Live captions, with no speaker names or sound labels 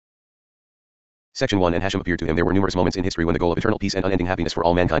Section 1 And Hashem appeared to him. There were numerous moments in history when the goal of eternal peace and unending happiness for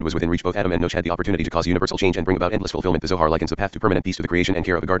all mankind was within reach. Both Adam and Noach had the opportunity to cause universal change and bring about endless fulfillment. The Zohar likens the path to permanent peace to the creation and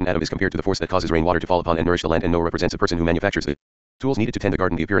care of a garden. Adam is compared to the force that causes rainwater to fall upon and nourish the land, and Noah represents a person who manufactures the tools needed to tend the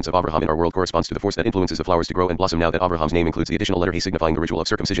garden. The appearance of Abraham in our world corresponds to the force that influences the flowers to grow and blossom. Now that Abraham's name includes the additional letter He signifying the ritual of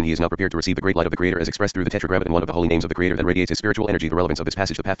circumcision, he is now prepared to receive the great light of the Creator as expressed through the Tetragrammaton, one of the holy names of the Creator that radiates His spiritual energy. The relevance of this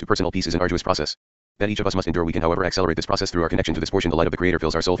passage: the path to personal peace is an arduous process that each of us must endure. We can, however, accelerate this process through our connection to this portion. The light of the Creator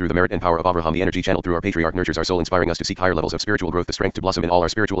fills our soul through the merit and power of Abraham. The energy channeled through our patriarch nurtures our soul, inspiring us to seek higher levels of spiritual growth. The strength to blossom in all our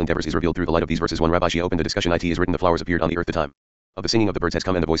spiritual endeavors is revealed through the light of these verses. 1 Rabbi She opened the discussion. It is written, the flowers appeared on the earth. The time of the singing of the birds has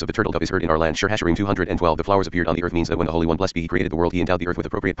come, and the voice of the turtle dove is heard in our land. Shir Hashirim 212. The flowers appeared on the earth means that when the Holy One, blessed be He, created the world, He endowed the earth with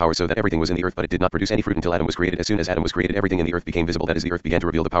appropriate power so that everything was in the earth, but it did not produce any fruit until Adam was created. As soon as Adam was created, everything in the earth became visible. That is, the earth began to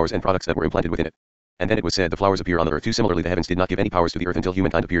reveal the powers and products that were implanted within it. And then it was said, the flowers appear on the earth too. Similarly, the heavens did not give any powers to the earth until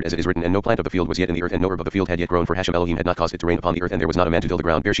humankind appeared, as it is written, and no plant of the field was yet in the earth, and no herb of the field had yet grown, for Hashem Elohim had not caused it to rain upon the earth, and there was not a man to till the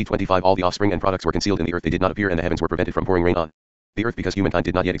ground. Bereshit 25. All the offspring and products were concealed in the earth. They did not appear, and the heavens were prevented from pouring rain on the earth, because humankind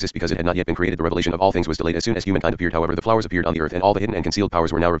did not yet exist, because it had not yet been created. The revelation of all things was delayed. As soon as humankind appeared, however, the flowers appeared on the earth, and all the hidden and concealed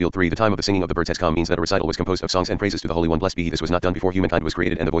powers were now revealed. 3 The time of the singing of the birds has come means that a recital was composed of songs and praises to the Holy One, blessed be He. This was not done before humankind was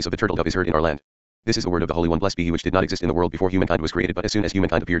created, and the voice of the turtle dove is heard in our land. This is the word of the Holy One, blessed be He, which did not exist in the world before humankind was created, but as soon as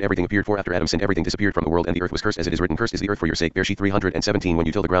humankind appeared, everything appeared. For after Adam sinned, everything disappeared from the world, and the earth was cursed, as it is written, cursed is the earth for your sake. Bereshit 317. When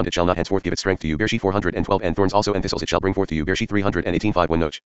you till the ground, it shall not henceforth give its strength to you. Bereshit 412. And thorns also and thistles it shall bring forth to you. Bereshit 318. 5 When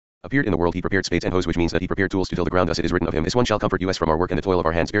Noach appeared in the world, he prepared spades and hoes, which means that he prepared tools to till the ground. Thus it is written of him, this one shall comfort us from our work and the toil of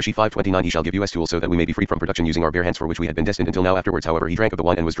our hands. Bereshit 5:29. He shall give us tools so that we may be freed from production using our bare hands, for which we had been destined until now. Afterwards, however, he drank of the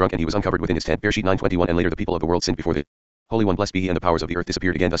wine and was drunk, and he was uncovered within his tent. Bereshit 9:21. And later the people of the world sinned before the Holy One, blessed be He, and the powers of the earth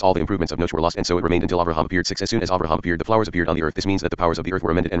disappeared again. Thus all the improvements of Noach were lost, and so it remained until Abraham appeared. 6 As soon as Abraham appeared, the flowers appeared on the earth. This means that the powers of the earth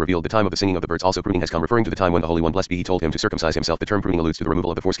were amended and revealed. The time of the singing of the birds also pruning has come, referring to the time when the Holy One, blessed be He, told him to circumcise himself. The term pruning alludes to the removal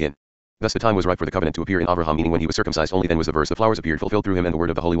of the foreskin. Thus the time was ripe for the covenant to appear in Abraham, meaning when he was circumcised. Only then was the verse, the flowers appeared, fulfilled through him, and the word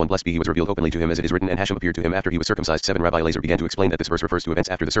of the Holy One, blessed be He, was revealed openly to him, as it is written, and Hashem appeared to him after he was circumcised. 7 Rabbi Elazar began to explain that this verse refers to events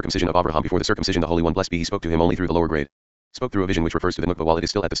after the circumcision of Abraham. Before the circumcision, the Holy One, blessed be He, spoke to him only through the lower grade. Spoke through a vision which refers to the nukva while it is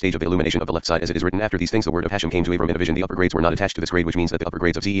still at the stage of the illumination of the left side, as it is written, after these things the word of Hashem came to Abram in a vision. The upper grades were not attached to this grade, which means that the upper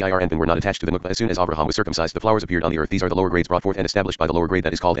grades of Zeir Anpin were not attached to the nukva. As soon as Abraham was circumcised, the flowers appeared on the earth. These are the lower grades brought forth and established by the lower grade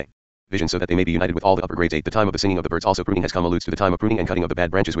that is called a vision, so that they may be united with all the upper grades. 8 The time of the singing of the birds also pruning has come alludes to the time of pruning and cutting of the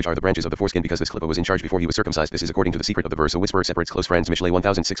bad branches, which are the branches of the foreskin, because this klippa was in charge before he was circumcised. This is according to the secret of the verse. A whisper separates close friends. Mishlei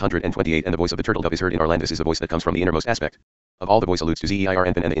 1628. And the voice of the turtle dove is heard in our land. This is the voice that comes from the innermost aspect of all. The voice alludes to Zeir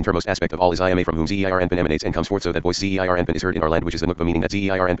Anpin, and the innermost aspect of all is Ima, from whom Zeir Anpin emanates and comes forth. So that voice Zeir Anpin is heard in our land, which is the nukva, meaning that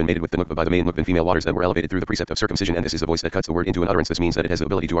Zeir Anpin mated with the nukva by the main nukva female waters that were elevated through the precept of circumcision, and this is the voice that cuts the word into an utterance. This means that it has the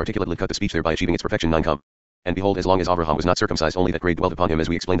ability to articulately cut the speech, thereby achieving its perfection. 9 Come. And behold, as long as Abraham was not circumcised, only that grade dwelt upon him, as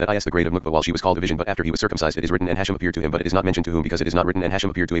we explained that is the grade of nukva while she was called a vision. But after he was circumcised, it is written, and Hashem appeared to him, but it is not mentioned to whom, because it is not written, and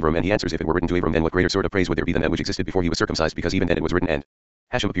Hashem appeared to Abram. And he answers, if it were written to Abram, then what greater sort of praise would there be than that which existed before he was circumcised, because even then it was written, and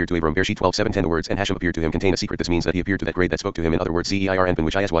Hashem appeared to Abram. Bereshit 12:7-10. The words, and Hashem appeared to him, contain a secret. This means that he appeared to that grade that spoke to him. In other words, Zeir Anpin,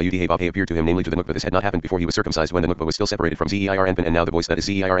 which Isyudhe appeared to him, namely to the nukva. This had not happened before he was circumcised, when the nukva was still separated from Zeir Anpin, and now the voice that is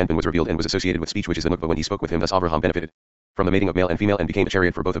Zeir Anpin was revealed and was associated with speech, which is the nukva, when he spoke with him. Thus Abraham benefited from the mating of male and female, and became a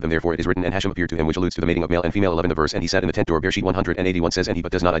chariot for both of them. Therefore it is written, and Hashem appeared to him, which alludes to the mating of male and female. 11 The verse, and he sat in the tent door. Bereshit 181 says, and he,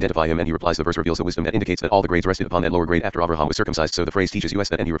 but does not identify him, and he replies. The verse reveals the wisdom that indicates that all the grades rested upon that lower grade after Abraham was circumcised. So the phrase teaches us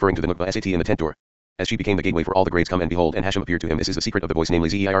that, and he, referring to the nukva sat in the tent door, as she became the gateway for all the grades. Come, and behold, and Hashem appeared to him. This is the secret of the voice, namely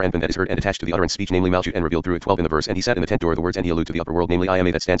Zeir Anpin, that is heard and attached to the utterance speech, namely Malchut, and revealed through it. 12 In the verse, and he sat in the tent door. The words, and he, allude to the upper world, namely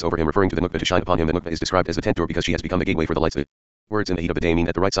Ima, that stands over him, referring to the nukva to shine upon him. The nukva is described as the tent door because she has become the gateway for the lights. The words in the heat of the day mean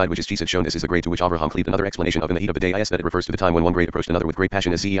that the right side, which is Chesed, shown. This is the grade to which Abraham cleaved. Another explanation of in the heat of the day is that it refers to the time when one grade approached another with great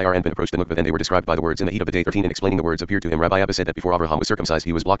passion, as Zeir Anpin approached the nukva. Then they were described by the words in the heat of the day. 13 In explaining the words appeared to him, Rabbi Abba said that before Abraham was circumcised,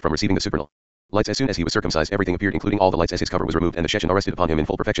 he was blocked from receiving the supernal lights. As soon as he was circumcised, everything appeared, including all the lights, as his cover was removed, and the Shechin rested upon him in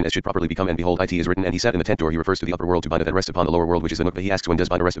full perfection, as should properly become. And behold, it is written, and he sat in the tent door. He refers to the upper world, to Bina, that rests upon the lower world, which is the nukva. He asks, when does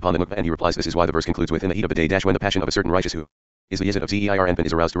Bina rest upon the nukva? And he replies, this is why the verse concludes with, in the heat of the day, when the passion of a certain righteous who is the Yizid of Zeir Anpin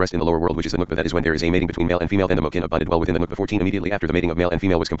is aroused to rest in the lower world, which is the nukva. That is when there is a mating between male and female. Then the mokin of Bina dwell within the nukva. 14 Immediately after the mating of male and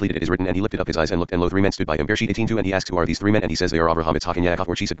female was completed, it is written, and he lifted up his eyes and looked, and lo, 3 men stood by him. Bereshit 18:2. And he asks, who are these 3 men? And he says, they are Abraham, Yitzhak, and Yaakov,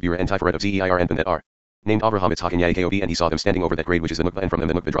 or Chesed, Vaera, and Tiferet of Zeir Anpin, that are named Abraham, Yitzhak, and Yaakov. And he saw them standing over that grade which is the nukva, and from them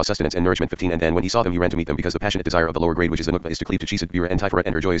the nukva draw sustenance and nourishment. 15 And then when he saw them, he ran to meet them, because the passionate desire of the lower grade which is the nukva is to cleave to Chesed, Vaera, and Tiferet,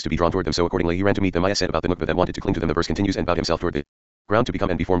 and her joy is to be drawn toward them. So accordingly he ran to meet them. I said about the nukva that wanted to cling to them. The verse continues, and bowed himself toward the ground to become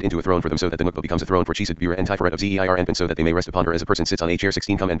and be formed into a throne for them, so that the nukva becomes a throne for Chesed, Vaera, and Tiferet of Zeir Anpin, so that they may rest upon her as a person sits on a chair.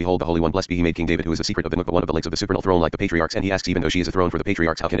 16 Come, and behold, the Holy One, blessed be He, made King David, who is the secret of the nukva, one of the legs of the supernal throne, like the patriarchs. And he asks, even though she is a throne for the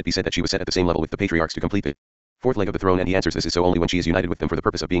patriarchs, how can it be said that she was set at the same level with the patriarchs to complete the fourth leg of the throne? And he answers, this is so only when she is united with them for the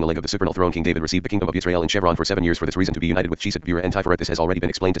purpose of being a leg of the supernal throne. King David received the kingdom of Israel in Chevron for 7 years for this reason, to be united with Chesed, Vaera, and Tiferet. This has already been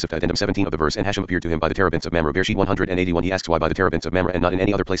explained to Sifta. Addendum 17 of the verse, and Hashem appeared to him by the terebinths of Mamre. Bereshit 181. He asks, why by the terebinths of Mamre and not in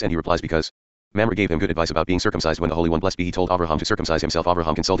any other place? And he replies, because Mamre gave him good advice about being circumcised. When the Holy One blessed be he told Avraham to circumcise himself,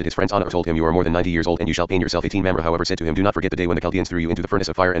 Avraham consulted his friends. Honor told him, you are more than 90 years old and you shall pain yourself 18. Mamre however said to him, do not forget the day when the Chaldeans threw you into the furnace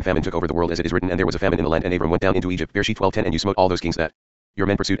of fire and famine took over the world, as it is written, and there was a famine in the land, and Abram went down into Egypt. Bereshit 12:10, and you smote all those kings that your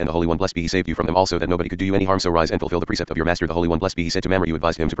men pursued, and the Holy One blessed be he saved you from them also, that nobody could do you any harm. So rise and fulfill the precept of your master. The Holy One blessed be he said to Mamre, you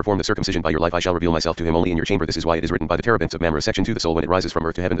advised him to perform the circumcision by your life. I shall reveal myself to him only in your chamber. This is why it is written by the terebinths of Mamre. Section 2. The soul when it rises from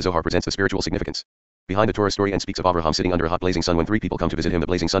earth to heaven. The Zohar presents the spiritual significance behind the Torah story and speaks of Avraham sitting under a hot blazing sun when 3 people come to visit him. The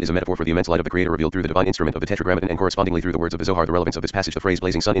blazing sun is a metaphor for the immense light of the Creator revealed through the divine instrument of the Tetragrammaton and correspondingly through the words of the Zohar. The relevance of this passage. The phrase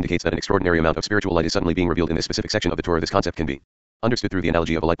blazing sun indicates that an extraordinary amount of spiritual light is suddenly being revealed in this specific section of the Torah. This concept can be understood through the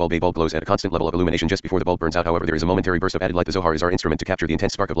analogy of a light bulb. A bulb glows at a constant level of illumination just before the bulb burns out. However, there is a momentary burst of added light. The Zohar is our instrument to capture the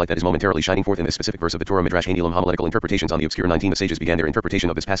intense spark of light that is momentarily shining forth in this specific verse of the Torah. Midrash Hanelim. Homiletical interpretations on the obscure. 19. The sages began their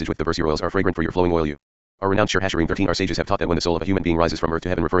interpretation of this passage with the verse, your oils are fragrant for your flowing oil. You are renowned. Shir Hashirim 13. Our sages have taught that when the soul of a human being rises from earth to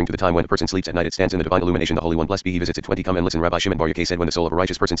heaven, referring to the time when a person sleeps at night, it stands in the divine illumination. The Holy One blessed be he visits it. 20. Come and listen. Rabbi Shimon Bar Yochai said, when the soul of a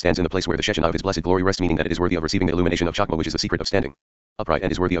righteous person stands in the place where the Shechinah of his blessed glory rests, meaning that it is worthy of receiving the illumination of Chakma, which is the secret of standing upright,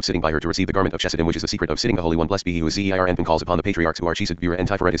 and is worthy of sitting by her to receive the garment of Chesedim, which is the secret of sitting. The Holy One blessed be he who is Zeir Anpin calls upon the patriarchs who are Chesed, Vaera, and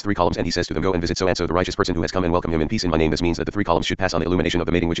Tiferet, his 3 columns, and he says to them, go and visit so and so the righteous person who has come, and welcome him in peace in my name. This means that the 3 columns should pass on the illumination of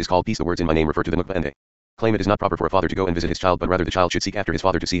the mating, which is called peace. The words in my name refer to the nukba, and they claim it is not proper for a father to go and visit his child, but rather the child should seek after his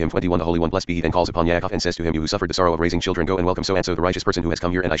father to see him. 21. The Holy One blessed be he then calls upon Yaakov and says to him, you who suffered the sorrow of raising children, go and welcome so and so the righteous person who has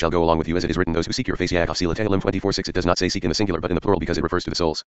come here, and I shall go along with you, as it is written, those who seek your face. Yaakov Selah Tehillim 24:6. It does not say seek in the singular but in the plural because it refers to the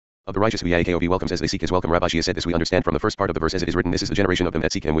souls of the righteous who Yaakov welcomes as they seek his welcome. Rabbi Shia said this we understand from the first part of the verse, as it is written, this is the generation of them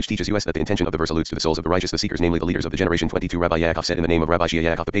that seek him, which teaches us that the intention of the verse alludes to the souls of the righteous, the seekers, namely the leaders of the generation. 22. Rabbi Yaakov said in the name of Rabbi Shia,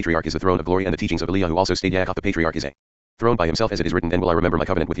 Yaakov the patriarch is the throne of glory, and the teachings of Eliah who also stayed Yaakov the patriarch is a throne by himself, as it is written, then will I remember my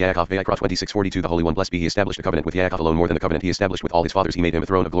covenant with Yaakov. Vayikra 26:42. The Holy One blessed be he established a covenant with Yaakov alone more than the covenant he established with all his fathers. He made him a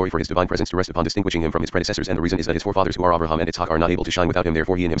throne of glory for his divine presence to rest upon, distinguishing him from his predecessors, and the reason is that his forefathers who are Avraham and Yitzhak are not able to shine without him,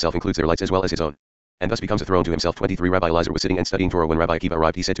 therefore he in himself includes their lights as well as his own, and thus becomes a throne to himself. 23. Rabbi Eliezer was sitting and studying Torah when Rabbi Akiva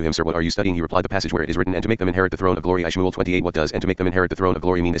arrived. He said to him, sir, what are you studying? He replied, the passage where it is written, and to make them inherit the throne of glory. Shmuel 28. What does and to make them inherit the throne of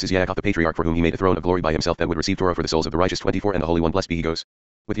glory mean? This is Yaakov the patriarch, for whom he made a throne of glory by himself that would receive Torah for the souls of the righteous. 24. And the Holy One blessed be he goes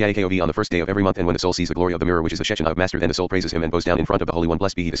with Yaakov on the first day of every month, and when the soul sees the glory of the mirror, which is the Shechinah of Master, then the soul praises him and bows down in front of the Holy One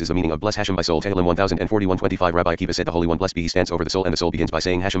blessed be he. This is the meaning of bless Hashem my soul. Tehillim 1041. 25. Rabbi Akiva said, the Holy One blessed be he stands over the soul, and the soul begins by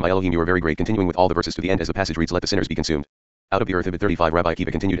saying, Hashem my Elohim, you are very great, continuing with all the verses to the end as the passage reads, let the sinners be consumed out of the earth. Ibid 35. Rabbi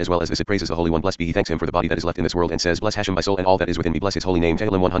Akiva continued, as well as this it praises the Holy One blessed be he, thanks him for the body that is left in this world, and says, bless Hashem my soul and all that is within me, bless his holy name.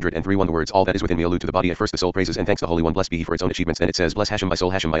 Tehillim 103. 1. The words all that is within me allude to the body. At first the soul praises and thanks the Holy One blessed be he for its own achievements, then it says, bless Hashem my soul,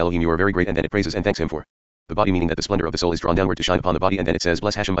 Hashem my Elohim, you are very great, and then it praises and thanks him for the body, meaning that the splendor of the soul is drawn downward to shine upon the body, and then it says,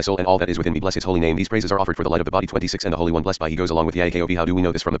 bless Hashem my soul and all that is within me, bless his holy name. These praises are offered for the light of the body. 26. And the Holy One blessed by he goes along with Yaakov. How do we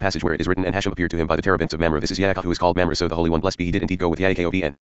know this? From the passage where it is written, and Hashem appeared to him by the terebinths of Mamre. This is Yaakov who is called Mamre. So the Holy One blessed be he did indeed go with Yaakov,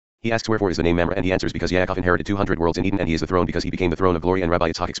 and he asks, wherefore is the name Mamre? And he answers, because Yaakov inherited 200 worlds in Eden, and he is the throne because he became the throne of glory. And Rabbi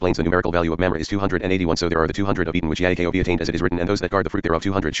Yitzhak explains the numerical value of Mamre is 281. So there are the 200 of Eden which Yaakov attained, as it is written, and those that guard the fruit thereof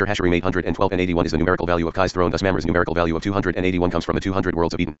 200. Shir Hashirim 812. And 81 is the numerical value of Kai's throne. Thus Mamre's numerical value of 281 comes from the 200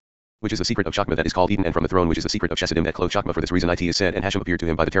 worlds of Eden, which is the secret of Chakma that is called Eden, and from the throne which is the secret of Chesedim that clothe Chakma. For this reason it is said, and Hashem appeared to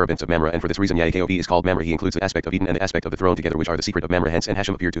him by the terebinths of Mamre, and for this reason Yaakov is called Mamre. He includes the aspect of Eden and the aspect of the throne together, which are the secret of Mamre, hence and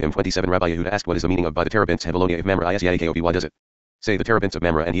Hashem appeared to him. 27. Rabbi Yehuda asked, what is the meaning of by the terebinths Hebelonia of Mamre? I asked Yaakov, why does it say the terebinths of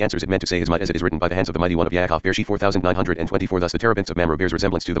Mamre? And he answers, it meant to say his might, as it is written, by the hands of the mighty one of Yaakov. Bereshit 4924. Thus the terebinths of Mamre bears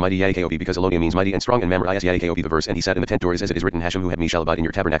resemblance to the mighty Yaakov, because Elonia means mighty and strong, and Mamre is Yaakov the verse, and he sat in the tent doors, as it is written, Hashem who had me shall abide in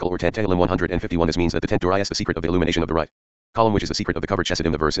your tabernacle or tent. Tehillim 151. This means that the tent door is the secret of the illumination of the right column, which is the secret of the covered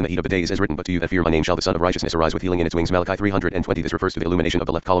Chesedim. The verse in the heat of the day is as written, but to you that fear my name shall the Son of Righteousness arise with healing in its wings. Malachi 320. This refers to the illumination of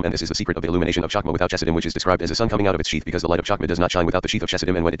the left column, and this is the secret of the illumination of Chakma without Chesedim, which is described as the sun coming out of its sheath, because the light of Chakma does not shine without the sheath of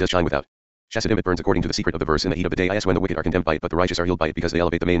Chesedim, and when it does shine without Chesedim it burns according to the secret of the verse in the heat of the day. Is when the wicked are condemned by it, but the righteous are healed by it, because they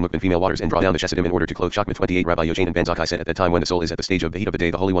elevate the main mukban female waters and draw down the Chesedim in order to clothe Chakma. 28. Rabbi Yochanan ben Zakkai said, at that time when the soul is at the stage of the heat of the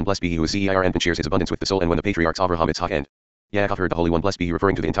day, the Holy One blessed be he who is Zeir Anpin shares his abundance with the soul, and when the patriarchs Avraham, Yitzhak, and Yaakov heard the Holy One blessed be he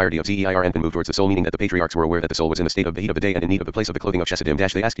referring to the entirety of Zeir Anpin moved towards the soul, meaning that the patriarchs were aware that the soul was in the state of the heat of the day and in need of the place of the clothing of Chesedim.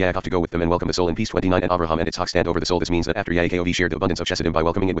 They asked Yaakov to go with them and welcome the soul in peace. 29. And Avraham and Yitzhak stand over the soul. This means that after Yaakov shared the abundance of Chesedim by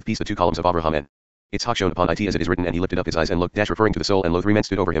welcoming it with peace, the 2 columns of Avraham and Yitzhak shone upon it, as it is written, and he lifted up his eyes and looked, referring to the soul, and lo 3 men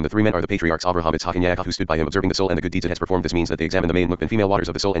stood over him. The 3 men are the patriarchs Avraham, Yitzhak, and Yaakov, who stood by him observing the soul and the good deeds it has performed. This means that they examine the main mukban female waters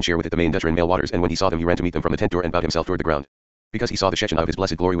of the soul and share with it the main Dutcher male waters, and when he saw them he ran to meet them from the tent door and bowed himself toward the ground, because he saw the Shechinah of his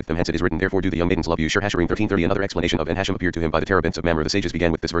blessed glory with them. Hence it is written, therefore do the young maidens love you. Shir Hashirim 13:30. Another explanation of and Hashem appeared to him by the terebinths of Mamre. The sages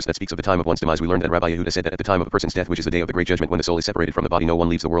began with this verse that speaks of the time of one's demise. We learned that Rabbi Yehuda said that at the time of a person's death, which is the day of the great judgment, when the soul is separated from the body, no one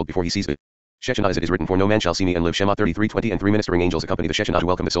leaves the world before he sees the Shechinah, as it is written, for no man shall see me and live. Shema 33:20. And 3 ministering angels accompany the Shechinah to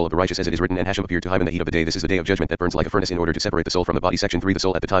welcome the soul of the righteous, as it is written, and Hashem appeared to him in the heat of the day. This is the day of judgment that burns like a furnace in order to separate the soul from the body. Section 3. The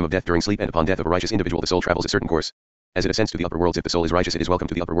soul at the time of death, during sleep, and upon death of a righteous individual, the soul travels a certain course as it ascends to the upper worlds. If the soul is righteous, it is welcomed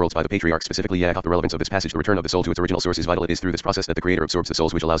to the upper worlds by the patriarchs, specifically Yaakov. The relevance of this passage, the return of the soul to its original source, is vital. It is through this process that the Creator absorbs the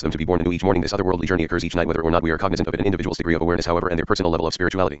souls, which allows them to be born anew each morning. This otherworldly journey occurs each night, whether or not we are cognizant of it. An individual's degree of awareness, however, and their personal level of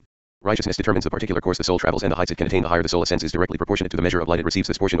spirituality Righteousness determines the particular course the soul travels, and the heights it can attain. The higher the soul ascends is directly proportionate to the measure of light it receives.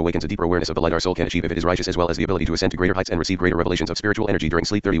 This portion awakens a deeper awareness of the light our soul can achieve if it is righteous, as well as the ability to ascend to greater heights and receive greater revelations of spiritual energy during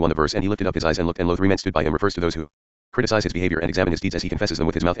sleep. 31 The verse, "And he lifted up his eyes and looked, and lo, 3 men stood by him," refers to those who criticize his behavior and examine his deeds as he confesses them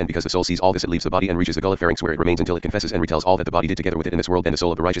with his mouth, and because the soul sees all this, it leaves the body and reaches the gullet pharynx, where it remains until it confesses and retells all that the body did together with it in this world. And the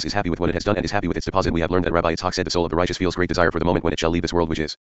soul of the righteous is happy with what it has done and is happy with its deposit. We have learned that Rabbi Yitzhak said the soul of the righteous feels great desire for the moment when it shall leave this world, which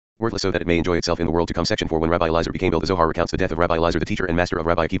is worthless, so that it may enjoy itself in the world to come. Section 4 When Rabbi Eliezer became ill, the Zohar recounts the death of Rabbi Eliezer, the teacher and master of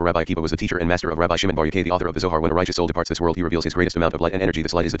Rabbi Akiba. Rabbi Akiba was the teacher and master of Rabbi Shimon Bar Yochai, the author of the Zohar. When a righteous soul departs this world, he reveals his greatest amount of light and energy.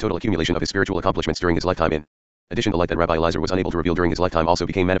 This light is the total accumulation of his spiritual accomplishments during his lifetime. In addition, the light that Rabbi Eliezer was unable to reveal during his lifetime also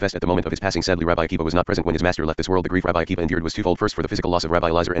became manifest at the moment of his passing. Sadly, Rabbi Akiba was not present when his master left this world. The grief Rabbi Akiba endured was twofold: first, for the physical loss of Rabbi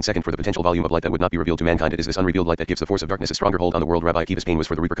Eliezer, and second, for the potential volume of light that would not be revealed to mankind. It is this unrevealed light that gives the force of darkness a stronger hold on the world. Rabbi Akiba's pain was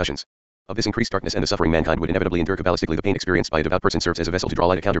for the repercussions of this increased darkness and the suffering mankind would inevitably endure. Kabbalistically, the pain experienced by a devout person serves as a vessel to draw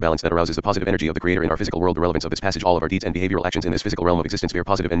light, a counterbalance that arouses the positive energy of the Creator in our physical world. The relevance of this passage: all of our deeds and behavioral actions in this physical realm of existence bear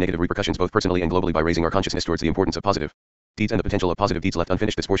positive and negative repercussions, both personally and globally. By raising our consciousness towards the importance of positive deeds and the potential of positive deeds left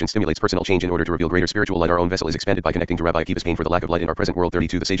unfinished, this portion stimulates personal change in order to reveal greater spiritual light. Our own vessel is expanded by connecting to Rabbi Akiba's pain for the lack of light in our present world.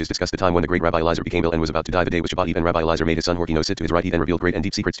 32 The sages discussed the time when the great Rabbi Eliezer became ill and was about to die. The day was Shabbat Eve, and Rabbi Eliezer made his son Horkinos sit to his right. He then revealed great and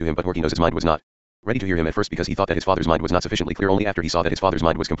deep secrets to him, but Horkinos' mind was not ready to hear him at first, because he thought that his father's mind was not sufficiently clear. Only after he saw that his father's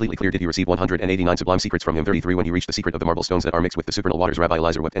mind was completely clear did he receive 189 sublime secrets from him. 33 When he reached the secret of the marble stones that are mixed with the supernal waters, Rabbi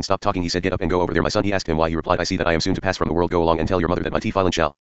Eliezer wept and stopped talking. He said, "Get up and go over there, my son." He asked him why. He replied, "I see that I am soon to pass from the world. Go along and tell your mother that my Tefillin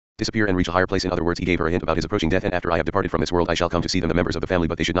shall disappear and reach a higher place." In other words, he gave her a hint about his approaching death: "And after I have departed from this world, I shall come to see them, the members of the family,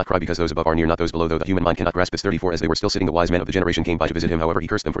 but they should not cry, because those above are near, not those below, though the human mind cannot grasp this." 34 As they were still sitting, the wise men of the generation came by to visit him. However, he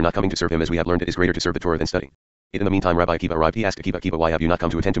cursed them for not coming to serve him. As we have learned, it is greater to serve the Torah than study it. In the meantime, Rabbi Akiba arrived. He asked Akiba, "Why have you not come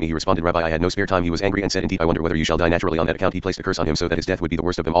to attend to me?" He responded, "Rabbi, I had no spare time." He was angry and said, "Indeed, I wonder whether you shall die naturally." On that account, he placed a curse on him, so that his death would be the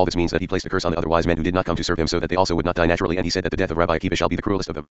worst of them all. This means that he placed a curse on the other wise men who did not come to serve him, so that they also would not die naturally, and he said that the death of Rabbi Akiba shall be the cruelest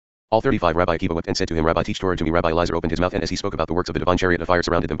of them all. 35 Rabbi Akiba wept and said to him, "Rabbi, teach Torah to me." Rabbi Eliezer opened his mouth, and as he spoke about the works of the divine chariot of fire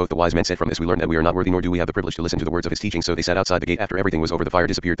surrounded them both. The wise men said, "From this we learn that we are not worthy, nor do we have the privilege to listen to the words of his teaching." So they sat outside the gate. After everything was over, the fire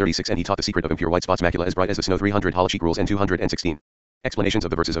disappeared. 36 And he taught the secret of impure white spots, macula as bright as the snow. 300 Halachik rules and 216 explanations of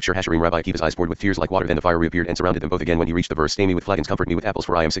the verses of Shir Hashirim. Rabbi Akiba's eyes poured with tears like water. Then the fire reappeared and surrounded them both again. When he reached the verse, "Stay me with flagons, comfort me with apples,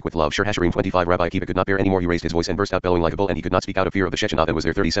 for I am sick with love." Shir Hashirim 25 Rabbi Akiba could not bear any more. He raised his voice and burst out bellowing like a bull, and he could not speak out of fear of the Shechinah that was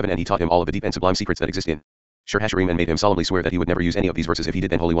there. 37 And he taught him all of the deep and sublime secrets that exist in Shir Hashirim, and made him solemnly swear that he would never use any of these verses. If he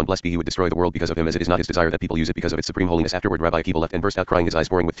did, then Holy One, blessed be he, would destroy the world because of him, as it is not his desire that people use it because of its supreme holiness. Afterward, Rabbi Akiba left and burst out crying, his eyes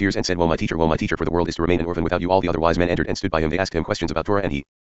pouring with tears, and said, woe my teacher, for the world is to remain an orphan without you." All the other wise men entered and stood by him. They asked him questions about Torah, and he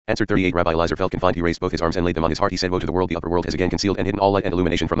answered. 38 Rabbi Eliezer felt confined. He raised both his arms and laid them on his heart. He said, "Woe to the world! The upper world has again concealed and hidden all light and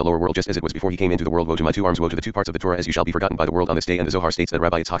illumination from the lower world, just as it was before he came into the world. Woe to my two arms! Woe to the two parts of the Torah, as you shall be forgotten by the world on this day." And the Zohar states that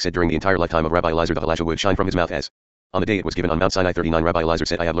Rabbi Yitzhak said during the entire lifetime of Rabbi Eliezer, the Halasha would shine from his mouth as on the day it was given on Mount Sinai. 39 Rabbi Eliezer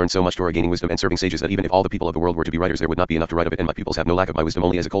said, "I have learned so much Torah, gaining wisdom and serving sages, that even if all the people of the world were to be writers, there would not be enough to write of it, and my pupils have no lack of my wisdom,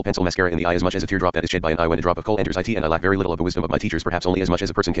 only as a coal pencil mascara in the eye, as much as a teardrop that is shed by an eye when a drop of coal enters it, and I lack very little of the wisdom of my teachers, perhaps only as much as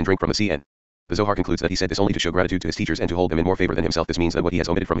a person can drink from the sea." And the Zohar concludes that he said this only to show gratitude to his teachers and to hold them in more favor than himself. This means that what he has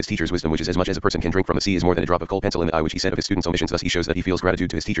omitted from his teachers' wisdom, which is as much as a person can drink from the sea, is more than a drop of coal pencil in the eye, which he said of his students' omissions. Thus he shows that he feels gratitude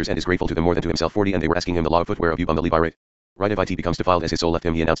to his teachers and is grateful to them more than to himself. 40 And they were asking him the law of foot, whereof you bum the Levi right if it becomes defiled, as his soul left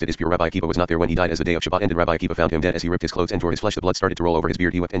him. He announced, "It is pure." Rabbi Akiba was not there when he died. As the day of Shabbat ended, Rabbi Akiba found him dead. As he ripped his clothes and tore his flesh, the blood started to roll over his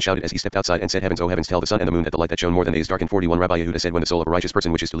beard. He wept and shouted as he stepped outside and said, "Heavens, O heavens, tell the sun and the moon that the light that shone more than they is darkened." 41 Rabbi Yehuda said, "When the soul of a righteous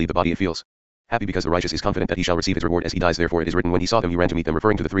person wishes to leave the body, it feels happy, because the righteous is confident that he shall receive his reward as he dies. Therefore it is written, when he saw them he ran to meet them,"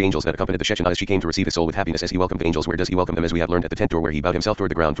 referring to the three angels that accompanied the Shechinah as she came to receive his soul with happiness. As he welcomed the angels, where does he welcome them? As we have learned, at the tent door, where he bowed himself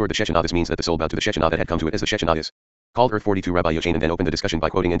toward the ground, toward the Shechinah. This means that the soul bowed to the Shechinah that had come to it, as the Shechinah is called earth. 42 Rabbi Yochanan then opened the discussion by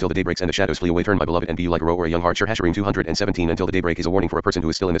quoting, "Until the day breaks and the shadows flee away, turn my beloved and be you like a roe or a young hart." Shir Hashirim 217 Until the day break is a warning for a person who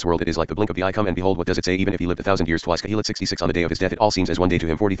is still in this world. It is like the blink of the eye. Come and behold, what does it say? Even if he lived 1,000 years twice. Kahilat 66 On the day of his death it all seems as one day to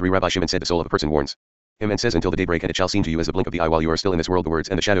him. 43 Rabbi Shimon said, "The soul of a person warns him and says, until the day break, and it shall seem to you as the blink of the eye while you are still in this world." The words,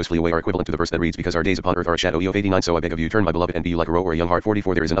 "and the shadows flee away," are equivalent to the verse that reads, "Because our days upon earth are a shadow." Eov 89 So I beg of you, turn my beloved and be you like a roe or a young hart.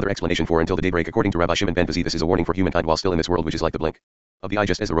 44 There is another explanation for until the day break. According to Rabbi Shimon ben Pazi, this is a warning for humankind while still in this world, which is like the blink of the eye.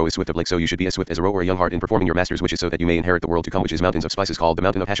 Just as the roe is swift of blink, so you should be as swift as a roe or a young hart in performing your master's wishes, so that you may inherit the world to come, which is mountains of spices, called the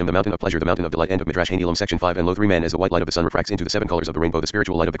mountain of Hashem, the mountain of pleasure, the mountain of delight. End of Midrash Hanelim. Section 5 And lo, 3 men, as the white light of the sun refracts into the 7 colors of the rainbow, the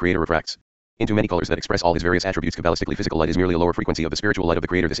spiritual light of the Creator refracts into many colors that express all his various attributes. Kabbalistically, physical light is merely a lower frequency of the spiritual light of the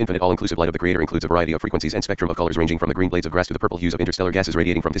Creator. This infinite all-inclusive light of the Creator includes a variety of frequencies and spectrum of colors, ranging from the green blades of grass to the purple hues of interstellar gases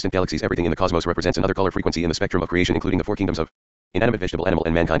radiating from distant galaxies. Everything in the cosmos represents another color frequency in the spectrum of creation, including the 4 kingdoms of inanimate, vegetable, animal,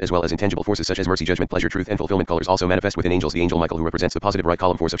 and mankind, as well as intangible forces such as mercy, judgment, pleasure, truth, and fulfillment. Colors also manifest within angels. The angel Michael, who represents the positive right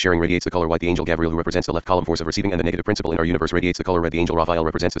column force of sharing, radiates the color white. The angel Gabriel, who represents the left column force of receiving and the negative principle in our universe, radiates the color red. The angel Raphael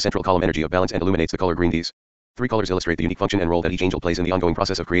represents the central column energy of balance and illuminates the color green. These 3 colors illustrate the unique function and role that each angel plays in the ongoing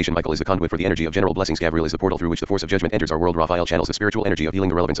process of creation. Michael is the conduit for the energy of general blessings. Gabriel is the portal through which the force of judgment enters our world. Raphael channels the spiritual energy of healing.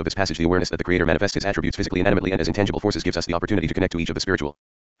 The relevance of this passage: the awareness that the Creator manifests his attributes physically and animately, and as intangible forces, gives us the opportunity to connect to each of the spiritual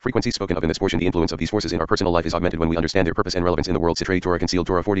Frequencies spoken of in this portion. The influence of these forces in our personal life is augmented when we understand their purpose and relevance in the world. Sitrei Torah concealed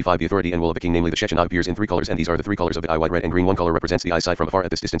Torah 45. The authority and will of a king, namely the Shechinah, appears in three colors, and these are the three colors of the eye: white, red, and green. One color represents the eyesight from afar. At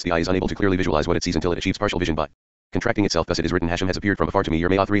this distance, the eye is unable to clearly visualize what it sees until it achieves partial vision by contracting itself. Thus it is written, Hashem has appeared from afar to me.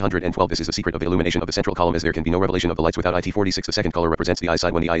 Yermeiah 312. This is the secret of the illumination of the central column, as there can be no revelation of the lights without it. 46. The second color represents the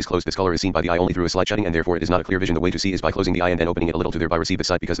eyesight. When the eye is closed, this color is seen by the eye only through a slight shutting, and therefore it is not a clear vision. The way to see is by closing the eye and then opening it a little to thereby receive the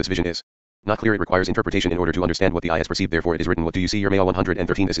sight. Because this vision is not clear, it requires interpretation in order to understand what the eye has perceived. Therefore it is written, what do you see? Yermeiah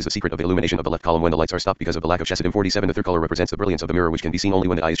 113. This is the secret of the illumination of the left column when the lights are stopped because of the lack of chesedim. 47. The third color represents the brilliance of the mirror, which can be seen only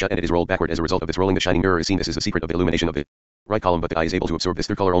when the eye is shut and it is rolled backward. As a result of this rolling, the shining mirror is seen. This is the secret of the illumination of the right column, but the eye is able to absorb this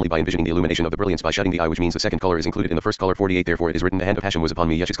third color only by envisioning the illumination of the brilliance by shutting the eye, which means the second color is included in the first color. 48. Therefore it is written, the hand of Hashem was upon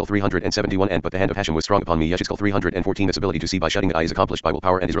me. Yechezkel 371. And but the hand of Hashem was strong upon me. Yechezkel 314. This ability to see by shutting the eye is accomplished by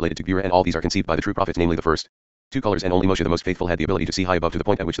willpower and is related to Bura, and all these are conceived by the true prophets, namely the first two colors, and only Moshe the most faithful had the ability to see high above to the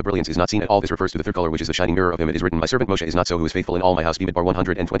point at which the brilliance is not seen at all. This refers to the third color, which is the shining mirror of him. It is written, my servant Moshe is not so, who is faithful in all my house. Bimidbar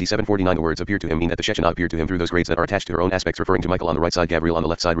 127. 49. The words appeared to him mean that the Shechinah appeared to him through those grades that are attached to her own aspects, referring to Michael on the right side, Gabriel on the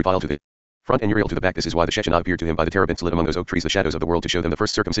left side, Raphael to the front, and Uriel to the back. This is why the Shechinah appeared to him by the terebinths lit among those oak trees, the shadows of the world, to show them the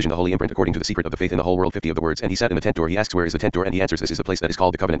first circumcision, the holy imprint, according to the secret of the faith in the whole world. 50 of the words, and he sat in the tent door. He asks, where is the tent door? And he answers, this is the place that is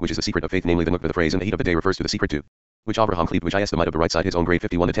called the covenant, which is the secret of faith, namely the nukva. The phrase in the heat of the day refers to the secret to which Avraham cleaved, which is the might of the right side, his own grave.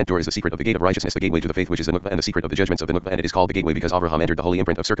 51. The tent door is the secret of the gate of righteousness, the gateway to the faith, which is the nukva, and the secret of the judgments of the nukva, and it is called the gateway because Avraham entered the holy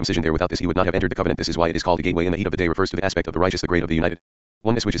imprint of circumcision there. Without this he would not have entered the covenant. This is why it is called the gateway. In the heat of the day refers to the aspect of the righteous, the grade of the united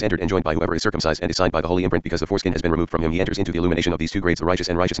oneness, which is entered and joined by whoever is circumcised and is signed by the holy imprint, because the foreskin has been removed from him. He enters into the illumination of these two grades, the righteous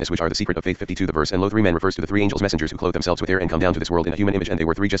and righteousness, which are the secret of faith. 52. The verse, and lo, three men, refers to the three angels, messengers, who clothe themselves with air and come down to this world in a human image, and they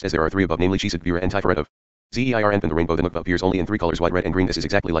were three just as there are three above, namely Chesed, Bura, and Tiferet of Zeir Anpin. The rainbow, the nukva, appears only in three colors, white, red, and green. This is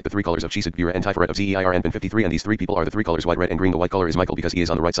exactly like the three colors of Chesed, Bura, and Tiferet of Zeir Anpin. 53. And these three people are the three colors, white, red, and green. The white color is Michael, because he is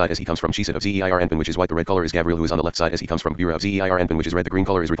on the right side as he comes from Chesed of Zeir Anpin, which is white. The red color is Gabriel, who is on the left side as he comes from Bura of Zeir Anpin, which is red. The green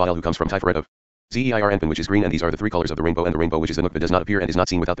color is Raphael, who comes from Tiferet of Zeir Anpin, which is green. And these are the three colors of the rainbow, and the rainbow, which is the nukva, does not appear and is not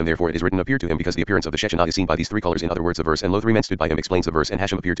seen without them. Therefore it is written, appear to him, because the appearance of the Shechinah is seen by these three colors. In other words, the verse, and lo, three men stood by him, explains the verse, and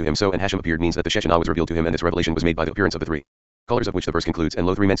Hashem appeared to him. So, and Hashem appeared means that the Shechinah was revealed to him, and this revelation was made by the appearance of the three colors, of which the verse concludes, and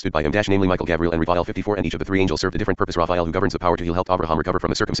lo, three men stood by him, namely Michael, Gabriel, and Raphael. 54. And each of the three angels served a different purpose. Raphael, who governs the power to heal, helped Abraham recover from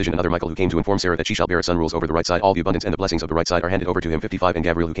the circumcision. Another, Michael, who came to inform Sarah that she shall bear a son, rules over the right side. All the abundance and the blessings of the right side are handed over to him. 55. And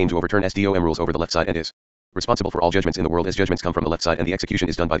Gabriel, who came to overturn Sdom, rules over the left side and is responsible for all judgments in the world, as judgments come from the left side, and the execution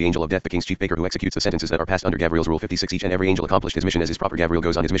is done by the angel of death, the king's chief baker, who executes the sentences that are passed under Gabriel's rule. 56. Each and every angel accomplished his mission as is proper. Gabriel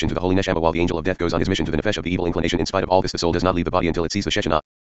goes on his mission to the holy Neshama, while the angel of death goes on his mission to the nefesh of the evil inclination. In spite of all this, the soul does not leave the body until it sees the Shechinah.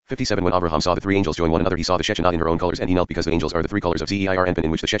 57. When Abraham saw the three angels join one another, he saw the Shechinah in her own colors, and he knelt, because the angels are the three colors of Zeir Anpin,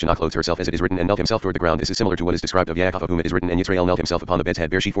 in which the Shechinah clothes herself, as it is written, and knelt himself toward the ground. This is similar to what is described of Yaakov, of whom it is written, and Yisrael knelt himself upon the bed's head.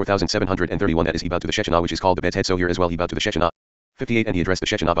 Bereshit 4731. That is, he bowed to the Shechinah, which is called the bed's head. So here as well he bowed to the Shechinah. 58. And he addressed the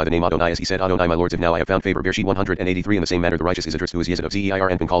Shechinah by the name Adonai, as he said, Adonai, my lords, if now I have found favor. Bereshit 183. In the same manner the righteous is addressed, who is Yesod of Zeir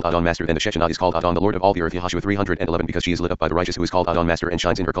Anpin, called Adon, master. Then the Shechinah is called Adon, the Lord of all the earth. Yahashua 311. Because she is lit up by the righteous, who is called Adon, master, and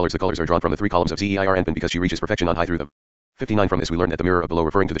shines in her colors. The colors are drawn from the three columns of Zeir Anpin, because she reaches perfection on high through them. 59. From this we learn that the mirror of below,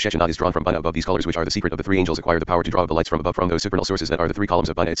 referring to the Shechinah, is drawn from Bina above. These colors, which are the secret of the three angels, acquire the power to draw the lights from above, from those supernal sources that are the three columns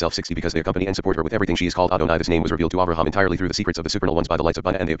of Bina itself. 60. Because they accompany and support her with everything, she is called Adonai. This name was revealed to Abraham entirely through the secrets of the supernal ones by the lights of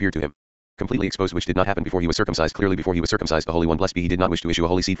Bina, and they appeared to him completely exposed, which did not happen before he was circumcised. Clearly before he was circumcised, the Holy One, blessed be he, did not wish to issue a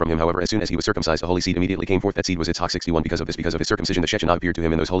holy seed from him. However, as soon as he was circumcised, the holy seed immediately came forth. That seed was Yitzhak. 61. Because of this, because of his circumcision, the Shechinah appeared to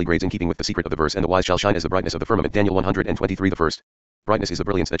him in those holy grades, in keeping with the secret of the verse, and the wise shall shine as the brightness of the firmament. Daniel 123. The first brightness is the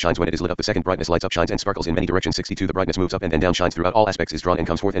brilliance that shines when it is lit up. The second brightness lights up, shines, and sparkles in many directions. 62. The brightness moves up and then down, shines throughout all aspects, is drawn and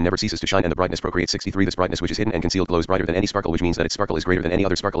comes forth, and never ceases to shine, and the brightness procreates. 63. This brightness, which is hidden and concealed, glows brighter than any sparkle, which means that its sparkle is greater than any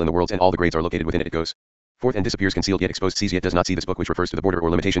other sparkle in the world, and all the grades are located within it. It goes forth and disappears, concealed yet exposed, sees yet does not see. This book, which refers to the border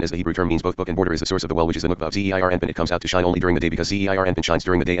or limitation, as the Hebrew term means both book and border, is the source of the well, which is the nukva of Zeir Anpin. It comes out to shine only during the day, because Zeir Anpin shines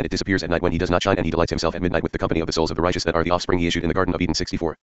during the day, and it disappears at night when he does not shine, and he delights himself at midnight with the company of the souls of the righteous that are the offspring he issued in the Garden of Eden.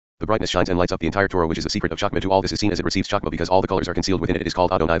 64. The brightness shines and lights up the entire Torah, which is the secret of Chakma. To all this is seen as it receives Chakma, because all the colors are concealed within it. It is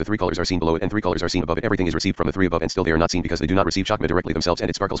called Adonai. The three colors are seen below it, and three colors are seen above it. Everything is received from the three above, and still they are not seen, because they do not receive Chakma directly themselves,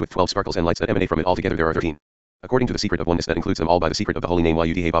 and it sparkles with 12 sparkles and lights that emanate from it. Altogether there are 13. According to the secret of oneness that includes them all by the secret of the holy name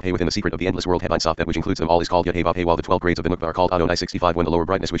Yud-Heh-Vav-Heh, within the secret of the endless world Hebain Sof, that which includes them all is called Yud-Heh-Vav-Heh, while the 12 grades of the nukva are called Adonai. 65. When the lower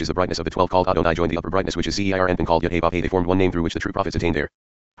brightness, which is the brightness of the 12 called Adonai, joined the upper brightness, which is Zeir Anpin, called Yud-Heh-Vav-Heh, they formed one name through which the true prophets attained their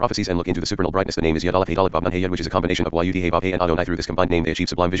prophecies and look into the supernal brightness. The name is Yud-Aleph-Heh-Dalet-Vav-Nun-Heh-Yud, which is a combination of Yud-Heh-Vav-Heh and Adonai. Through this combined name they achieve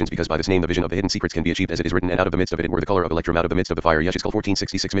sublime visions, because by this name the vision of the hidden secrets can be achieved, as it is written, and out of the midst of it were the color of electrum, out of the midst of the fire. Yechezkel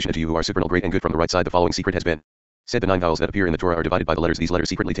 14:66. Mission to you who are supernal, great, and good. From the right side the following secret has been said. The 9 vowels that appear in the Torah are divided by the letters. These letters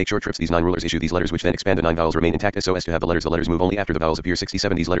secretly take short trips. These 9 rulers issue these letters, which then expand. The 9 vowels remain intact so as to have the letters move only after the vowels appear.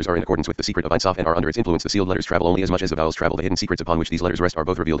 67. These letters are in accordance with the secret of Ein Sof and are under its influence. The sealed letters travel only as much as the vowels travel. The hidden secrets upon which these letters rest are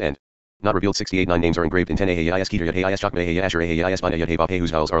both revealed and Not revealed 68 9 names are engraved in 10 Ahayas Keter Yad Hayas Chakme Hayas Asher Hayas Bana Yad Hayvav whose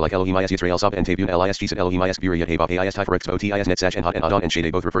vowels are like Elohim Is Yisrael Sab and Tevun Elis Jesed Elohim Is Gvir Yad Hayvav Hayas Tiferex Oti Is Netzach and Hot and Adon and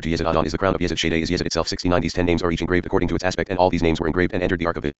Shede both refer to Yezid. Adon is the crown of Yezid. Shede is Yezid itself. 69 These 10 names are each engraved according to its aspect, and all these names were engraved and entered the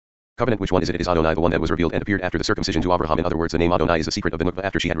Ark of it. Covenant. Which one is it? It is Adonai, the one that was revealed and appeared after the circumcision to Abraham. In other words, the name Adonai is the secret of the Nukva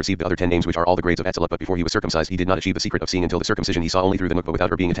after she had received the other 10 names, which are all the grades of Atzilut, but before he was circumcised he did not achieve the secret of seeing until the circumcision. He saw only through the Nukva without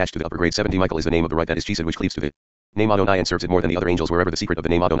her being attached to the upper grade. 70 Michael is the name of the right, that is Chesed, which cleaves to the name Adonai and serves it more than the other angels. Wherever the secret of the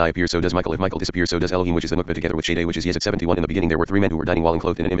name Adonai appears, so does Michael. If Michael disappears, so does Elohim, which is the Nukva, together with Shede, which is Yezid. 71 In the beginning there were 3 men who were dining while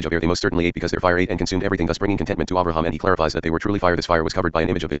enclothed in an image of air. They most certainly ate, because their fire ate and consumed everything, thus bringing contentment to Abraham. And he clarifies that they were truly fire. This fire was covered by an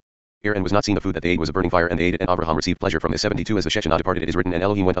image of it. Air and was not seen. The food that they ate was a burning fire, and they ate it, and Abraham received pleasure from this. 72 As the Shechinah departed, it is written, and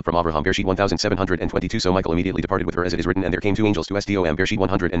Elohim went up from Abraham. Bereshit 1722 So Michael immediately departed with her, as it is written, and there came 2 angels to Sdom. Bereshit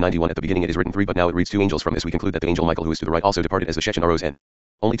 191 At the beginning it is written 3, but now it reads 2 angels. From this we conclude that the angel Michael, who is to the right, also departed as the Shechinah rose, and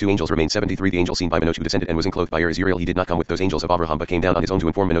only 2 angels remained. 73 The angel seen by Menosh, who descended and was enclothed by Er, is Uriel. He did not come with those angels of Abraham, but came down on his own to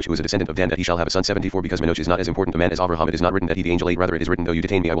inform Menosh, who was a descendant of Dan, that he shall have a son. 74 Because Menosh is not as important a man as Abraham, it is not written that he the angel ate. Rather it is written, though you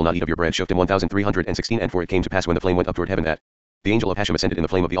detain me, I will not eat of your bread. Shoftim 1316 And for it came to pass when the flame went up toward heaven that the angel of Hashem ascended in the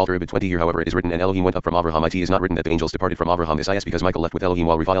flame of the altar. Ibid 20 Here however it is written, and Elohim went up from Abraham. It is not written that the angels departed from Abraham. This is because Michael left with Elohim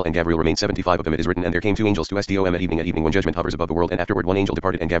while Raphael and Gabriel remained. 75 Of them it is written, and there came 2 angels to Sdom at evening when judgment hovers above the world, and afterward 1 angel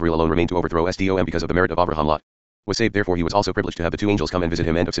departed, and Gabriel alone remained to overthrow Sdom. Because of the merit of Abraham, Lot was saved. Therefore he was also privileged to have the 2 angels come and visit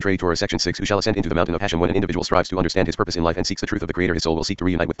him. End of Sitray Torah Section 6 Who shall ascend into the mountain of Hashem? When an individual strives to understand his purpose in life and seeks the truth of the Creator, his soul will seek to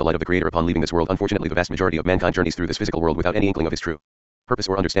reunite with the light of the Creator upon leaving this world. Unfortunately the vast majority of mankind journeys through this physical world without any inkling of his true purpose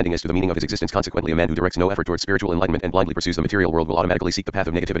or understanding as to the meaning of his existence. Consequently, a man who directs no effort towards spiritual enlightenment and blindly pursues the material world will automatically seek the path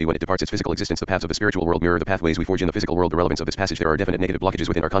of negativity when it departs its physical existence. The paths of the spiritual world mirror the pathways we forge in the physical world. The relevance of this passage: there are definite negative blockages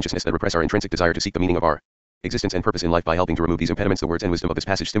within our consciousness that repress our intrinsic desire to seek the meaning of our existence and purpose in life. By helping to remove these impediments, the words and wisdom of this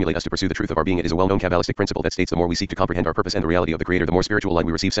passage stimulate us to pursue the truth of our being. It is a well-known Kabbalistic principle that states the more we seek to comprehend our purpose and the reality of the Creator, the more spiritual light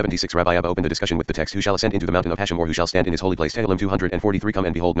we receive. 76 Rabbi Abba opened the discussion with the text, who shall ascend into the mountain of Hashem, or who shall stand in his holy place. Tehillim 243 Come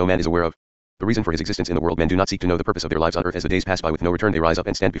and behold, no man is aware of the reason for his existence in the world. Men do not seek to know the purpose of their lives on earth. As the days pass by with no return, they rise up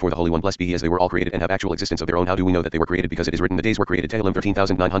and stand before the Holy One. Blessed be he, as they were all created and have actual existence of their own. How do we know that they were created? Because it is written, the days were created. Tehillim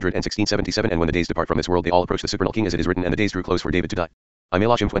 13916 77 And when the days depart from this world, they all approach the supernal king, as it is written, and the days drew close for David to die.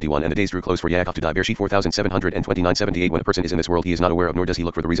 Imelashim 21 And the days drew close for Yaakov to die. Bereshit 4729 78 When a person is in this world, he is not aware of nor does he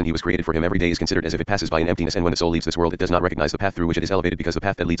look for the reason he was created for him. Every day is considered as if it passes by in emptiness, and when the soul leaves this world, it does not recognize the path through which it is elevated, because the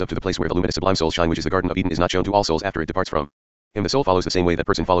path that leads up to the place where the luminous sublime souls shine, which is the Garden of Eden, is not shown to all souls after it departs from him. The soul follows the same way that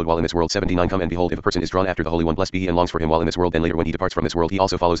person followed while in this world. 79 Come and behold, if a person is drawn after the Holy One, blessed be he, and longs for him while in this world, then later when he departs from this world, he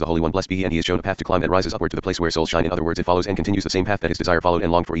also follows the Holy One, blessed be he, and he is shown a path to climb that rises upward to the place where souls shine. In other words, it follows and continues the same path that his desire followed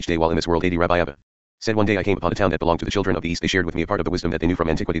and longed for each day while in this world. 80 Rabbi Abba said, one day I came upon a town that belonged to the children of the East. They shared with me a part of the wisdom that they knew from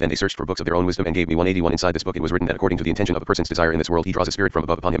antiquity. Then they searched for books of their own wisdom and gave me 181. Inside this book it was written that according to the intention of a person's desire in this world, he draws a spirit from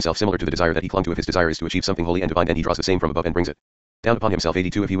above upon himself, similar to the desire that he clung to. If his desire is to achieve something holy and divine, then he draws the same from above and brings it down upon himself.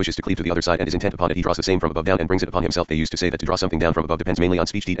 82 If he wishes to cleave to the other side and is intent upon it, he draws the same from above down and brings it upon himself. They used to say that to draw something down from above depends mainly on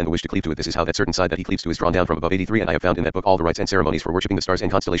speech, deed, and the wish to cleave to it. This is how that certain side that he cleaves to is drawn down from above. 83 And I have found in that book all the rites and ceremonies for worshipping the stars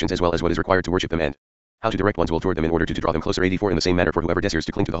and constellations, as well as what is required to worship them, and how to direct one's will toward them in order to draw them closer. 84 In the same manner, for whoever desires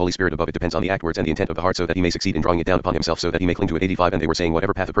to cling to the Holy Spirit above, it depends on the act, words, and the intent of the heart, so that he may succeed in drawing it down upon himself, so that he may cling to it. 85 And they were saying,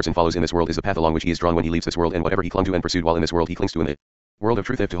 whatever path a person follows in this world is the path along which he is drawn when he leaves this world, and whatever he clung to and pursued while in this world he clings to in the world of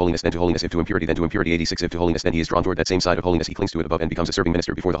truth. If to holiness, then to holiness; if to impurity, then to impurity. 86 If to holiness, then he is drawn toward that same side of holiness, he clings to it above and becomes a serving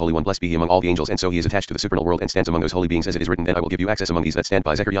minister before the Holy One, blessed be he, among all the angels, and so he is attached to the supernal world and stands among those holy beings, as it is written, then I will give you access among these that stand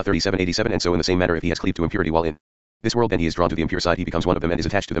by. Zechariah 37:87 And so in the same manner, if he has cleaved to impurity while in this world, then he is drawn to the impure side, he becomes one of them and is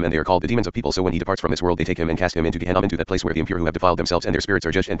attached to them, and they are called the demons of people. So when he departs from this world, they take him and cast him into Gehenna, into that place where the impure who have defiled themselves and their spirits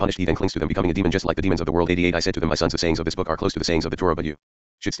are judged and punished. He then clings to them, becoming a demon just like the demons of the world. 88 I said to them, my sons, the sayings of this book are close to the sayings of the Torah, but you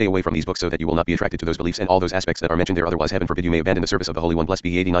should stay away from these books, so that you will not be attracted to those beliefs and all those aspects that are mentioned there. Otherwise, heaven forbid, you may abandon the service of the Holy One. Blessed be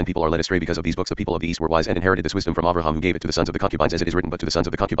he. 89 People are led astray because of these books. The people of the East were wise and inherited this wisdom from Abraham, who gave it to the sons of the concubines, as it is written, but to the sons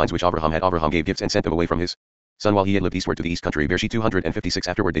of the concubines which Abraham had, Abraham gave gifts and sent them away from his son while he had lived eastward to the east country. Bereshit 256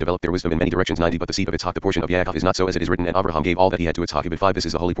 Afterward they developed their wisdom in many directions. 90 But the seed of Yitzhak, the portion of Yaakov, is not so, as it is written, and Abraham gave all that he had to Yitzhak. Ibid 5 This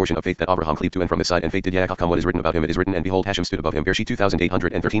is the holy portion of faith that Abraham cleaved to, and from this side and faith did Yaakov come. What is written about him? It is written, and behold, Hashem stood above him. Bereshit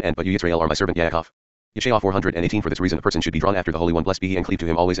 2813 And but you Yisrael are my servant Yaakov. Yeshayah 418 For this reason a person should be drawn after the Holy One, blessed be he, and cleave to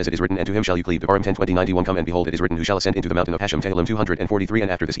him always, as it is written, and to him shall you cleave. Devarim 10:20-91 Come and behold, it is written, who shall ascend into the mountain of Hashem. Tehillim 243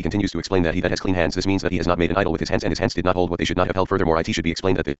 And after this he continues to explain that he that has clean hands, this means that he has not made an idol with his hands, and his hands did not hold what they should not have held. Furthermore, it should be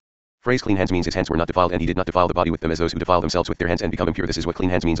explained that the phrase clean hands means his hands were not defiled, and he did not defile the body with them as those who defile themselves with their hands and become impure. This is what clean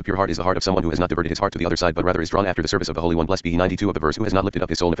hands means. A pure heart is the heart of someone who has not diverted his heart to the other side, but rather is drawn after the service of the Holy One. Blessed be he. 92 Of the verse, who has not lifted up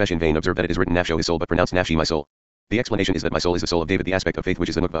his soul nefesh in vain. Observe that it is written nafsho his soul, but pronounced nafshi my soul. The explanation is that my soul is the soul of David, the aspect of faith which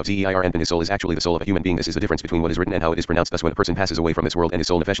is the nukva of Zeir, and his soul is actually the soul of a human being. This is the difference between what is written and how it is pronounced. Thus when a person passes away from this world and his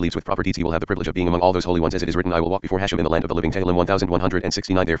soul nefesh leaves with proper deeds, he will have the privilege of being among all those holy ones, as it is written, I will walk before Hashem in the land of the living. Tehillim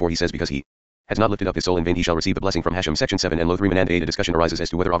 1169 Therefore he says, because he has not lifted up his soul in vain, he shall receive the blessing from Hashem. Section 7 and Lo 3 Menand 8. A discussion arises as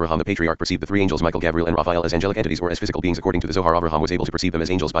to whether Avraham the patriarch perceived the three angels Michael, Gabriel and Raphael as angelic entities or as physical beings. According to the Zohar, Avraham was able to perceive them as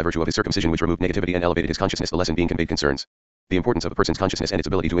angels by virtue of his circumcision, which removed negativity and elevated his consciousness. The lesson being conveyed concerns the importance of a person's consciousness and its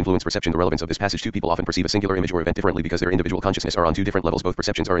ability to influence perception. The relevance of this passage: two people often perceive a singular image or event differently because their individual consciousness are on two different levels. Both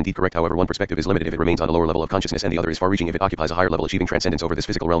perceptions are indeed correct, however one perspective is limited if it remains on a lower level of consciousness, and the other is far-reaching if it occupies a higher level, achieving transcendence over this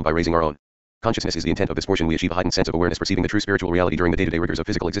physical realm by raising our own consciousness is the intent of this portion. We achieve a heightened sense of awareness, perceiving the true spiritual reality during the day-to-day rigors of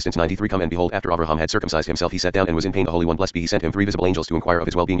physical existence. 93. Come and behold, after Avraham had circumcised himself, he sat down and was in pain. The Holy One, blessed be he, sent him 3 visible angels to inquire of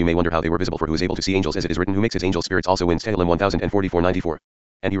his well-being. You may wonder how they were visible, for who is able to see angels, as it is written, who makes his angels spirits also winds. Tehillim 1044:94.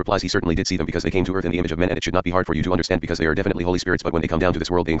 And he replies, he certainly did see them, because they came to earth in the image of men, and it should not be hard for you to understand, because they are definitely holy spirits, but when they come down to this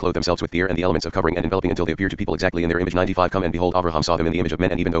world they enclothe themselves with the air and the elements of covering and enveloping until they appear to people exactly in their image. 95. Come and behold, Avraham saw them in the image of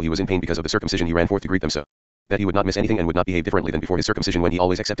men, and even though he was in pain because of the circumcision, he ran forth to greet them, so that he would not miss anything and would not behave differently than before his circumcision, when he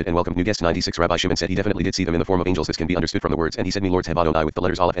always accepted and welcomed new guests. 96. Rabbi Shimon said he definitely did see them in the form of angels. This can be understood from the words, and he said, me Lord's Heb Adonai, with the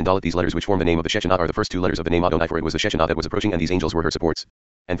letters Aleph and Dalet. These letters, which form the name of the Shechinah, are the first 2 letters of the name Adonai, for it was the Shechinah that was approaching, and these angels were her supports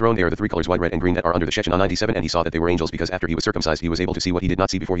and throne. They are the 3 colors, white, red and green, that are under the Shechinah. 97. And he saw that they were angels, because after he was circumcised he was able to see what he did not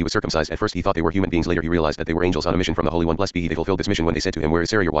see before he was circumcised. At first he thought they were human beings, later he realized that they were angels on a mission from the Holy One, blessed be he. They fulfilled this mission when they said to him, where is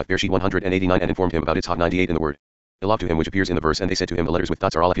Sarah your wife? Berg 189, and informed him about its 98 in the word Ilav to him, which appears in the verse, and they said to him, the letters with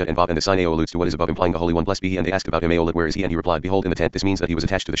dots are Aleph, Yud and Vav, and the sign Ao alludes to what is above, implying the Holy One, blessed be he. And they asked about him, Aolit, where is he? And he replied, behold, in the tent. This means that he was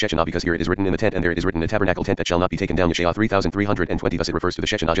attached to the Shechinah, because here it is written in the tent, and there it is written, a tabernacle tent that shall not be taken down. Yeshayah 3320. Thus it refers to the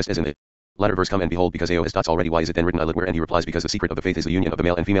Shechinah, just as in the latter verse. Come and behold, because Ao has dots already, why is it then written Aolit, where? And he replies, because the secret of the faith is the union of the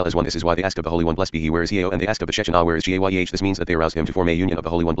male and female as one. This is why they asked of the Holy One, blessed be he, where is he? Ao. And they asked of the Shechinah, where is Gayeh? This means that they aroused him to form a union of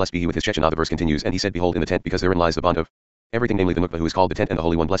the Holy One, blessed be he, with his Shechinah. The verse continues, and he said, behold, in the tent, because therein lies the bond of everything, namely the Nukba, who is called the tent, and the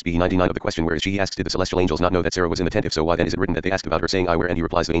Holy One, blessed be he. 99. Of the question, where is she? He asks, did the celestial angels not know that Sarah was in the tent? If so, why then is it written that they asked about her, saying, I where? And he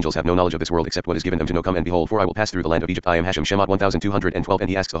replies, the angels have no knowledge of this world except what is given them to know. Come and behold, for I will pass through the land of Egypt. I am Hashem. Shemot 1212. And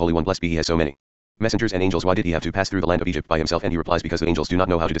he asks the Holy One, blessed be he, has so many messengers and angels, why did he have to pass through the land of Egypt by himself? And he replies, because the angels do not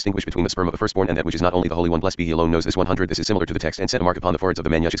know how to distinguish between the sperm of a firstborn and that which is not. Only the Holy One, blessed be he, alone knows this. 100. This is similar to the text, and set a mark upon the foreheads of the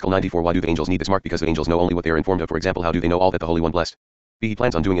men. Yechezkel 94. Why do the angels need this mark? Because the angels know only what they are informed of. For example, how do they know all that the Holy One, blessed be he,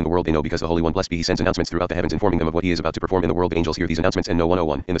 plans on doing in the world? They know because the Holy One, blessed be he, sends announcements throughout the heavens informing them of what he is about to perform in the world. The angels hear these announcements and know.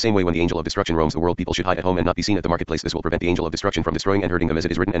 101. In the same way, when the angel of destruction roams the world, people should hide at home and not be seen at the marketplace. This will prevent the angel of destruction from destroying and hurting them, as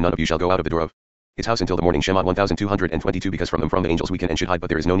it is written, and none of you shall go out of the door of his house until the morning. Shemot 1222. Because from the angels we can and should hide, but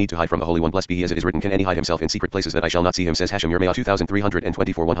there is no need to hide from the Holy One, blessed be he, as it is written, can any hide himself in secret places that I shall not see him? Says Hashem. Yirmiyah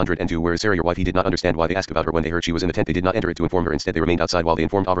 2324. 102. Where is Sarah your wife? He did not understand why they asked about her. When they heard she was in the tent, they did not enter it to inform her. Instead they remained outside while they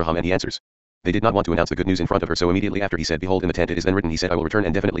informed Avraham, and he answers, they did not want to announce the good news in front of her. So immediately after he said, behold, in the tent it is then written, he said, I will return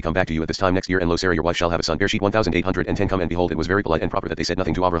and definitely come back to you at this time next year, and lo, Sarah your wife shall have a son. Bereshit 1810. Come and behold, it was very polite and proper that they said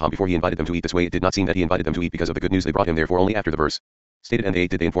nothing to Avraham before he invited them to eat. This way it did not seem that he invited them to eat because of the good news they brought him, therefore only after the verse stated, and they ate,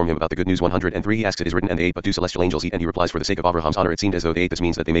 did they inform him about the good news. 103. He asks, it is written, and they ate, but 2 celestial angels eat? And he replies, for the sake of Abraham's honor it seemed as though they ate. This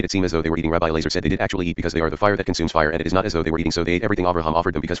means that they made it seem as though they were eating. Rabbi Elazar said they did actually eat, because they are the fire that consumes fire, and it is not as though they were eating, so they ate everything Avraham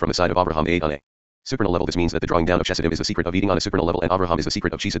offered them, because from the side of Avraham they ate on a supernal level. This means that the drawing down of Chesedim is the secret of eating on a supernal level, and Avraham is the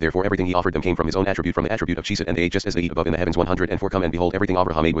secret of Chesed. Therefore everything he offered them came from his own attribute, from the attribute of Chesed, and they ate just as they eat above in the heavens. 104. Come and behold, everything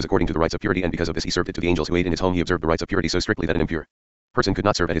Avraham ate was according to the rites of purity, and because of this he served it to the angels who ate in his home. He observed the rites of purity so strictly that an impure person could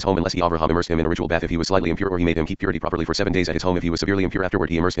not serve at his home unless he, Avraham, immersed him in a ritual bath if he was slightly impure, or he made him keep purity properly for 7 days at his home if he was severely impure. Afterward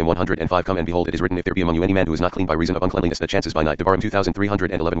he immersed him. 105. Come and behold, it is written, if there be among you any man who is not clean by reason of uncleanliness that chances by night. Devarim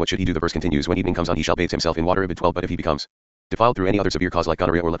 2311. What should he do? The verse continues, when evening comes on he shall bathe himself in water. Ibid 12. But if he becomes defiled through any other severe cause like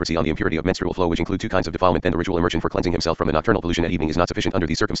gonorrhea or leprosy on the impurity of menstrual flow, which include 2 kinds of defilement, then the ritual immersion for cleansing himself from the nocturnal pollution at evening is not sufficient. Under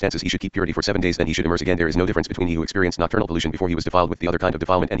these circumstances he should keep purity for 7 days, then he should immerse again. There is no difference between he who experienced nocturnal pollution before he was defiled with the other kind of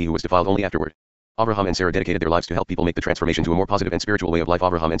defilement and he who was defiled only afterward. Avraham and Sarah dedicated their lives to help people make the transformation to a more positive and spiritual way of life.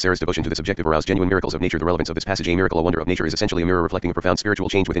 Avraham and Sarah's devotion to this objective aroused genuine miracles of nature. The relevance of this passage: a miracle, a wonder of nature, is essentially a mirror reflecting a profound spiritual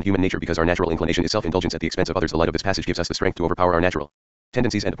change within human nature, because our natural inclination is self-indulgence at the expense of others. The light of this passage gives us the strength to overpower our natural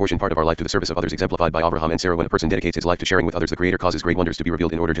tendencies and apportion part of our life to the service of others, exemplified by Avraham and Sarah. When a person dedicates his life to sharing with others, the Creator causes great wonders to be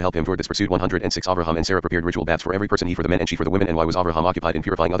revealed in order to help him toward this pursuit. 106. Avraham and Sarah prepared ritual baths for every person, he for the men and she for the women. And why was Avraham occupied in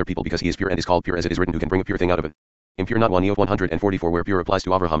purifying other people? Because he is pure and is called pure, as it is written, who can bring a pure thing out of an impure, not one. Iyov 144. Where pure applies to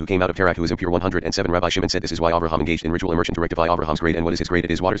Avraham who came out of Terach, who is impure. 107. Rabbi Shimon said this is why Avraham engaged in ritual immersion to rectify Avraham's grade. And what is his grade?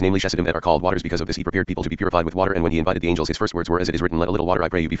 It is waters, namely Chesedim, that are called waters. Because of this he prepared people to be purified with water, and when he invited the angels his first words were, as it is written, let a little water I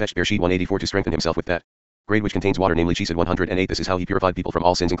pray you be fetched. Bereshit 184. To strengthen himself with that grade which contains water, namely Chesed. 108. This is how he purified people from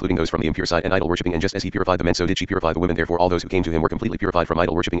all sins, including those from the impure side and idol worshipping, and just as he purified the men, so did she purify the women. Therefore all those who came to him were completely purified from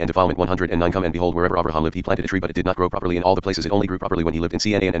idol worshipping and defilement. 109. Come and behold, wherever Avraham lived he planted a tree, but it did not grow properly in all the places. It only grew properly when he lived in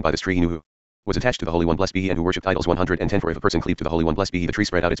Canaan, and by this tree he knew who was attached to the Holy One, blessed be he, and who worshipped idols. 110. For if a person cleaved to the Holy One, blessed be he, the tree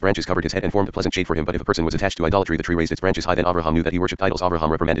spread out its branches, covered his head, and formed a pleasant shade for him. But if a person was attached to idolatry, the tree raised its branches high. Then Avraham knew that he worshipped idols.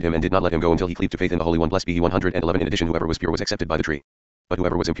 Avraham reprimanded him and did not let him go until he cleaved to faith in the Holy One, blessed be he. 111. In addition, whoever was pure was accepted by the tree. But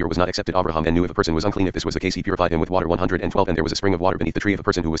whoever was impure was not accepted. Abraham then knew if a person was unclean. If this was the case, he purified him with water. 112 And there was a spring of water beneath the tree. If a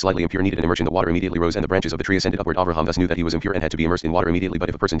person who was slightly impure needed an immersion, the water immediately rose and the branches of the tree ascended upward. Abraham thus knew that he was impure and had to be immersed in water immediately. But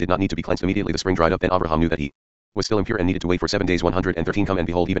if a person did not need to be cleansed immediately, the spring dried up. Then Abraham knew that he was still impure and needed to wait for 7 days. 113 Come and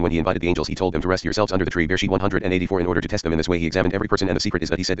behold, even when he invited the angels, he told them to rest yourselves under the tree. Bereshit 184 In order to test them in this way, he examined every person, and the secret is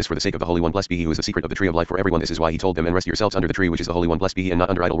that he said this for the sake of the Holy One. Blessed be he who is the secret of the tree of life for everyone. This is why he told them, and rest yourselves under the tree which is the Holy One. Blessed be he, and not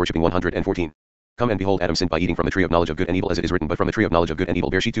under idol worshipping. 114 Come and behold, Adam sinned by eating from the tree of knowledge of good and evil, as it is written, but from the tree of knowledge of good and evil.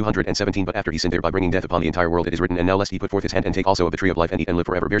 Bereshit 217 But after he sinned thereby bringing death upon the entire world, it is written, and now lest he put forth his hand and take also of the tree of life and eat and live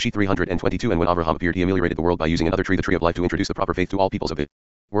forever. Bereshit 322 And when Abraham appeared, he ameliorated the world by using another tree, the tree of life, to introduce the proper faith to all peoples of it.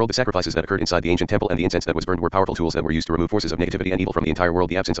 World. The sacrifices that occurred inside the ancient temple and the incense that was burned were powerful tools that were used to remove forces of negativity and evil from the entire world.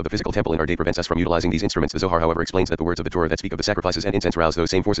 The absence of the physical temple in our day prevents us from utilizing these instruments. The Zohar, however, explains that the words of the Torah that speak of the sacrifices and incense rouse those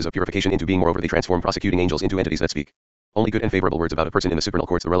same forces of purification into being. Moreover, they transform prosecuting angels into entities that speak only good and favorable words about a person in the supernal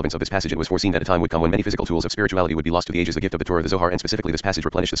courts. The relevance of this passage: it was foreseen that a time would come when many physical tools of spirituality would be lost to the ages. The gift of the Torah, the Zohar, and specifically this passage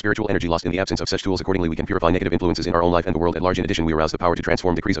replenish the spiritual energy lost in the absence of such tools. Accordingly, we can purify negative influences in our own life and the world at large. In addition, we arouse the power to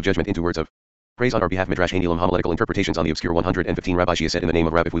transform decrees of judgment into words of praise on our behalf. Midrash Hanelim Homiletical interpretations on the obscure. 115 Rabbi Shia said in the name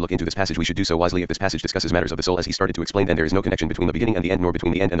of Rabbi, if we look into this passage, we should do so wisely. If this passage discusses matters of the soul as he started to explain, then there is no connection between the beginning and the end, nor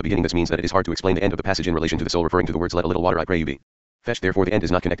between the end and the beginning. This means that it is hard to explain the end of the passage in relation to the soul, referring to the words, let a little water I pray you be fetched. Therefore the end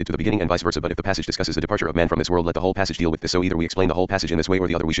is not connected to the beginning and vice versa. But if the passage discusses the departure of man from this world, let the whole passage deal with this. So either we explain the whole passage in this way or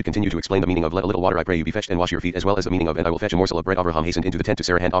the other. We should continue to explain the meaning of let a little water I pray you be fetched and wash your feet, as well as the meaning of and I will fetch a morsel of bread. Abraham hastened into the tent to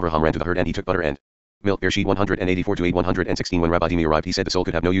Sarah, and Abraham ran to the herd and he took butter and milk. Bereshit 184 to 8 116 When Rabbi Dimi arrived, he said the soul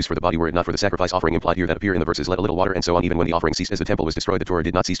could have no use for the body were it not for the sacrifice offering implied here that appear in the verses let a little water and so on. Even when the offering ceased as the temple was destroyed, the Torah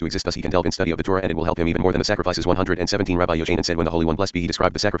did not cease to exist. Thus he can delve in study of the Torah and it will help him even more than the sacrifices. 117 Rabbi Yochanan said when the Holy One blessed be he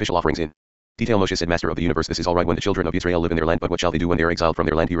described the sacrificial offerings in detail. Moshe said, Master of the universe, this is all right when the children of Israel live in their land, but what shall they do when they are exiled from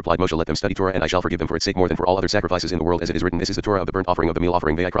their land? He replied, Moshe, let them study Torah and I shall forgive them for its sake more than for all other sacrifices in the world, as it is written, this is the Torah of the burnt offering of the meal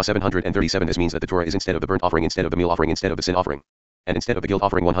offering. Vaera 737 This means that the Torah is instead of the burnt offering, instead of the meal offering, instead of the sin offering, and instead of the guilt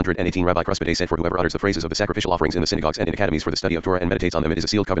offering. 118 Rabbi Kruspade said, for whoever utters the phrases of the sacrificial offerings in the synagogues and in academies for the study of Torah and meditates on them, it is a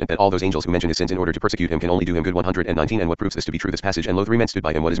sealed covenant that all those angels who mention his sins in order to persecute him can only do him good. 119 And what proves this to be true? This passage, and lo, 3 men stood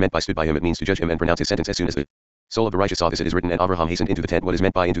by him. What is meant by stood by him? It means to judge him and pronounce his sentence. As soon as the soul of the righteous saw this, it is written, and Abraham hastened into the tent. What is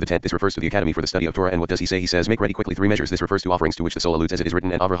meant by into the tent? This refers to the academy for the study of Torah. And what does he say? He says, make ready quickly 3 measures. This refers to offerings to which the soul alludes, as it is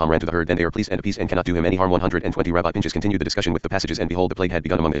written, and Abraham ran to the herd. Then they are pleased and appeased and cannot do him any harm. 120 Rabbi Pinchas continued the discussion with the passages, and behold, the plague had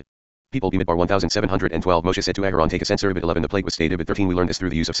begun among the people. Bimidbar 1712 Moshe said to Aharon, take a censer. Bit 11 The plague was stayed. Bit 13 We learn this through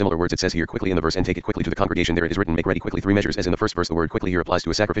the use of similar words. It says here quickly in the verse, and take it quickly to the congregation. There it is written, make ready quickly 3 measures. As in the first verse, the word quickly here applies to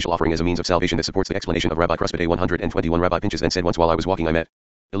a sacrificial offering as a means of salvation. This supports the explanation of Rabbi Kruspade. 121 Rabbi Pinchas then said, once while I was walking I met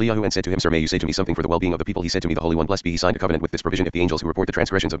Eliyahu and said to him, Sir, may you say to me something for the well-being of the people? He said to me, the Holy One blessed be he signed a covenant with this provision: if the angels who report the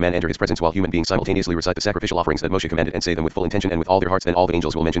transgressions of man enter his presence while human beings simultaneously recite the sacrificial offerings that Moshe commanded and say them with full intention and with all their hearts, then all the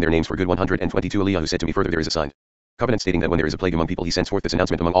angels will mention their names for good. 122 Eliyahu said to me, further there is a signed covenant stating that when there is a plague among people, he sends forth this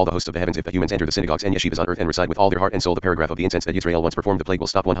announcement among all the hosts of the heavens: if the humans enter the synagogues and yeshivas on earth and recite with all their heart and soul the paragraph of the incense that Israel once performed, the plague will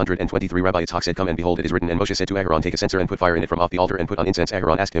stop. 123 Rabbi Yitzhak said, come and behold, it is written, and Moshe said to Aharon, take a censer and put fire in it from off the altar and put on incense.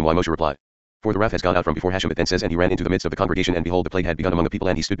 Aharon asked him why. Moshe replied, for the wrath has gone out from before Hashem. It then says, and he ran into the midst of the congregation, and behold, the plague had begun among the people,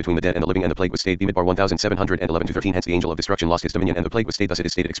 and he stood between the dead and the living, and the plague was stayed. Bimidbar 1711-13 Hence the angel of destruction lost his dominion, and the plague was stayed. Thus it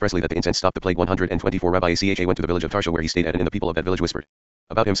is stated expressly that the incense stopped the plague. 124 Rabbi Acha went to the village of Tarsha where he stayed at, and the people of that village whispered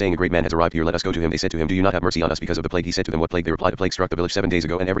about him, saying, a great man has arrived here, let us go to him. They said to him, do you not have mercy on us because of the plague? He said to them, what plague? They replied, a plague struck the village 7 days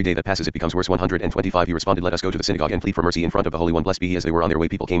ago, and every day that passes it becomes worse. 125 He responded, let us go to the synagogue and plead for mercy in front of the Holy One. Blessed be he. As they were on their way,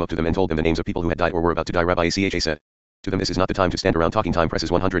 people came up to them and told them the names of people who had died or were about to die. Rabbi Acha said to them, this is not the time to stand around talking. Time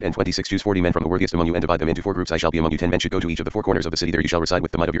presses. 126 Choose 40 men from the worthiest among you and divide them into 4 groups. I shall be among you. 10 men should go to each of the 4 corners of the city. There you shall recite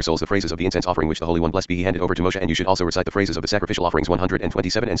with the might of your souls the phrases of the incense offering which the Holy One blessed be he handed over to Moshe, and you should also recite the phrases of the sacrificial offerings.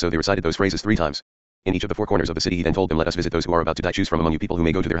 127 And so they recited those phrases 3 times in each of the 4 corners of the city. He then told them, let us visit those who are about to die. Choose from among you people who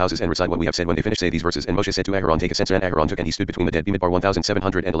may go to their houses and recite what we have said. When they finished, say these verses. And Moshe said to Aharon, take a censer. And Aharon took, and he stood between the dead. Bimidbar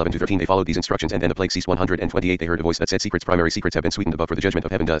 1711-13 They followed these instructions, and then the plague ceased. 128 They heard a voice that said, secrets, primary secrets have been sweetened above, for the judgment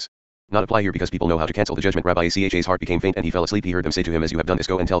of heaven does not apply here because people know how to cancel the judgment. Rabbi Acha's heart became faint and he fell asleep. He heard them say to him, as you have done this,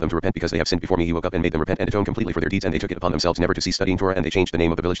 go and tell them to repent because they have sinned before me. He woke up and made them repent and atone completely for their deeds, and they took it upon themselves never to cease studying Torah, and they changed the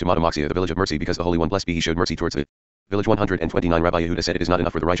name of the village to Matamoxia, the village of mercy, because the Holy One blessed be he showed mercy towards the village. 129 Rabbi Yehuda said, it is not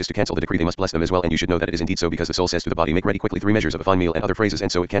enough for the righteous to cancel the decree, they must bless them as well, and you should know that it is indeed so, because the soul says to the body, make ready quickly 3 measures of a fine meal, and other phrases,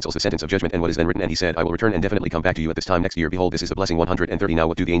 and so it cancels the sentence of judgment. And what is then written? And he said, I will return and definitely come back to you at this time next year. Behold, this is the blessing. 130 Now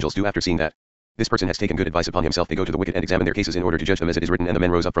what do the angels do after seeing that this person has taken good advice upon himself? They go to the wicked and examine their cases in order to judge them, as it is written, and the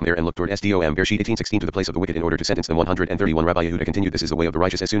men rose up from there and looked toward Sdom. Bereshit 18:16 to the place of the wicked in order to sentence them. 131 Rabbi Yehuda continued, this is the way of the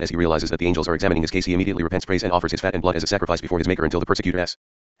righteous. As soon as he realizes that the angels are examining his case, he immediately repents, prays, and offers his fat and blood as a sacrifice before his maker until the persecutors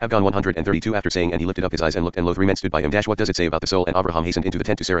have gone. 132 After saying, and he lifted up his eyes and looked, and lo, 3 men stood by him. What does it say about the soul? And Abraham hastened into the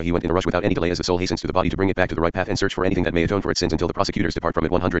tent to Sarah. He went in a rush without any delay, as the soul hastens to the body to bring it back to the right path and search for anything that may atone for its sins until the prosecutors depart from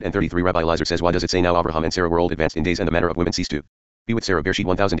it. 133 Rabbi Eliezer says, why does it say now Abraham and Sarah were old, advanced in days, and the manner of women ceased to Be with Sarah Bereshit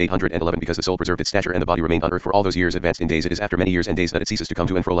 1811 because the soul preserved its stature and the body remained on earth for all those years advanced in days. It is after many years and days that it ceases to come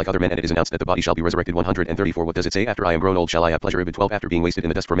to and fro like other men, and it is announced that the body shall be resurrected. 134. What does it say? After I am grown old shall I have pleasure. Ibid 12. After being wasted in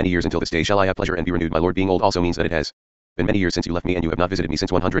the dust for many years until this day shall I have pleasure and be renewed. My Lord, being old also means that it has been many years since you left me, and you have not visited me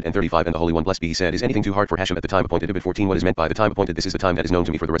since 135. And the Holy One, blessed be he, said, is anything too hard for Hashem at the time appointed? Ibid 14. What is meant by the time appointed? This is the time that is known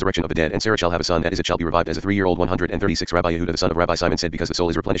to me for the resurrection of the dead, and Sarah shall have a son, that is, it shall be revived as a 3-year-old. 136. Rabbi Yehuda the son of Rabbi Simon said, because the soul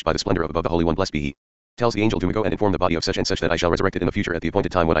is replenished by the splendor of above, the Holy One, blessed be he, tells the angel to go and inform the body of such and such that I shall resurrect it in the future at the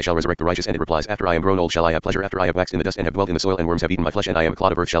appointed time when I shall resurrect the righteous. And it replies, after I am grown old shall I have pleasure. After I have waxed in the dust and have dwelt in the soil and worms have eaten my flesh and I am a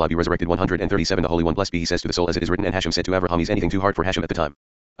clod of earth shall I be resurrected. 137. The Holy One, blessed be he, says to the soul, as it is written, and Hashem said to Abraham, is anything too hard for Hashem at the time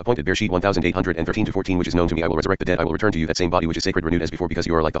appointed? Bereshit 1813-14. Which is known to me, I will resurrect the dead, I will return to you that same body which is sacred, renewed as before, because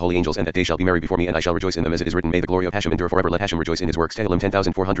you are like the holy angels, and that day shall be merry before me, and I shall rejoice in them, as it is written, may the glory of Hashem endure forever. Let Hashem rejoice in his works. Tehillim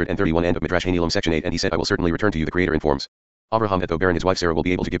 10,431. End of Midrash Hanelim section 8. And he said, I will certainly return to you. The Creator informs Abraham that though barren, his wife Sarah will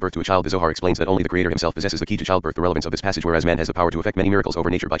be able to give birth to a child. The Zohar explains that only the Creator himself possesses the key to childbirth. The relevance of this passage, whereas man has the power to effect many miracles over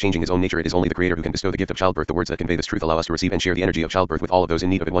nature by changing his own nature, it is only the Creator who can bestow the gift of childbirth. The words that convey this truth allow us to receive and share the energy of childbirth with all of those in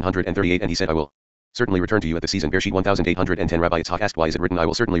need of it. 138. And he said, I will certainly return to you at the season. Bereshit 1810. Rabbi Yitzhak asked, why is it written, I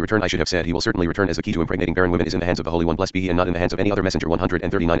will certainly return? I should have said, he will certainly return, as the key to impregnating barren women is in the hands of the Holy One, blessed be he, and not in the hands of any other messenger.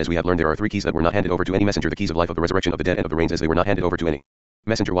 139. As we have learned, there are 3 keys that were not handed over to any messenger: the keys of life, of the resurrection of the dead, and of the rains, as they were not handed over to any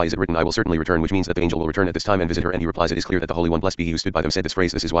messenger. Why is it written, I will certainly return? Which means that the angel will return at this time and visit her. And he replies, it is clear that the Holy One, blessed be he, who stood by them, said this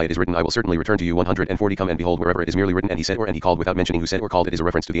phrase, this is why it is written, I will certainly return to you. 140. Come and behold, wherever it is merely written, and he said, or and he called, without mentioning who said or called, it is a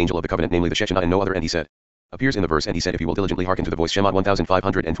reference to the angel of the covenant, namely the Shechinah, and no other. And he said appears in the verse, and he said, if you will diligently hearken to the voice. Shemot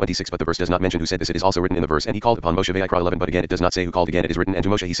 1526. But the verse does not mention who said this. It is also written in the verse, and he called upon Moshe. Vayikra 11. But again it does not say who called. Again it is written, and to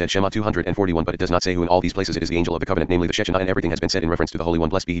Moshe he said. Shemot 241. But it does not say who. In all these places it is the angel of the covenant, namely the Shechinah, and everything has been said in reference to the Holy One,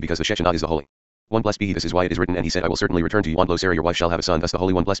 blessed be he, because the Shechinah is the Holy One, blessed be he. This is why it is written, and he said, I will certainly return to you. And lo, Sarah your wife shall have a son. Thus the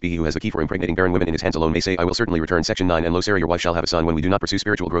Holy One, blessed be he, who has the key for impregnating barren women in his hands alone, may say, I will certainly return. Section 9. And lo, Sarah your wife shall have a son. When we do not pursue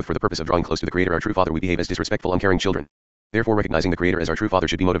spiritual growth for the purpose of drawing close to the Creator, our true Father, we behave as disrespectful, uncaring children. Therefore, recognizing the Creator as our true Father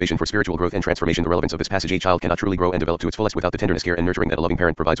should be motivation for spiritual growth and transformation. The relevance of this passage: a child cannot truly grow and develop to its fullest without the tenderness, care, and nurturing that a loving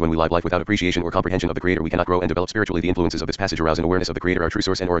parent provides. When we live life without appreciation or comprehension of the Creator, we cannot grow and develop spiritually. The influences of this passage arouse an awareness of the Creator, our true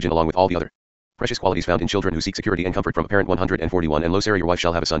source and origin, along with all the other precious qualities found in children who seek security and comfort from a parent. 141. And lo, Sarah your wife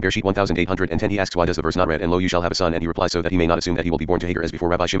shall have a son. Bereshit 1810. He asks, why does the verse not read, and lo, you shall have a son? And he replies, so that he may not assume that he will be born to Hagar as before.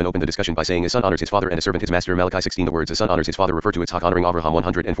 Rabbi Shimon opened the discussion by saying, a son honors his father and a servant his master. Malachi 16. The words a son honors his father refer to Yitzhak honoring Abraham.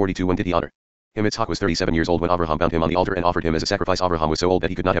 142. When did he honor him? Yitzhak was 37 years old when Abraham bound him on the altar and offered him as a sacrifice. Abraham was so old that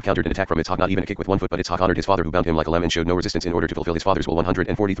he could not have countered an attack from Yitzhak, not even a kick with one foot, but Yitzhak honored his father who bound him like a lamb and showed no resistance in order to fulfill his father's will.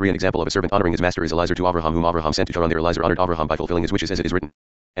 143. An example of a servant honoring his master is Eliezer to Abraham, whom Abraham sent to Charan. There Eliezer honored Abraham by fulfilling his wishes, as it is written,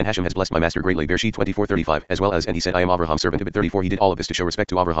 and Hashem has blessed my master greatly. Bereshit 24:35. As well as, and he said, I am Abraham's servant. Ibid 34. He did all of this to show respect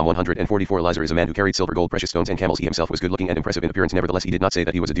to Abraham. 144. Eliezer is a man who carried silver, gold, precious stones, and camels. He himself was good looking and impressive in appearance. Nevertheless, he did not say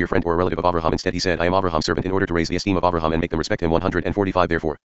that he was a dear friend or a relative of Abraham. Instead, he said, I am Abraham's servant, in order to raise the esteem of Abraham and make them respect him. 145.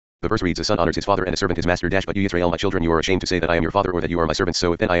 Therefore, the verse reads, a son honors his father and a servant his master. But you Yisrael, my children, you are ashamed to say that I am your father or that you are my servants.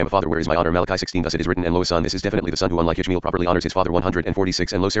 So if then I am a father, where is my honor? Malachi 16. Thus it is written, and lo, a son, this is definitely the son who, unlike Ishmael, properly honors his father.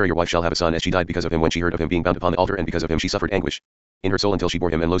 146. And lo, Sarah your wife shall have a son, as she died because of him when she heard of him being bound upon the altar, and because of him she suffered anguish in her soul until she bore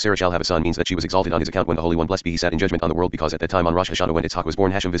him. And lo, Sarah shall have a son means that she was exalted on his account when the Holy One, blessed be he, sat in judgment on the world, because at that time on Rosh Hashanah when Yitzhak was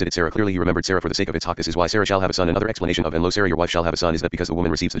born, Hashem visited Sarah. Clearly he remembered Sarah for the sake of Yitzhak. This is why Sarah shall have a son. Another explanation of and lo, Sarah your wife shall have a son is that because the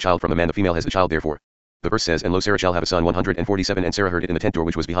woman receives the child from the man, the female has the child. Therefore the verse says, and lo, Sarah shall have a son. 147. And Sarah heard it in the tent door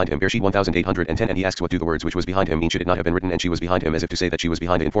which was behind him. Bereshit 1810. And he asks, what do the words which was behind him mean? Should it not have been written, and she was behind him, as if to say that she was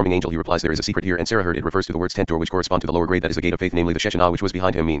behind the informing angel? He replies, there is a secret here, and Sarah heard it refers to the words tent door, which correspond to the lower grade, that is the gate of faith, namely the Shechinah, which was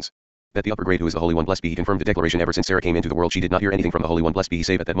behind him, means that the upper grade, who is the Holy One, blessed be he, confirmed the declaration. Ever since Sarah came into the world, she did not hear anything from the Holy One, blessed be he,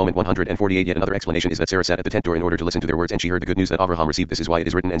 save at that moment. 148. Yet another explanation is that Sarah sat at the tent door in order to listen to their words, and she heard the good news that Abraham received. This is why it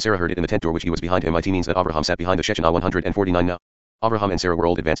is written, and Sarah heard it in the tent door which he was behind him. It means that Abraham sat behind the Shechinah. 149. Now Abraham and Sarah were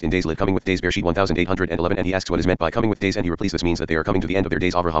old, advanced in days, lived coming with days. Bereshit 1811. And he asks what is meant by coming with days, and he replies, this means that they are coming to the end of their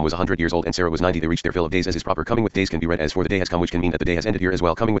days. Abraham was 100 years old and Sarah was 90. They reached their fill of days, as is proper. Coming with days can be read as for the day has come, which can mean that the day has ended here as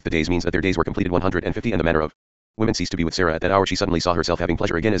well. Coming with the days means that their days were completed. 150. And the manner of women ceased to be with Sarah at that hour. She suddenly saw herself having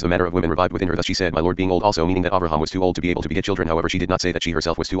pleasure again, as the manner of women revived within her. Thus she said, my Lord, being old also, meaning that Abraham was too old to be able to beget children. However, she did not say that she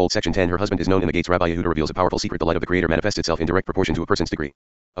herself was too old. Section 10. Her husband is known in the gates. Rabbi Yehuda reveals a powerful secret. The light of the Creator manifests itself in direct proportion to a person's degree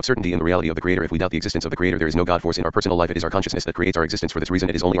of certainty in the reality of the Creator. If we doubt the existence of the Creator, there is no God force in our personal life. It is our consciousness that creates our existence. For this reason,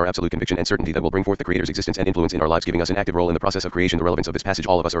 it is only our absolute conviction and certainty that will bring forth the Creator's existence and influence in our lives, giving us an active role in the process of creation. The relevance of this passage: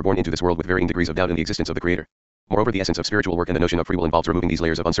 all of us are born into this world with varying degrees of doubt in the existence of the Creator. Moreover, the essence of spiritual work and the notion of free will involves removing these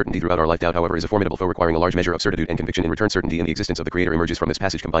layers of uncertainty throughout our life. Doubt, however, is a formidable foe, requiring a large measure of certitude and conviction. In return, certainty in the existence of the Creator emerges from this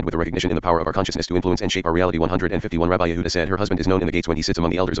passage, combined with the recognition in the power of our consciousness to influence and shape our reality. 151. Rabbi Yehuda said, her husband is known in the gates when he sits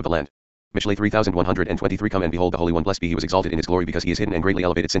among the elders of the land. Mishlei 3123. Come and behold the Holy One, blessed be he, was exalted in his glory, because he is hidden and greatly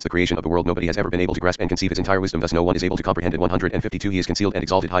elevated. Since the creation of the world, nobody has ever been able to grasp and conceive his entire wisdom, thus no one is able to comprehend it. 152. He is concealed and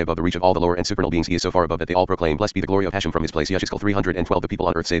exalted high above the reach of all the lower and supernal beings. He is so far above that they all proclaim, blessed be the glory of Hashem from his place. Yechezkel 312. The people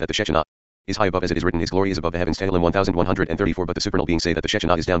on earth say that the Shechinah is high above as it is written, his glory is above the heavens. Tehillim 1134. But the supernal beings say that the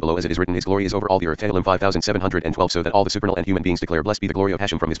Shechinah is down below as it is written, his glory is over all the earth. Tehillim 5712. So that all the supernal and human beings declare, blessed be the glory of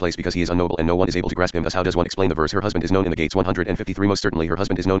Hashem from his place, because he is unknowable and no one is able to grasp him. Thus how does one explain the verse, her husband is known in the gates? 153. Most certainly her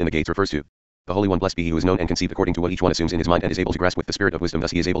husband is known in the gates refers to the Holy One. Blessed be he who is known and conceived according to what each one assumes in his mind and is able to grasp with the spirit of wisdom. Thus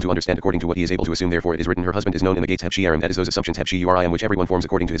he is able to understand according to what he is able to assume. Therefore it is written, her husband is known in the gates. Hebshi Aram. That is those assumptions Hebshi Urim which everyone forms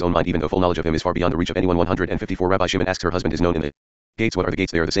according to his own mind, even though full knowledge of him is far beyond the reach of anyone. 154. Rabbi Shimon asks, her husband is known in the gates. What are the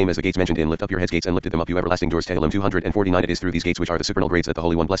gates? They are the same as the gates mentioned in lift up your heads gates and lifted them up you everlasting doors. Tehillim 249. It is through these gates which are the supernal grades that the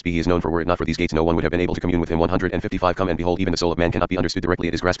Holy One blessed be he is known, for were it not for these gates no one would have been able to commune with him. 155. Come and behold, even the soul of man cannot be understood directly,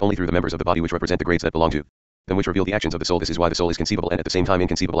 it is grasped only through the members of the body which represent the grades that belong to them, which reveal the actions of the soul. This is why the soul is conceivable and at the same time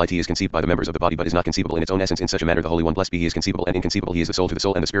inconceivable. It is conceived by the members of the body but is not conceivable in its own essence. In such a manner the Holy One blessed be he is conceivable and inconceivable. He is the soul to the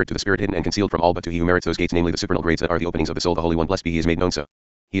soul and the spirit to the spirit, hidden and concealed from all but to he who merits those gates, namely the supernal grades that are the openings of the soul. The Holy One blessed be he is made known so.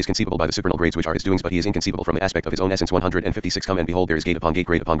 He is conceivable by the supernal grades which are his doings, but he is inconceivable from the aspect of his own essence. 156. Come and behold, there is gate upon gate,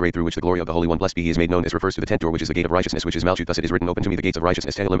 grade upon grade, through which the glory of the Holy One blessed be he is made known. This refers to the tent door, which is the gate of righteousness, which is Malchut. Thus it is written, open to me the gates of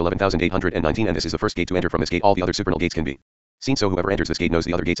righteousness. Tehillim 11819. And this is the first gate to enter. From this gate all the other supernal gates can be seen, so whoever enters this gate knows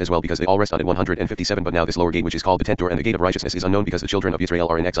the other gates as well, because they all rest on it. 157. But now this lower gate, which is called the tent door and the gate of righteousness, is unknown, because the children of Israel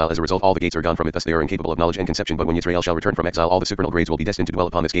are in exile. As a result all the gates are gone from it, thus they are incapable of knowledge and conception. But when Israel shall return from exile, all the supernal grades will be destined to dwell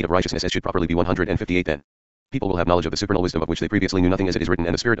upon this gate of righteousness, as should properly be. 158. Then people will have knowledge of the supernal wisdom of which they previously knew nothing, as it is written,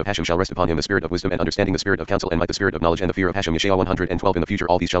 and the spirit of Hashem shall rest upon him, the spirit of wisdom and understanding, the spirit of counsel and might, the spirit of knowledge and the fear of Hashem. Yeshayah 112. In the future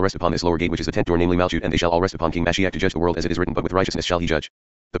all these shall rest upon this lower gate, which is the tent door, namely Malchut, and they shall all rest upon King Mashiach to judge the world, as it is written, but with righteousness shall he judge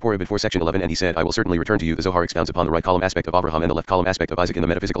the poor. Ibid 4 section 11. And he said, I will certainly return to you. The Zohar expounds upon the right column aspect of Abraham and the left column aspect of Isaac. In the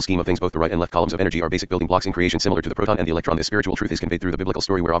metaphysical scheme of things, both the right and left columns of energy are basic building blocks in creation, similar to the proton and the electron. This spiritual truth is conveyed through the biblical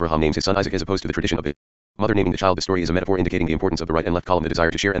story where Abraham names his son Isaac, as opposed to the tradition of the mother naming the child. The story is a metaphor indicating the importance of the right and left column, the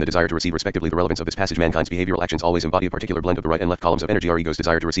desire to share and the desire to receive respectively. The relevance of this passage: mankind's behavioral actions always embody a particular blend of the right and left columns of energy. Our ego's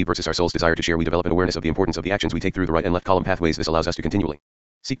desire to receive versus our soul's desire to share. We develop an awareness of the importance of the actions we take through the right and left column pathways. This allows us to continually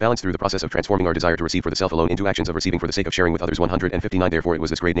seek balance through the process of transforming our desire to receive for the self alone into actions of receiving for the sake of sharing with others. 159. Therefore it was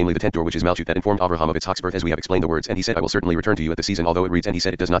this grade, namely the tent door, which is Malchut, that informed Abraham of Yitzhak's birth, as we have explained the words, and he said, I will certainly return to you at the season. Although it reads, and he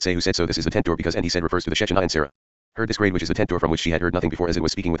said, it does not say who said so. This is the tent door, because and he said refers to the Shechinah, and Sarah heard this grade, which is the tent door, from which she had heard nothing before, as it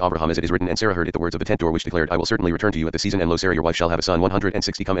was speaking with Abraham, as it is written, and Sarah heard it, the words of the tent door, which declared, I will certainly return to you at the season, and lo, Sarah your wife shall have a son.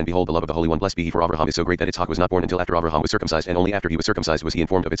 160. Come and behold, the love of the Holy One blessed be he for Abraham is so great that Yitzhak was not born until after Abraham was circumcised, and only after he was circumcised was he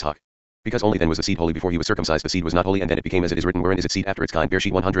informed of Yitzhak. Because only then was the seed holy. Before he was circumcised the seed was not holy, and then it became, as it is written, wherein is its seed after its kind.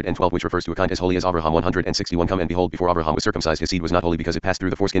 Bereshit 112, which refers to a kind as holy as Abraham. 161. Come and behold, before Abraham was circumcised his seed was not holy, because it passed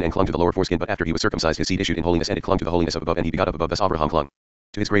through the foreskin and clung to the lower foreskin, but after he was circumcised his seed issued in holiness, and it clung to the holiness of above, and he begot of above. Thus Abraham clung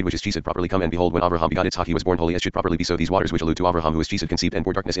to his grade, which is Chesed properly. Come and behold, when Abraham begot Yitzhak he was born holy, as should properly be so. These waters which allude to Abraham, who is Chesed, conceived and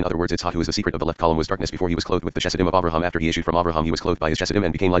bore darkness. In other words, Yitzhak, who is the secret of the left column, was darkness before he was clothed with the Chesedim of Abraham. After he issued from Abraham he was clothed by his Chesedim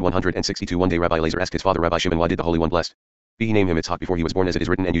and became light. 162. One day Rabbi Elazar asked his father Rabbi Shimon, why did the Holy One blessed be he name him Yitzhak before he was born, as it is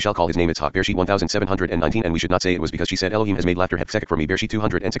written, and you shall call his name Yitzhak. Bereshit 1719. And we should not say it was because she said, Elohim has made laughter hepsek for me. Bereshit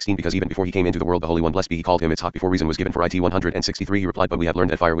 216. Because even before he came into the world the Holy One blessed be he called him Yitzhak before reason was given for it. 163. He replied, but we have learned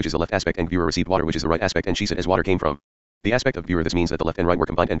that fire, which is the left aspect, and Gvura received water, which is the right aspect, and Chesed as water came from the aspect of Gvura. This means that the left and right were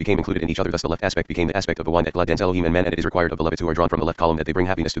combined and became included in each other. Thus the left aspect became the aspect of the wine that gladdens Elohim and man, and it is required of the Levites who are drawn from the left column that they bring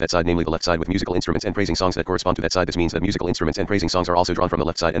happiness to that side, namely the left side, with musical instruments and praising songs that correspond to that side. This means that musical instruments and praising songs are also drawn from the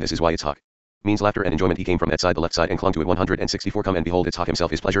left side, and this is why Yitzhak means laughter and enjoyment. He came from that side, the left side, and clung to it. 164. Come and behold, Yitzhak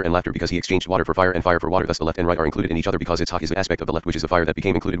himself is pleasure and laughter, because he exchanged water for fire and fire for water. Thus the left and right are included in each other, because Yitzhak is the aspect of the left, which is the fire that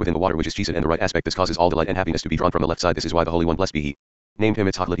became included within the water, which is Chesed, and the right aspect. This causes all delight and happiness to be drawn from the left side. This is why the Holy One blessed be he named him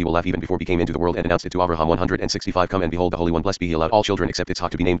Yitzhak. He will laugh even before he came into the world, and announced it to Abraham. 165. Come and behold, the Holy One blessed be he allowed all children except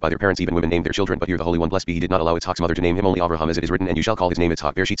Yitzhak to be named by their parents. Even women named their children, but here the Holy One blessed be he did not allow Yitzhak's mother to name him, only Abraham, as it is written, and you shall call his name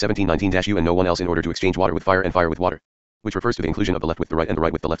Yitzhak. Bereshit 1719. You and no one else, in order to exchange water with fire and fire with water, which refers to the inclusion of the left with the right and the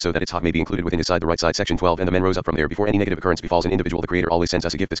right with the left, so that Yitzhak may be included within his side, the right side. Section 12. And the men rose up from there. Before any negative occurrence befalls an individual, the Creator always sends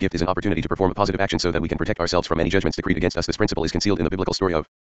us a gift. This gift is an opportunity to perform a positive action so that we can protect ourselves from any judgments decreed against us. This principle is concealed in the biblical story of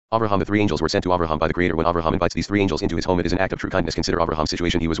Abraham. The 3 angels were sent to Abraham by the Creator. When Abraham invites these 3 angels into his home, it is an act of true kindness. Consider Abraham's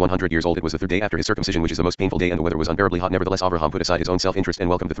situation. He was 100 years old. It was the 3rd day after his circumcision, which is the most painful day, and the weather was unbearably hot. Nevertheless Abraham put aside his own self-interest and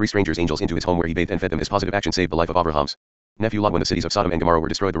welcomed the 3 strangers angels into his home, where he bathed and fed them. This positive action saved the life of Abraham's nephew Lot. When the cities of Sodom and Gomorrah were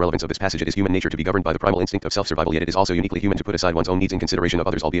destroyed, the relevance of this passage: it is human nature to be governed by the primal instinct of self-survival, yet it is also uniquely human to put aside one's own needs in consideration of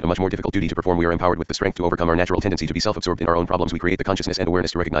others, albeit a much more difficult duty to perform. We are empowered with the strength to overcome our natural tendency to be self-absorbed in our own problems. We create the consciousness and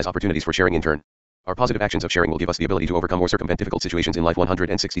awareness to recognize opportunities for sharing in turn. Our positive actions of sharing will give us the ability to overcome or circumvent difficult situations in life.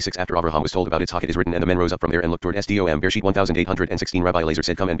 166. After Abraham was told about Yitzhak, it is written, and the men rose up from there and looked toward Sodom. Bereshit 1816. Rabbi Elazar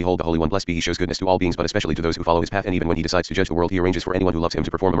said, come and behold, the Holy One blessed be he shows goodness to all beings, but especially to those who follow his path, and even when he decides to judge the world he arranges for anyone who loves him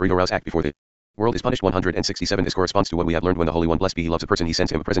to perform a meritorious act before the world is punished. 167. This corresponds to what we have learned: when the Holy One blessed be he loves a person, he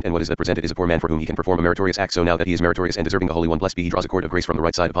sends him a present, and what is that present? It is a poor man for whom he can perform a meritorious act. So now that he is meritorious and deserving, the Holy One blessed be he draws a cord of grace from the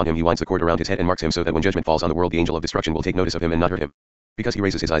right side upon him. He winds the cord around his head and marks him, so that when judgment falls on the world, the angel of destruction will take notice of him and not hurt him. Because he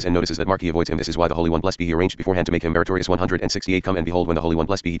raises his eyes and notices that Marki avoids him, this is why the Holy One blessed be he arranged beforehand to make him meritorious. 168 Come and behold, when the Holy One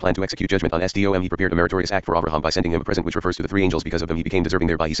blessed be he planned to execute judgment on Sdom, he prepared a meritorious act for Avraham by sending him a present which refers to the three angels. Because of them he became deserving,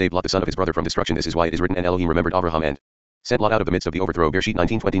 thereby he saved Lot the son of his brother from destruction. This is why it is written, and Elohim remembered Avraham and sent Lot out of the midst of the overthrow. Bereshit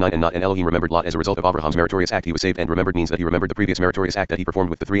 19:29 And not and Elohim remembered Lot. As a result of Avraham's meritorious act he was saved, and remembered means that he remembered the previous meritorious act that he performed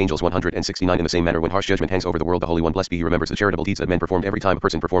with the three angels. 169 In the same manner, when harsh judgment hangs over the world, the Holy One blessed be he remembers the charitable deeds that men performed. Every time a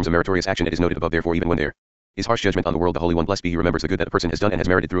person performs a meritorious action, it is noted above. Therefore, even when there is harsh judgment on the world, the Holy One blessed be he remembers the good that a person has done and has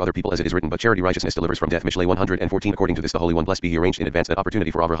merited through other people, as it is written, but charity righteousness delivers from death. Mishlei 114 According to this, the Holy One blessed be he arranged in advance that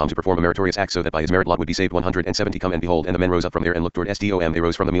opportunity for Avraham to perform a meritorious act, so that by his merit Lot would be saved. 170 Come and behold, and the men rose up from there and looked toward Sdom. They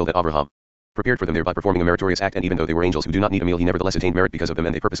rose from the meal that Avraham prepared for them, thereby performing a meritorious act, and even though they were angels who do not need a meal, he nevertheless attained merit because of them,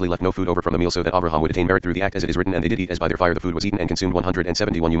 and they purposely left no food over from the meal, so that Avraham would attain merit through the act, as it is written, and they did eat, as by their fire the food was eaten and consumed.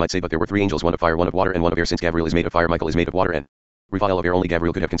 171 You might say, but there were three angels, one of fire, one of water, and one of air, since Gabriel is made of fire, Michael is made of water, and Revial of air. Only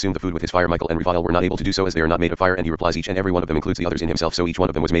Gabriel could have consumed the food with his fire. Michael and Revial were not able to do so, as they are not made of fire, and he replies, each and every one of them includes the others in himself, so each one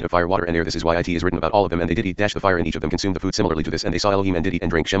of them was made of fire, water, and air. This is why it is written about all of them, and they did eat the fire, and each of them consumed the food. Similarly to this, and they saw Elohim and did eat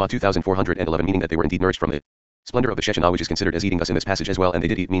and drank. Shema 2411 Meaning that they were indeed nourished from the splendor of the Shechinah, which is considered as eating thus in this passage as well, and they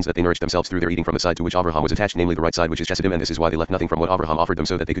did eat means that they nourished themselves through their eating from the side to which Avraham was attached, namely the right side, which is Chesedim, and this is why they left nothing from what Avraham offered them,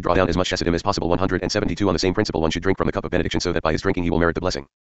 so that they could draw down as much Chesedim as possible. 172 On the same principle, one should drink from the cup of benediction, so that by his drinking he will merit the blessing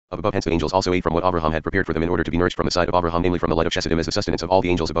of above. Hence the angels also ate from what Avraham had prepared for them in order to be nourished from the side of Avraham, namely from the light of Chesedim, as the sustenance of all the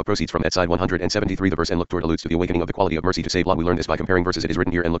angels above proceeds from that side. 173 The verse and look toward alludes to the awakening of the quality of mercy to save Lot. We learn this by comparing verses. It is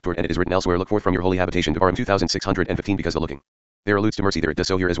written here, and look toward, and it is written elsewhere, look forth from your holy habitation. Devarim 2615 Because the looking there alludes to mercy, there it does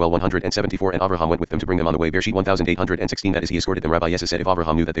so here as well. 174 And Avraham went with them to bring them on the way. Bereshit 1816 That is, he escorted them. Rabbi Yessa said, if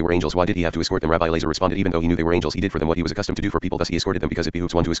Avraham knew that they were angels, why did he have to escort them? Rabbi Elazar responded, even though he knew they were angels, he did for them what he was accustomed to do for people, thus he escorted them, because it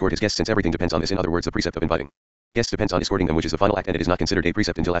behooves one to escort his guests, since everything depends on this. In other words, the precept of inviting guests depends on escorting them, which is the final act, and it is not considered a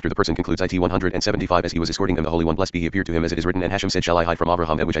precept until after the person concludes. 175 As he was escorting them, the Holy One blessed be he appeared to him, as it is written, and Hashem said, shall I hide from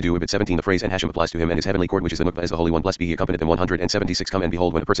Avraham that which I do? Ibid 17 The phrase and Hashem applies to him and his heavenly court, which is the Nukba, as the Holy One blessed be he accompanied them. 176 Come and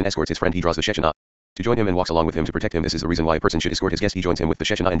behold, when a person escorts his friend, he draws the Shechinah to join him and walks along with him to protect him. This is the reason why a person should escort his guest. He joins him with the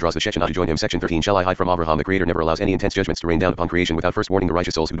Shechinah and draws the Shechinah to join him. Section 13 Shall I hide from Avraham? The Creator never allows any intense judgments to rain down upon creation without first warning the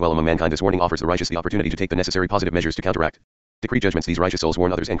righteous souls who dwell among mankind. This warning offers the righteous the opportunity to take the necessary positive measures to counteract decree judgments. These righteous souls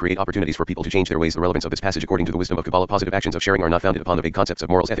warn others and create opportunities for people to change their ways. The relevance of this passage, according to the wisdom of Kabbalah, positive actions of sharing are not founded upon the vague concepts of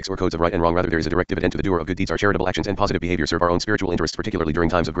morals, ethics, or codes of right and wrong. Rather, there is a direct dividend to the doer of good deeds. Our charitable actions and positive behavior serve our own spiritual interests. Particularly during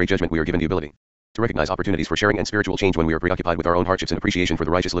times of great judgment, we are given the ability to recognize opportunities for sharing and spiritual change. When we are preoccupied with our own hardships, and appreciation for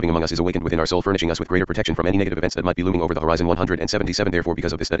the righteous living among us is awakened within our soul, furnishing us with greater protection from any negative events that might be looming over the horizon. 177 Therefore,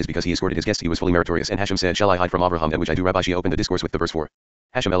 because of this, that is, because he escorted his guest, he was fully meritorious. And Hashem said, shall I hide from Avraham that which I do? Rabbi Shia opened the discourse with the verse 4.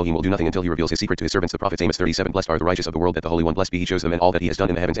 Hashem Elohim will do nothing until he reveals his secret to his servants the prophets. Amos 37 Blessed are the righteous of the world, that the Holy One blessed be he chose them, and all that he has done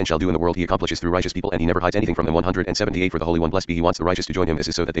in the heavens and shall do in the world he accomplishes through righteous people, and he never hides anything from them. 178 For the Holy One blessed be he wants the righteous to join him. This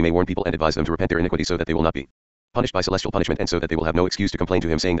is so that they may warn people and advise them to repent their iniquity, so that they will not be punished by celestial punishment, and so that they will have no excuse to complain to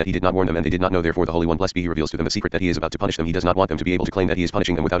him, saying that he did not warn them and they did not know. Therefore the Holy One blessed be he reveals to them the secret that he is about to punish them. He does not want them to be able to claim that he is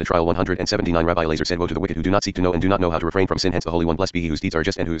punishing them without a trial. 179 Rabbi Elazar said, woe to the wicked who do not seek to know and do not know how to refrain from sin. Hence the Holy One blessed be he whose deeds are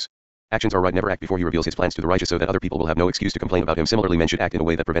just and whose actions are right never act before he reveals his plans to the righteous, so that other people will have no excuse to complain about him. Similarly, men should act in a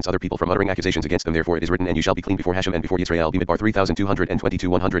way that prevents other people from uttering accusations against them. Therefore it is written, and you shall be clean before Hashem and before Yisrael. Bimidbar 3222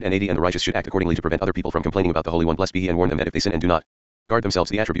 180 And the righteous should act accordingly to prevent other people from complaining about the Holy One blessed be he, and warn them that if they sin and do not guard themselves,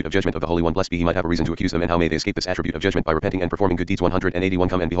 the attribute of judgment of the Holy One blessed be he might have a reason to accuse them. And how may they escape this attribute of judgment? By repenting and performing good deeds. 181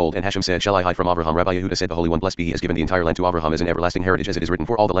 Come and behold, and Hashem said, shall I hide from Avraham? Rabbi Yehuda said, the Holy One blessed be he has given the entire land to Avraham as an everlasting heritage, as it is written,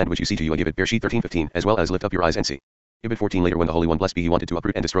 for all the land which you see to you I give it. Bereshit 13:15 As well as lift up your eyes and see. Ibid 14 Later, when the Holy One blessed be he wanted to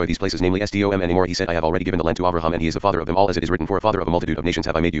uproot and destroy these places, namely Sdom and Amor, he said, I have already given the land to Avraham, and he is the father of them all, as it is written, for a father of a multitude of nations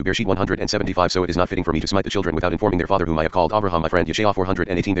have I made you. Bereshit 175 So it is not fitting for me to smite the children without informing their father, whom I have called Avraham my friend. Yeshayah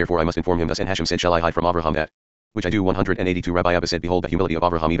 418 Therefore I must inform him thus. And Hashem said, shall I hide from Avraham that which I do? 182 Rabbi Abba said, behold the humility of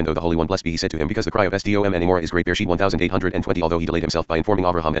Avraham, even though the Holy One blessed be he said to him, because the cry of Sdom and Amor is great. Bereshit 1820 Although he delayed himself by informing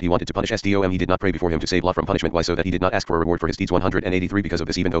Avraham that he wanted to punish Sdom, he did not pray before him to save Lot from punishment. Why? So that he did not ask for a reward for his deeds. 183 Because of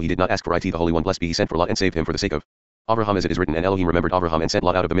this, even though he did not ask for it, the Holy One blessed be he sent for Lot and saved him for the sake of Avraham, as it is written, and Elohim remembered Avraham and sent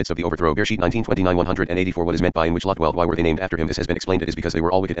Lot out of the midst of the overthrow. Bereshit 1929 184 What is meant by in which Lot dwelt? Why were they named after him? This has been explained. It is because they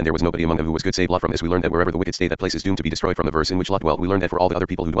were all wicked, and there was nobody among them who was good save Lot. From this we learn that wherever the wicked stay, that place is doomed to be destroyed. From the verse in which Lot dwelt, we learn that for all the other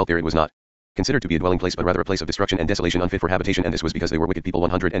people who dwelt there, it was not considered to be a dwelling place, but rather a place of destruction and desolation, unfit for habitation, and this was because they were wicked people.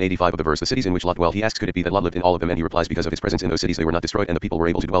 185 Of the verse, the cities in which Lot dwelt, he asks, could it be that Lot lived in all of them? And he replies, because of his presence in those cities they were not destroyed, and the people were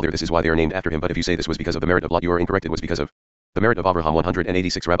able to dwell there. This is why they are named after him. But if you say this was because of the merit of Lot, you are incorrect. It was because of the merit of Avraham.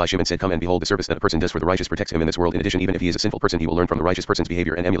 186 Rabbi Shimon said, come and behold the service that a person does for the righteous protects him in this world. In addition, even if he is a sinful person, he will learn from the righteous person's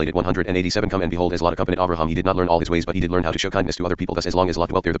behavior and emulate it. 187 Come and behold, as Lot accompanied Avraham, he did not learn all his ways, but he did learn how to show kindness to other people. Thus as long as Lot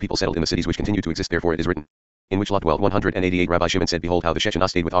dwelt there, the people settled in the cities which continue to exist. Therefore it is written, in which Lot dwelt. 188 Rabbi Shimon said, behold how the Shechinah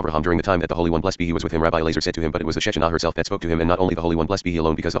stayed with Avraham during the time that the Holy One blessed be he was with him. Rabbi Elazar said to him, but it was the Shechinah herself that spoke to him, and not only the Holy One blessed be he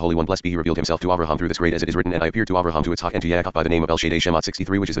alone, because the Holy One blessed be he revealed himself to Avraham through this grade, as it is written, and I appeared to Avraham to Yitzhak and to Yaakov by the name of El Shaddai. Shemot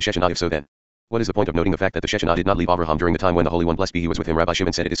 63 Which is the Shechinah? If so, then What is the point of noting the fact that the Shechinah did not leave Avraham during the time when the Holy One blessed be he was with him? Rabbi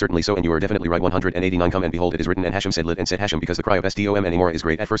Shimon said, it is certainly so, and you are definitely right. 189. Come and behold, it is written, and Hashem said, lit, and said Hashem, because the cry of Sdom and Amor is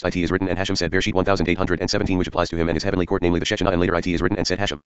great. At first it is written, and Hashem said, Bereshit 1817, which applies to him and his heavenly court, namely the Shechinah, and later it is written, and said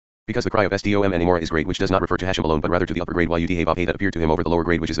Hashem. Because the cry of Sdom and Amor is great, which does not refer to Hashem alone, but rather to the upper grade Yud that appeared to him over the lower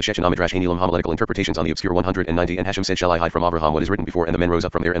grade, which is the Shechinah. Midrash Hanilim homiletical interpretations on the obscure 190. And Hashem said, shall I hide from Avraham what is written before? And the men rose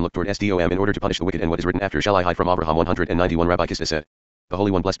up from there and looked toward Sdom in order to punish the wicked, and what is written after? Shall I hide from Avraham? 191. Rabbi Kista said, the Holy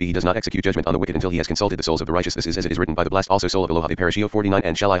One blessed be he does not execute judgment on the wicked until he has consulted the souls of the righteous. This is as it is written by the blessed also soul of Eloha Parashio 49.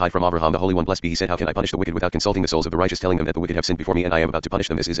 And shall I hide from Avraham? The Holy One blessed be he said, how can I punish the wicked without consulting the souls of the righteous, telling them that the wicked have sinned before me and I am about to punish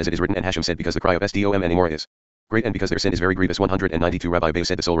them? This is as it is written. And Hashem said, because the cry of Sdom and Amor is great, and because their sin is very grievous. 192. Rabbi Bay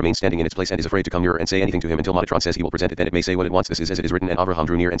said, the soul remains standing in its place and is afraid to come nearer and say anything to him until Metatron says he will present it, then it may say what it wants. This is as it is written. And Avraham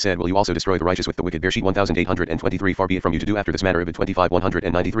drew near and said, will you also destroy the righteous with the wicked? Bereshit 1823. Far be it from you to do after this manner. Ibid 25.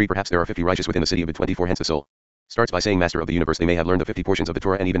 193. Perhaps there are 50 righteous within the city. Ibid 24. Hence the soul starts by saying, Master of the universe. They may have learned the 50 portions of the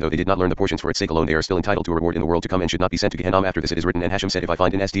Torah, and even though they did not learn the portions for its sake alone, they are still entitled to a reward in the world to come and should not be sent to Gehenna. After this it is written, and Hashem said, if I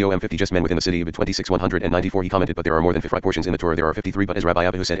find in Sdom 50 just men within the city. Ibid 26. 194. He commented, but there are more than 50 portions in the Torah. There are 53. But as Rabbi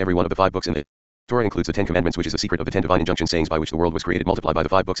Abahu said, every one of the 5 books in the Torah includes the 10 commandments, which is the secret of the 10 divine injunction sayings by which the world was created, multiplied by the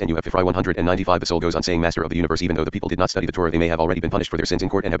 5 books, and you have 50. 195. The soul goes on saying, Master of the universe. Even though the people did not study the Torah, they may have already been punished for their sins in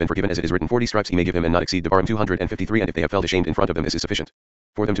court and have been forgiven, as it is written, 40 stripes he may give him and not exceed. Devarim 253. And if they have felt ashamed in front of them, this is sufficient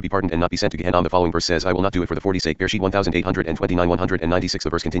for them to be pardoned and not be sent to Gehenna. The following verse says, I will not do it for the 40's sake. Bereshit 1829. 196. The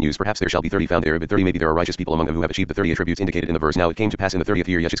verse continues, perhaps there shall be 30 found there, but 30 maybe there are righteous people among them who have achieved the 30 attributes indicated in the verse. Now it came to pass in the 30th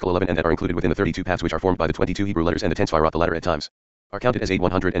year Yechezkel 11, and that are included within the 32 paths which are formed by the 22 Hebrew letters and the 10 Sphirot, the latter at times are counted as 8.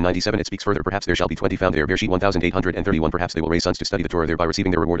 197. It speaks further, perhaps there shall be 20 found there. Bereshit 1831. Perhaps they will raise sons to study the Torah, thereby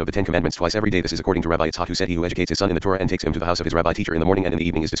receiving their reward of the 10 commandments twice every day. This is according to Rabbi Yitzhak, who said, he who educates his son in the Torah and takes him to the house of his rabbi teacher in the morning and in the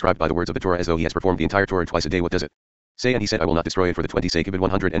evening is described by the words of the Torah as though he has performed the entire Torah twice a day. What does it say? And he said, I will not destroy it for the 20's sake. Ibid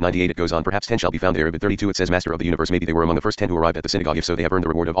 198. It goes on, perhaps 10 shall be found there. Ibid 32. It says, Master of the universe. Maybe they were among the first 10 who arrived at the synagogue. If so, they have earned the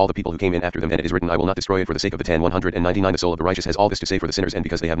reward of all the people who came in after them. And it is written, I will not destroy it for the sake of the 10. 199. The soul of the righteous has all this to say for the sinners, and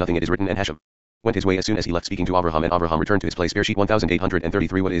because they have nothing, it is written, and Hashem went his way as soon as he left speaking to Avraham, and Avraham returned to his place. Bereshit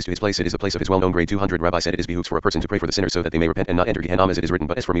 1833. What is to his place? It is the place of his well-known grade. 200. Rabbi said, it is behooves for a person to pray for the sinners so that they may repent and not enter Gehenna, as it is written,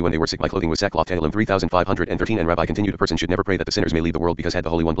 but as for me, when they were sick, my clothing was sackcloth. Tehillim 3513. And Rabbi continued, a person should never pray that the sinners may leave the world, because had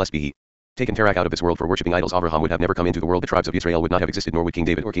the Holy One blessed be he taken Terach out of this world for worshipping idols, Avraham would have never come into the world. The tribes of Israel would not have existed, nor would King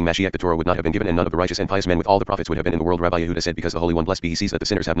David or King Mashiach. The Torah would not have been given, and none of the righteous and pious men with all the prophets would have been in the world. Rabbi Yehuda said, because the Holy One blessed be he sees that the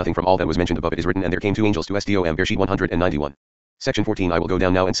sinners have nothing from all that was mentioned above. It is written, and there came 2 angels to Sdom. Bereshit 191. Section 14. I will go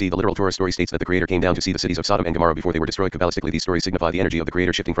down now and see. The literal Torah story states that the Creator came down to see the cities of Sodom and Gomorrah before they were destroyed. Kabbalistically, these stories signify the energy of the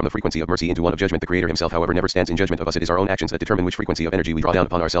Creator shifting from the frequency of mercy into one of judgment. The Creator himself, however, never stands in judgment of us. It is our own actions that determine which frequency of energy we draw down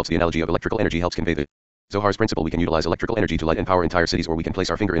upon ourselves. The analogy of electrical energy helps convey the Zohar's principle. We can utilize electrical energy to light and power entire cities, or we can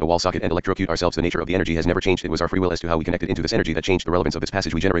place our finger in a wall socket and electrocute ourselves. The nature of the energy has never changed. It was our free will as to how we connected into this energy that changed the relevance of this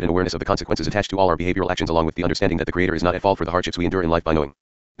passage. We generate an awareness of the consequences attached to all our behavioral actions, along with the understanding that the Creator is not at fault for the hardships we endure in life. By knowing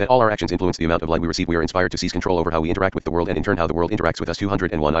that all our actions influence the amount of light we receive, we are inspired to seize control over how we interact with the world, and in turn how the world interacts with us.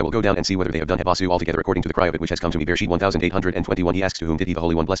 201. I will go down and see whether they have done Hebasu altogether according to the cry of it which has come to me. Bereshit 1821. He asks, to whom did he, the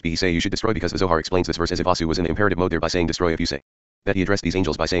Holy One blessed be he, say you should destroy? Because the Zohar explains this verse as if Asu was in the imperative mode, thereby saying destroy. If you say that he addressed these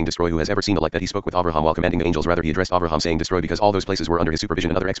angels by saying destroy, who has ever seen the light that he spoke with Avraham while commanding the angels? Rather, he addressed Avraham saying destroy, because all those places were under his supervision.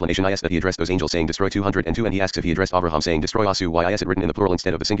 Another explanation, I ask that he addressed those angels saying destroy. 202. And he asks if he addressed Avraham saying destroy Asu, why is it written in the plural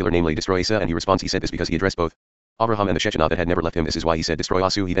instead of the singular, namely destroy Asa? And he responds, he said this because he addressed both Avraham and the Shechinah that had never left him. This is why he said destroy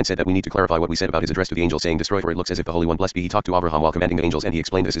Asu. He then said that we need to clarify what we said about his address to the angels saying destroy, for it looks as if the Holy One blessed be he talked to Avraham while commanding the angels, and he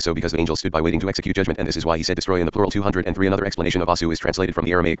explained this is so because the angels stood by waiting to execute judgment, and this is why he said destroy in the plural. 203. Another explanation of Asu is translated from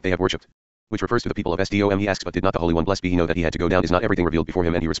the Aramaic they have worshipped, which refers to the people of Sdom. He asks, but did not the Holy One blessed be he know that he had to go down? Is not everything revealed before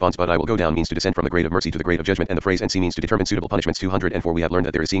him? And he responds, but I will go down means to descend from the grade of mercy to the grade of judgment, and the phrase and see means to determine suitable punishments. 204. We have learned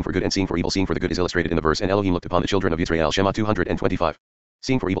that there is seeing for good and seeing for evil. Seeing for the good is illustrated in the verse, and Elohim looked upon the children of Israel. Shema 225.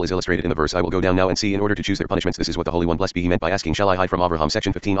 Seeing for evil is illustrated in the verse, I will go down now and see, in order to choose their punishments. This is what the Holy One blessed be he meant by asking, shall I hide from Avraham?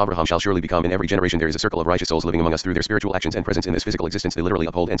 Section 15. Avraham shall surely become. In every generation there is a circle of righteous souls living among us through their spiritual actions and presence in this physical existence. They literally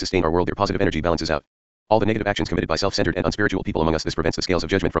uphold and sustain our world. Their positive energy balances out all the negative actions committed by self-centered and unspiritual people among us. This prevents the scales of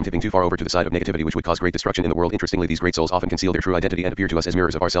judgment from tipping too far over to the side of negativity, which would cause great destruction in the world. Interestingly, these great souls often conceal their true identity and appear to us as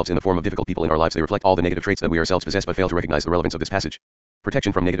mirrors of ourselves in the form of difficult people in our lives. They reflect all the negative traits that we ourselves possess but fail to recognize the relevance of this passage.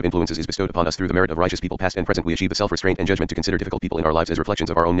 Protection from negative influences is bestowed upon us through the merit of righteous people past and present. We achieve the self-restraint and judgment to consider difficult people in our lives as reflections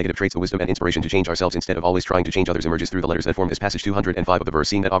of our own negative traits. The wisdom and inspiration to change ourselves instead of always trying to change others emerges through the letters that form this passage. 205 of the verse,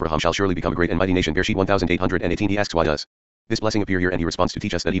 seeing that Avraham shall surely become a great and mighty nation. Bereshit 1818. He asks, why does this blessing appear here? And he responds to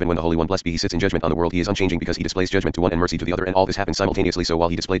teach us that even when the Holy One blessed be he sits in judgment on the world, he is unchanging, because he displays judgment to one and mercy to the other, and all this happens simultaneously. So while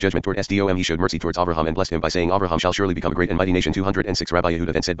he displayed judgment toward Sdom, he showed mercy towards Avraham and blessed him by saying, Avraham shall surely become a great and mighty nation. 206. Rabbi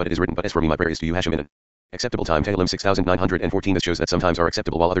Yehuda then said, but it is written, but as for me, my prayer is to you, Hashem. Acceptable time Tehillim 6914. This shows that sometimes are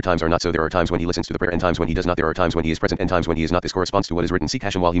acceptable while other times are not so. There are times when he listens to the prayer and times when he does not. There are times when he is present and times when he is not. This corresponds to what is written. Seek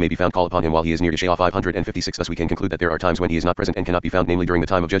Hashem while he may be found. Call upon him while he is near. Yeshayah 556. Thus we can conclude that there are times when he is not present and cannot be found, namely during the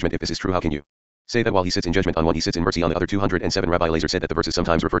time of judgment. If this is true, how can you say that while he sits in judgment on one he sits in mercy on the other? 207. Rabbi Lazer said that the verses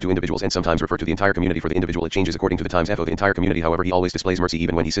sometimes refer to individuals and sometimes refer to the entire community. For the individual it changes according to the times of the entire community. However, he always displays mercy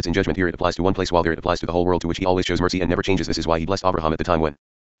even when he sits in judgment. Here it applies to one place while there it applies to the whole world, to which he always shows mercy and never changes. This is why he blessed Abraham at the time when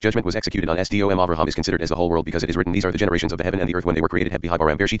judgment was executed on Sdom. Abraham is considered as the whole world because it is written, these are the generations of the heaven and the earth when they were created. Heb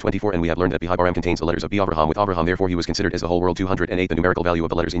Behibaram Bereshit 24. And we have learned that Behibaram contains the letters of Abraham. With Abraham therefore he was considered as the whole world. 208. The numerical value of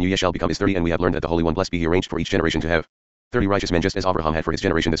the letters in Yu shall become is 30. And we have learned that the Holy One blessed be he arranged for each generation to have 30 righteous men just as Abraham had for his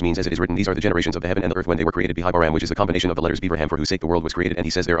generation. This means, as it is written, these are the generations of the heaven and the earth when they were created. Behibaram, which is the combination of the letters Bevraham, for whose sake the world was created. And he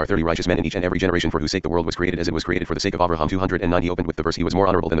says there are 30 righteous men in each and every generation for whose sake the world was created, as it was created for the sake of Abraham. 209. He opened with the verse, he was more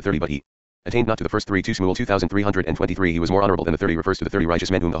honorable than the 30, but he attained not to the first 3. 2 Shmuel 2323. He was more honorable than the 30 refers to the 30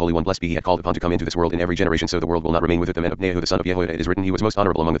 righteous men whom the Holy One blessed be he had called upon to come into this world in every generation, so the world will not remain with them. And of Neahu the son of Yehoiada it is written, he was most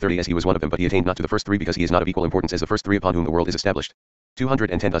honorable among the 30 as he was one of them, but he attained not to the first 3 because he is not of equal importance as the first 3 upon whom the world is established.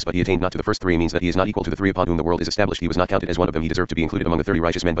 210. Thus but he attained not to the first 3 means that he is not equal to the 3 upon whom the world is established. He was not counted as one of them. He deserved to be included among the 30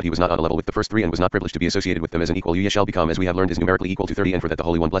 righteous men, but he was not on a level with the first 3 and was not privileged to be associated with them as an equal. Yu shall become, as we have learned, is numerically equal to 30, and for that the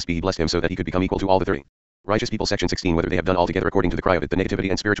Holy One blessed be he blessed him so that he could become equal to all the 30 righteous people. Section 16. Whether they have done altogether according to the cry of it. The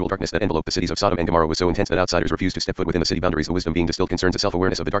negativity and spiritual darkness that enveloped the cities of Sodom and Gomorrah was so intense that outsiders refused to step foot within the city boundaries. The wisdom being distilled concerns a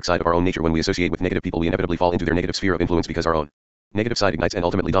self-awareness of the dark side of our own nature. When we associate with negative people we inevitably fall into their negative sphere of influence because our own negative side ignites and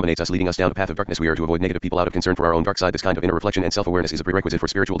ultimately dominates us, leading us down a path of darkness. We are to avoid negative people out of concern for our own dark side. This kind of inner reflection and self-awareness is a prerequisite for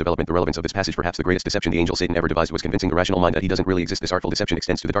spiritual development. The relevance of this passage, perhaps the greatest deception the angel Satan ever devised, was convincing the rational mind that he doesn't really exist. This artful deception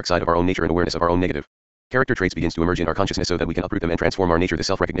extends to the dark side of our own nature, and awareness of our own negative character traits begins to emerge in our consciousness so that we can uproot them and transform our nature. This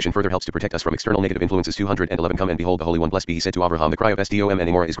self-recognition further helps to protect us from external negative influences. 211. Come and behold the Holy One blessed be he said to Abraham, the cry of Sdom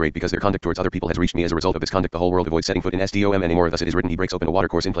anymore is great because their conduct towards other people has reached me. As a result of this conduct the whole world avoids setting foot in Sdom anymore. Thus it is written, he breaks open a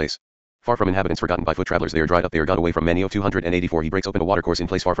watercourse in place far from inhabitants, forgotten by foot travelers. They are dried up, they are gone away from many. 284. He breaks open a watercourse in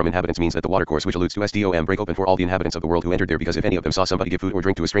place far from inhabitants means that the watercourse, which alludes to Sdom, break open for all the inhabitants of the world who entered there, because if any of them saw somebody give food or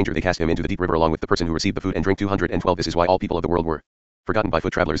drink to a stranger they cast him into the deep river along with the person who received the food and drink. 212. This is why all people of the world were forgotten by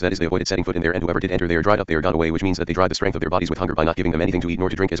foot travelers, that is, they avoided setting foot in there, and whoever did enter they are dried up, they are gone away, which means that they dried the strength of their bodies with hunger by not giving them anything to eat nor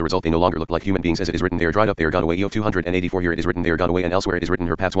to drink. As a result they no longer look like human beings. As it is written, they are dried up, they are gone away. 284. Here it is written, they are gone away, and elsewhere it is written,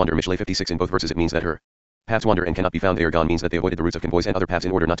 her paths wander. Mishlei 56. In both verses it means that her paths wander and cannot be found. They are gone means that they avoided the routes of convoys and other paths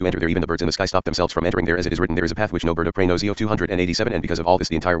in order not to enter there. Even the birds in the sky stopped themselves from entering there. As it is written, there is a path which no bird of prey knows. 287. And because of all this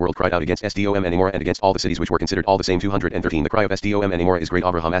the entire world cried out against Sdom anymore and against all the cities which were considered all the same. 213. The cry of Sdom anymore is great.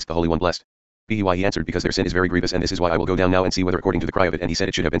 Abraham asked the Holy One blessed be he why he answered, because their sin is very grievous, and this is why I will go down now and see whether according to the cry of it. And he said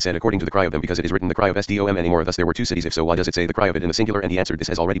it should have been said according to the cry of them, because it is written the cry of Sdom anymore. Thus there were 2 cities. If so, why does it say the cry of it in the singular? And he answered, this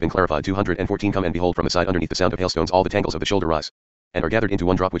has already been clarified. 214. Come and behold from the side underneath the sound of hailstones all the tangles of the shoulder rise and are gathered into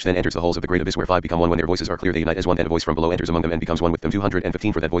one drop, which then enters the holes of the great abyss, where 5 become one. When their voices are clear they unite as one, and a voice from below enters among them and becomes one with them.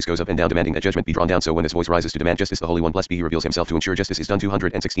 215. For that voice goes up and down demanding that judgment be drawn down. So when this voice rises to demand justice, the Holy One blessed be he reveals himself to ensure justice is done.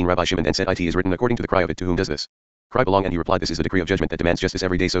 216. Rabbi Shimon then said, it is written according to the cry of it. To whom does this cry belong? And he replied, this is the decree of judgment that demands justice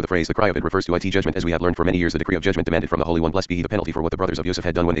every day. So the phrase the cry of it refers to judgment. As we have learned for many years, the decree of judgment demanded from the Holy One blessed be he the penalty for what the brothers of Yosef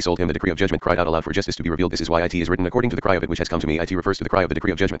had done when they sold him. The decree of judgment cried out aloud for justice to be revealed. This is why it is written according to the cry of it which has come to me. It refers to the cry of the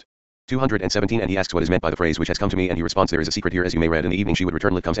decree of judgment. 217. And he asks what is meant by the phrase which has come to me, and he responds, there is a secret here. As you may read, in the evening she would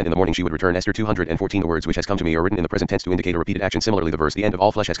return, lit comes, and in the morning she would return. Esther 214. The words which has come to me are written in the present tense to indicate a repeated action. Similarly the verse the end of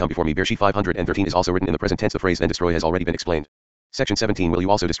all flesh has come before me, Bereshit 513, is also written in the present tense. The phrase then destroy has already been explained. Section 17. Will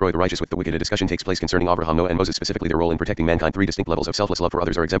you also destroy the righteous with the wicked? A discussion takes place concerning Abraham, Noah and Moses, specifically their role in protecting mankind. 3 distinct levels of selfless love for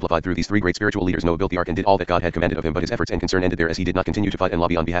others are exemplified through these 3 great spiritual leaders. Noah built the ark and did all that God had commanded of him, but his efforts and concern ended there, as he did not continue to fight and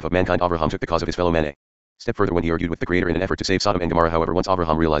lobby on behalf of mankind. Abraham took the cause of his fellow man a step further when he argued with the Creator in an effort to save Sodom and Gomorrah. However, once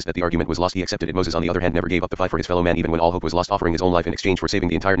Abraham realized that the argument was lost, he accepted it. Moses, on the other hand, never gave up the fight for his fellow man, even when all hope was lost, offering his own life in exchange for saving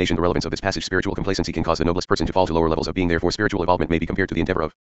the entire nation. The relevance of this passage: spiritual complacency can cause the noblest person to fall to lower levels of being. Therefore, spiritual involvement may be compared to the endeavor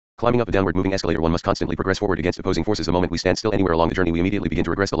of climbing up a downward moving escalator. One must constantly progress forward against opposing forces. The moment we stand still anywhere along the journey, we immediately begin to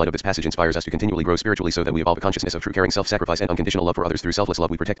regress. The light of this passage inspires us to continually grow spiritually, so that we evolve a consciousness of true caring, self-sacrifice, and unconditional love for others. Through selfless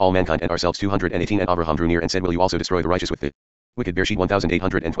love we protect all mankind and ourselves. 218. And Abraham drew near and said, will you also destroy the righteous with the wicked? Bereshit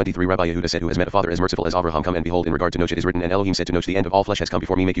 1823. Rabbi Yehuda said, who has met a father as merciful as Abraham? Come and behold. In regard to Noach it is written, and Elohim said to Noach, the end of all flesh has come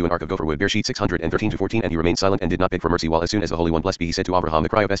before me, make you an ark of gopher wood. Bereshit 613-14. And he remained silent and did not beg for mercy, while as soon as the Holy One blessed be he said to Abraham, the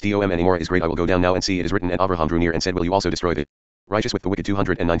cry of Sdom anymore is great. I will go down now and see. It is written, and Abraham drew near and said, will you also destroy the righteous with the wicked?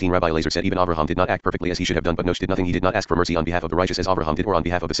 219. Rabbi Lazer said, even Abraham did not act perfectly as he should have done, but Noach did nothing. He did not ask for mercy on behalf of the righteous as Abraham did, or on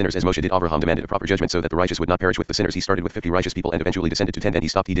behalf of the sinners as Moshe did. Abraham demanded a proper judgment so that the righteous would not perish with the sinners. He started with 50 righteous people and eventually descended to 10. Then he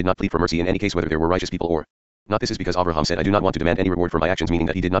stopped. He did not plead for mercy in any case, whether there were righteous people or not. This is because Abraham said, I do not want to demand any reward for my actions, meaning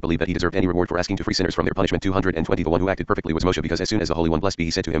that he did not believe that he deserved any reward for asking to free sinners from their punishment. 220. The one who acted perfectly was Moshe, because as soon as the Holy One blessed be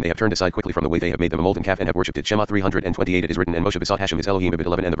he said to him, they have turned aside quickly from the way, they have made them a molten calf and have worshipped it. Shema 328. It is written, and Moshe besought Hashem his Elohim.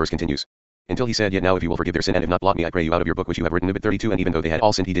 11. And the verse continues. Until he said, yet now if you will forgive their sin and if not blot me I pray you out of your book which you have written. Ibid 32. And even though they had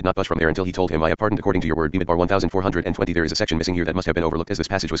all sinned he did not budge from there until he told him, I have pardoned according to your word. Bimidbar 1420. There is a section missing here that must have been overlooked as this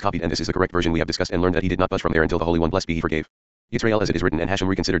passage was copied, and this is the correct version. We have discussed and learned that he did not budge from there until the Holy One blessed be he forgave Yisrael as it is written, and Hashem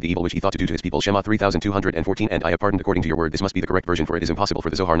reconsidered the evil which he thought to do to his people. Shema 3214. And I have pardoned according to your word. This must be the correct version, for it is impossible for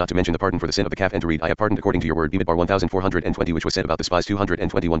the Zohar not to mention the pardon for the sin of the calf and to read, I have pardoned according to your word. Bimidbar 1420, which was said about the spies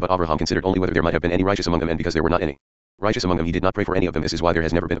 221. But Abraham considered only whether there might have been any righteous among them, and because there were not any righteous among them he did not pray for any of them. This is why there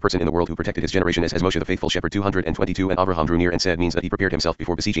has never been a person in the world who protected his generation as has Moshe the faithful shepherd. 222. And Abraham drew near and said means that he prepared himself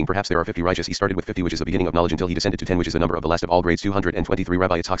before besieging. Perhaps there are 50 righteous. He started with 50, which is the beginning of knowledge, until he descended to 10, which is the number of the last of all grades. 223.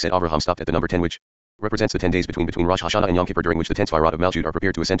 Rabbi Yitzhak said Abraham stopped at the number 10, which represents the 10 days between Rosh Hashanah and Yom Kippur, during which the 10 Sfirot of Malchut are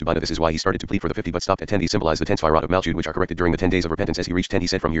prepared to ascend to Bina. This is why he started to plead for the 50 but stopped at 10. These symbolize the 10 Sfirot of Malchut, which are corrected during the 10 days of repentance. As he reached 10 he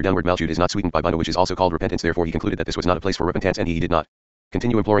said, from here downward Malchut is not sweetened by Bina, which is also called repentance. Therefore he concluded that this was not a place for repentance, and he did not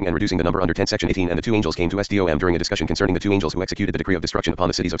continue imploring and reducing the number under 10. Section 18. And the two angels came to Sdom. During a discussion concerning the two angels who executed the decree of destruction upon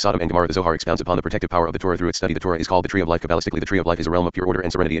the cities of Sodom and Gomorrah, the Zohar expounds upon the protective power of the Torah through its study. The Torah is called the tree of life. Kabbalistically, the tree of life is a realm of pure order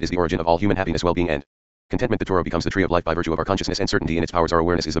and serenity. It is the origin of all human happiness, well-being, and contentment. The Torah becomes the tree of life by virtue of our consciousness and certainty in its powers. Our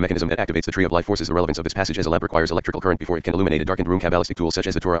awareness is the mechanism that activates the tree of life forces. The relevance of this passage as a lamp requires electrical current before it can illuminate a darkened room. Kabbalistic tools such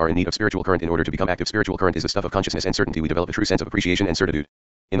as the Torah are in need of spiritual current in order to become active. Spiritual current is the stuff of consciousness and certainty. We develop a true sense of appreciation and certitude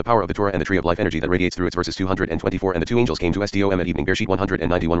in the power of the Torah and the tree of life energy that radiates through its verses. 224. And the two angels came to Sdom at evening. Bereshit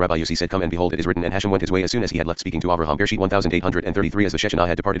 191. Rabbi Yossi said, come and behold, it is written, and Hashem went his way as soon as he had left speaking to Abraham. Bereshit 1833. As the Shechinah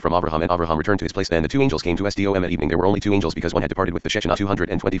had departed from Abraham, and Abraham returned to his place, then the two angels came to Sdom at evening. There were only two angels because one had departed with the Shechinah.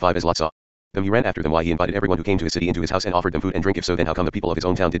 225. As Lot saw them he ran after them. Why? He invited everyone who came to his city into his house and offered them food and drink. If so, then how come the people of his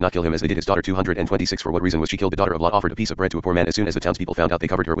own town did not kill him as they did his daughter? 226. For what reason was she killed? The daughter of Lot offered a piece of bread to a poor man. As soon as the townspeople found out, they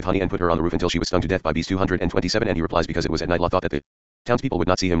covered her with honey and put her on the roof until she was stung to death by bees. 227. And he replies, because it was at night. Lot thought that the townspeople would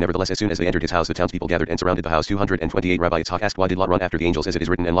not see him. Nevertheless, as soon as they entered his house, the townspeople gathered and surrounded the house. 228. Rabbi Yitzhak asked, why did Lot run after the angels? As it is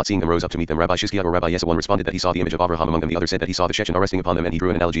written, and Lot seeing them rose up to meet them. Rabbi Shizkiah or Rabbi Yesawon responded that he saw the image of Abraham among them. The other said that he saw the Shechinah resting upon them, and he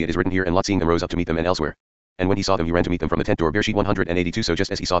drew an analogy. It is written here, and Lot seeing them rose up to meet them, and elsewhere, and when he saw them he ran to meet them from the tent door. Bereshit 182. So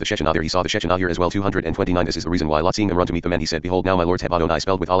just as he saw the Shechinah there, he saw the Shechinah here as well. 229. This is the reason why Lot seeing them run to meet them, and he said, behold, now my lords have Adonai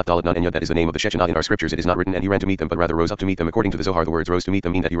spelled with Aleph Dalet Nun and Yud. That is the name of the Shechinah in our scriptures. It is not written, and he ran to meet them, but rather rose up to meet them. According to the Zohar, the words rose to meet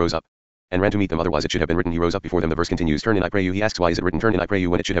them mean that he rose up and ran to meet them. Otherwise it should have been written he rose up before them. The verse continues, turn in I pray you. He asks, why is it written turn in I pray you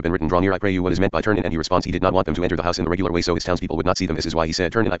when it should have been written draw near I pray you? What is meant by turn in? And he responds, he did not want them to enter the house in the regular way so his townspeople would not see them. This is why he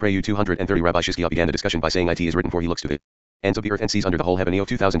said turn in I pray you. 230. Rabbi Shizkiah began the discussion by saying, it is written, for he looks to the ends of the earth and sees under the whole heaven.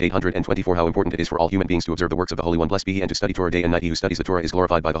 2824. How important it is for all human beings to observe the works of the Holy One blessed be he, and to study Torah day and night. He who studies the Torah is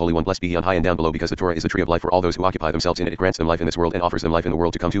glorified by the Holy One blessed be he on high and down below, because the Torah is the tree of life for all those who occupy themselves in it. It grants them life in this world and offers them life in the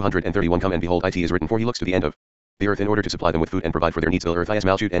world to come. 231. Come and behold, it is written, for he looks to the end of the earth in order to supply them with food and provide for their needs. The earth is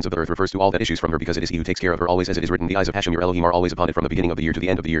Malchut. Ends of the earth refers to all that issues from her, because it is he who takes care of her always. As it is written, the eyes of Hashem your Elohim are always upon it from the beginning of the year to the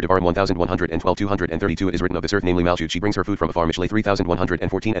end of the year. Devarim 1112. 232. It is written of this earth, namely Malchut, she brings her food from afar. Mishlei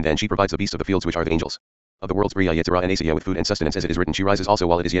 3114. And then she provides the beasts of the fields, which are the angels of the world's Bria, Yetzirah, and Asiyah, with food and sustenance. As it is written, she rises also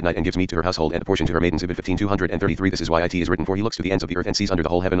while it is yet night and gives meat to her household and a portion to her maidens. Ibid 15233. This is why it is written, for he looks to the ends of the earth and sees under the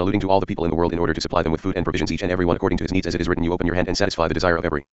whole heaven, alluding to all the people in the world in order to supply them with food and provisions, each and every one according to his needs. As it is written, you open your hand and satisfy the desire of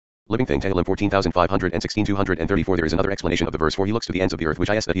every living thing. Tehillim 14516. 234. There is another explanation of the verse, for he looks to the ends of the earth, which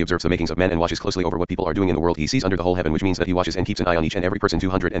is that he observes the makings of men and watches closely over what people are doing in the world. He sees under the whole heaven, which means that he watches and keeps an eye on each and every person.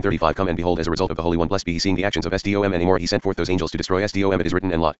 235. Come and behold, as a result of the Holy One blessed be he seeing the actions of Sdom anymore, he sent forth those angels to destroy Sdom. It is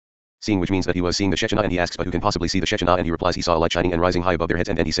written, and Lot seeing, which means that he was seeing the Shechinah, and he asks, but who can possibly see the Shechinah? And he replies, he saw a light shining and rising high above their heads,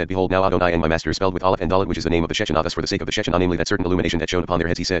 and then he said, behold, now Adonai and my master, spelled with Aleph and Dalet, which is the name of the Shechinah. Thus for the sake of the Shechinah, namely that certain illumination that shone upon their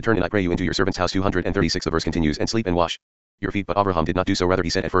heads, he said, turn in I pray you into your servant's house. 236. The verse continues, and sleep and wash your feet. But Abraham did not do so. Rather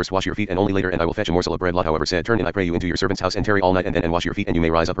he said, at first wash your feet, and only later, and I will fetch a morsel of bread. Lot however said, turn in I pray you into your servant's house and tarry all night, and then and wash your feet, and you may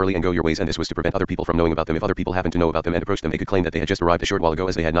rise up early and go your ways. And this was to prevent other people from knowing about them. If other people happened to know about them and approached them, they could claim that they had just arrived a short while ago,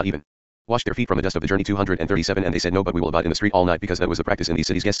 as they had not even washed their feet from the dust of the journey. 237. And they said, no, but we will abide in the street all night, because that was the practice in these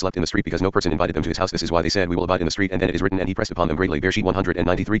cities. Guests slept in the street because no person invited them to his house. This is why they said, we will abide in the street. And then it is written, and he pressed upon them greatly. Bereshit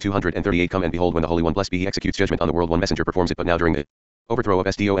 193. 238. Come and behold, when the Holy One blessed be he executes judgment on the world, one messenger performs it. But now during the overthrow of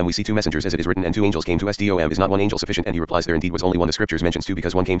Sdom we see two messengers, as it is written, and two angels came to Sdom. Is not one angel sufficient? And he replies, there indeed was only one. The scriptures mentions two,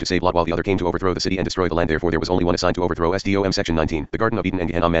 because one came to save Lot while the other came to overthrow the city and destroy the land. Therefore there was only one assigned to overthrow Sdom. Section 19. The Garden of Eden and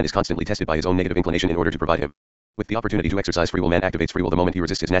Gehenna. Man is constantly tested by his own negative inclination in order to provide him with the opportunity to exercise free will. Man activates free will the moment he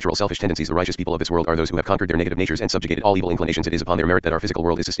resists his natural selfish tendencies. The righteous people of this world are those who have conquered their negative natures and subjugated all evil inclinations. It is upon their merit that our physical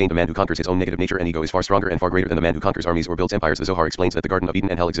world is sustained. A man who conquers his own negative nature and ego is far stronger and far greater than the man who conquers armies or builds empires. The Zohar explains that the Garden of Eden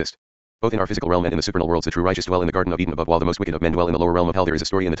and Hell exist both in our physical realm and in the supernal worlds. The true righteous dwell in the Garden of Eden above, while the most wicked of men dwell in the lower realm of hell. There is a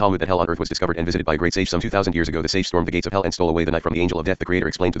story in the Talmud that hell on earth was discovered and visited by a great sage some 2,000 years ago. The sage stormed the gates of hell and stole away the knife from the angel of death. The Creator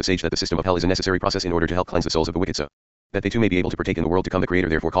explained to the sage that the system of hell is a necessary process in order to help cleanse the souls of the wicked, so that they too may be able to partake in the world to come. The Creator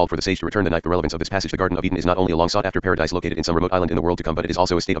therefore called for the sage to return the knife. The relevance of this passage: the Garden of Eden is not only a long sought after paradise located in some remote island in the world to come, but it is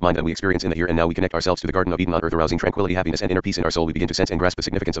also a state of mind that we experience in the here and now. We connect ourselves to the Garden of Eden on earth, arousing tranquility, happiness, and inner peace in our soul. We begin to sense and grasp the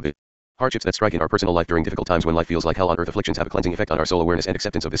significance of it. Hardships that strike in our personal life during difficult times when life feels like hell on earth. Afflictions have a cleansing effect on our soul. Awareness and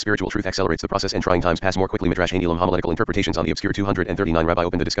acceptance of this spiritual truth accelerates the process, and trying times pass more quickly. Midrash Haneilim homiletical interpretations on the obscure 239. Rabbi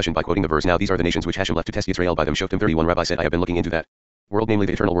opened the discussion by quoting the verse, "Now these are the nations which Hashem left to test Israel by them." Shoftim 31. Rabbi said, "I have been looking into that world, namely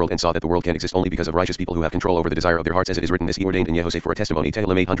the eternal world, and saw that the world can exist only because of righteous people who have control over the desire of their hearts, as it is written, this he ordained in Yehoseh for a testimony."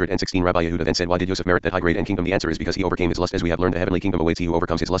 Tehillim 816. Rabbi Yehuda then said, "Why did Yosef merit that high grade and kingdom?" The answer is because he overcame his lust. As we have learned, the heavenly kingdom awaits he who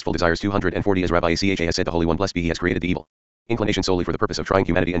overcomes his lustful desires. 240. As Rabbi Acha has said, the Holy One, blessed be he, has created the evil inclination solely for the purpose of trying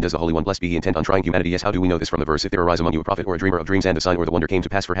humanity. And does the Holy One, blessed be he, intend on trying humanity? Yes. How do we know this? From the verse, "If there arise among you a prophet or a dreamer of dreams, and the sign or the wonder came to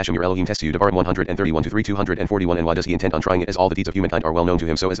pass for Hashem your Elohim test you." Devarim 131-3. 241. And why does he intend on trying it? As all the deeds of humankind are well known to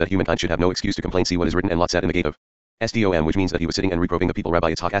him, so as that humankind should have no excuse to complain. See what is written, "And Lot sat in the gate of Sdom," which means that he was sitting and reproving the people.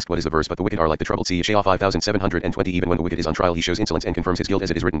 Rabbi Yitzhak asked, "What is the verse? But the wicked are like the troubled sea." Yeshayah 5720. Even when the wicked is on trial, he shows insolence and confirms his guilt,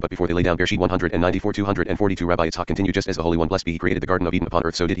 as it is written, "But before they lay down." Bereshit 194. 242. Rabbi Yitzhak continued, "Just as the Holy One, blessed be he, created the Garden of Eden upon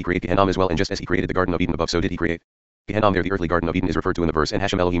earth, so did he create Gehenna as well. And just as he created the Garden of Eden above, so did he create Gehenna." There the earthly Garden of Eden is referred to in the verse, "And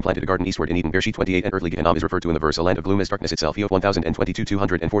Hashem Elohim planted a garden eastward in Eden." Bereshit 28. And earthly Gehenna is referred to in the verse, "A land of gloom as darkness itself." Iyov 1022.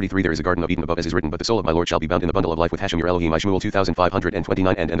 243. There is a Garden of Eden above, as is written, "But the soul of my Lord shall be bound in the bundle of life with Hashem your Elohim." Shmuel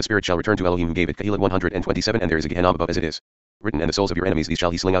 2529. And the spirit shall return to Elohim who gave it. Kahilot 127. And there is a Gehenna above, as it is written, "And the souls of your enemies these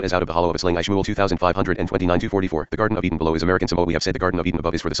shall he sling out as out of the hollow of a sling." Shmuel 2529. 244. The Garden of Eden below is American Samoa. We have said the Garden of Eden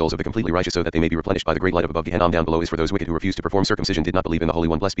above is for the souls of the completely righteous, so that they may be replenished by the great light of above. Gehenna down below is for those wicked who refuse to perform circumcision, did not believe in the Holy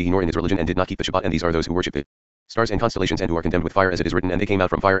One, blessed be he, nor in his religion, and did not keep the Shabbat. And these are those who worship the stars and constellations, and who are condemned with fire, as it is written, "And they came out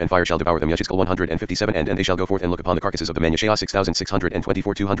from fire, and fire shall devour them." Yechezkel 157. And they shall go forth and look upon the carcasses of the men. Yeshayah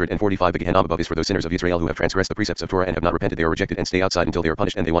 6624. 245. The Gehenna above is for those sinners of Israel who have transgressed the precepts of Torah and have not repented. They are rejected and stay outside until they are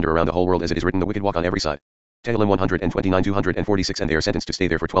punished, and they wander around the whole world, as it is written, "The wicked walk on every side." Tehillim 129. 246. And they are sentenced to stay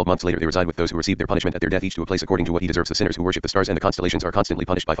there for 12 months. Later they reside with those who receive their punishment at their death, each to a place according to what he deserves. The sinners who worship the stars and the constellations are constantly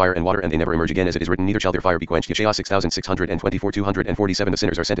punished by fire and water, and they never emerge again, as it is written, "Neither shall their fire be quenched." Yeshayah 6624. 247. The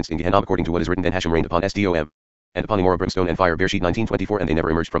sinners are sentenced in Gehenna according to what is written, "Then Hashem reigned upon Sdom and upon Emor brimstone and fire." Bereshit 19:24. And they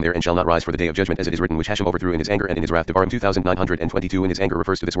never emerged from there, and shall not rise for the day of judgment, as it is written, "Which Hashem overthrew in his anger and in his wrath." Devarim 2922. In his anger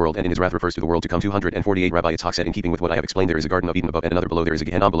refers to this world, and in his wrath refers to the world to come. 248. Rabbi Yitzhak said, "In keeping with what I have explained, there is a Garden of Eden above, and another below. There is a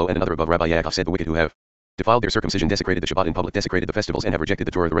Gehenna below, and another above." Rabbi Yaakov said, "The wicked who have defiled their circumcision, desecrated the Shabbat in public, desecrated the festivals, and have rejected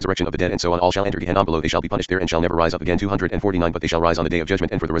the Torah, the resurrection of the dead, and so on, all shall enter Gehenna below. They shall be punished there and shall never rise up again." 249. But they shall rise on the day of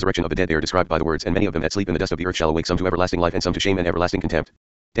judgment, and for the resurrection of the dead they are described by the words, "And many of them that sleep in the dust of the earth shall awake, some to everlasting life, and some to shame and everlasting contempt."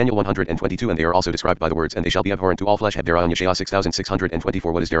 Daniel 122. And they are also described by the words, "And they shall be abhorrent to all flesh." Have Derayon. Yeshayah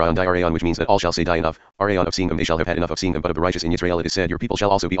 6624. What is Derayon? Dirayon, which means that all shall say die enough. Arayon, of seeing them, they shall have had enough of seeing them. But of the righteous in Israel it is said, "Your people shall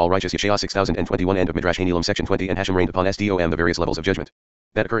also be all righteous." Yeshayah 6021. End of Midrash Haneilim section 20. And Hashem reigned upon Sdom. The various levels of judgment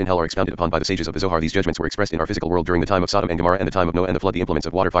that occur in hell are expounded upon by the sages of the Zohar. These judgments were expressed in our physical world during the time of Sodom and Gomorrah and the time of Noah and the flood. The implements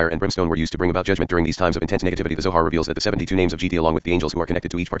of water, fire, and brimstone were used to bring about judgment during these times of intense negativity. The Zohar reveals that the 72 names of GT, along with the angels who are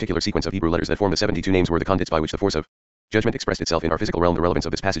connected to each particular sequence of Hebrew letters that form the 72 names, were the conduits by which the force of judgment expressed itself in our physical realm. The relevance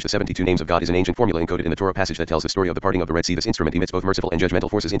of this passage, the 72 names of God, is an ancient formula encoded in the Torah passage that tells the story of the parting of the Red Sea. This instrument emits both merciful and judgmental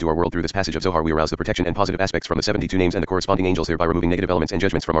forces into our world. Through this passage of Zohar we arouse the protection and positive aspects from the 72 names and the corresponding angels, thereby removing negative elements and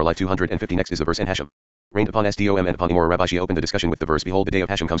judgments from our life. 250. Next is the verse, "And Hashem reigned upon Sdom and upon Emor." Rabbi Shia opened the discussion with the verse, "Behold, the day of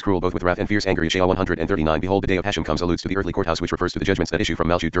Hashem comes, cruel both with wrath and fierce anger." Yeshayah 139. Behold, the day of Hashem comes alludes to the earthly courthouse, which refers to the judgments that issue from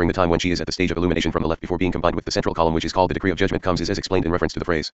Malchut during the time when she is at the stage of illumination from the left before being combined with the central column, which is called the decree of judgment. Comes is as explained in reference to the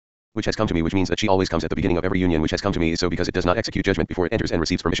phrase, "which has come to me," which means that she always comes at the beginning of every union. "Which has come to me" is so because it does not execute judgment before it enters and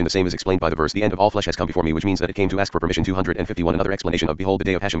receives permission. The same is explained by the verse, "The end of all flesh has come before me," which means that it came to ask for permission. 251. Another explanation of "Behold, the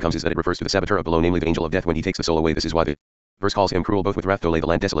day of Hashem comes" is that it refers to the saboteur of below, namely the angel of death, when he takes the soul away. This is why the verse calls him cruel both with wrath to lay the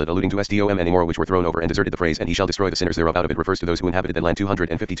land desolate, alluding to Sdom and Emor, which were thrown over and deserted. The phrase, "and he shall destroy the sinners thereof," out of it refers to those who inhabited that land.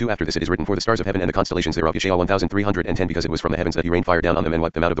 252. After this it is written, "For the stars of heaven and the constellations thereof." Yeshayah 1310. Because it was from the heavens that he rained fire down on them and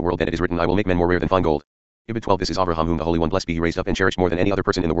wiped them out of the world. And it is written, "I will make men more rare than fine gold." Ibid 12. This is Avraham, whom the Holy One, blessed be he, raised up and cherished more than any other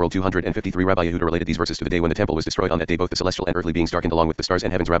person in the world. 253. Rabbi Yehuda related these verses to the day when the temple was destroyed. On that day both the celestial and earthly beings darkened along with the stars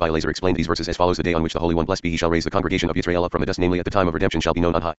and heavens. Rabbi Lazer explained these verses as follows: "The day on which the Holy One, blessed be he, shall raise the congregation of Israel up from the dust, namely at the time of redemption, shall be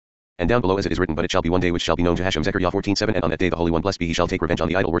known on high and down below, as it is written, but it shall be one day which shall be known to Hashem." Zechariah 14:7. And on that day the Holy One, blessed be he, shall take revenge on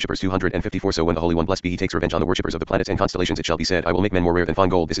the idol worshippers. 254. So when the Holy One, blessed be he, takes revenge on the worshippers of the planets and constellations, it shall be said, "I will make men more rare than fine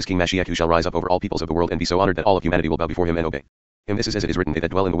gold." This is King Mashiach, who shall rise up over all peoples of the world and be so honored that all of humanity will bow before him and obey him. This is as it is written, "They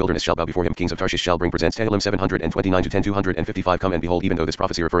that dwell in the wilderness shall bow before him. Kings of Tarshish shall bring presents." Tehillim 729-10. 255. Come and behold, even though this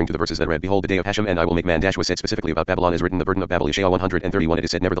prophecy referring to the verses that read, "Behold, the day of Hashem and I will make man" was said specifically about Babylon, is written, "The burden of Babel." Yeshayah 131. It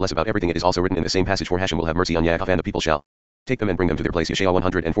is said nevertheless about everything. It is also written in the same passage, "For Hashem will have mercy on Yaakov, and the people shall take them and bring them to their place." Yeshayah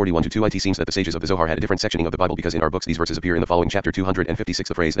 141-2. It seems that the sages of the Zohar had a different sectioning of the Bible, because in our books these verses appear in the following chapter. 256.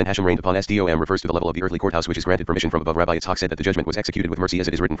 The phrase, "Then Hashem reigned upon Sdom" refers to the level of the earthly courthouse, which is granted permission from above. Rabbi Yitzhak said that the judgment was executed with mercy, as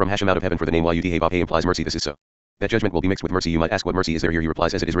it is written, "From Hashem out of heaven," for the name Yudhe implies mercy. This is so that judgment will be mixed with mercy. You might ask, what mercy is there here? He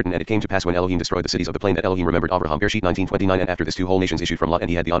replies, as it is written, "And it came to pass when Elohim destroyed the cities of the plain that Elohim remembered Avraham." Bereshit 19:29. And after this 2 whole nations issued from Lot, and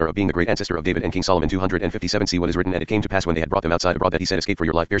he had the honor of being the great ancestor of David and King Solomon. 257. See what is written, "And it came to pass when they had brought them outside abroad that he said, Escape for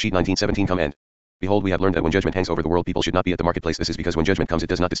your life." Bereshit 19:17. Come and Behold, we have learned that when judgment hangs over the world, people should not be at the marketplace. This is because when judgment comes, it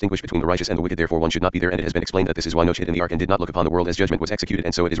does not distinguish between the righteous and the wicked. Therefore, one should not be there. And it has been explained that this is why Noach hid in the ark and did not look upon the world as judgment was executed.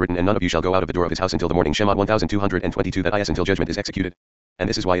 And so it is written, and none of you shall go out of the door of his house until the morning. Shemot 1222 that is until judgment is executed. And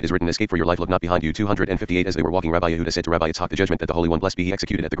this is why it is written, escape for your life, look not behind you. 258 As they were walking, Rabbi Yehuda said to Rabbi Yitzhak, the judgment that the Holy One blessed be he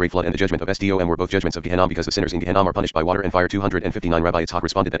executed at the great flood and the judgment of Sdom were both judgments of Gehenna, because the sinners in Gehenna are punished by water and fire. 259 Rabbi Yitzhak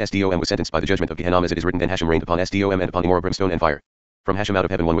responded that Sdom was sentenced by the judgment of Gehenna, as it is written, then Hashem rained upon Sdom and upon Gomorrah brimstone and fire. From Hashem out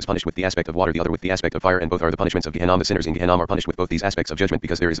of heaven one was punished with the aspect of water, the other with the aspect of fire, and both are the punishments of Gehenna. The sinners in Gehenna are punished with both these aspects of judgment,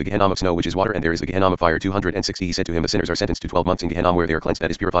 because there is the Gehenna of snow, which is water, and there is the Gehenna of fire. 260 He said to him, the sinners are sentenced to 12 months in Gehenna, where they are cleansed,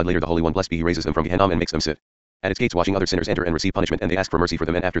 that is purified. Later the Holy One blessed be he raises them from Gehenna and makes them sit at its gates, watching other sinners enter and receive punishment, and they ask for mercy for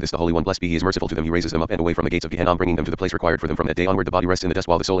them, and after this the Holy One blessed be he is merciful to them. He raises them up and away from the gates of Gehenna, bringing them to the place required for them. From that day onward the body rests in the dust,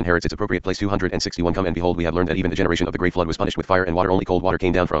 while the soul inherits its appropriate place. 261 Come and behold, we have learned that even the generation of the great flood was punished with fire and water. Only cold water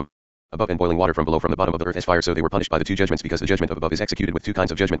came down from above, and boiling water from below, from the bottom of the earth as fire. So they were punished by the two judgments, because the judgment of above is executed with two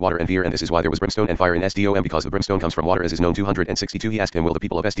kinds of judgment, water and fire, and this is why there was brimstone and fire in Sdom, because the brimstone comes from water, as is known. 262 He asked him, will the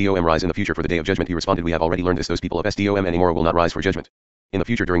people of Sdom rise in the future for the day of judgment? He responded, we have already learned this, those people of Sdom anymore will not rise for judgment in the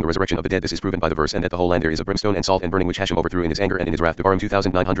future during the resurrection of the dead. This is proven by the verse, and that the whole land there is of brimstone and salt and burning, which Hashem overthrew in his anger and in his wrath. Devarim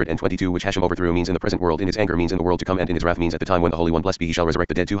 2922 Which Hashem overthrew means in the present world, in his anger means in the world to come, and in his wrath means at the time when the Holy One blessed be he shall resurrect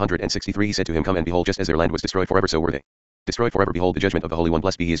the dead. 263 He said to him, come and behold, just as their land was destroyed forever, so were they destroyed forever. Behold, the judgment of the Holy One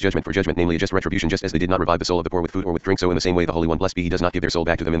blessed be he is judgment for judgment, namely a just retribution. Just as they did not revive the soul of the poor with food or with drink, so in the same way the Holy One blessed be he does not give their soul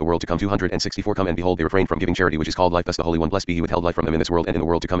back to them in the world to come. 264 Come and behold, they refrained from giving charity, which is called life. Thus the Holy One blessed be he withheld life from them in this world and in the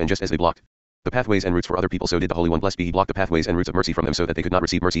world to come, and just as they blocked the pathways and routes for other people, so did the Holy One blessed be he block the pathways and routes of mercy from them, so that they could not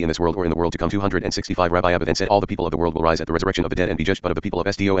receive mercy in this world or in the world to come. 265 Rabbi Abba then said, all the people of the world will rise at the resurrection of the dead and be judged, but of the people of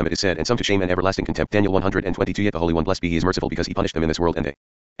Sdom it is said, and some to shame and everlasting contempt. Daniel 122 Yet the Holy One blessed be he is merciful, because he punished them in this world, and they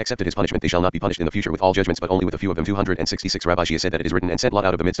accepted his punishment. They shall not be punished in the future with all judgments, but only with a few of them. 266 Rabbi Shia said that it is written, and sent Lot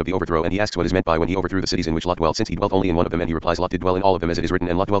out of the midst of the overthrow, and he asks what is meant by when he overthrew the cities in which Lot dwelt, since he dwelt only in one of them, and he replies, Lot did dwell in all of them, as it is written,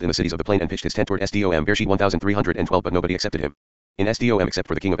 and Lot dwelt in the cities of the plain and pitched his tent toward Sdom. Bereshit 1312 But nobody accepted him in Sdom except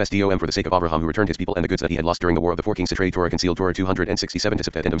for the king of Sdom, for the sake of Abraham, who returned his people and the goods that he had lost during the war of the four kings. Trade Torah concealed Torah 267 to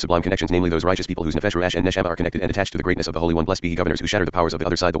Sifat and sublime connections, namely those righteous people whose nefesh ruach and neshama are connected and attached to the greatness of the Holy One blessed be he. Governors who shatter the powers of the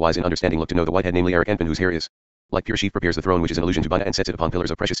other side, the wise in understanding look to know the white head, namely Eric Anpin, whose hair is like pure sheaf, prepares the throne, which is an allusion to Bina, and sets it upon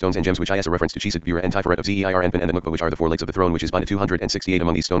pillars of precious stones and gems, which is a reference to Chesed, Bira, and Tiferet of Zeir Anpin, and the Nukba, which are the four legs of the throne, which is Bina. 268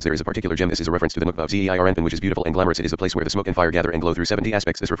 Among these stones there is a particular gem. This is a reference to the Nukba of Zeir Anpin, which is beautiful and glamorous. It is the place where the smoke and fire gather and glow through 70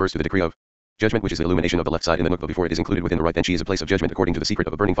 aspects. This refers to the decree of judgment, which is the illumination of the left side in the Nukba before it is included within the right. Then she is a place of judgment according to the secret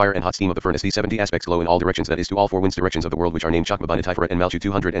of a burning fire and hot steam of the furnace. These 70 aspects glow in all directions, that is to all four winds directions of the world, which are named Chakma, Bina, Tiferet, and Malchut.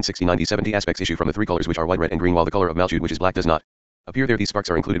 269 These 70 aspects issue from the three colors, which are white, red, and green, while the color of Malchut, which is black, does not appear there. These sparks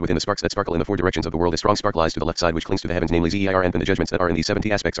are included within the sparks that sparkle in the four directions of the world. A strong spark lies to the left side, which clings to the heavens, namely Zeir Anpin. The judgments that are in these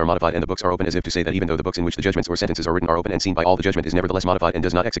 70 aspects are modified, and the books are open, as if to say that even though the books in which the judgments or sentences are written are open and seen by all, the judgment is nevertheless modified and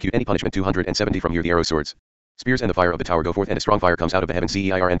does not execute any punishment. 270 From here the arrows, swords, spears, and the fire of the tower go forth, and a strong fire comes out of the heavens,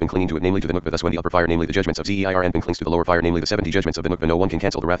 Zeir Anpin clinging to it, namely to the Nukba. Thus when the upper fire, namely the judgments of Zeir Anpin, clings to the lower fire, namely the 70 judgments of the Nukba, no one can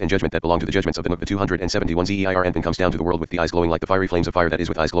cancel the wrath and judgment that belong to the judgments of the Nukba. 271 Zeir Anpin comes down to the world with the eyes glowing like the fiery flames of fire, that is,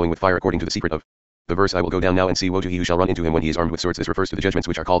 with eyes glowing with fire, according to the secret of the verse, I will go down now and see. Woe to he who shall run into him when he is armed with swords. This refers to the judgments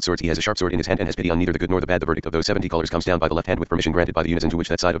which are called swords. He has a sharp sword in his hand and has pity on neither the good nor the bad. The verdict of those 70 colors comes down by the left hand with permission granted by the unison to which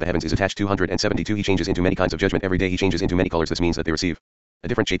that side of the heavens is attached. 272 He changes into many kinds of judgment. Every day he changes into many colors. This means that they receive a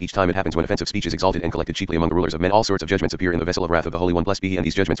different shape each time. It happens when offensive speech is exalted and collected cheaply among the rulers of men. All sorts of judgments appear in the vessel of wrath of the Holy One blessed be he, and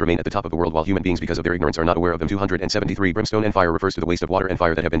these judgments remain at the top of the world, while human beings, because of their ignorance, are not aware of them. 273 Brimstone and fire refers to the waste of water and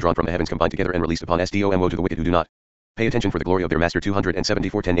fire that have been drawn from the heavens, combined together and released upon Sdom. Woe to the wicked who do not pay attention for the glory of their master.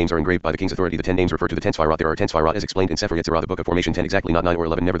 274 10 names are engraved by the king's authority. The 10 names refer to the 10 Sphirot. There are 10 Sphirot as explained in Sefer Yetzirah, the book of formation, 10 exactly, not 9 or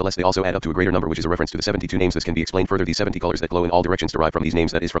 11. Nevertheless they also add up to a greater number, which is a reference to the 72 names. This can be explained further. These 70 colors that glow in all directions derive from these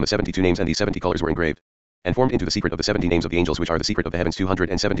names, that is, from the 72 names, and these 70 colors were engraved and formed into the secret of the 70 names of the angels, which are the secret of the heavens.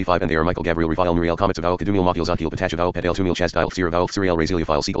 275 And they are Michael, Gabriel, Raphael, Muriel, Comets, Aval, Kedumiel, Machiel, Zachiel, Patach, Aval, Pedel, Tumiel, Chasdiel, Sir, Aval, Suriel, Raziel,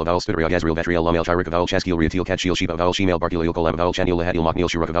 Phile, Segal, Aval, Studriel, Gazriel, Vatriel, Lamel, Chirik, Aval, Chaskiel, Riatil, Catchiel, Shiva, Aval, Shemel, Barkiel, Kolam, Aval, Chaniel, Lahadiel, Machniel,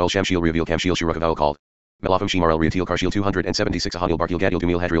 Shuruk, Aval, Shamshiel, Reveal, Camshiel, Shuruk, Aval, called Melafim, Shemarel, Riatil, Karshiel. 276 Ahanil, Barkiel, Gadiel,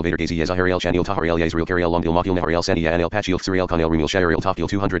 Dumiel, Hadriel, Vader, Gazi, Zahariel, Chaniel, Tahariel, Yazriel, Kariel, Lomdil, Machil, Nahariel, Sandia, Anel, Pachiel, Suriel, Kanel, Remil, Shariel, Tafkiel.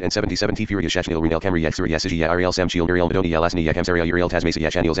 277 Tifuriel, Shachnil, Renel, Camri, Yatsuri, Yasiji, Ariel, Samchiel, Miriel, Madoni, Yalasni, Yakamsaria, Uriel, Tasmasa,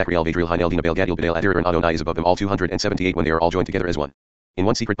 Yachaniel, Zachriel, Vadriel, Hinel, Dinabel, Gadiel, Badel, Adir, and Adonai is above them all. 278 When they are all joined together as one in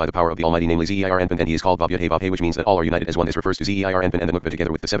one secret by the power of the Almighty, namely Zeir Anpin, then he is called Vav Yod He Vav He, which means that all are united as one. This refers to Zeir Anpin and the Nukba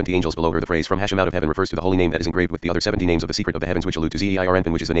together with the 70 angels below her. The phrase from Hashem out of heaven refers to the holy name that is engraved with the other 70 names of the secret of the heavens, which allude to Zeir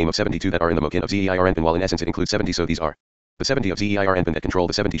Anpin, which is the name of 72 that are in the Mokin of Zeir Anpin, while in essence it includes 70. So these are the 70 of Zeir Anpin that control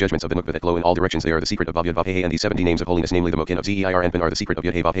the 70 judgments of the Nukba that glow in all directions. They are the secret of Vav Yod Vav He, and these 70 names of holiness, namely the Mokin of Zeir Anpin, are the secret of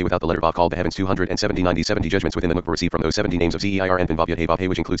Yod He Vav He without the letter Vav, called the heavens. 279 These 70 judgments within the Nukba receive from those 70 names of Zeir Anpin Vav Yod He Vav He,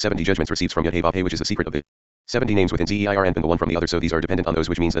 which includes 70 judgments received from Yod He Vav He, which is the secret of the 70 names within Zeir and the one from the other, so these are dependent on those,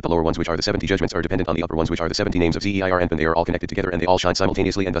 which means that the lower ones, which are the 70 judgments, are dependent on the upper ones, which are the 70 names of Zeir and they are all connected together and they all shine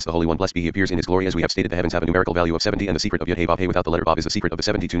simultaneously, and thus the Holy One, blessed be he, appears in his glory. As we have stated, the heavens have a numerical value of 70, and the secret of Yud Hey Vav Hey without the letter Vav is the secret of the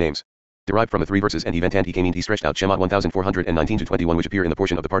 72 names. Derived from the 3 verses, and he went and he came and he stretched out Shemot 1419-21, which appear in the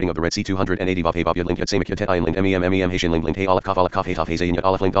portion of the parting of the Red Sea 280 Vav Hey Vav Yud Link Yud Samek Yud Tet Ayin Link Mem Hey Shin Link Link Hey Aleph Kaf Aleph Kaf Hey Tav Hey Zayin Yud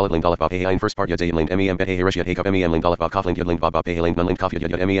Aleph Link Dalet Link Dalet Vav Hey Ayin first part Yud Zayin Link Mem Bet Hey Resh Yud Hey Kaf Mem Link Dalet Vav Kaf Link Yud Link Vav Vav Hey Link Nun Link Kaf Yud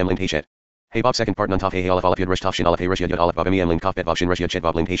Yud Mem Link Hey Shet Hey Vav second part Nun Tav Hey Aleph Aleph Yud Resh Tav Shin Aleph Hey Resh Yud Aleph Vav Mem Link Kaf Bet Vav Shin Resh Yud Shet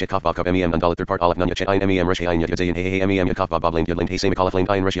Vav Link Hey Shet Kaf Vav Kaf Mem Nun Dalet third part Aleph Nun Yud Shet Ayin Mem Resh Hey Ayin Yud Zayin Hey Mem Yud Kaf Vav Vav Link Yud Link Hey Samek Aleph Link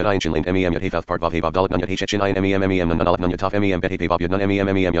Ayin Resh Yud Ayin Shin Link Mem Yud Hey Vav part Vav Hey Vav Dalet Nun Yud Hey Shet Shin Ayin Mem Nun Aleph Nun Yud Tav Mem Bet Hey Vav Yud Nun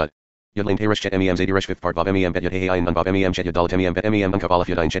Mem Yud Yud Link Hey Resh Chet Mem Zedi Resh fifth part Vav Mem Bet Yud Hey Ayin Nun Vav Mem Shet Yud Dalet Mem Bet Mem Nun Kaf Aleph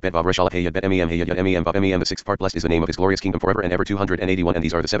Yud Ayin Shet Bet Vav Resh Aleph Hey Yud Bet Mem Hey Yud Mem Vav Mem the sixth part. Blessed is the name of his glorious kingdom forever and ever 281, and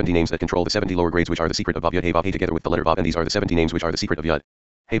these are the 70 names that control the 70 lower grades, which are the secret of Vav Yud Hey Vav Hey together with the letter Vav, and these are the 70 names which are the secret of Yud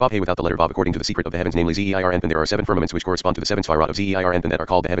Hey Vav Hey without the letter Vav according to the secret of the heavens, namely Zeir and there are 7 firmaments which correspond to the 7 Sphirot of Zeir and that are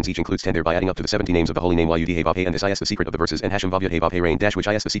called the heavens. Each includes 10, thereby adding up to the 70 names of the holy name Yud Hey Vav Hey, and this I ask the secret of the verses, and Hashem Vav Yud Hey Vav Hey rain dash, which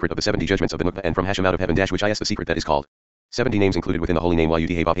I ask the secret of the 70 judgments of the Nukba, and from Hashem out of heaven dash, which I ask the secret that is called 70 names included within the holy name Yud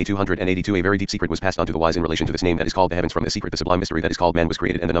Hey Vav Hey 282. A very deep secret was passed on to the wise in relation to this name that is called the heavens. From the secret, the sublime mystery that is called man was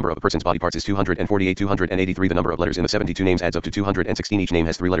created, and the number of a person's body parts is 248. 283. The number of letters in the 72 names adds up to 216. Each name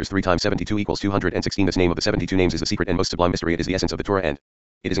has 3 letters. 3 times 72 equals 216. This name of the 72 names is the secret and most sublime mystery. It is the essence of the Torah, and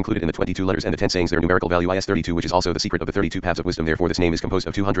it is included in the 22 letters and the 10 sayings. Their numerical value is 32, which is also the secret of the 32 paths of wisdom. Therefore this name is composed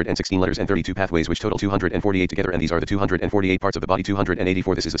of 216 letters and 32 pathways, which total 248 together, and these are the 248 parts of the body.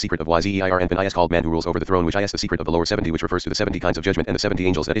 284. This is the secret of Zeir and is called man who rules over the throne, which I ask the secret of the lower 70, which refers to the 70 kinds of judgment and the 70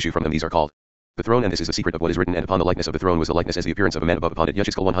 angels that issue from them. These are called the throne, and this is the secret of what is written, and upon the likeness of the throne was the likeness as the appearance of a man above upon it.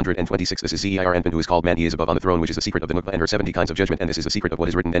 Yechezkel 126. This is Zeir and who is called man, he is above on the throne, which is the secret of the Nukba and her 70 kinds of judgment, and this is the secret of what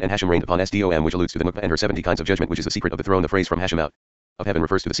is written. And Hashem reigned upon Sdom, which alludes to the Nukba and her 70 kinds of judgment, which is the secret of the throne. The phrase from Hashem out of heaven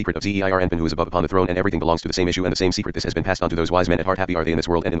refers to the secret of Zeir and who is above upon the throne, and everything belongs to the same issue and the same secret. This has been passed on to those wise men at heart. Happy are they in this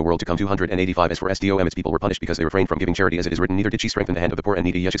world and in the world to come. 285. As for Sdom, its people were punished because they refrained from giving charity, as it is written, neither did she strengthen the hand of the poor and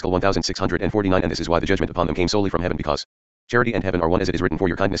needy. Yechezkel 1649. And this is why the judgment upon them came solely from heaven, because charity and heaven are one, as it is written, for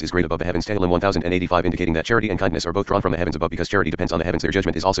your kindness is great above the heavens. Tehillim 1085, indicating that charity and kindness are both drawn from the heavens above, because charity depends on the heavens. Their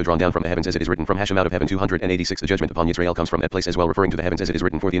judgment is also drawn down from the heavens, as it is written, from Hashem out of heaven. 286. The judgment upon Yisrael comes from that place as well, referring to the heavens, as it is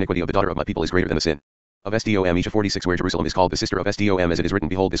written, for the iniquity of the daughter of my people is greater than the sin of Sdom. Each 46, where Jerusalem is called the sister of Sdom, as it is written,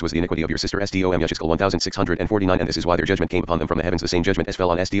 behold, this was the iniquity of your sister Sdom. Yechezkel 1649. And this is why their judgment came upon them from the heavens, the same judgment as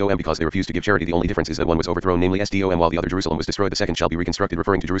fell on Sdom, because they refused to give charity. The only difference is that one was overthrown, namely Sdom, while the other Jerusalem was destroyed. The second shall be reconstructed,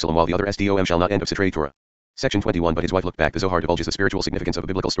 referring to Jerusalem, while the other Sdom shall not end. Of Sifrei Torah. Section 21. But his wife looked back. The Zohar divulges the spiritual significance of a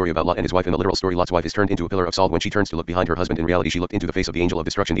biblical story about Lot and his wife. In the literal story, Lot's wife is turned into a pillar of salt when she turns to look behind her husband. In reality, she looked into the face of the angel of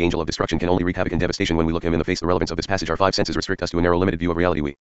destruction. The angel of destruction can only wreak havoc and devastation when we look him in the face. The relevance of this passage, our 5 senses restrict us to a narrow, limited view of reality.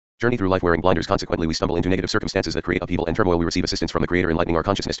 We journey through life wearing blinders. Consequently, we stumble into negative circumstances that create upheaval and turmoil. We receive assistance from the Creator, enlightening our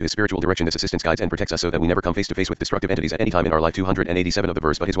consciousness to his spiritual direction. This assistance guides and protects us so that we never come face to face with destructive entities at any time in our life. 287 of the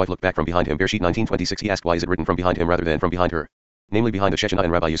verse. But his wife looked back from behind him. Bereshit 19:26. He asked, why is it written from behind him rather than from behind her? Namely behind the Shechinah,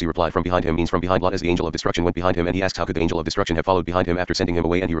 and Rabbi Yossi replied, from behind him means from behind Lot, as the angel of destruction went behind him. And he asks, how could the angel of destruction have followed behind him after sending him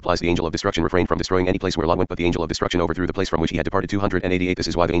away? And he replies, the angel of destruction refrained from destroying any place where Lot went, but the angel of destruction overthrew the place from which he had departed. 288. This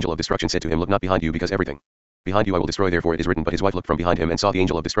is why the angel of destruction said to him, look not behind you, because everything behind you I will destroy. Therefore it is written, but his wife looked from behind him and saw the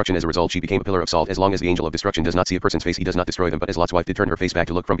angel of destruction. As a result, she became a pillar of salt. As long as the angel of destruction does not see a person's face, he does not destroy them, but as Lot's wife did turn her face back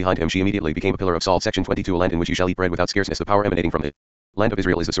to look from behind him, she immediately became a pillar of salt. Section 22. A land in which you shall eat bread without scarceness. The power emanating from the land of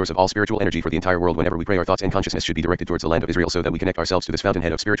Israel is the source of all spiritual energy for the entire world. Whenever we pray, our thoughts and consciousness should be directed towards the land of Israel, so that we connect ourselves to this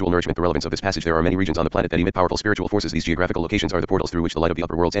fountainhead of spiritual nourishment. The relevance of this passage. There are many regions on the planet that emit powerful spiritual forces. These geographical locations are the portals through which the light of the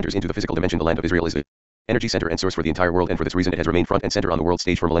upper worlds enters into the physical dimension. The land of Israel is the energy center and source for the entire world, and for this reason it has remained front and center on the world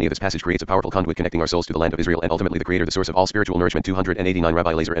stage for millennia. This passage creates a powerful conduit connecting our souls to the land of Israel and ultimately the Creator, the source of all spiritual nourishment. 289.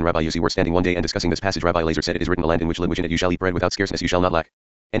 Rabbi Elazar and Rabbi Yossi were standing one day and discussing this passage. Rabbi Elazar said, it is written, a land in which in it you shall eat bread without scarceness, you shall not lack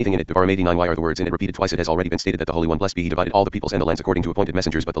anything in it. Devarim 89. Why are the words in it repeated twice? It has already been stated that the Holy One, blessed be he, divided all the peoples and the lands according to appointed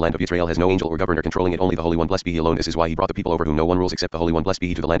messengers, but the land of Israel has no angel or governor controlling it, only the Holy One, blessed be he alone. This is why he brought the people over whom no one rules except the Holy One, blessed be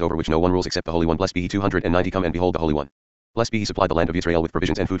he, to the land over which no one rules except the Holy One, blessed be he. 290. Come and behold the Holy One, blessed be he, supplied the land of Israel with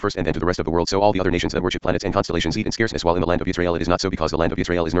provisions and food first, and then to the rest of the world. So all the other nations that worship planets and constellations eat in scarceness, while in the land of Israel it is not so, because the land of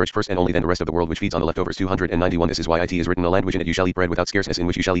Israel is nourished first and only then the rest of the world, which feeds on the leftovers. 291. This is why it is written, a land which in it you shall eat bread without scarceness, in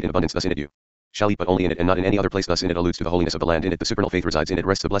which you shall eat in abundance. Thus in it you shall eat, but only in it and not in any other place. Thus in it alludes to the holiness of the land. In it the supernal faith resides. In it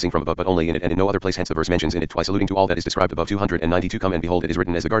rests the blessing from above, but only in it and in no other place. Hence the verse mentions in it twice, alluding to all that is described above. 292. Come and behold, it is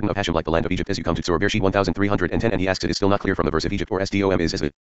written as the garden of Hashem, like the land of Egypt, as you come to Tzor. Bereshit 1310. And he asks, it is still not clear from the verse if Egypt or Sdom is as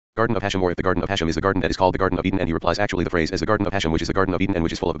the garden of Hashem, or if the garden of Hashem is the garden that is called the Garden of Eden. And he replies, actually the phrase as the Garden of Hashem, which is the Garden of Eden and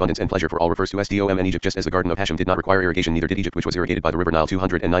which is full of abundance and pleasure for all, refers to Sdom and Egypt, just as the Garden of Hashem did not require irrigation, neither did Egypt, which was irrigated by the river Nile.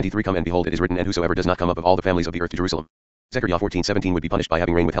 293. Come and behold, it is written, and whosoever does not come up of all the families of the earth to Jerusalem, Zechariah 14:17 would be punished by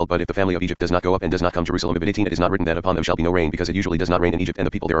having rain withheld, but if the family of Egypt does not go up and does not come Jerusalem, but 18 it is not written that upon them shall be no rain, because it usually does not rain in Egypt, and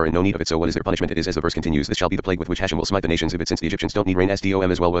the people there are in no need of it. So what is their punishment? It is as the verse continues, this shall be the plague with which Hashem will smite the nations, if it since the Egyptians don't need rain, SDOM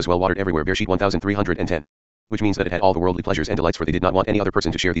as well was well watered everywhere. Bereshit 1310. Which means that it had all the worldly pleasures and delights, for they did not want any other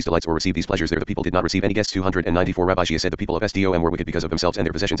person to share these delights or receive these pleasures. There the people did not receive any guests. 294 Rabbi Shia said the people of SDOM were wicked because of themselves and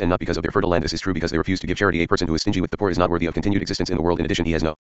their possessions, and not because of their fertile land. This is true because they refused to give charity. A person who is stingy with the poor is not worthy of continued existence in the world. In addition, he has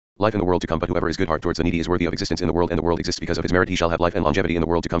no life in the world to come, but whoever is good heart towards the needy is worthy of existence in the world, and the world exists because of his merit. He shall have life and longevity in the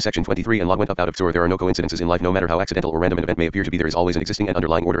world to come. Section 23. And Lot went up out of Zohar. There are no coincidences in life, no matter how accidental or random an event may appear to be. There is always an existing and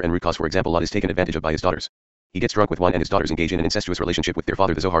underlying order and root cause. For example, Lot is taken advantage of by his daughters. He gets drunk with wine and his daughters engage in an incestuous relationship with their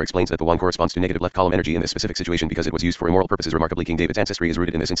father. The Zohar explains that the wine corresponds to negative left column energy in this specific situation because it was used for immoral purposes. Remarkably, King David's ancestry is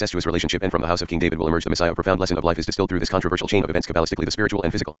rooted in this incestuous relationship, and from the house of King David will emerge the Messiah. A profound lesson of life is distilled through this controversial chain of events. Kabbalistically, the spiritual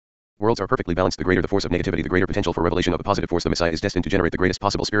and physical worlds are perfectly balanced. The greater the force of negativity, the greater potential for revelation of a positive force. The Messiah is destined to generate the greatest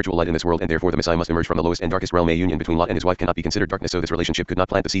possible spiritual light in this world, and therefore the Messiah must emerge from the lowest and darkest realm. A union between Lot and his wife cannot be considered darkness, so this relationship could not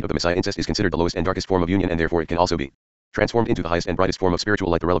plant the seed of the Messiah. Incest is considered the lowest and darkest form of union, and therefore it can also be transformed into the highest and brightest form of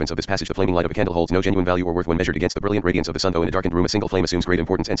spiritual light. The relevance of this passage: the flaming light of a candle holds no genuine value or worth when measured against the brilliant radiance of the sun, though in a darkened room a single flame assumes great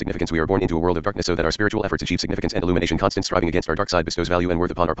importance and significance. We are born into a world of darkness so that our spiritual efforts achieve significance and illumination. Constant striving against our dark side bestows value and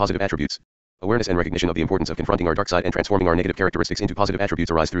worth upon our positive attributes. Awareness and recognition of the importance of confronting our dark side and transforming our negative characteristics into positive attributes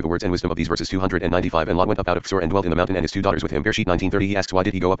arise through the words and wisdom of these verses. 295 And Lot went up out of Zohar and dwelt in the mountain, and his two daughters with him. Bereshit 19:30. He asks why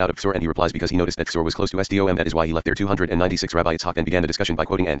did he go up out of Zohar, and he replies because he noticed that Zohar was close to SDOM, that is why he left there. 296 Rabbi Yitzhak then began the discussion by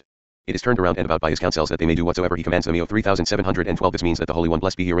quoting, and it is turned around and about by his counsels that they may do whatsoever he commands them. EO 3712. This means that the Holy One,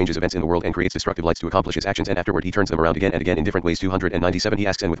 blessed be he, arranges events in the world and creates destructive lights to accomplish his actions, and afterward he turns them around again and again in different ways. 297 He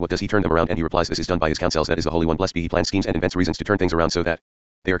asks, and with what does he turn them around, and he replies, this is done by his counsels, that is the Holy One, blessed be he, plans schemes and invents reasons to turn things around so that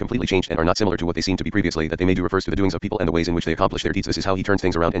they are completely changed and are not similar to what they seem to be previously. That they may do refers to the doings of people and the ways in which they accomplish their deeds. This is how he turns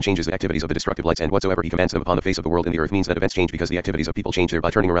things around and changes the activities of the destructive lights, and whatsoever he commands them upon the face of the world in the earth. Means that events change because the activities of people change,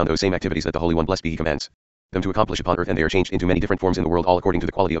 thereby turning around those same activities that the Holy One, blessed be he, commands them to accomplish upon earth, and they are changed into many different forms in the world, all according to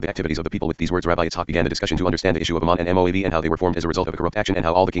the quality of the activities of the people. With these words Rabbi Yitzhak began the discussion to understand the issue of Ammon and Moab and how they were formed as a result of a corrupt action, and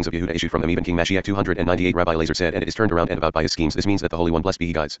how all the kings of Yehuda issued from them, even King Mashiach. 298 Rabbi Lazer said, and it is turned around and about by his schemes. This means that the Holy One, blessed be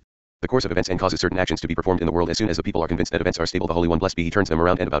he, guides the course of events and causes certain actions to be performed in the world. As soon as the people are convinced that events are stable, the Holy One, blessed be he, turns them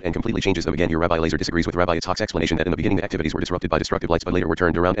around and about and completely changes them again. Here Rabbi Lazer disagrees with Rabbi Yitzhak's explanation that in the beginning the activities were disrupted by destructive lights, but later were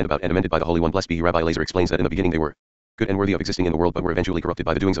turned around and about and amended by the Holy One, blessed be he. Rabbi Lazer explains that in the beginning they were good and worthy of existing in the world, but were eventually corrupted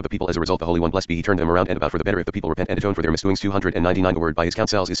by the doings of the people. As a result, the Holy One, blessed be he, turned them around and about for the better if the people repent and atone for their misdoings. 299 The word by his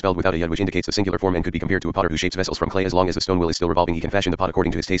counsels is spelled without a yod, which indicates the singular form and could be compared to a potter who shapes vessels from clay. As long as the stone wheel is still revolving, he can fashion the pot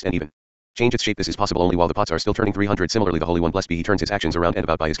according to his taste and even change its shape. This is possible only while the pots are still turning. 300 Similarly, the Holy One, blessed be he, turns his actions around and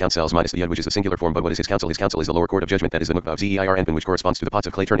about by his counsels minus the yod, which is the singular form. But what is his counsel? His counsel is the lower court of judgment, that is the nukva of Zeir Anpin, which corresponds to the pots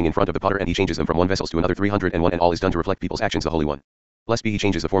of clay turning in front of the potter, and he changes them from one vessels to another. 301 And all is done to reflect people's actions. The Holy One, blessed be he,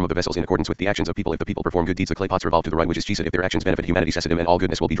 changes the form of the vessels in accordance with the actions of people. If the people perform good deeds, the clay pots revolve to the right, which is chesed. If their actions benefit humanity, sesedim, and all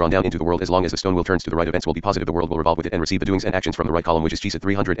goodness will be drawn down into the world. As long as the stone wheel turns to the right, events will be positive. The world will revolve with it and receive the doings and actions from the right column, which is chesed.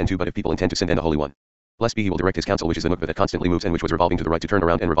 302 But if people intend to sin, then the Holy One, blessed be he, will direct his counsel, which is the nukva that constantly moves and which was revolving to the right, to turn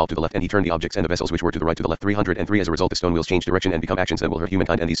around and revolve to the left, and he turned the objects and the vessels which were to the right to the left. 303 As a result, the stone wheels change direction and become actions that will hurt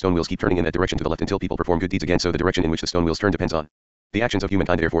humankind, and these stone wheels keep turning in that direction to the left until people perform good deeds again. So the direction in which the stone wheels turn depends on the actions of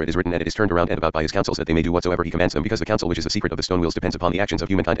humankind. Therefore it is written, and it is turned around and about by his counsels, that they may do whatsoever he commands them, because the counsel which is the secret of the stone wheels depends upon the actions of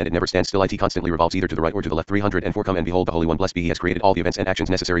humankind, and it never stands still. It constantly revolves either to the right or to the left. 304 Come and behold, the Holy One, blessed be he, has created all the events and actions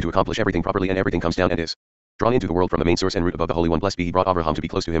necessary to accomplish everything properly, and everything comes down and is drawn into the world from the main source and root above. The Holy One, blessed be he, brought Avraham to be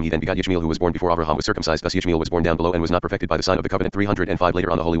close to him. He then begot Yishmael, who was born before Avraham was circumcised. Thus Yishmael was born down below and was not perfected by the sign of the covenant. 305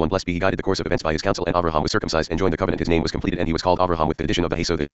 Later on, the Holy One, blessed be he, guided the course of events by his counsel, and Avraham was circumcised and joined the covenant. His name was completed, and he was called Avraham with the addition of the he.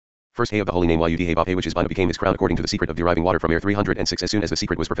 So the first he of the holy name Yud He Vav He, which is Bina, became his crown according to the secret of deriving water from air. 306 As soon as the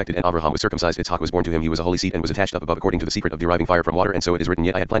secret was perfected and Avraham was circumcised, Yitzhak was born to him. He was a holy seed and was attached up above according to the secret of deriving fire from water, and so it is written,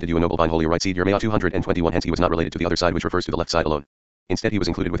 yet I had planted you a noble vine, holy right seed, Yermeiah. 221 Hence he was not related to the other side, which refers to the left side alone. Instead he was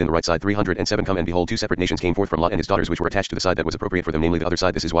included within the right side. 307 Come and behold, two separate nations came forth from Lot and his daughters, which were attached to the side that was appropriate for them, namely the other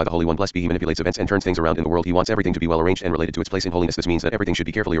side. This is why the Holy One, blessed be he, manipulates events and turns things around in the world. He wants everything to be well arranged and related to its place in holiness. This means that everything should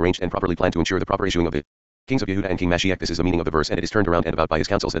be carefully arranged and properly planned to ensure the proper issuing of the kings of Yehuda and King Mashiach. This is the meaning of the verse, and it is turned around and about by his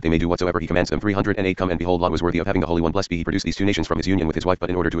counsels, that they may do whatsoever he commands them. 308 Come and behold, Lot was worthy of having the Holy One, blessed be he, produced these two nations from his union with his wife, but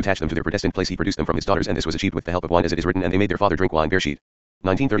in order to attach them to their predestined place he produced them from his daughters, and this was achieved with the help of wine, as it is written, and they made their father drink wine. Bereshit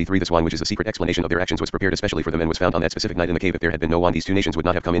 1933 This wine, which is the secret explanation of their actions, was prepared especially for them and was found on that specific night in the cave. If there had been no wine, these two nations would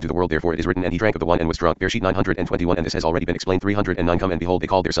not have come into the world. Therefore it is written, and he drank of the wine and was drunk. Bereshit 921 And this has already been explained. 309 Come and behold, they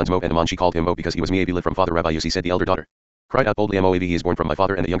called their sons Mo and Ammon. She called him Mo because he was Me'avilit from father. Rabbi Yossi said, the elder daughter cried out boldly, Moab, he is born from my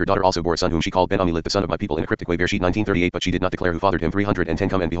father, and the younger daughter also bore a son whom she called Ben Amilit, the son of my people, in a cryptic way. Bereshit 1938 But she did not declare who fathered him. 310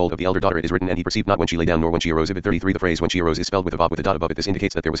 Come and behold, of the elder daughter it is written, and he perceived not when she lay down nor when she arose. Ibid 33 The phrase when she arose is spelled with a vav with a dot above it. This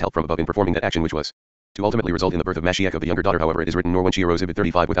indicates that there was help from above in performing that action which was to ultimately result in the birth of Mashiach of the younger daughter. However, it is written, nor when she arose ibid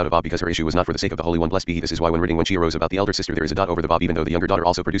 35 without a vav, because her issue was not for the sake of the Holy One, blessed be he. This is why when reading when she arose about the elder sister there is a dot over the vav, even though the younger daughter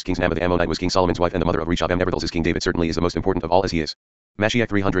also produced King Naamah the Ammonite was King Solomon's wife and the mother of Rechavam. Nevertheless, King David certainly is the most important of all, as he is Mashiach.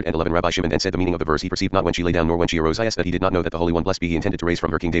 311 Rabbi Shimon then said the meaning of the verse, he perceived not when she lay down nor when she arose. I asked that he did not know that the Holy One, blessed be he, intended to raise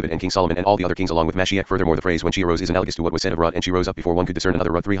from her King David and King Solomon and all the other kings along with Mashiach. Furthermore, the phrase when she arose is analogous to what was said of Rod, and she rose up before one could discern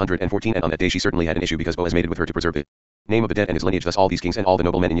another. Rod 314. And on that day she certainly had an issue, because Boaz mated with her to preserve the name of the dead and his lineage. Thus all these kings and all the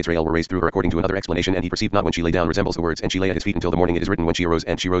noblemen in Israel were raised through her, according to another explanation. And he perceived not when she lay down resembles the words and she lay at his feet until the morning. It is written when she arose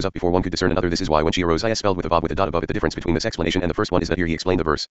and she rose up before one could discern another. This is why when she arose is spelled with a vav with a dot above it. The difference between this explanation and the first one is that here he explained the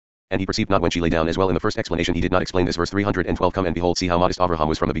verse and he perceived not when she lay down, as well in the first explanation he did not explain this. Verse 312. Come and behold, see how modest Avraham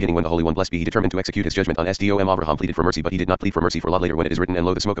was from the beginning when the Holy One, blessed be he, determined to execute his judgment on Sdom. Avraham pleaded for mercy, but he did not plead for mercy for Lot. Later when it is written, and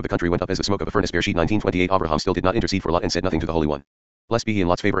lo, the smoke of the country went up as the smoke of a furnace. Bereshit 19:28. Avraham still did not intercede for Lot and said nothing to the Holy One, blessed be he, in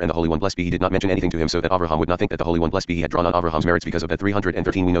Lot's favor, and the Holy One, blessed be he, did not mention anything to him, so that Avraham would not think that the Holy One, blessed be he, had drawn on Avraham's merits because of that.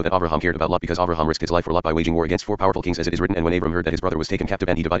 313. We know that Avraham cared about Lot because Avraham risked his life for Lot by waging war against 4 powerful kings, as it is written, and when Abram heard that his brother was taken captive,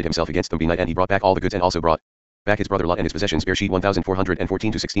 and he divided himself against them by night, and he brought back all the goods and also brought back his brother Lot and his possessions. Bereshit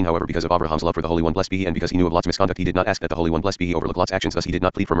 1414-16. However, because of Abraham's love for the Holy One, blessed be he, and because he knew of Lot's misconduct, he did not ask that the Holy One, blessed be he, overlook Lot's actions. Thus he did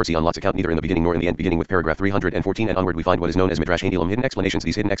not plead for mercy on Lot's account, neither in the beginning nor in the end. Beginning with paragraph 314 and onward we find what is known as Midrash Hanelim, hidden explanations.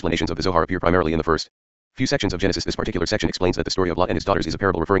 These hidden explanations of the Zohar appear primarily in the first few sections of Genesis. This particular section explains that the story of Lot and his daughters is a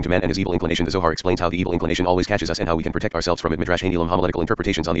parable referring to man and his evil inclination. The Zohar explains how the evil inclination always catches us and how we can protect ourselves from it. Midrash Hanelim, homiletical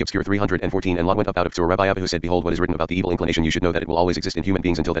interpretations on the obscure. 314. And Lot went up out of Tzur. Rabbi Abahu said, behold, what is written about the evil inclination, you should know that it will always exist in human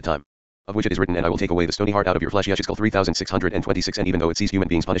beings until that time of which it is written, and I will take away the stony heart out of your flesh. Yechezkel 3626. And even though it sees human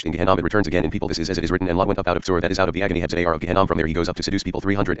beings punished in Gehenna, it returns again in people. This is as it is written, and Lot went up out of Tzur, that is out of the agony Hebzedar of Gehenna. From there he goes up to seduce people.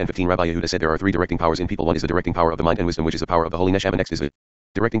 315. Rabbi Yehuda said there are 3 directing powers in people. One is the directing power of the mind and wisdom, which is the power of the holy Neshama. Next is the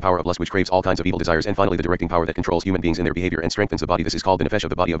directing power of lust, which craves all kinds of evil desires, and finally the directing power that controls human beings in their behavior and strengthens the body. This is called the nefesh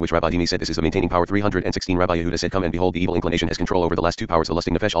of the body, of which Rabbi Dimi said this is the maintaining power. 316. Rabbi Yehuda said, come and behold, the evil inclination has control over the last 2 powers. The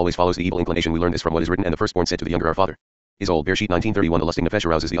lusting nefesh always follows the evil inclination. We learn this from what is written, and the firstborn said to the younger, our father is old. Bereshit 19:31. The lusting nefesh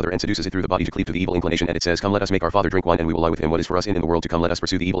arouses the other and seduces it through the body to cleave to the evil inclination, and it says, come, let us make our father drink wine, and we will lie with him. What is for us in the world to come? Let us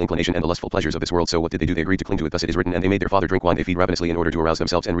pursue the evil inclination and the lustful pleasures of this world. So what did they do? They agreed to cling to it. Thus it is written, and they made their father drink wine. They feed ravenously in order to arouse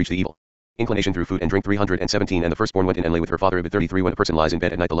themselves and reach the evil inclination through food and drink. 317. And the firstborn went in and lay with her father. 33. When a person lies in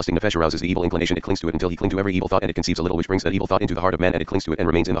bed at night, the lusting nefesh arouses the evil inclination. It clings to it until he cling to every evil thought, and it conceives a little, which brings that evil thought into the heart of man, and it clings to it and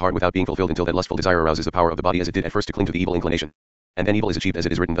remains in the heart without being fulfilled until that lustful desire arouses the power of the body, as it did at first to cling to the evil inclination. And then evil is achieved, as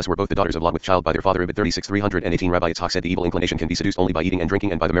it is written, thus were both the daughters of Lot with child by their father. 36. 318. Rabbi Yitzhak said the evil inclination can be seduced only by eating and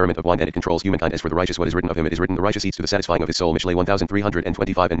drinking and by the merriment of wine, and it controls humankind. As for the righteous, what is written of him, it is written, the righteous eats to the satisfying of his soul. Mishlei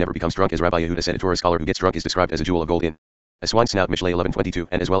 1325. And never becomes drunk, as Rabbi Yehuda said. A Torah scholar who gets drunk is described as a jewel of gold in a swine's snout. Mishlei 11:22.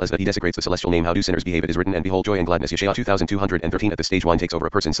 And as well as that he desecrates the celestial name, how do sinners behave? It is written, and behold, joy and gladness. Yeshayah 2213. At the stage wine takes over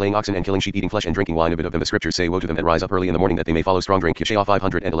a person, slaying oxen and killing sheep, eating flesh and drinking wine. A bit of them the scriptures say, woe to them that rise up early in the morning, that they may follow strong drink. Yeshayah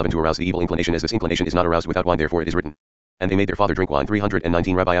 511. To arouse the evil inclination, as this inclination is not aroused without wine, therefore it is written, and they made their father drink wine.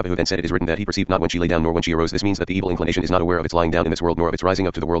 319. Rabbi Abahu then said, it is written that he perceived not when she lay down nor when she arose. This means that the evil inclination is not aware of its lying down in this world nor of its rising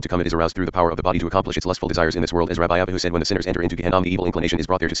up to the world to come. It is aroused through the power of the body to accomplish its lustful desires in this world. As Rabbi Abahu said, when the sinners enter into Gehenna, the evil inclination is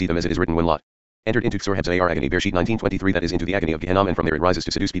brought there to see them, as it is written, when Lot entered into Tzur Hebzedar agony. Bereshit 19:23. That is into the agony of Gehenna, and from there it rises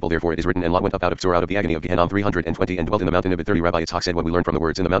to seduce people. Therefore it is written, and Lot went up out of Tzur, out of the agony of Gehenna. 320. And dwelt in the mountain. 30. Rabbi Yitzhak said, what we learn from the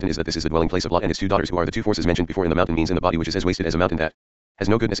words in the mountain is that this is the dwelling place of Lot and his 2 daughters, who are the 2 forces mentioned before. In the mountain means in the body, which is as wasted as a mountain that has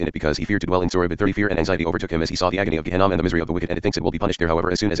no goodness in it, because he feared to dwell in Tzur. 30. Fear and anxiety overtook him as he saw the agony of Gehenna and the misery of the wicked, and it thinks it will be punished there.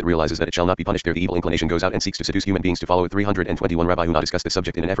 However, as soon as it realizes that it shall not be punished there, the evil inclination goes out and seeks to seduce human beings to follow it. 321. Rabbi Huna discussed this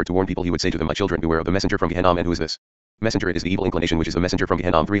subject in an effort to warn people. He would say to them, my children, beware of the messenger from Gehenna. And who is this messenger? It is the evil inclination, which is the messenger from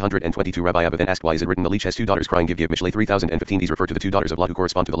Gehenna. 322. Rabbi Abba then asked, why is it written, the leech has 2 daughters crying, give. Mishlei 3015. These refer to the 2 daughters of Lot, who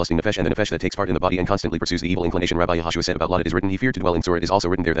correspond to the lusting nefesh and the nefesh that takes part in the body and constantly pursues the evil inclination. Rabbi Yahashua said about Lot, it is written, he feared to dwell in Tzur. It is also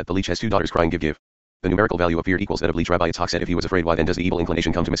written there that the leech has 2 daughters crying, give. The numerical value of fear equals that of leech. Rabbi Yitzhak said, if he was afraid, why then does the evil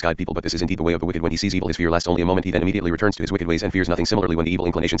inclination come to misguide people? But this is indeed the way of the wicked. When he sees evil, his fear lasts only a moment. He then immediately returns to his wicked ways and fears nothing. Similarly, when the evil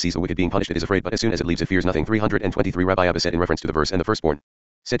inclination sees the wicked being punished, it is afraid, but as soon as it leaves, it fears nothing. 323. Rabbi Abba said in reference to the verse, and the firstborn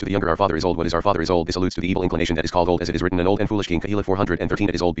said to the younger, our father is old. What is our father is old? This alludes to the evil inclination that is called old, as it is written, an old and foolish king. Kahila 413.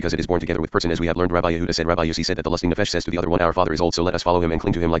 It is old because it is born together with person, as we have learned. Rabbi Yehuda said, Rabbi Yossi said that the lusting nefesh says to the other one, our father is old, so let us follow him and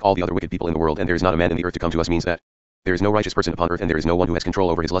cling to him like all the other wicked people in the world. And there is not a man in the earth to come to us, means that there is no righteous person upon earth, and there is no one who has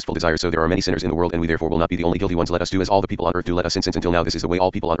control over his lustful desires. So there are many sinners in the world, and we therefore will not be the only guilty ones. Let us do as all the people on earth do. Let us since until now this is the way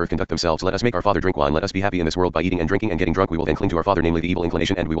all people on earth conduct themselves. Let us make our father drink wine. Let us be happy in this world by eating and drinking and getting drunk. We will then cling to our father, namely the evil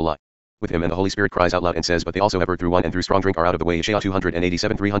inclination, and we will lie with him. And the Holy Spirit cries out loud and says, but they also have erred through wine and through strong drink are out of the way. Yeshayah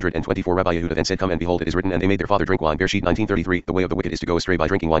 287. 324. Rabbi Yehuda then said, come and behold, it is written, and they made their father drink wine. Bereshit 19:33. The way of the wicked is to go astray by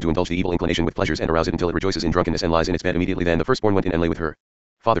drinking wine, to indulge the evil inclination with pleasures and arouse it until it rejoices in drunkenness and lies in its bed. Immediately then the firstborn went in and lay with her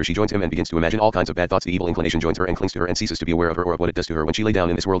father. She joins him and begins to imagine all kinds of bad thoughts. The evil inclination joins her and clings to her and ceases to be aware of her or of what it does to her when she lay down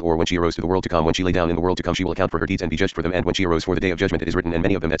in this world or when she arose to the world to come. When she lay down in the world to come, she will account for her deeds and be judged for them, and when she arose for the day of judgment, it is written, and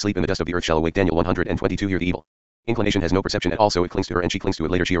many of them that sleep in the dust of the earth shall awake. Daniel 122. Here the evil Inclination has no perception at all, so it clings to her and she clings to it.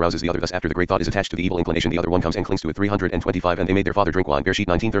 Later she arouses the other. Thus after the great thought is attached to the evil inclination, the other one comes and clings to it. 325 And they made their father drink wine. Bereshit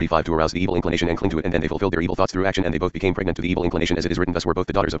 19:35 to arouse the evil inclination and cling to it, and then they fulfilled their evil thoughts through action, and they both became pregnant to the evil inclination, as it is written. Thus were both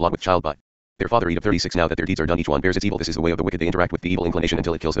the daughters of Lot with child by their father. Edom 36 Now that their deeds are done, each one bears its evil. This is the way of the wicked. They interact with the evil inclination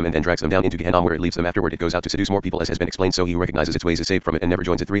until it kills them and then drags them down into Gehenna, where it leaves them. Afterward it goes out to seduce more people, as has been explained, so he who recognizes its ways is saved from it and never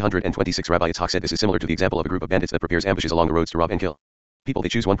joins it. 326 Rabbi Yitzhak said this is similar to the example of a group of bandits that prepares ambushes along the roads to rob and kill people. They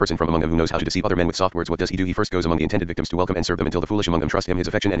choose one person from among them who knows how to deceive other men with soft words. What does he do? He first goes among the intended victims to welcome and serve them until the foolish among them trust him, his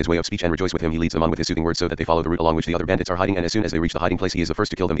affection and his way of speech, and rejoice with him. He leads them on with his soothing words so that they follow the route along which the other bandits are hiding, and as soon as they reach the hiding place he is the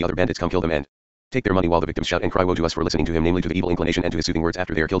first to kill them. The other bandits come, kill them, and take their money, while the victims shout and cry woe to us for listening to him, namely to the evil inclination and to his soothing words.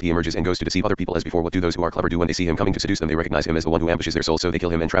 After they are killed he emerges and goes to deceive other people as before. What do those who are clever do when they see him coming to seduce them? They recognize him as the one who ambushes their souls, so they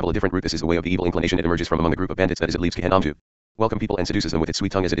kill him and travel a different route. This is the way of the evil inclination. It emerges from among the group of bandits, that is, it leaves Gehenna to welcome people and seduces them with its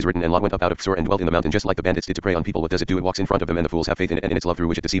sweet tongue, as it is written. And Lot went up out of Sur and dwelt in the mountain, just like the bandits did, to prey on people. What does it do? It walks in front of them, and the fools have faith in it and in its love, through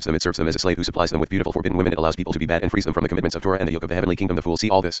which it deceives them. It serves them as a slave who supplies them with beautiful forbidden women. It allows people to be bad and frees them from the commitments of Torah and the yoke of the heavenly kingdom. The fools see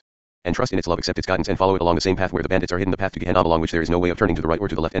all this and trust in its love, accept its guidance, and follow it along the same path where the bandits are hidden, the path to Gehenna, along which there is no way of turning to the right or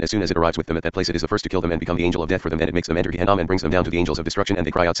to the left. And as soon as it arrives with them at that place, it is the first to kill them and become the angel of death for them. Then it makes them enter Gehenna and brings them down to the angels of destruction, and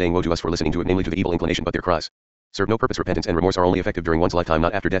they cry out saying woe to us for listening to it, namely to the evil inclination. But their cries serve no purpose. Repentance and remorse are only effective during one's lifetime,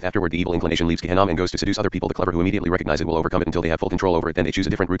 not after death. Afterward the evil inclination leaves Gehenna and goes to seduce other people. The clever who immediately recognize it will overcome it until they have full control over it. Then they choose a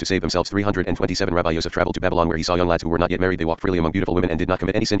different route to save themselves. 327 Rabbi Yosef traveled to Babylon, where he saw young lads who were not yet married. They walked freely among beautiful women and did not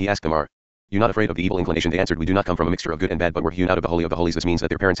commit any sin. He asked them, are you not afraid of the evil inclination? They answered, we do not come from a mixture of good and bad, but were hewn out of the holy of the holies. This means that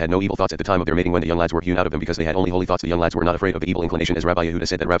their parents had no evil thoughts at the time of their mating when the young lads were hewn out of them, because they had only holy thoughts. The young lads were not afraid of the evil inclination, as Rabbi Yehuda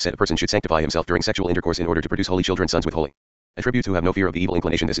said that Rav said a person should sanctify himself during sexual intercourse in order to produce holy children, sons with holy attributes who have no fear of the evil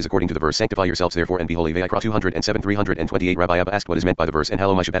inclination. This is according to the verse, sanctify yourselves therefore and be holy. Vaera 207 328 Rabbi Abba asked what is meant by the verse, and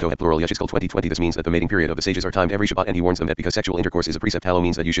hallow my Shabbatot plural Yechezkel 20:20. This means that the mating period of the sages are timed every Shabbat, and he warns them that because sexual intercourse is a precept, hallow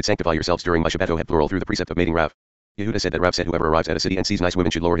means that you should sanctify yourselves during my Shabbatot plural through the precept of mating. Rav Yehuda said that Rav said whoever arrives at a city and sees nice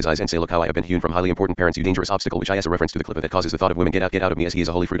women should lower his eyes and say, look how I have been hewn from highly important parents, you dangerous obstacle, which I as a reference to the klippah that causes the thought of women, get out of me, as he is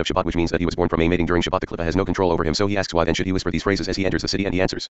a holy fruit of Shabbat, which means that he was born from a mating during Shabbat. The klippah has no control over him, so he asks why then should he whisper these phrases as he enters the city, and he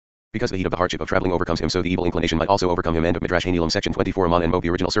answers, because the heat of the hardship of traveling overcomes him, so the evil inclination might also overcome him. End of Midrash Hanelim section 24. Ammon and Moab, the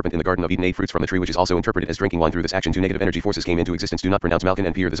original serpent in the Garden of Eden, ate fruits from the tree, which is also interpreted as drinking wine. Through this action two negative energy forces came into existence. Do not pronounce Malkin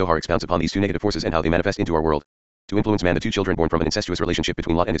and Peer. The Zohar expounds upon these two negative forces and how they manifest into our world. To influence man, the two children born from an incestuous relationship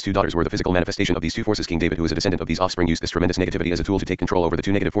between Lot and his two daughters were the physical manifestation of these two forces. King David, who is a descendant of these offspring, used this tremendous negativity as a tool to take control over the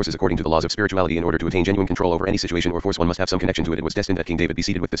two negative forces. According to the laws of spirituality, in order to attain genuine control over any situation or force, one must have some connection to it. It was destined that King David be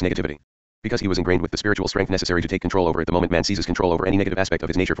seated with this negativity, because he was ingrained with the spiritual strength necessary to take control over it. The moment man seizes control over any negative aspect of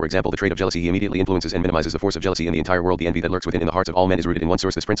his nature, for example the trait of jealousy, he immediately influences and minimizes the force of jealousy in the entire world. The envy that lurks within in the hearts of all men is rooted in one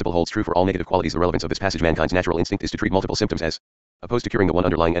source. This principle holds true for all negative qualities. The relevance of this passage: mankind's natural instinct is to treat multiple symptoms as opposed to curing the one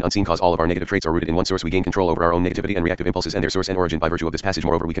underlying and unseen cause. All of our negative traits are rooted in one source. We gain control over our own negativity and reactive impulses and their source and origin by virtue of this passage.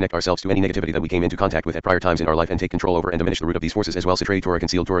 Moreover, we connect ourselves to any negativity that we came into contact with at prior times in our life and take control over and diminish the root of these forces as well. Sitray Torah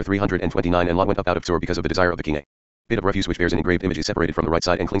concealed Torah 329 And Lot went up out of Sur because of the desire of the king. A bit of refuse which bears an engraved image is separated from the right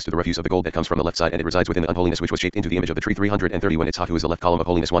side and clings to the refuse of the gold that comes from the left side, and it resides within the unholiness which was shaped into the image of the tree. 330 When Itzhak, who is the left column of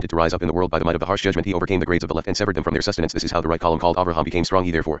holiness, wanted to rise up in the world by the might of the harsh judgment, he overcame the grades of the left and severed them from their sustenance. This is how the right column called Avraham became strong. He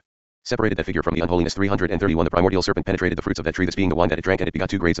therefore separated that figure from the unholiness. 331 The primordial serpent penetrated the fruits of that tree, this being the wine that it drank, and it begot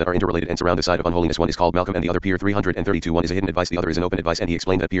two grades that are interrelated and surround the side of unholiness. One is called Malcolm and the other Peer. 332 One is a hidden advice, the other is an open advice, and he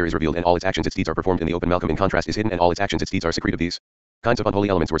explained that Peer is revealed and all its actions its deeds are performed in the open. Malcolm in contrast is hidden and all its actions its deeds are secretive. These kinds of unholy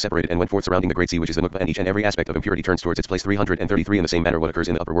elements were separated and went forth surrounding the great sea which is the Nukba, and each and every aspect of impurity turns towards its place. 333 In the same manner what occurs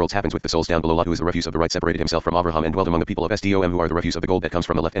in the upper worlds happens with the souls down below. Lot, who is the refuse of the right, separated himself from Avraham and dwelt among the people of Sdom, who are the refuse of the gold that comes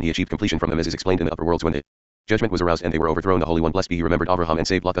from the left, and he achieved completion from them, as is explained in the upper worlds. When the judgment was aroused and they were overthrown, the Holy One, blessed be he, remembered Avraham and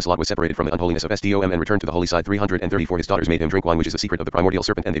saved Lot. Thus Lot was separated from the unholiness of Sdom and returned to the holy side. 334 His daughters made him drink wine, which is the secret of the primordial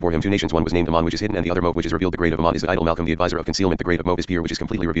serpent, and they bore him two nations. One was named Ammon, which is hidden, and the other Moab, which is revealed. The grade of Ammon is the idol, Malcolm the advisor of concealment. The grade of Moab is Peer, which is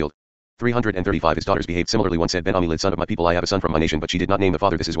completely revealed. 335 His daughters behaved similarly. One said, Ben Amilad, son of my people, I have a son from my nation, but she did not name the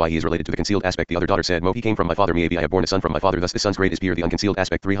father. This is why he is related to the concealed aspect. The other daughter said, Moab, he came from my father. Meavi, I have borne a son from my father. Thus this son's grade is Peer, the unconcealed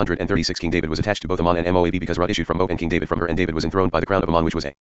aspect. 336 King David was attached to both Ammon and Moab, because Rod issued from Moab and King David from her, and David was enthroned by the crown of Ammon, which was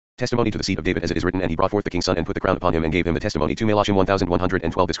a testimony to the seed of David, as it is written, and he brought forth the king's son and put the crown upon him and gave him the testimony. 2 Melachim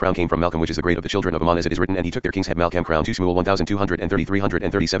 1112 This crown came from Malcolm, which is the grade of the children of Ammon, as it is written, and he took their king's head. Malcham crown. 2 Shmuel 1230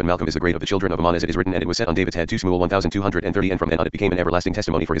 337 Malcolm is the grade of the children of Ammon, as it is written, and it was set on David's head. 2 Shmuel 1230 And from then on it became an everlasting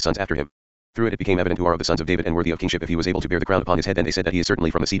testimony for his sons after him. Through it became evident who are of the sons of David and worthy of kingship. If he was able to bear the crown upon his head, then they said that he is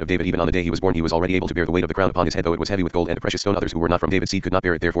certainly from the seed of David. Even on the day he was born he was already able to bear the weight of the crown upon his head, though it was heavy with gold and a precious stone. Others who were not from David's seed could not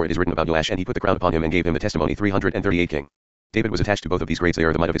bear it. Therefore it is written about Joash, and he put the crown upon him and gave him the testimony. 338 King David was attached to both of these grades. They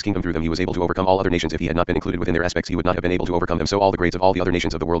are the might of his kingdom. Through them he was able to overcome all other nations. If he had not been included within their aspects, he would not have been able to overcome them. So all the grades of all the other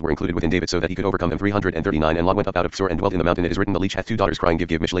nations of the world were included within David, so that he could overcome them. 339 And Lot went up out of Sur and dwelt in the mountain. It is written, the leech hath two daughters, crying, give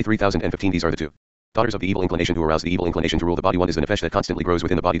Mishle. 3015 These are the two Daughters of the evil inclination who arouse the evil inclination to rule the body. One is the nefesh that constantly grows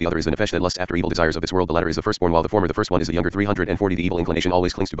within the body. The other is the nefesh that lusts after evil desires of this world. The latter is the firstborn while the former the first one is the younger. 340 The evil inclination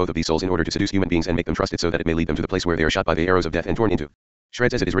always clings to both of these souls in order to seduce human beings and make them trust it so that it may lead them to the place where they are shot by the arrows of death and torn into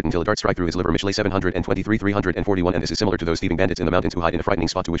shreds as it is written till a dart strike through his liver. Mishlei 723 341 And this is similar to those thieving bandits in the mountains who hide in a frightening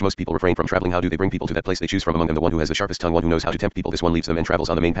spot to which most people refrain from traveling. How do they bring people to that place? They choose from among them the one who has the sharpest tongue, one who knows how to tempt people. This one leaves them and travels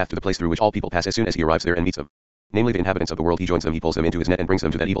on the main path to the place through which all people pass. As soon as he arrives there and meets them, namely the inhabitants of the world, he joins them, he pulls them into his net and brings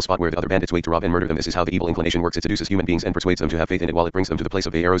them to that evil spot where the other bandits wait to rob and murder them. This is how the evil inclination works. It seduces human beings and persuades them to have faith in it while it brings them to the place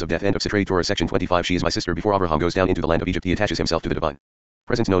of the arrows of death. End of Sitray Torah section 25. She is my sister. Before Abraham goes down into the land of Egypt, he attaches himself to the divine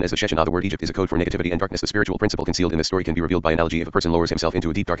presence known as the Shechinah. The word Egypt is a code for negativity and darkness. The spiritual principle concealed in this story can be revealed by analogy. If a person lowers himself into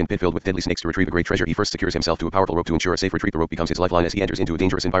a deep darkened pit filled with deadly snakes to retrieve a great treasure, he first secures himself to a powerful rope to ensure a safe retreat. The rope becomes his lifeline as he enters into a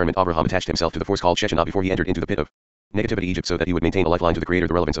dangerous environment. Abraham attached himself to the force called Shechinah before he entered into the pit of negativity Egypt so that he would maintain a lifeline to the Creator.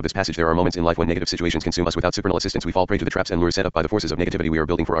 The relevance of this passage: there are moments in life when negative situations consume us. Without supernal assistance, we fall prey to the traps and lures set up by the forces of negativity. We are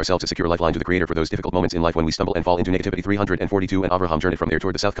building for ourselves a secure lifeline to the Creator for those difficult moments in life when we stumble and fall into negativity. 342 And Abraham journeyed from there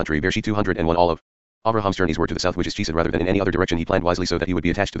toward the south country. Bereshit 201 All of Abraham's journeys were to the south, which is Chesed, rather than in any other direction. He planned wisely so that he would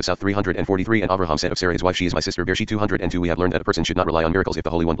be attached to the south. 343 And Abraham said of Sarah his wife, she is my sister. Bereshit 202 We have learned that a person should not rely on miracles. If the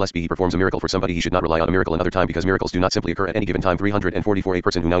Holy One, blessed be he, performs a miracle for somebody, he should not rely on a miracle another time, because miracles do not simply occur at any given time. 344 A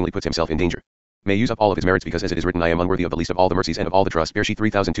person who knowingly puts himself in danger may use up all of his merits, because as it is written, I am unworthy of the least of all the mercies and of all the trust. Bereshit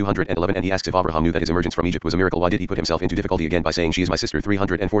 3211 And he asks if Abraham knew that his emergence from Egypt was a miracle, why did he put himself into difficulty again by saying she is my sister?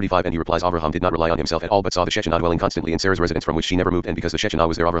 345 And he replies, Abraham did not rely on himself at all, but saw the Shechinah dwelling constantly in Sarah's residence, from which she never moved, and because the Shechinah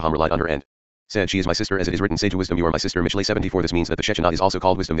was there, Abraham relied on her and said, she is my sister. As it is written, say to wisdom, you are my sister. Mishlei 74 This means that the Shechinah is also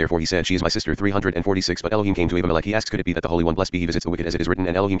called wisdom, therefore he said, she is my sister. 346 But Elohim came to Abimelech. He asks, could it be that the Holy One, blessed be he, visits the wicked? As it is written,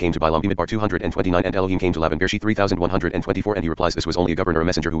 and Elohim came to Balaam. Bimidbar 229 And Elohim came to Laban. Bereshit 3124 And he replies, this was only a governor, a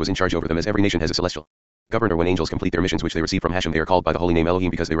messenger who was in charge over them, as every nation has a celestial governor. When angels complete their missions which they receive from Hashem, they are called by the holy name Elohim,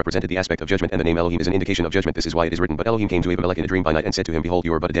 because they represented the aspect of judgment, and the name Elohim is an indication of judgment. This is why it is written, but Elohim came to Abimelech in a dream by night and said to him, behold,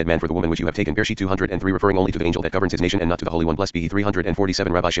 you are but a dead man for the woman which you have taken. Bereshit 203 Referring only to the angel that governs his nation and not to the Holy One, blessed be he.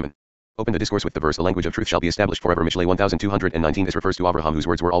 347 Rabbi Shimon opened the discourse with the verse, the language of truth shall be established forever. Mishlei 1219 This refers to Abraham, whose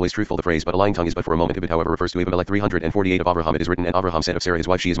words were always truthful. The phrase, but a lying tongue, is but for a moment. Ibid, however, refers to Abimelech. 348 Of Abraham it is written, and Abraham said of Sarah his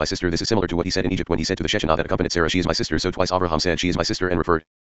wife, she is my sister. This is similar to what he said in Egypt when he said to the Shechinah that accompanied Sarah, she is my sister. So twice Abraham said, she is my sister, and referred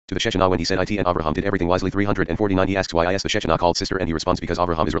to the Shechinah when he said it, and Abraham did everything wisely. 349 He asks why I asked the Shechinah called sister, and he responds, because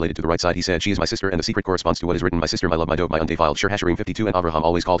Abraham is related to the right side. He said, she is my sister, and the secret corresponds to what is written, my sister, my love, my dote, my undefiled. Shir Hashirim 52 And Abraham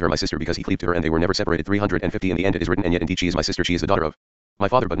always called her my sister because he cleaved to her and they were never separated. 350 In the end it is written, and yet indeed she is my sister. She is the daughter of my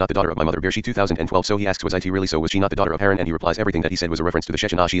father, but not the daughter of my mother. Bereshit 2012 So he asks, was it really so? Was she not the daughter of Haran? And he replies, everything that he said was a reference to the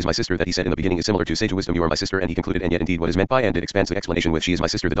Shechinah. She is my sister that he said in the beginning is similar to say to wisdom, you are my sister, and he concluded, and yet indeed what is meant by and it expands the explanation with she is my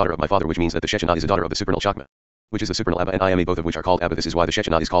sister, the daughter of my father, which means that the Shechinah is a daughter of the supernal Chakma, which is the supernal Abba, and Iame, both of which are called Abba. This is why the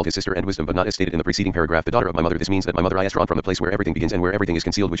Shechinah is called his sister and wisdom, but not as stated in the preceding paragraph, the daughter of my mother. This means that my mother is drawn from the place where everything begins and where everything is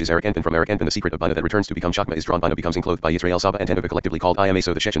concealed, which is Eric Enpin. From Eric Enpin the secret of Bina that returns to become Chakma is drawn. Bina becomes enclosed by Yisrael Saba and Tenova, collectively called Iame.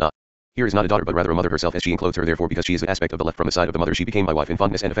 So the Shechinah here is not a daughter but rather a mother herself, as she enclothes her. Therefore, because she is the aspect of the left from the side of the mother, she became my wife in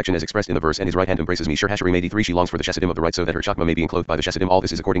fondness and affection as expressed in the verse, and his right hand embraces me. Shir Hashirim 83 She longs for the Chesedim of the right so that her Chakma may be enclothed by the Chesedim. All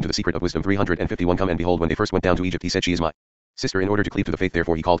this is according to the secret of wisdom. 351 Come and behold, when they first went down to Egypt, he said, she is my sister, in order to cleave to the faith.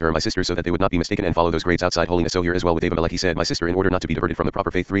 Therefore he called her my sister so that they would not be mistaken and follow those grades outside holiness. So here as well with Abimelech he said my sister, in order not to be diverted from the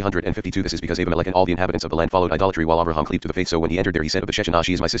proper faith. 352 This is because Abimelech and all the inhabitants of the land followed idolatry while Abraham cleaved to the faith. So when he entered there he said of the Shechinah,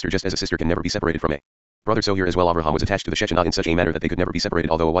 she is my sister, just as a sister can never be separated from a brother. So here as well Abraham was attached to the Shechinah in such a manner that they could never be separated.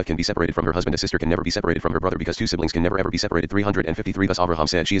 Although a wife can be separated from her husband, a sister can never be separated from her brother, because two siblings can never ever be separated. 353 Thus Abraham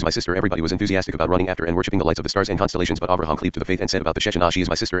said, she is my sister. Everybody was enthusiastic about running after and worshipping the lights of the stars and constellations, but Abraham cleaved to the faith and said about the Shechinah, she is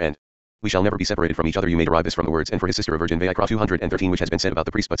my sister, and we shall never be separated from each other. You may derive this from the words, and for his sister a virgin. Vaera 213 Which has been said about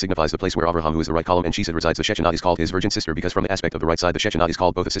the priest, but signifies the place where Abraham, who is the right column, and Chesed resides. The Shechinah is called his virgin sister, because from the aspect of the right side the Shechinah is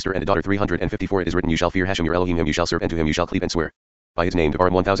called both a sister and a daughter. 354 It is written, you shall fear Hashem your Elohim, him you shall serve, and to him you shall cleave and swear by his name.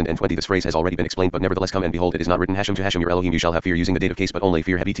 Devarim 1020 This phrase has already been explained, but nevertheless come and behold, it is not written Hashem to Hashem your Elohim you shall have fear, using the dative case, but only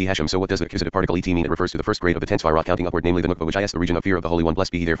fear have et Hashem. So what does the accusative particle et mean? It refers to the first grade of the 10 Sphirot counting upward, namely the Nukba, which is the region of fear of the Holy One,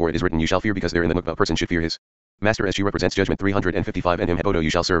 blessed be he. Therefore it is written, you shall fear, because there in the Nukba a person should fear his master, as she represents judgment. 355 And him Hebodo you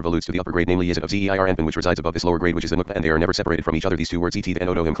shall serve alludes to the upper grade, namely Yizid of Zeir Anpin, which resides above this lower grade, which is the Nukba, and they are never separated from each other. These two words et and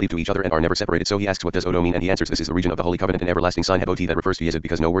Odo him cleave to each other and are never separated. So he asks, what does Odo mean? And he answers, this is the region of the Holy Covenant, an everlasting sign. Hebot that refers to Yizid,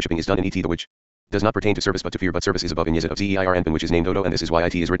 because no worshipping is done in et, the which does not pertain to service but to fear, but service is above in Yizid of Zeir Anpin, which is named Odo, and this is why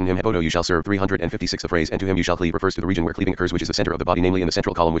it is written him Hebodo you shall serve. 356 The phrase and to him you shall cleave refers to the region where cleaving occurs, which is the center of the body, namely in the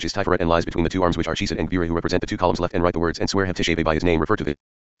central column, which is Tiferet, and lies between the two arms, which are Chesed and Gvura, who represent the two columns left and right. The words and swear have Tesheve by his name refer to the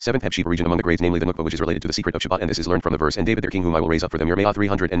seventh Hebsheba region among the grades, namely the Nukba, which is related to the secret of Shabbat, and this is learned from the verse, and David their king whom I will raise up for them. Yermeiah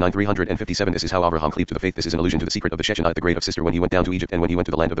 309 357 This is how Abraham cleaved to the faith. This is an allusion to the secret of the Shechinah, the grade of sister, when he went down to Egypt and when he went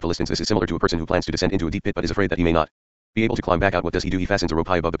to the land of the Philistines. This is similar to a person who plans to descend into a deep pit but is afraid that he may not be able to climb back out. What does he do? He fastens a rope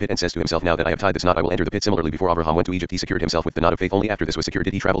high above the pit and says to himself, now that I have tied this knot I will enter the pit. Similarly, before Abraham went to Egypt he secured himself with the knot of faith. Only after this was secured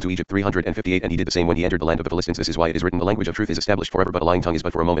did he travel to Egypt. 358 And he did the same when he entered the land of the Philistines. This is why it is written, the language of truth is established forever, but a lying tongue is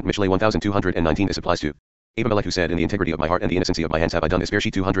but for a moment. Mishle 1219. This applies to Abimelech, who said, in the integrity of my heart and the innocency of my hands have I done this.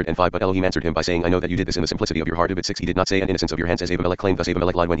 Bereshit 205 But Elohim answered him by saying, I know that you did this in the simplicity of your heart. Ibid 6 He did not say an innocence of your hands as Abimelech claimed. Thus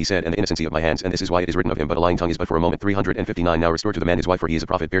Abimelech lied when he said, and the innocency of my hands, and this is why it is written of him, but a lying tongue is but for a moment. 359 Now restore to the man his wife, for he is a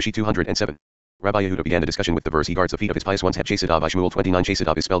prophet. Bereshit 207 Rabbi Yehuda began the discussion with the verse, he guards the feet of his pious ones. Had Chesed by Shmuel 29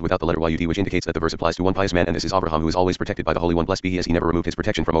 Chesed is spelled without the letter Yud, which indicates that the verse applies to one pious man, and this is Abraham, who is always protected by the Holy One. Blessed be he, as he never removed his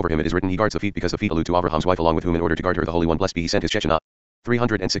protection from over him. It is written, he guards the feet, because the feet allude to Abraham's wife, along with whom in order to guard her the Holy One blessed be he sent his Shechinah.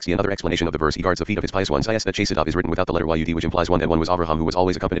 360 Another explanation of the verse, he guards the feet of his pious ones. Is that Chesed is written without the letter Yud, which implies one that one was Abraham, who was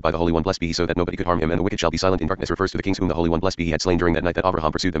always accompanied by the Holy One blessed be he, so that nobody could harm him, and the wicked shall be silent in darkness refers to the kings whom the Holy One blessed be he had slain during that night that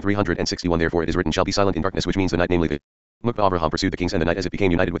Abraham pursued them. 361 Therefore it is written, shall be silent in darkness, which means the night, namely the Mukba. Abraham pursued the kings and the night as it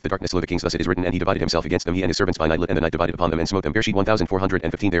became united with the darkness. Lo, the kings, thus it is written, and he divided himself against them, he and his servants by night lit, and the night divided upon them and smote them. Bereshit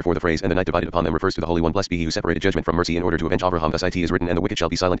 1415 Therefore the phrase, and the night divided upon them, refers to the Holy One blessed be he, who separated judgment from mercy in order to avenge Abraham. Thus it is written, and the wicked shall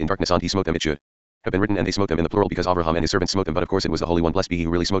be silent in darkness, and he smote them. It should have been written, and they smote them in the plural, because Abraham and his servants smote them, but of course it was the Holy One blessed be he who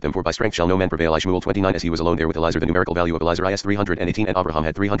really smote them, for by strength shall no man prevail. Shmuel 29 As he was alone there with Eliezer, the numerical value of Eliezer is 318, and Abraham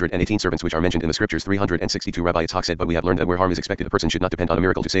had 318 servants, which are mentioned in the scriptures. 362 Rabbi Yitzhak said, but we have learned that where harm is expected a person should not depend on a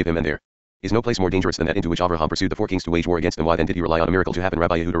miracle to save him, and there is no place more dangerous than that into which Abraham pursued the four kings to wage war against them. Why then did he rely on a miracle to happen?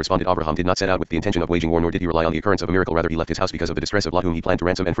 Rabbi Yehuda responded, Abraham did not set out with the intention of waging war, nor did he rely on the occurrence of a miracle. Rather he left his house because of the distress of Lot, whom he planned to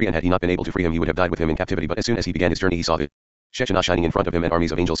ransom and free, and had he not been able to free him he would have died with him in captivity. But as soon as he began his journey he saw the Shechinah shining in front of him and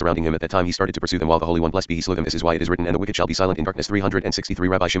armies of angels surrounding him. At that time he started to pursue them, while the Holy One blessed be he slew them. This is why it is written, and the wicked shall be silent in darkness. 363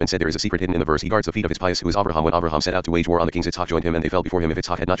 Rabbi Shimon said, there is a secret hidden in the verse, he guards the feet of his pious, who is Abraham. When Abraham set out to wage war on the kings, Yitzhak joined him, and they fell before him. If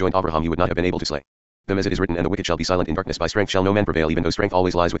Yitzhak had not joined Abraham he would not have been able to slay them, as it is written, and the wicked shall be silent in darkness. By strength shall no man prevail, even though strength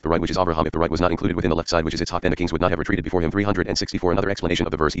always lies with the right, which is Abraham. If the right was not included within the left side, which is Yitzhak, then the kings would not have retreated before him. 364 Another explanation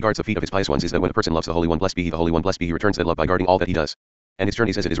of the verse, he guards the feet of his pious ones, is that when a person loves the Holy One blessed be he, the Holy One blessed be he returns that love by guarding all that he does and his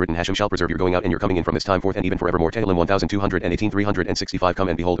journeys, as it is written, Hashem shall preserve your going out and your coming in from this time forth and even forevermore. Tehillim 1218 365 Come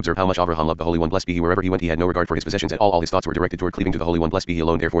and behold, observe how much Abraham loved the Holy One blessed be he. Wherever he went he had no regard for his possessions at all his thoughts were directed toward cleaving to the Holy One blessed be he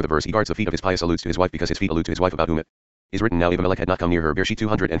alone. Therefore the verse, he guards the feet of his pious, alludes to his wife, because his feet allude to his wife, about whom it is written, now Abimelech had not come near her. Bereshit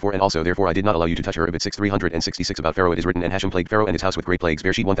 204 And also therefore I did not allow you to touch her. Ibid 6 366 About Pharaoh it is written, and Hashem plagued Pharaoh and his house with great plagues.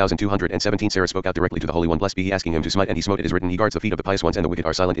 Bereshit 1217 Sarah spoke out directly to the Holy One blessed be he, asking him to smite, and he smote. It is written, he guards the feet of the pious ones, and the wicked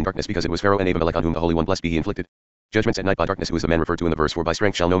are silent in darkness, because it was Pharaoh and Abimelech on whom the Holy One blessed be he inflicted judgments at night by darkness. Who is the man referred to in the verse, for by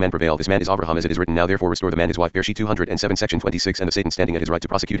strength shall no man prevail? This man is Abraham, as it is written, now therefore restore the man his wife. Bereshit 207 Section 26 And the Satan standing at his right to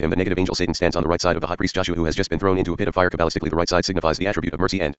prosecute him. The negative angel Satan stands on the right side of the high priest Joshua, who has just been thrown into a pit of fire. Kabbalistically the right side signifies the attribute of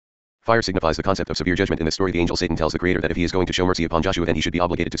mercy, and fire signifies the concept of severe judgment. In this story the angel Satan tells the Creator that if he is going to show mercy upon Joshua, then he should be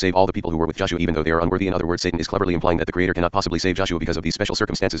obligated to save all the people who were with Joshua, even though they are unworthy. In other words, Satan is cleverly implying that the Creator cannot possibly save Joshua because of these special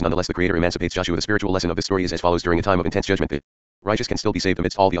circumstances. Nonetheless the Creator emancipates Joshua. The spiritual lesson of this story is as follows: during a time of intense judgment the righteous can still be saved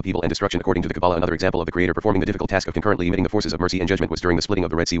amidst all the upheaval and destruction. According to the Kabbalah, another example of the Creator performing the difficult task of concurrently emitting the forces of mercy and judgment was during the splitting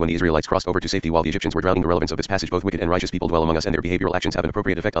of the Red Sea, when the Israelites crossed over to safety while the Egyptians were drowning. The relevance of this passage: both wicked and righteous people dwell among us, and their behavioral actions have an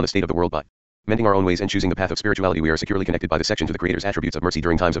appropriate effect on the state of the world. By mending our own ways and choosing the path of spirituality, we are securely connected by this section to the Creator's attributes of mercy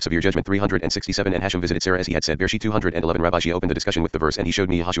during times of severe judgment. 367 And Hashem visited Sarah as he had said. Bereshit 211 Rabbi Shia opened the discussion with the verse, and he showed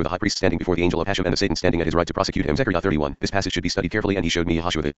me Yehoshua the high priest standing before the angel of Hashem, and the Satan standing at his right to prosecute him. Zechariah 31 This passage should be studied carefully. And he showed me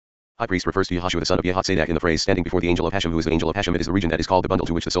Yehoshua the high priest refers to Yehoshua the son of Yehotzadek in the phrase standing before the angel of Hashem. Who is the angel of Hashem? It is the region that is called the bundle,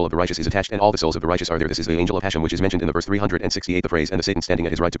 to which the soul of the righteous is attached, and all the souls of the righteous are there. This is the angel of Hashem which is mentioned in the verse 368. The phrase, and the Satan standing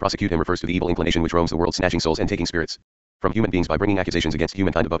at his right to prosecute him, refers to the evil inclination which roams the world, snatching souls and taking spirits from human beings by bringing accusations against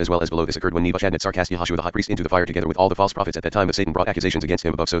humankind above as well as below. This occurred when Nebuchadnezzar cast Yehoshua the high priest into the fire together with all the false prophets. At that time the Satan brought accusations against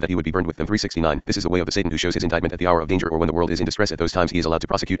him above, so that he would be burned with them. 369 This is the way of the Satan, who shows his indictment at the hour of danger, or when the world is in distress. At those times he is allowed to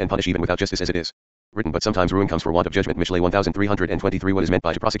prosecute and punish even without justice, as it is written, but sometimes ruin comes for want of judgment. Mishle 1323 What is meant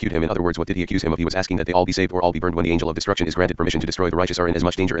by to prosecute him? In other words, what did he accuse him of? He was asking that they all be saved or all be burned. When the angel of destruction is granted permission to destroy, the righteous are in as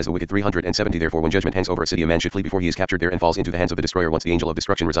much danger as the wicked. 370 Therefore when judgment hangs over a city, a man should flee before he is captured there and falls into the hands of the destroyer. Once the angel of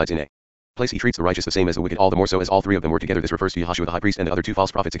destruction resides in a place, he treats the righteous the same as the wicked, all the more so as all three of them were together. This refers to Yehoshua the high priest and the other two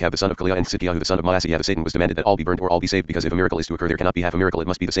false prophets, Achab the son of Kaliah and Sitkiyahu the son of Maaseiah. The Satan was demanded that all be burned or all be saved, because if a miracle is to occur there cannot be half a miracle, it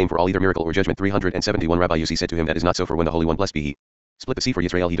must be the same for all, either miracle or judgment. 371 Rabbi Yossi said to him, that is not so, for when the Holy One blessed be he split the sea for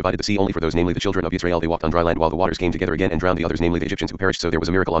Israel, he divided the sea only for those, namely the children of Israel. They walked on dry land while the waters came together again and drowned the others, namely the Egyptians who perished. So there was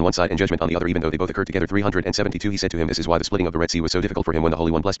a miracle on one side and judgment on the other, even though they both occurred together. 372 He said to him, this is why the splitting of the Red Sea was so difficult for him. When the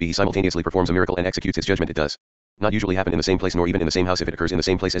Holy One blessed be he simultaneously performs a miracle and executes his judgment, it does not usually happen in the same place, nor even in the same house. If it occurs in the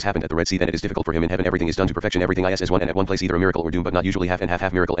same place as happened at the Red Sea, then it is difficult for him. In heaven everything is done to perfection, everything is as one, and at one place either a miracle or doom, but not usually half and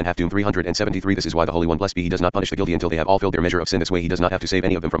half miracle and half doom. 373 This is why the Holy One blessed be he does not punish the guilty until they have all filled their measure of sin. This way he does not have to save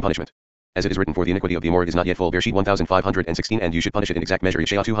any of them from punishment, as it is written, for the iniquity of the Amor is not yet full. Bereshit 1516 And you should punish it in exact measure.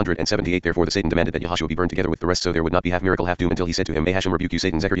 Yeshayah 278 Therefore the Satan demanded that Yehoshua be burned together with the rest, so there would not be half miracle half doom, until he said to him, may Hashem rebuke you,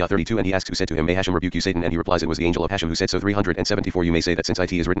 Satan. Zechariah 32 And he asks, who said to him, may Hashem rebuke you, Satan? And he replies, it was the angel of Hashem who said so. 374 You may say that since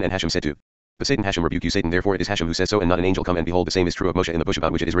it is written, and Hashem said to But Satan Hashem rebuke you Satan, therefore it is Hashem who says so and not an angel. Come and behold, the same is true of Moshe in the bush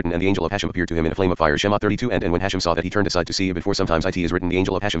about which it is written, and the angel of Hashem appeared to him in a flame of fire. Shemot 32. And when Hashem saw that, he turned aside to see, before sometimes it is written the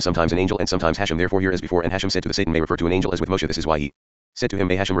angel of Hashem, sometimes an angel and sometimes Hashem, therefore here as before. And Hashem said to the Satan may refer to an angel as with Moshe. This is why he said to him,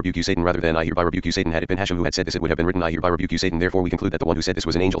 may Hashem rebuke you Satan, rather than I hereby rebuke you Satan. Had it been Hashem who had said this, it would have been written I hereby rebuke you Satan. Therefore we conclude that the one who said this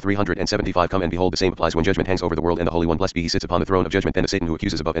was an angel. 375. Come and behold, the same applies when judgment hangs over the world and the Holy One blessed be he sits upon the throne of judgment. Then the Satan who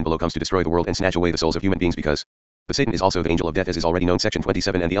accuses above and below comes to destroy the world and snatch away the souls of human beings, because but Satan is also the angel of death, as is already known. Section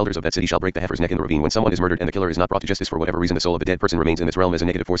 27. And the elders of that city shall break the heifer's neck in the ravine. When someone is murdered and the killer is not brought to justice for whatever reason, the soul of the dead person remains in this realm as a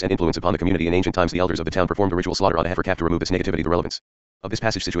negative force and influence upon the community. In ancient times the elders of the town performed a ritual slaughter on a heifer calf to remove this negativity. The relevance of this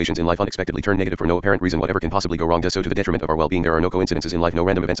passage: situations in life unexpectedly turn negative for no apparent reason. Whatever can possibly go wrong does so to the detriment of our well-being. There are no coincidences in life, no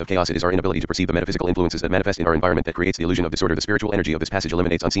random events of chaos. It is our inability to perceive the metaphysical influences that manifest in our environment that creates the illusion of disorder. The spiritual energy of this passage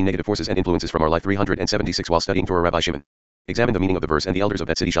eliminates unseen negative forces and influences from our life. 376. While studying Torah, Rabbi Shimon examine the meaning of the verse, and the elders of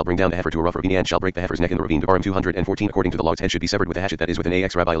that city shall bring down the heifer to a rough ravine and shall break the heifer's neck in the ravine. Devarim 214. According to the law, its head should be severed with a hatchet, that is with an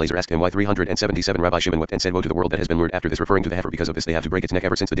axe. Rabbi Elazar asked him why. 377. Rabbi Shimon wept and said, woe to the world that has been lured after this, referring to the heifer. Because of this they have to break its neck.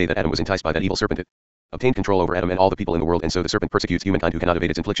 Ever since the day that Adam was enticed by that evil serpent, it obtained control over Adam and all the people in the world, and so the serpent persecutes humankind who cannot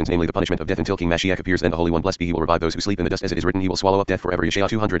evade its inflictions, namely the punishment of death, until King Mashiach appears. Then the Holy One blessed be he will revive those who sleep in the dust, as it is written, he will swallow up death forever. Yeshayah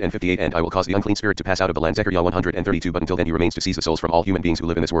 258. And I will cause the unclean spirit to pass out of the land. Zechariah 132. But until then he remains to seize the souls from all human beings who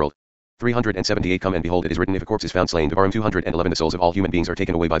live in this world. 378. Come and behold, it is written, if a corpse is found slain. Devarim 211. The souls of all human beings are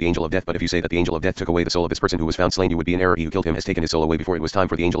taken away by the angel of death. But if you say that the angel of death took away the soul of this person who was found slain, you would be in error. He who killed him has taken his soul away before it was time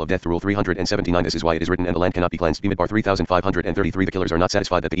for the angel of death to rule. 379. This is why it is written, and the land cannot be cleansed. Bimidbar 3533. The killers are not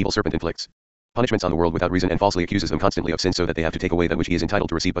satisfied that the evil serpent inflicts punishments on the world without reason and falsely accuses them constantly of sin, so that they have to take away that which he is entitled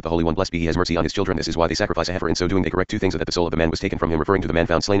to receive. But the Holy One blessed be he has mercy on his children. This is why they sacrifice a heifer. In so doing they correct two things: that the soul of the man was taken from him, referring to the man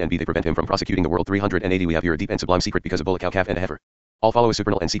found slain, and b, they prevent him from prosecuting the world. 380. We have here a deep and sublime secret, because a bull, a cow, calf, and a heifer all follow a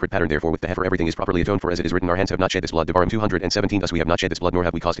supernal and secret pattern. Therefore with the heifer everything is properly atoned for, as it is written, our hands have not shed this blood. Devarim 217. Thus we have not shed this blood, nor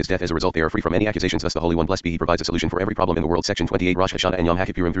have we caused his death. As a result they are free from any accusations. Thus the Holy One blessed be he provides a solution for every problem in the world. Section 28. Rosh Hashanah and Yom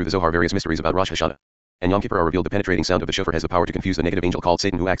HaKippurim. Through the Zohar various mysteries about Rosh Hashanah and Yom Kippur are revealed. The penetrating sound of the shofar has the power to confuse the negative angel called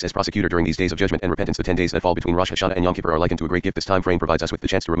Satan, who acts as prosecutor during these days of judgment and repentance. The 10 days that fall between Rosh Hashanah and Yom Kippur are likened to a great gift. This time frame provides us with the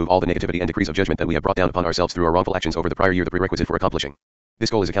chance to remove all the negativity and decrees of judgment that we have brought down upon ourselves through our wrongful actions over the prior year. The prerequisite for accomplishing this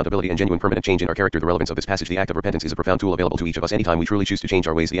goal is accountability and genuine permanent change in our character. The relevance of this passage: the act of repentance is a profound tool available to each of us anytime we truly choose to change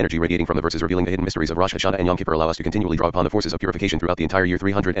our ways. The energy radiating from the verses revealing the hidden mysteries of Rosh Hashanah and Yom Kippur allow us to continually draw upon the forces of purification throughout the entire year.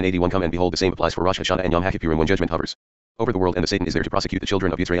 381. Come and behold, the same applies for Rosh Hashanah and Yom HaKippurim. When judgment hovers over the world and the Satan is there to prosecute, the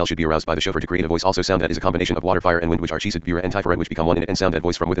children of Israel should be aroused by the shofar to create a voice, also sound that is a combination of water, fire, and wind, which are Chesed, Vaera, and Tiferet, which become one in it, and sound that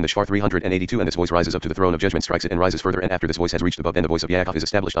voice from within the shofar. 382. And this voice rises up to the throne of judgment, strikes it, and rises further, and after this voice has reached above, then the voice of Yaakov is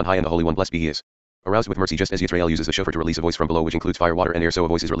established on high, and the Holy One blessed be he is aroused with mercy, just as Yisrael uses the shofar to release a voice from below, which includes fire, water, and air. So a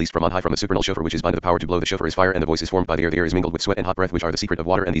voice is released from on high from the supernal shofar, which is Bina. The power to blow the shofar is fire, and the voice is formed by the air. The air is mingled with sweat and hot breath, which are the secret of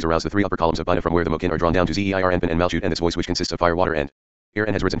water, and these arouse the three upper columns of Bina, from where the Mokin are drawn down to Zeir, Anpin, and Malchut. And this voice, which consists of fire, water, and air,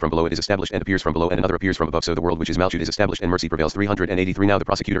 and has risen from below, it is established, and appears from below, and another appears from above. So the world, which is Malchut, is established, and mercy prevails. 383. Now the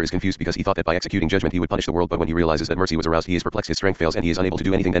prosecutor is confused, because he thought that by executing judgment he would punish the world, but when he realizes that mercy was aroused, he is perplexed, his strength fails, and he is unable to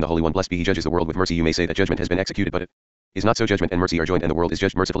do anything. Then the Holy One blessed be he judges the world with mercy. You may say that judgment has been executed, but it is not so. Judgment and mercy are joined, and the world is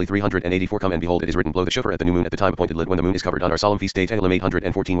judged mercifully. 384. Come and behold, it is written, blow the shofar at the new moon, at the time appointed, lit, when the moon is covered, on our solemn feast day. Tehillim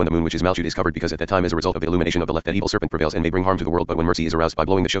 814. When the moon, which is Malchut, is covered, because at that time, as a result of the illumination of the left, that evil serpent prevails and may bring harm to the world. But when mercy is aroused by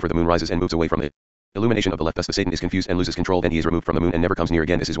blowing the shofar, the moon rises and moves away from it. Illumination of the left. Thus the Satan is confused and loses control. Then he is removed from the moon and never comes near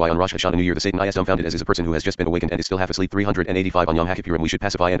again. This is why on Rosh Hashanah New Year the Satan is dumbfounded, as is a person who has just been awakened and is still half asleep. 385. On Yom HaKippurim we should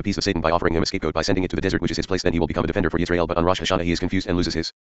pacify and appease the Satan by offering him a scapegoat, by sending it to the desert, which is his place. Then he will become a defender for Yisrael. But on Rosh Hashanah he is confused and loses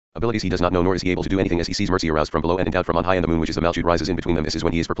his abilities. He does not know, nor is he able to do anything, as he sees mercy aroused from below and endowed from on high, and the moon, which is the Malchut, rises in between them. This is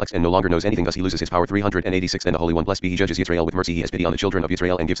when he is perplexed and no longer knows anything, thus he loses his power. 386. Then the Holy One blessed be he judges Yisrael with mercy. He has pity on the children of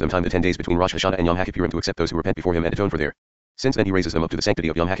Yisrael and gives them time, the 10 days between Rosh Hashanah and Yom HaKippurim, to accept those who repent before him and atone for their sins. Then he raises them up to the sanctity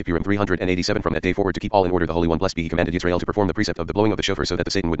of Yom HaKippurim. 387. From that day forward, to keep all in order, the Holy One blessed be he commanded Yisrael to perform the precept of the blowing of the shofar, so that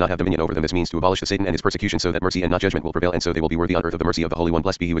the Satan would not have dominion over them. This means to abolish the Satan and his persecution, so that mercy and not judgment will prevail, and so they will be worthy on earth of the mercy of the Holy One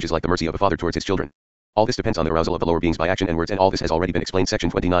blessed be he, which is like the mercy of a father towards his children. All this depends on the arousal of the lower beings by action and words, and all this has already been explained. Section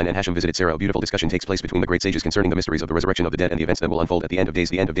 29. And Hashem visited Sarah. A beautiful discussion takes place between the great sages concerning the mysteries of the resurrection of the dead and the events that will unfold at the end of days.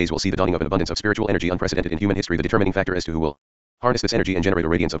 The end of days will see the dawning of an abundance of spiritual energy unprecedented in human history. The determining factor as to who will harness this energy and generate a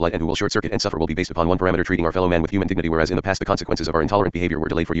radiance of light, and who will short circuit and suffer, will be based upon one parameter: treating our fellow man with human dignity. Whereas in the past the consequences of our intolerant behavior were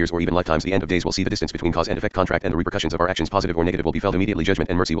delayed for years or even lifetimes, the end of days will see the distance between cause and effect, contract, and the repercussions of our actions, positive or negative, will be felt immediately. Judgment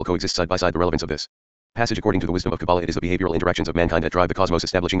and mercy will coexist side by side. The relevance of this passage according to the wisdom of Kabbalah: it is the behavioral interactions of mankind that drive the cosmos,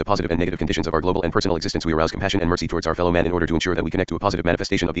 establishing the positive and negative conditions of our global and personal existence. We arouse compassion and mercy towards our fellow man in order to ensure that we connect to a positive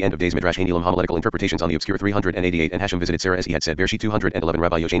manifestation of the end of days. Midrash Hanelim. Homiletical interpretations on the obscure. 388. And Hashem visited Sarah as he had said. Bereshit 211.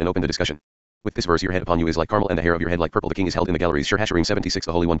 Rabbi Yoshanan opened the discussion with this verse: your head upon you is like Carmel, and the hair of your head like purple. The king is held in the galleries. Shir Hashirim 76.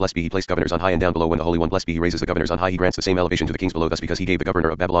 The Holy One blessed be he placed governors on high and down below. When the Holy One blessed be he raises the governors on high, he grants the same elevation to the kings below. Thus because he gave the governor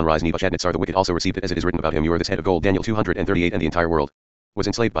of Babylon rise, Nebuchadnezzar the wicked also received it, as it is written about him: you are this head of gold. Daniel 238. And the entire world was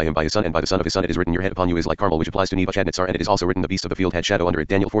enslaved by him by his son and by the son of his son. It is written, your head upon you is like Carmel, which applies to Nebuchadnezzar, and it is also written, the beast of the field had shadow under it.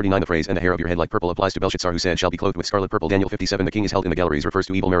 Daniel 49. The phrase, and the hair of your head like purple, applies to Belshazzar, who said, shall be clothed with scarlet purple. Daniel 57. The king is held in the galleries refers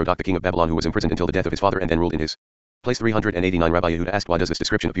to evil Merodach, the king of Babylon, who was imprisoned until the death of his father and then ruled in his place. 389. Rabbi Yehuda asked, why does this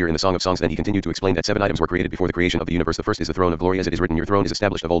description appear in the Song of Songs? Then he continued to explain that 7 items were created before the creation of the universe. The first is the throne of glory, as it is written, your throne is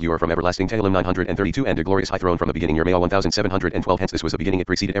established of old, you are from everlasting. Tehillim 932. And a glorious high throne from the beginning, Yirmiah 1712. Hence this was the beginning, it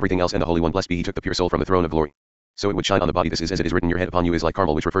preceded everything else, and the Holy One, blessed be he, took the pure soul from the throne of glory, so it would shine on the body. This is as it is written, your head upon you is like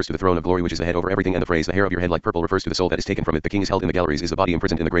Carmel, which refers to the throne of glory, which is the head over everything, and the phrase, the hair of your head like purple, refers to the soul that is taken from it. The king is held in the galleries, is the body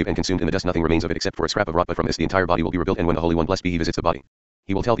imprisoned in the grave and consumed in the dust. Nothing remains of it except for a scrap of rock, but from this the entire body will be rebuilt, and when the Holy One, blessed be he, visits the body,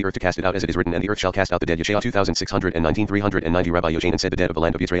 he will tell the earth to cast it out, as it is written, and the earth shall cast out the dead. Yeshayah 2619. 390. Rabbi Yochanan said, the dead of the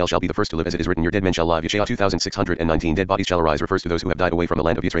land of Israel shall be the first to live, as it is written, your dead men shall live. Yeshayah 2619. Dead bodies shall arise refers to those who have died away from the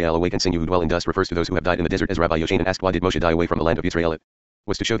land of Israel. Awake and sing, you who dwell in dust, refers to those who have died in the desert. As Rabbi Yochanan asked, why did Moshe die away from the land of Israel? It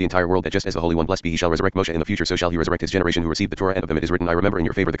was to show the entire world that just as the Holy One, blessed be he, shall resurrect Moshe in the future, so shall he resurrect his generation who received the Torah, and of them it is written, I remember in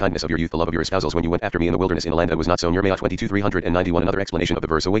your favor the kindness of your youth, the love of your espousals, when you went after me in the wilderness in a land that was not sown. Yirmiah 22. 391. Another explanation of the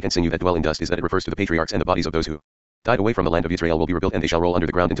verse, awake and sing, you that dwell in dust, is that it refers to the patriarchs, and the bodies of those who died away from the land of Israel will be rebuilt, and they shall roll under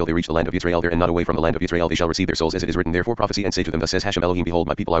the ground until they reach the land of Israel. There and not away from the land of Israel they shall receive their souls, as it is written, therefore prophesy and say to them, thus says Hashem Elohim, behold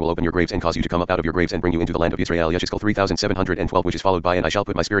my people, I will open your graves and cause you to come up out of your graves and bring you into the land of Israel. Yechezkel 3712, which is followed by, and I shall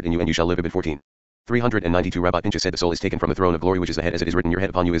put my spirit in you and you shall live. Ibid 14. 392. Rabbi Pinchas said, the soul is taken from the throne of glory, which is the head, as it is written, your head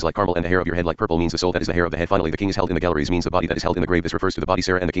upon you is like Carmel, and the hair of your head like purple, means the soul that is the hair of the head. Finally, the king is held in the galleries means the body that is held in the grave. This refers to the body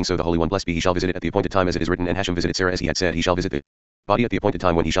Sarah and the king, so the Holy One, blessed be he, shall visit it at the appointed time, as it is written, and Hashem visited Sarah as he had said, he shall visit the body at the appointed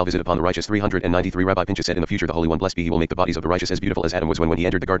time when he shall visit upon the righteous. 393. Rabbi Pinchas said, in the future the Holy One, blessed be he, will make the bodies of the righteous as beautiful as Adam was when he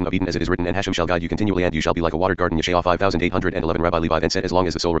entered the Garden of Eden, as it is written, and Hashem shall guide you continually, and you shall be like a watered garden. Yeshayah 5811. Rabbi Levi then said, as long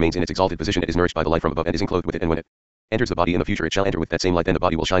as the soul remains in its exalted position, it is nourished by the light from above and is enclothed with it, and when it enters the body in the future, it shall enter with that same light, then the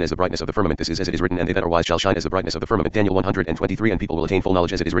body will shine as the brightness of the firmament. This is as it is written, and they that are wise shall shine as the brightness of the firmament. Daniel 123. And people will attain full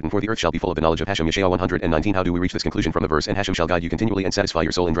knowledge, as it is written, for the earth shall be full of the knowledge of Hashem. Yeshayah 119. How do we reach this conclusion from the verse, and Hashem shall guide you continually and satisfy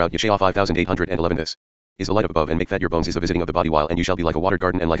your soul in drought? Yeshayah 5811. This is the light of above, and make fat your bones, is the visiting of the body while, and you shall be like a watered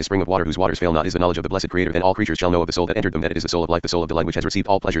garden and like a spring of water whose waters fail not, is the knowledge of the blessed Creator. Then all creatures shall know of the soul that entered them, that it is the soul of life, the soul of delight, which has received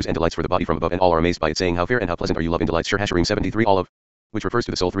all pleasures and delights for the body from above, and all are amazed by it, saying, how fair and how pleasant are you, love and delights. Shir Hashirim 73. All of which refers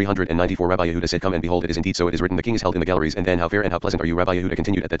to the soul. 394. Rabbi Yehuda said, come and behold, it is indeed so, it is written, the king is held in the galleries, and then how fair and how pleasant are you. Rabbi Yehuda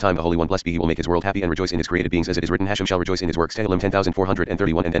continued, at that time the Holy One, blessed be he, will make his world happy and rejoice in his created beings, as it is written, Hashem shall rejoice in his works. Tehillim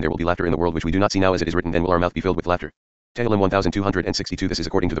 10,431. And then there will be laughter in the world which we do not see now, as it is written, then will our mouth be filled with laughter. Tehillim 1262. This is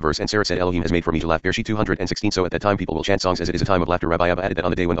according to the verse, and Sarah said, Elohim has made for me to laugh. Bereshit 216. So at that time people will chant songs, as it is a time of laughter. Rabbi Abba added that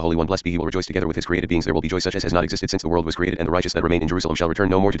on the day when the Holy One, blessed be he, will rejoice together with his created beings, there will be joy such as has not existed since the world was created, and the righteous that remain in Jerusalem shall return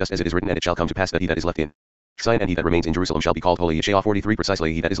no more to dust, as it is written, and it shall come to pass that he that is left in Zion and he that remains in Jerusalem shall be called holy. Yeshayah 43.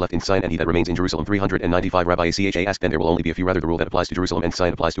 Precisely, he that is left in Zion and he that remains in Jerusalem. 395. Rabbi Acha asked, then there will only be a few, rather the rule that applies to Jerusalem and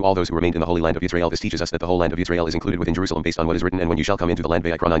Zion applies to all those who remained in the holy land of Israel. This teaches us that the whole land of Israel is included within Jerusalem based on what is written, and when you shall come into the land.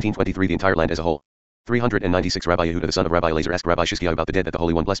 Vayikra 19:23. The entire land as a whole. 396. Rabbi Yehuda the son of Rabbi Elazar asked Rabbi Shizkiah about the dead, that the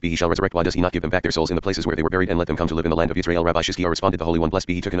Holy One, blessed be he, shall resurrect. Why does he not give them back their souls in the places where they were buried and let them come to live in the land of Israel? Rabbi Shizkiah responded, the Holy One, blessed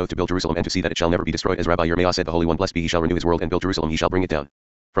be he, took an oath to build Jerusalem and to see that it shall never be destroyed. As Rabbi Yirmiah said, the Holy One, blessed be he, shall renew his world and build Jerusalem. He shall bring it down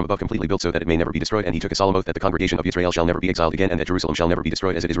from above completely built, so that it may never be destroyed. And he took a solemn oath that the congregation of Israel shall never be exiled again, and that Jerusalem shall never be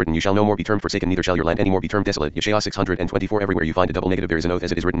destroyed, as it is written, you shall no more be termed forsaken, neither shall your land any more be termed desolate. Yeshayah 624. Everywhere you find a double negative there is an oath,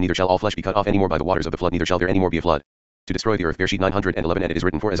 as it is written, neither shall all flesh be cut off any more by the waters of the flood, neither shall there any more be a flood to destroy the earth. Bereshit 911. And it is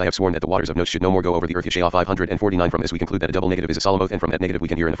written, for as I have sworn that the waters of Noach should no more go over the earth. Yeshayah 549. From this we conclude that a double negative is a solemn oath, and from that negative we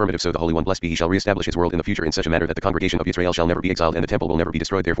can hear an affirmative. So the Holy One, blessed be he, shall reestablish his world in the future in such a manner that the congregation of Israel shall never be exiled, and the temple will never be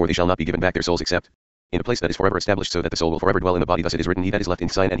destroyed. Therefore they shall not be given back their souls except in a place that is forever established, so that the soul will forever dwell in the body. Thus it is written, he that is left in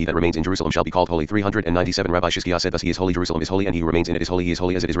Zion and he that remains in Jerusalem shall be called holy. 397. Rabbi Shizkiah said, thus he is holy, Jerusalem is holy, and he who remains in it is holy. He is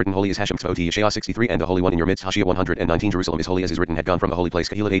holy, as it is written, holy is Hashem Tzvaot. Yeshayah 63. And the Holy One in your midst. Hashia 119. Jerusalem is holy, as is written, had gone from the holy place.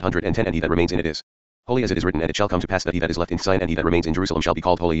 Kahilot 810. And he that remains in it is holy, as it is written, and it shall come to pass that he that is left in Zion and he that remains in Jerusalem shall be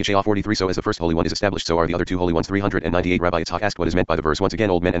called holy. Yeshayah 43. So as the first Holy One is established, so are the other two Holy Ones. 398. Rabbi Yitzhak asked what is meant by the verse, once again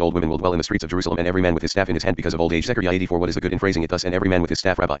old men and old women will dwell in the streets of Jerusalem, and every man with his staff in his hand because of old age. Zechariah 84. What is the good in phrasing it thus, and every man with his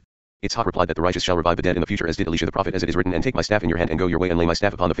staff? Rabbi Yitzhak replied that the righteous shall revive the dead in the future, as did Elisha the prophet, as it is written, and take my staff in your hand and go your way and lay my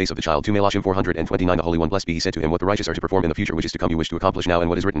staff upon the face of the child. 2 Melashim 429. The Holy One, blessed be he, said to him, what the righteous are to perform in the future which is to come you wish to accomplish now, and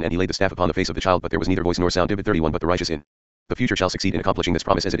what is written, and he laid the staff upon the face of the child, but there was neither voice nor sound. Ibid 31. But the righteous in the future shall succeed in accomplishing this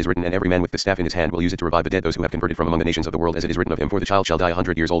promise, as it is written, and every man with the staff in his hand will use it to revive the dead, those who have converted from among the nations of the world, as it is written of him, for the child shall die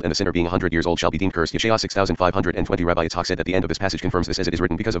 100 years old, and the sinner being 100 years old shall be deemed cursed. Yeshayah 6520. Rabbi Yitzhak said that the end of this passage confirms this, as it is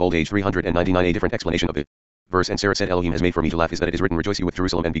written, because of old age. 399. A different explanation of it verse, and Sarah said, Elohim has made for me to laugh, is that it is written, rejoice you with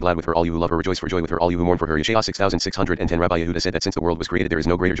Jerusalem and be glad with her, all you who love her, rejoice for joy with her, all you who mourn for her. Yeshayah 6610. Rabbi Yehuda said that since the world was created there is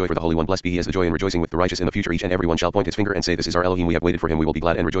no greater joy for the Holy One, blessed be he, as the joy in rejoicing with the righteous in the future. Each and every one shall point his finger and say, this is our Elohim, we have waited for him, we will be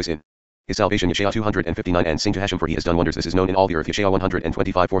glad and rejoice in His salvation Yeshaya 259 and sing to Hashem for he has done wonders. This is known in all the earth. Yeshaya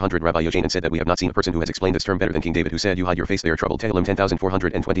 125 400 Rabbi Yochanan said that we have not seen a person who has explained this term better than King David, who said, you hide your face, they are troubled. Tehillim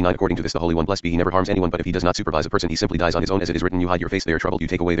 10,429. According to this, the Holy One, blessed be he, never harms anyone, but if he does not supervise a person, he simply dies on his own. As it is written, you hide your face, they are troubled, you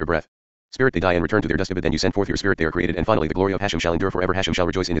take away their breath. Spirit, they die and return to their dust. But then you send forth your spirit, they are created. And finally the glory of Hashem shall endure forever. Hashem shall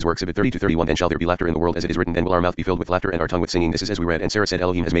rejoice in his works. Exhibit 30-31. Then shall there be laughter in the world, as it is written, then will our mouth be filled with laughter and our tongue with singing. This is as we read. And Sarah said,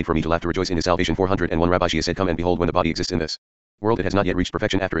 Elohim has made for me to laugh, to rejoice in his salvation. 401 Rabbi Shia said, come and behold, when the body exists in this world it has not yet reached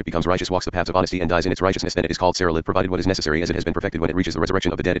perfection. After it becomes righteous, walks the paths of honesty, and dies in its righteousness, then it is called Sarah lived, provided what is necessary, as it has been perfected. When it reaches the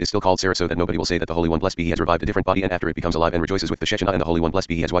resurrection of the dead, it is still called Sarah, so that nobody will say that the Holy One, blessed be he, has revived a different body. And after it becomes alive and rejoices with the Shechinah, and the Holy One, blessed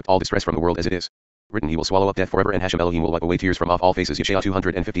be he, has wiped all distress from the world, as it is written, he will swallow up death forever, and Hashem Elohim will wipe away tears from off all faces. Yeshaya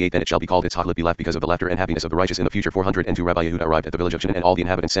 258. Then it shall be called its hachlit, be laughed because of the laughter and happiness of the righteous in the future. 402 Rabbi Yehuda arrived at the village of Shimon, and all the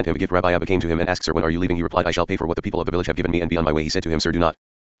inhabitants sent him a gift. Rabbi Abba came to him and asked, Sir, when are you leaving? He replied, I shall pay for what the people of the village have given me and be on my way. He said to him, Sir, do not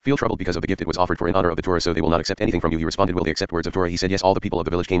feel troubled because of the gift. It was offered for in honor of the Torah, so they will not accept anything from you. He responded, will they accept words of Torah? He said, yes. All the people of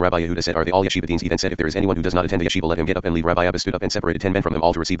the village came. Rabbi Yehuda said, are they all yeshivatines? He then said, if there is anyone who does not attend the yeshiva, let him get up and leave. Rabbi Abba stood up and separated 10 men from them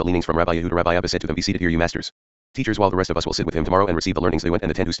all to receive the leanings from Rabbi Yehuda. Rabbi Abba said to them, be seated here, you masters, teachers, while the rest of us will sit with him tomorrow and receive the learnings. They went, and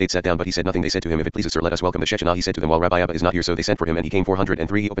the 10 who stayed sat down, but he said nothing. They said to him, if it pleases, sir, let us welcome the Shechinah. He said to them, well, Rabbi Abba is not here. So they sent for him, and he came.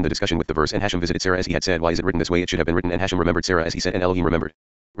 403 He opened the discussion with the verse, and Hashem visited Sarah as he had said. Why is it written this way? It should have been written, and Hashem remembered Sarah as he said, and Elohim remembered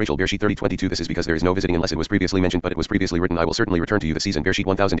Rachel. Bereshit 30:22. This is because there is no visiting unless it was previously mentioned, but it was previously written, I will certainly return to you this season. Bereshit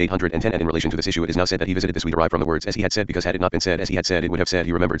 1810. And in relation to this issue, it is now said that he visited. This we derive from the words as he had said, because had it not been said as he had said, it would have said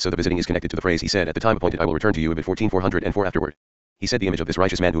he remembered. So the visiting is connected to the phrase he said at the time appointed, I will return to you. Ibid 14:404. Afterward he said, the image of this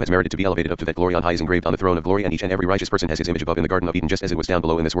righteous man who has merited to be elevated up to that glory on high is engraved on the throne of glory, and each and every righteous person has his image above in the Garden of Eden, just as it was down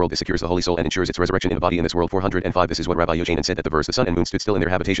below in this world. This secures the holy soul and ensures its resurrection in a body in this world. 405 This is what Rabbi Yochanan said, that the verse, the sun and moon stood still in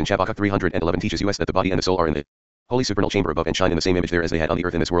their habitation. Shabakak 311 teaches us that the body and the soul are in the holy supernal chamber above, and shine in the same image there as they had on the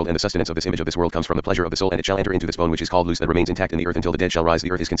earth in this world, and the sustenance of this image of this world comes from the pleasure of the soul, and it shall enter into this bone which is called loose, that remains intact in the earth until the dead shall rise.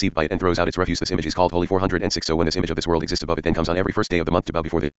 The earth is conceived by it and throws out its refuse. This image is called holy. 406 So when this image of this world exists above, it then comes on every first day of the month to bow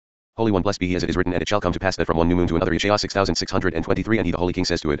before the Holy One, blessed be he, as it is written, and it shall come to pass that from one new moon to another. Yeshaya 6623. And he the Holy King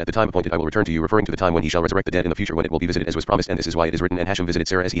says to it, at the time appointed I will return to you, referring to the time when he shall resurrect the dead in the future, when it will be visited as was promised. And this is why it is written, and Hashem visited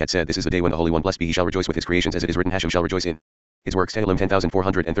Sarah as he had said. This is the day when the Holy One, blessed be he, shall rejoice with his creations, as it is written, Hashem shall rejoice in his works. Tehillim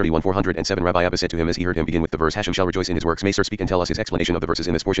 10,431. 407 Rabbi Abba said to him as he heard him begin with the verse, Hashem shall rejoice in his works, may Sir speak and tell us his explanation of the verses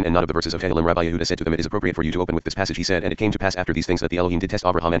in this portion and not of the verses of Tehillim. Rabbi Yehuda said to them, it is appropriate for you to open with this passage. He said, and it came to pass after these things that the Elohim did test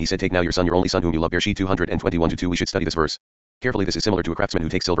Abraham, and he said, take now your son, your only son whom you love. Bereshit 221-2. We should study this verse carefully. This is similar to a craftsman who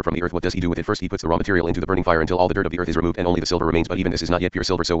takes silver from the earth. What does he do with it? First he puts the raw material into the burning fire until all the dirt of the earth is removed and only the silver remains, but even this is not yet pure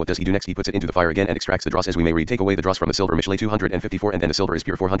silver. So what does he do next? He puts it into the fire again and extracts the dross, as we may read, take away the dross from the silver. Mishlei 254. And then the silver is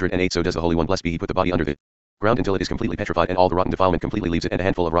pure. 408 So does the Holy One, blessed be he, put the body under the ground until it is completely petrified, and all the rotten defilement completely leaves it, and a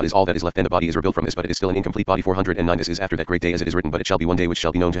handful of rot is all that is left. Then the body is rebuilt from this, but it is still an incomplete body. 409 This is after that great day, as it is written, but it shall be one day which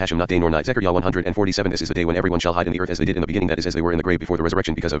shall be known to Hashem, not day nor night. Zechariah 147 This is the day when everyone shall hide in the earth as they did in the beginning, that is, as they were in the grave before the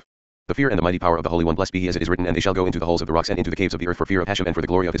resurrection, because of the fear and the mighty power of the Holy One, blessed be he, as it is written, and they shall go into the holes of the rocks and into the caves of the earth for fear of Hashem and for the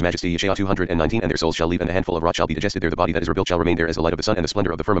glory of his majesty. Yeshaya 219 And their souls shall leave, and the handful of rot shall be digested there. The body that is rebuilt shall remain there as the light of the sun and the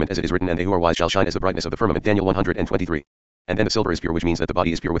splendor of the firmament, as it is written, and they who are wise shall shine as the brightness of the firmament. Daniel 123 And then the silver is pure, which means that the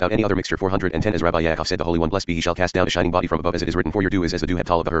body is pure without any other mixture. 410 As Rabbi Yaakov said, the Holy One, blessed be he, shall cast down a shining body from above, as it is written, for your dew is as the dew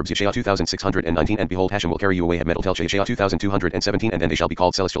hetal of the herbs. Yeshaya 2619 And behold, Hashem will carry you away. Had metal Telsha. Yeshaya 2217 And then they shall be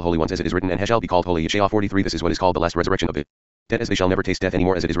called celestial holy ones, as it is written, and shall be called holy. Yeshaya 43 This is what is called the last resurrection of the dead, as they shall never taste death any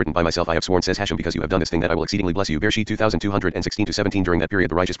more, as it is written, by myself I have sworn, says Hashem, because you have done this thing, that I will exceedingly bless you. Bereshit 2216-17 During that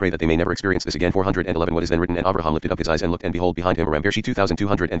period the righteous pray that they may never experience this again. 411 What is then written, and Abraham lifted up his eyes and looked, and behold, behind him a ram. Bereshit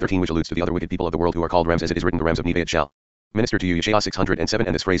 2213 Which alludes to the other wicked people of the world who are called rams, as it is written, the rams of Nebaioth shall minister to you. Yeshaya 607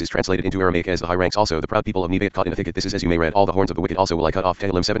 And this phrase is translated into Aramaic as the high ranks, also the proud people of Nebaioth caught in a thicket. This is as you may read, all the horns of the wicked also will I cut off.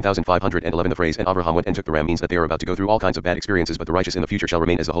 Tehillim 7511 The phrase, and Abraham went and took the ram, means that they are about to go through all kinds of bad experiences, but the righteous in the future shall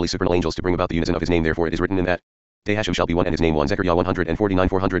remain as the holy supernal angels to bring about the unison of his name. Therefore it is written in that day, Hashem shall be one and his name one. Zechariah 149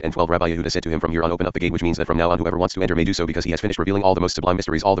 412 Rabbi Yehuda said to him, from here on open up the gate, which means that from now on whoever wants to enter may do so, because he has finished revealing all the most sublime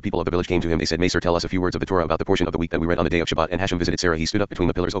mysteries. All the people of the village came to him. They said, may Sir tell us a few words of the Torah about the portion of the week that we read on the day of Shabbat. And Hashem visited Sarah. He stood up between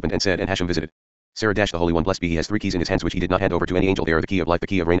the pillars, opened and said, and Hashem visited Sarah. The Holy One, blessed be he, has 3 keys in his hands which he did not hand over to any angel. They are the key of life, the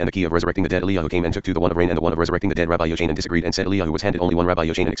key of rain, and the key of resurrecting the dead. Eliyahu came and took to the one of rain and the one of resurrecting the dead. Rabbi Yochanan disagreed and said Eliyahu was handed only one. Rabbi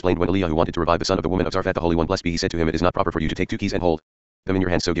Yochanan explained, when Eliyahu wanted to revive the son of the woman of Zarephath, the Holy One, blessed be he, said to him, it is not proper for you to take 2 keys and hold them in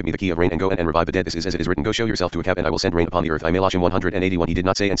your hands, so give me the key of rain and go and revive the dead. This is as it is written, go show yourself to Ahab and I will send rain upon the earth. Melachim 181 He did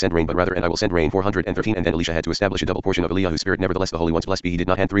not say and send rain, but rather and I will send rain. 413 And then Elisha had to establish a double portion of Eliyahu's spirit. Nevertheless the Holy One's, blessed be he, did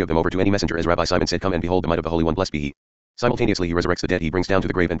not hand 3 of them over to any messenger, as Rabbi Simon said, come and behold the might of the Holy One, blessed be he. Simultaneously he resurrects the dead, he brings down to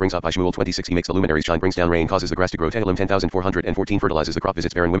the grave and brings up. Shmuel 26 He makes the luminaries shine, brings down rain, causes the grass to grow. Tehillim 10,414 Fertilizes the crop,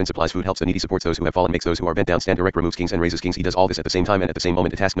 visits barren women, supplies food, helps the needy, supports those who have fallen, makes those who are bent down stand erect, removes kings and raises kings. He does all this at the same time and at the same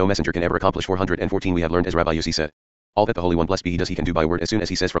moment, a task no messenger can ever accomplish. 414 We have learned, as Rabbi Yossi said, All that the Holy One blessed be he does he can do by word as soon as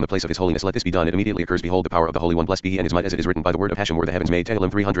he says from the place of his holiness let this be done it immediately occurs behold the power of the Holy One blessed be he and his might as it is written by the word of Hashem were the heavens made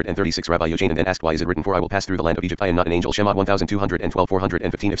Tehillim 336 Rabbi Yochanan then asked why is it written for I will pass through the land of Egypt I am not an angel Shemot 1212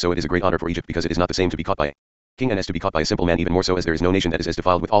 415 if so it is a great honor for Egypt because it is not the same to be caught by a king and as to be caught by a simple man even more so as there is no nation that is as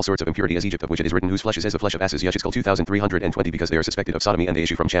defiled with all sorts of impurity as Egypt of which it is written whose flesh is as the flesh of asses Yechezkel 2320 because they are suspected of sodomy and they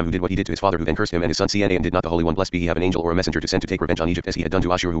issue from Shem who did what he did to his father who then cursed him and his son Cna and did not the Holy One blessed be he have an angel or a messenger to send to take revenge on Egypt as he had done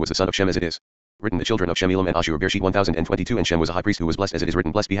to Ashur who was the son of Shem as it is written the children of Shem Elam and Ashur Bereshit 1022 and Shem was a high priest who was blessed as it is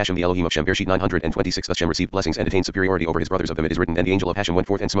written blessed be Hashem the Elohim of Shem Bereshit 926 thus Shem received blessings and attained superiority over his brothers of them it is written and the angel of Hashem went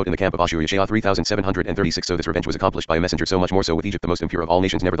forth and smote in the camp of Ashur Yeshayah 3736 so this revenge was accomplished by a messenger so much more so with Egypt the most impure of all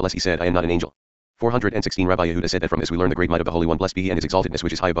nations nevertheless he said I am not an angel 416 Rabbi Yehuda said that from this we learn the great might of the Holy One blessed be he and his exaltedness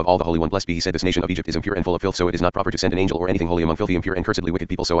which is high above all the Holy One blessed be he said this nation of Egypt is impure and full of filth so it is not proper to send an angel or anything holy among filthy impure and cursedly wicked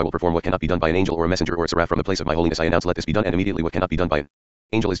people so I will perform what cannot be done by an angel or a messenger or a seraph from the place of my holiness I announce let this be done and immediately what cannot be done by an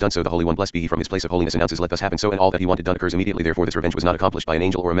angel is done so the Holy One blessed be he from his place of holiness announces let thus happen so and all that he wanted done occurs immediately therefore this revenge was not accomplished by an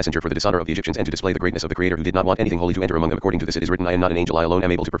angel or a messenger for the dishonor of the Egyptians and to display the greatness of the Creator who did not want anything holy to enter among them according to this it is written I am not an angel I alone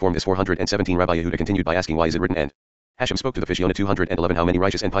am able to perform this 417 Rabbi Yehuda continued by asking why is it written and Hashem spoke to the fish Yonah 211 how many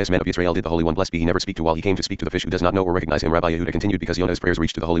righteous and pious men of Israel did the Holy One blessed be he never speak to while he came to speak to the fish who does not know or recognize him Rabbi Yehuda continued because Yonah's prayers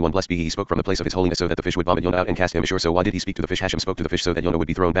reached to the Holy One blessed be he spoke from the place of his holiness so that the fish would vomit Yonah out and cast him ashore so why did he speak to the fish Hashem spoke to the fish so that Yonah would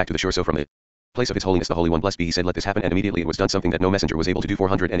be thrown back to the shore so from the place of his holiness the Holy One blessed be he said let this happen and immediately it was done something that no messenger was able to do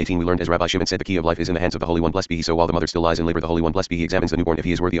 418 we learned as Rabbi Shimon said the key of life is in the hands of the Holy One blessed be he so while the mother still lies in labor the Holy One blessed be he examines the newborn if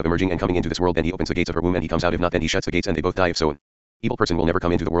he is worthy of emerging and coming into this world then he opens the gates of her womb and he comes out if not then he shuts the gates and they both die if so an evil person will never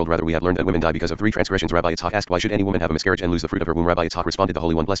come into the world rather we have learned that women die because of 3 transgressions Rabbi Yitzhak asked why should any woman have a miscarriage and lose the fruit of her womb Rabbi Yitzhak responded the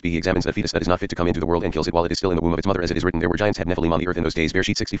Holy One blessed be he examines the fetus that is not fit to come into the world and kills it while it is still in the womb of its mother as it is written there were giants had Nephilim on the earth in those days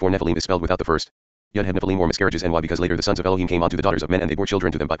Bereshit 64 Nephilim is spelled without the first Yod had Nephilim or miscarriages and why because later the sons of Elohim came onto the daughters of men and they bore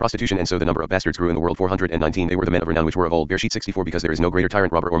children to them by prostitution and so the number of bastards grew in the world 419 they were the men of renown which were of old Bereshit 64 because there is no greater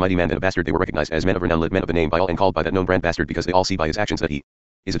tyrant robber or mighty man than a bastard they were recognized as men of renown lit men of the name by all and called by that known brand bastard because they all see by his actions that he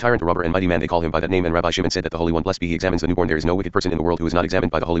is a tyrant a robber and mighty man they call him by that name and Rabbi Shimon said that the Holy One blessed be he examines the newborn there is no wicked person in the world who is not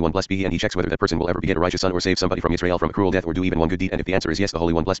examined by the Holy One blessed be he and he checks whether that person will ever beget a righteous son or save somebody from Israel from a cruel death or do even one good deed and if the answer is yes the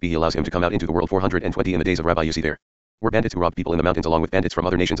Holy One blessed be he allows him to come out into the world 420 in the days of Rabbi Yossi there were bandits who robbed people in the mountains along with bandits from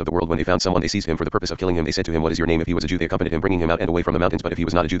other nations of the world when they found someone they seized him for the purpose of killing him they said to him what is your name if he was a Jew they accompanied him bringing him out and away from the mountains but if he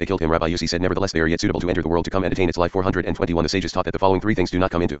was not a Jew they killed him Rabbi Yossi said nevertheless they are yet suitable to enter the world to come and attain its life 421 the sages taught that the following 3 things do not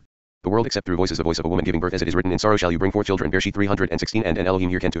come into the world except through voices the voice of a woman giving birth as it is written in sorrow shall you bring forth children Bereshit 316 and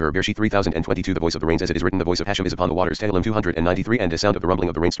Elohim hearkened to her Bereshit 3022 the voice of the rains as it is written the voice of Hashem is upon the waters Tehillim 293 and the sound of the rumbling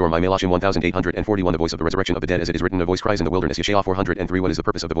of the rainstorm Melashim 1841 the voice of the resurrection of the dead as it is written a voice cries in the wilderness Yeshayah 403 what is the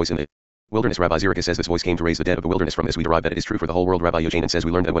purpose of the voice in the wilderness Rabbi Zerikis says this voice came to raise the dead of the wilderness from this we derive that it is true for the whole world Rabbi Yochanan says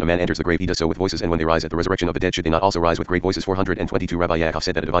we learned that when a man enters the grave he does so with voices and when they rise at the resurrection of the dead should they not also rise with great voices 422 Rabbi Yaakov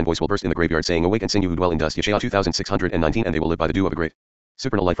said that a divine voice will burst in the graveyard saying awake and sing you who dwell in dust Yeshayah 2619 and they will live by the dew of a great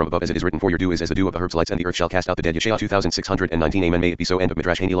supernal light from above as it is written for your dew is as the dew of the herbs lights and the earth shall cast out the dead Yeshayah 2619 amen may it be so end of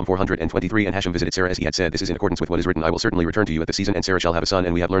Midrash Hanelim 423 and Hashem visited Sarah as he had said this is in accordance with what is written I will certainly return to you at the season and Sarah shall have a son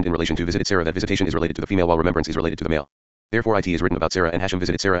and we have learned in relation to visited Sarah that visitation is related to the female while remembrance is related to the male. Therefore it is written about Sarah and Hashem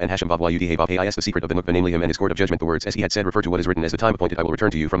visited Sarah and Hashem Vav Yudhe Vav Hey I asked the secret of the Nukba namely him and his court of judgment the words as he had said refer to what is written as the time appointed I will return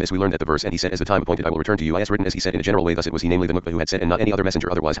to you from this we learned that the verse and he said as the time appointed I will return to you I asked written as he said in a general way thus it was he namely the Nukba who had said and not any other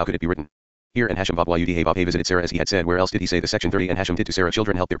messenger otherwise how could it be written here and Hashem Vav Yudhe Vav Hey visited Sarah as he had said where else did he say the section 30 and Hashem did to Sarah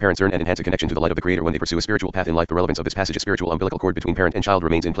children help their parents earn and enhance a connection to the light of the Creator when they pursue a spiritual path in life the relevance of this passage a spiritual umbilical cord between parent and child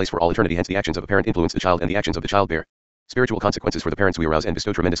remains in place for all eternity hence the actions of a parent influence the child and the actions of the child bear spiritual consequences for the parents we arouse and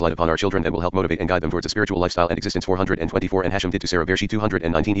bestow tremendous light upon our children that will help motivate and guide them towards a spiritual lifestyle and existence 424 and Hashem did to Sarah Bereshit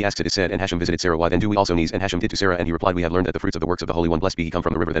 219 he asked it is said and Hashem visited Sarah why then do we also needs and Hashem did to Sarah and he replied we have learned that the fruits of the works of the Holy One blessed be he come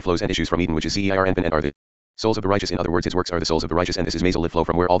from the river that flows and issues from Eden which is Zeir Anpin and are the souls of the righteous in other words his works are the souls of the righteous and this is Mazel live flow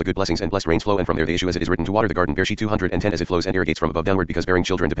from where all the good blessings and blessed rains flow and from there they issue as it is written to water the garden Bereshit 210 as it flows and irrigates from above downward because bearing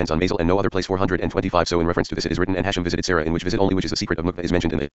children depends on Mazel and no other place 425 so in reference to this it is written and Hashem visited Sarah in which visit only which is the secret of Nukba is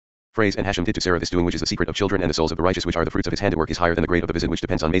mentioned in the phrase and Hashem did to Sarah this doing which is the secret of children and the souls of the righteous which are the fruits of his handiwork is higher than the grade of the visit which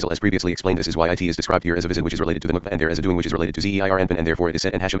depends on Mazel as previously explained this is why it is described here as a visit which is related to the Nukba and there as a doing which is related to Zeir Anpin and therefore it is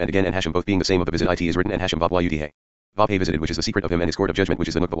said and Hashem and again and Hashem both being the same of the visit it is written and Hashem Vav Yudhe Vav Hey visited which is the secret of him and his court of judgment which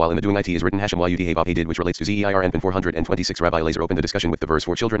is the Nukba while in the doing it is written Hashem Yudhe Vav Hey did which relates to Zeir Anpin 426 Rabbi Laser opened the discussion with the verse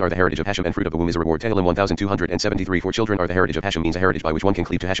for children are the heritage of Hashem and fruit of the womb is a reward Tehillim 1273 for children are the heritage of Hashem means a heritage by which one can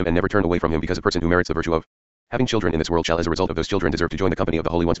cleave to Hashem and never turn away from him because a person who merits the virtue of having children in this world shall as a result of those children deserve to join the company of the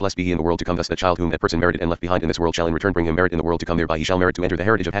Holy Ones blessed be he in the world to come thus that child whom that person merited and left behind in this world shall in return bring him merit in the world to come thereby he shall merit to enter the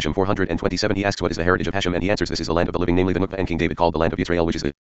heritage of Hashem 427 he asks what is the heritage of Hashem and he answers this is the land of the living namely the Nukba and King David called the land of Israel which is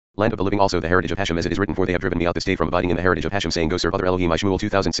the land of the living also the heritage of Hashem as it is written for they have driven me out this day from abiding in the heritage of Hashem saying go serve other Elohim Shmuel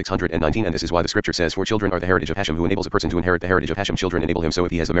 2619 and this is why the scripture says for children are the heritage of Hashem who enables a person to inherit the heritage of Hashem children enable him so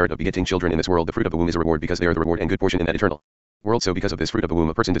if he has the merit of begetting children in this world the fruit of the womb is a reward because they are the reward and good portion in that eternal world. So because of this fruit of the womb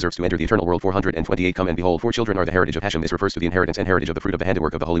a person deserves to enter the eternal world. 428 Come and behold, 4 children are the heritage of Hashem. This refers to the inheritance and heritage of the fruit of the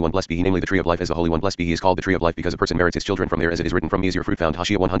handiwork of the Holy One, blessed be he, namely the tree of life. As the Holy One, blessed be he, is called the tree of life because a person merits his children from there, as it is written, from me is your fruit found.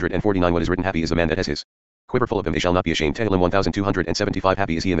 Hashia 149 What is written, happy is the man that has his quiver full of them, they shall not be ashamed. Tehillim 1275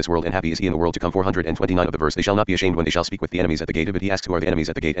 Happy is he in this world, and happy is he in the world to come. 429 of the verse, they shall not be ashamed when they shall speak with the enemies at the gate. But he asks, who are the enemies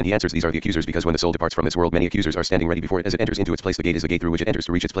at the gate? And he answers, these are the accusers, because when the soul departs from this world many accusers are standing ready before it as it enters into its place. The gate is the gate through which it enters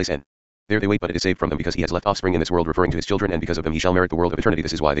to reach its place, and there they wait, but it is saved from them, because he has left offspring in this world, referring to his children, and because of them he shall merit the world of eternity.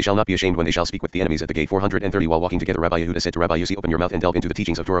 This is why they shall not be ashamed when they shall speak with the enemies at the gate. 430 While walking together, Rabbi Yehuda said to Rabbi Yossi, open your mouth and delve into the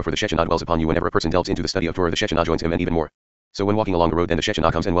teachings of Torah, for the Shechinah dwells upon you. Whenever a person delves into the study of Torah, the Shechinah joins him, and even more so when walking along the road, then the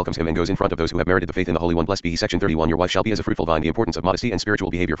Shechinah comes and welcomes him and goes in front of those who have merited the faith in the Holy One, blessed be he. Section 31 Your wife shall be as a fruitful vine. The importance of modesty and spiritual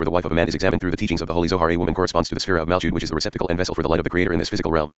behavior for the wife of a man is examined through the teachings of the Holy Zohar. A woman corresponds to the sphere of Malchut, which is the receptacle and vessel for the light of the Creator in this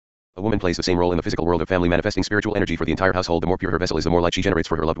physical realm. A woman plays the same role in the physical world of family, manifesting spiritual energy for the entire household. The more pure her vessel is, the more light she generates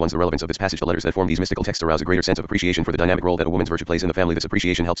for her loved ones. The relevance of this passage, the letters that form these mystical texts, arouse a greater sense of appreciation for the dynamic role that a woman's virtue plays in the family. This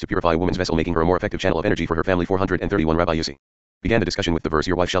appreciation helps to purify a woman's vessel, making her a more effective channel of energy for her family. 431 Rabbi Yossi began the discussion with the verse,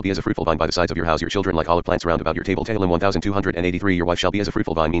 your wife shall be as a fruitful vine by the sides of your house, your children like olive plants round about your table. Tehillim 1283 Your wife shall be as a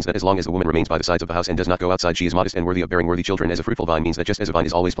fruitful vine means that as long as the woman remains by the sides of the house and does not go outside, she is modest and worthy of bearing worthy children. As a fruitful vine means that just as a vine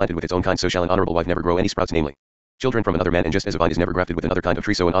is always planted with its own kind, so shall an honorable wife never grow any sprouts, namely children from another man, and just as a vine is never grafted with another kind of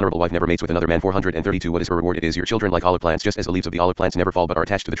tree, so an honorable wife never mates with another man. 432 What is her reward? It is your children like olive plants, just as the leaves of the olive plants never fall but are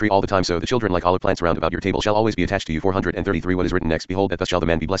attached to the tree all the time, so the children like olive plants round about your table shall always be attached to you. 433 What is written next? Behold, that thus shall the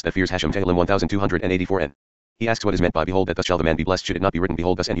man be blessed that fears Hashem. Tehillim 1284 And he asks what is meant by behold that thus shall the man be blessed. Should it not be written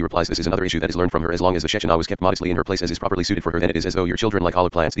behold thus? And he replies, this is another issue that is learned from her. As long as the Shechinah was kept modestly in her place as is properly suited for her, then it is as though your children like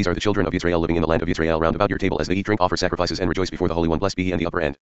olive plants. These are the children of Israel living in the land of Israel round about your table, as they eat, drink, offer sacrifices, and rejoice before the Holy One, blessed be he. And the upper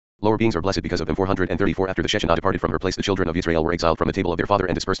and lower beings are blessed because of them. 434 After the Shechinah departed from her place, the children of Israel were exiled from the table of their father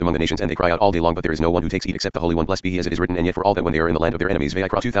and dispersed among the nations, and they cry out all day long, but there is no one who takes heed except the Holy One, blessed be he. As it is written, and yet for all that when they are in the land of their enemies.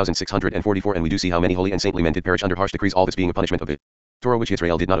 Vaera 2644 And we do see how many holy and saintly men did perish under harsh decrees, all this being a punishment of it. Torah which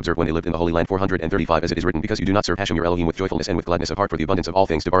Israel did not observe when they lived in the Holy Land. 435 As it is written, because you do not serve Hashem your Elohim with joyfulness and with gladness of heart for the abundance of all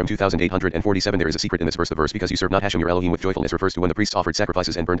things. Devarim 2847 There is a secret in this verse. The verse, because you serve not Hashem your Elohim with joyfulness, refers to when the priests offered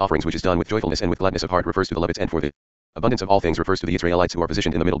sacrifices and burnt offerings, which is done with joyfulness and with gladness of heart, refers to the Levites, and for the abundance of all things refers to the Israelites, who are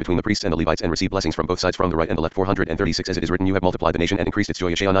positioned in the middle between the priests and the Levites and receive blessings from both sides, from the right and the left. 436 As it is written, you have multiplied the nation and increased its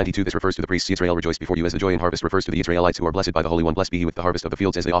joy. Yeshaya 92 This refers to the priests. Israel rejoice before you as the joy in harvest refers to the Israelites, who are blessed by the Holy One, blessed be he with the harvest of the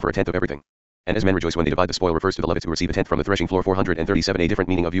fields, as they offer a tenth of everything. And as men rejoice when they divide the spoil, refers to the Levites, who receive a tenth from the threshing floor. 437 A different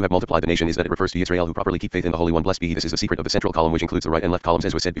meaning of you have multiplied the nation is that it refers to Israel, who properly keep faith in the Holy One, blessed be he. This is the secret of the central column, which includes the right and left columns,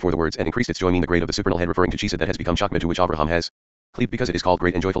 as was said before. The words and increased its joy mean the grade of the supernal head, referring to Chesed that has become Chakma, to which Abraham has cleaved, because it is called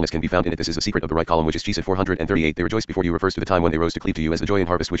great, and joyfulness can be found in it. This is the secret of the right column, which is Chesed. 438 They rejoice before you refers to the time when they rose to cleave to you as the joy in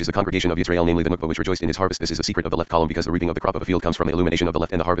harvest, which is the congregation of Israel, namely the Nukba, which rejoiced in his harvest. This is the secret of the left column, because the reaping of the crop of a field comes from the illumination of the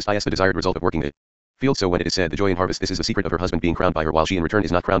left, and the harvest is the desired result of working the field. So when it is said the joy in harvest, this is the secret of her husband being crowned by her, while she in return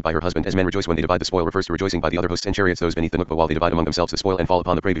is not crowned by her husband. As men rejoice when they divide the spoil, refers to rejoicing by the other hosts and chariots, those beneath the Nukba, while they divide among themselves the spoil and fall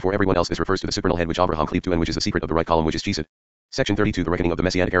upon the prey before everyone else. This refers to the supernal head, which Abraham cleaved to, and which is the secret of the right column, which is Chesed. Section 32 The reckoning of the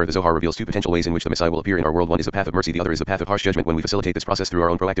Messianic era. The Zohar reveals two potential ways in which the Messiah will appear in our world. One is the path of mercy, the other is the path of harsh judgment. When we facilitate this process through our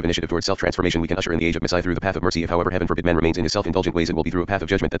own proactive initiative towards self-transformation, we can usher in the age of Messiah through the path of mercy. If however heaven forbid man remains in his self-indulgent ways, it will be through a path of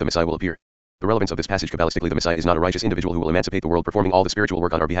judgment that the Messiah will appear. The relevance of this passage Kabbalistically, the Messiah is not a righteous individual who will emancipate the world performing all the spiritual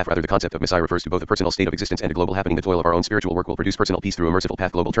work on our behalf. Rather, the concept of Messiah refers to both a personal state of existence and a global happening. The toil of our own spiritual work will produce personal peace through a merciful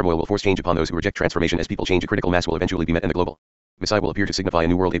path. Global turmoil will force change upon those who reject transformation. As people change, a critical mass will eventually be met, and the global Messiah will appear to signify a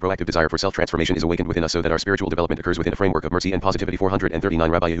new world. A proactive desire for self-transformation is awakened within us, so that our spiritual development occurs within a framework of mercy and positivity.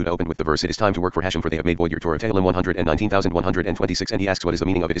 439 Rabbi Yehuda opened with the verse, it is time to work for Hashem, for they have made void your Torah. Tehillim 119126 And he asks what is the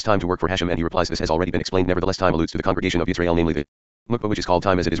meaning of it is time to work for Hashem, and he replies, this has already been explained. Nevertheless, time alludes to the congregation of Israel, namely the Nukba, which is called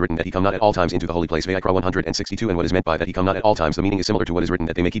time, as it is written that he come not at all times into the holy place. Vaera 162 And what is meant by that he come not at all times, the meaning is similar to what is written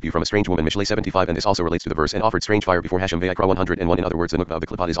that they may keep you from a strange woman. Mishlei 75 And this also relates to the verse, and offered strange fire before Hashem. Vaera 101 In other words, the Nukba of the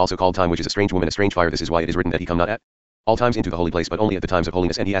Klippot is also called time, which is a strange woman, a strange fire. This is why it is written that he come not at all times into the holy place, but only at the times of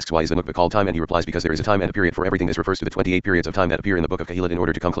holiness. And he asks, why is the Nukba called time? And he replies, because there is a time and a period for everything. This refers to the 28 periods of time that appear in the book of Kehillat in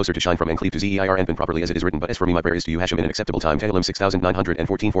order to come closer to shine from and cleave to Zeir Anpin properly, as it is written, but as for me my prayer is to you Hashem in an acceptable time. Tehillim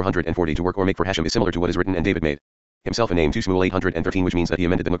 6914 440 To work or make for Hashem is similar to what is written, and David made himself a name. 2 Shmuel 813 which means that he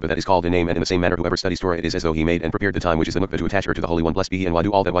amended the Nukba that is called a name, and in the same manner whoever studies Torah, it is as though he made and prepared the time, which is the Nukba, to attach her to the Holy One, blessed be he. And why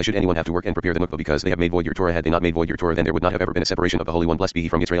do all that? Why should anyone have to work and prepare the Nukba? Because they have made void your Torah. Had they not made void your Torah, then there would not have ever been a separation of the Holy One, blessed be he,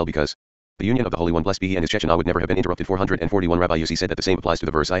 from Israel, because the union of the Holy One, blessed be he, and his Shechinah would never have been interrupted. 441 Rabbi Yossi said that the same applies to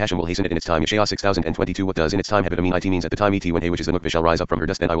the verse, I Hashem will hasten it in its time. Yeshaya 6022 What does in its time have it mean? It means at the time when which is the Nukba shall rise up from her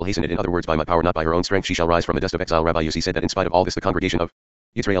dust, then I will hasten it. In other words, by my power, not by her own strength, she shall rise from the dust of exile. Rabbi Yossi said that in spite of all this, the congregation of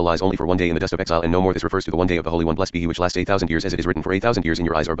Israel lies only for one day in the dust of exile, and no more. This refers to the one day of the Holy One, blessed be he, which lasts 8,000 years, as it is written, for 8,000 years in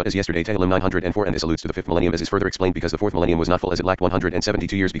your eyes are but as yesterday. Tehillim 904 And this alludes to the 5th millennium, as is further explained, because the 4th millennium was not full, as it lacked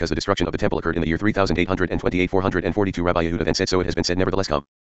 172 years, because the destruction of the temple occurred in the year 3828. 442 Rabbi Yehuda then said, so it has been said, nevertheless come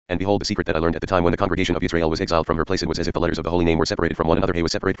And behold, the secret that I learned at the time when the congregation of Israel was exiled from her place, it was as if the letters of the holy name were separated from one another. He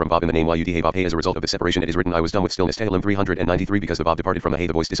was separate from Vav in the name Yud Vav. As a result of this separation, it is written, I was dumb with stillness. Tehillim 393. Because the Vav departed from the Hey,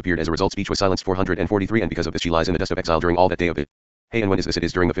 the voice disappeared. As a result, speech was silenced. 443. And because of this, she lies in the dust of exile during all that day of it. Hey, and when is this? It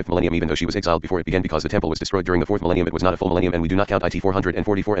is during the 5th millennium, even though she was exiled before it began, because the temple was destroyed during the 4th millennium. It was not a full millennium, and we do not count it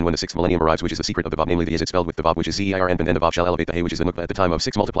 444. And when the 6th millennium arrives, which is the secret of the Vav, namely the is spelled with the Vav, which is Zeir, and then the Vav shall elevate the Hey, which is the Nukva at the time of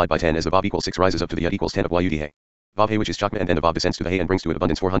 6 multiplied by 10, as the Vav equals 6 rises up to the Yud equals 10 of Yud Hey. Vav Hey, which is Chakma, and then the Vav descends to the Hey and brings to it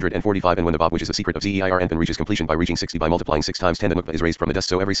abundance. 445. And when the Vav, which is the secret of Zeir, and then reaches completion by reaching 60 by multiplying 6 times 10, the Nukva is raised from the dust.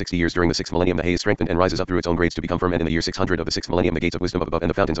 So every 60 years during the 6th millennium, the Hey is strengthened and rises up through its own grades to become firm. And in the year 600 of the 6th millennium, the gates of wisdom above and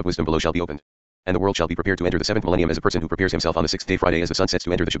the fountains of wisdom below shall be opened. And the world shall be prepared to enter the 7th millennium as a person who prepares himself on the 6th day Friday as the sun sets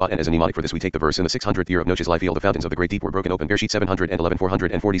to enter the Shabbat. And as a mnemonic for this we take the verse in the 600th year of Noach's life, the fountains of the great deep were broken open. Bereshit 711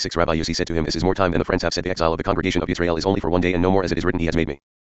 446. Rabbi Yossi said to him, this is more time than the friends have said. The exile of the congregation of Israel is only for one day and no more, as it is written, he has made me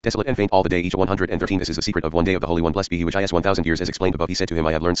desolate and faint all the day. Each 113. This is the secret of one day of the Holy One, blessed be he, which is 1,000 years, as explained above. He said to him,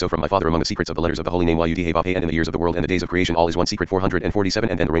 I have learned so from my father among the secrets of the letters of the holy name Yud Vav, and in the years of the world and the days of creation all is one secret. 447.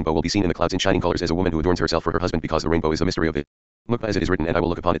 And then the rainbow will be seen in the clouds in shining colors as a woman who adorns herself for her husband, because the rainbow is the mystery of it. Look as it is written, and I will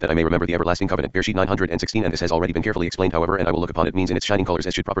look upon it that I may remember the everlasting covenant. Bereshit 916. And this has already been carefully explained, however, and I will look upon it means in its shining colors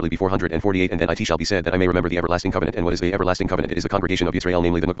as should properly be. 448. And then it shall be said that I may remember the everlasting covenant. And what is the everlasting covenant? It is the congregation of Israel,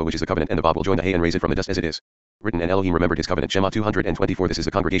 namely the Nukva, which is the covenant, and the Vav will join the Hey and raise it from the dust, as it is written, and Elohim remembered his covenant. Shema 224. This is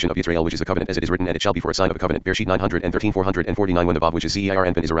the congregation of Israel, which is the covenant, as it is written, and it shall be for a sign of a covenant. Bereshit 913. 449. When the Vav, which is Zeir,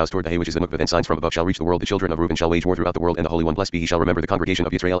 and is aroused toward the Hey, which is the Nukva, then signs from above shall reach the world. The children of Reuben shall wage war throughout the world, and the Holy One, blessed be he, shall remember the congregation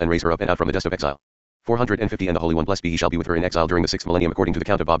of Israel and raise her up and out from the dust of exile. 450. And the Holy One, blessed be he, shall be with her in exile during the 6th millennium, according to the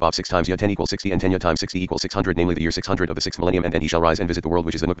count of Vav. 6 times Yud 10 equals 60, and 10 Yud times 60 equals 600, namely the year 600 of the 6th millennium. And then he shall rise and visit the world,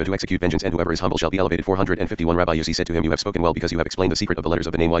 which is the Nukva, to execute vengeance, and whoever is humble shall be elevated. 451. Rabbi Yossi said to him, you have spoken well, because you have explained the secret of the letters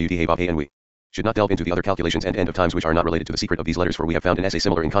of the name Yud Vav, and we should not delve into the other calculations and end of times which are not related to the secret of these letters, for we have found an essay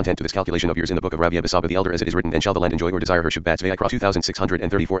similar in content to this calculation of yours in the book of Rabbi Abisaba the elder, as it is written, then shall the land enjoy or desire her Shabbat. Vaera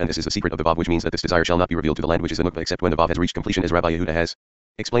 2634. And this is the secret of the Vav, which means that this desire shall not be revealed to the land, which is the Nukva, except when the Vav has reached completion, as Rabbi Yehuda has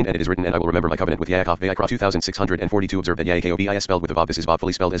explained, and it is written, and I will remember my covenant with Yaakov. Vaera 2642. Observe that Yaakov is spelled with the Vav. This is Vav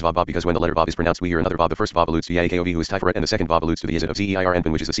fully spelled as Vav, because when the letter Vav is pronounced we hear another Vav. The first Vav alludes to Yaakov, who is Tiferet, and the second Vav alludes to the Yezid of Zeir, and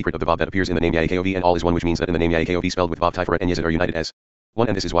which is the secret of the Vav that appears in the name Yaakov, and all is one, which means that in the name Yaakov spelled with Vav, Tiferet and Yezid are united as one.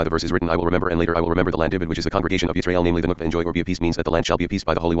 And this is why the verse is written, I will remember, and later I will remember the land. Ibid, which is the congregation of Israel, namely the Nukva, enjoy or be appeased, means that the land shall be appeased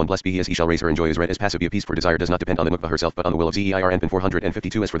by the Holy One, blessed be he, as he shall raise her. Enjoy is read as passive. Be appeased, for desire does not depend on the Nukva herself, but on the will of Zeir, and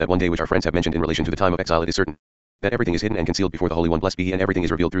 452. As for that one day which our friends have mentioned in relation to the time of exile, it is certain that everything is hidden and concealed before the Holy One, blessed be he, and everything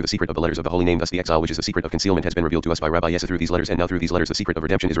is revealed through the secret of the letters of the holy name. Thus the exile, which is the secret of concealment, has been revealed to us by Rabbi Yessa through these letters, and now through these letters the secret of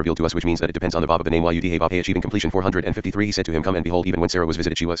redemption is revealed to us, which means that it depends on the Vav of the name Yud Vav achieving completion. 453. He said to him, come and behold, even when Sarah was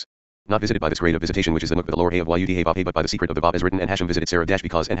visited, she was not visited by this grade of visitation, which is the Nukva, the lower Hey of Yud Vav, but by the secret of the Vav, as written, and Hashem visited Sarah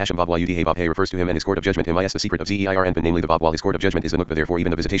because and Hashem Vav Yud Vav refers to him and his court of judgment. Him is the secret of Zeir, and namely the Vav, while his court of judgment is the Nukva. Therefore even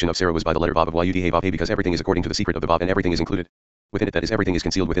the visitation of Sarah was by the letter Vav of Yud Vav, because everything is according to the secret of the Vav, and everything is included within it, that is, everything is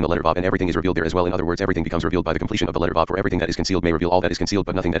concealed within the letter Vav, and everything is revealed there as well. In other words, everything becomes revealed by the completion of the letter Vav, for everything that is concealed may reveal all that is concealed,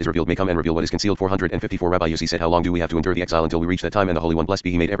 but nothing that is revealed may come and reveal what is concealed. 454. Rabbi Yossi said, how long do we have to endure the exile until we reach that time? And the Holy One, blessed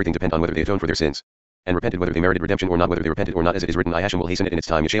be he, made everything depend on whether they atoned for their sins and repented, whether they merited redemption or not, whether they repented or not, as it is written, I Hashem will hasten it in its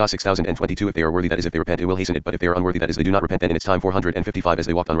time. Yeshayah 6022. If they are worthy, that is, if they repent, it will hasten it, but if they are unworthy, that is, they do not repent, then in its time. 455. As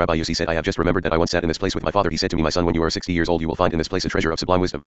they walked on, Rabbi Yossi said, I have just remembered that I once sat in this place with my father. He said to me, my son, when you are 60 years old you will find in this place a treasure of sublime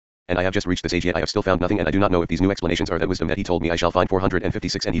wisdom. And I have just reached this age, yet I have still found nothing, and I do not know if these new explanations are that wisdom that he told me I shall find.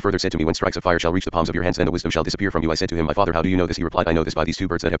 456. And he further said to me, when strikes of fire shall reach the palms of your hands, then the wisdom shall disappear from you. I said to him, my father, how do you know this? He replied, I know this by these two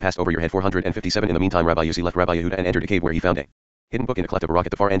birds that have passed over your head. 457. In the meantime Rabbi Yossi left Rabbi Yehuda and entered a cave where he found a hidden book in a cleft of a rock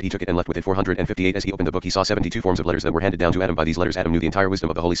at the far end. He took it and left with it. 458. As he opened the book he saw 72 forms of letters that were handed down to Adam. By these letters Adam knew the entire wisdom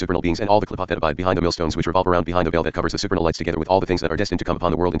of the holy supernal beings, and all the klipot that abide behind the millstones which revolve around behind the veil that covers the supernal lights, together with all the things that are destined to come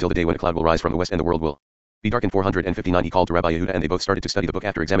upon the world, until the day when a cloud will rise from the west and the world will be dark. In 459 he called to Rabbi Yehuda, and they both started to study the book.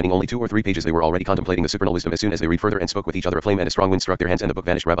 After examining only 2 or 3 pages they were already contemplating the supernal wisdom. As soon as they read further and spoke with each other, a flame and a strong wind struck their hands and the book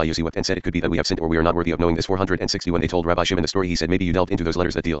vanished. Rabbi Yossi wept and said, it could be that we have sinned, or we are not worthy of knowing this. 460. When they told Rabbi Shimon the story he said, maybe you delved into those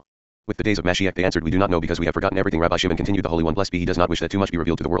letters that deal with the days of Mashiach. They answered, we do not know, because we have forgotten everything. Rabbi Shimon continued, the Holy One, blessed be he, does not wish that too much be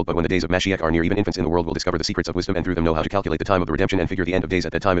revealed to the world, but when the days of Mashiach are near, even infants in the world will discover the secrets of wisdom, and through them know how to calculate the time of the redemption and figure the end of days.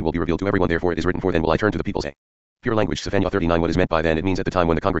 At that time it will be revealed to everyone. Therefore it is written, for then will I turn to the peoples a pure language. Zephaniah 39. What is meant by then? It means at the time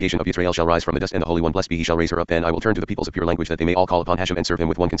when the congregation of Israel shall rise from the dust, and the Holy One, blessed be he, shall raise her up. Then I will turn to the peoples a pure language, that they may all call upon Hashem and serve him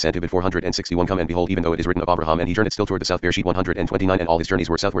with one consent. Ibid 461. Come and behold, even though it is written of Abraham, and he turned it still toward the south. Bereshit 129. And all his journeys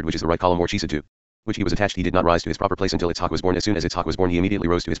were southward, which is the right column, or Chesed to which he was attached. He did not rise to his proper place until Yitzhak was born. As soon as Yitzhak was born he immediately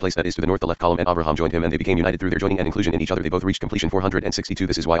rose to his place, that is to the north, the left column, and Abraham joined him, and they became united through their joining and inclusion in each other. They both reached completion. 462.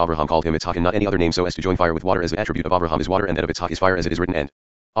 This is why Abraham called him Yitzhak and not any other name, so as to join fire with water, as the attribute of Abraham is water and that of Yitzhak is fire, as it is written, and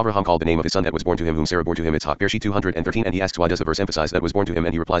Abraham called the name of his son that was born to him, whom Sarah bore to him, Yitzhak. Bereshit 213. And he asks, why does the verse emphasize that was born to him?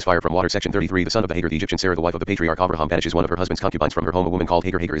 And he replies, fire from water. Section 33. The son of the Hagar, the Egyptian Sarah, the wife of the patriarch Abraham, banishes one of her husband's concubines from her home. A woman called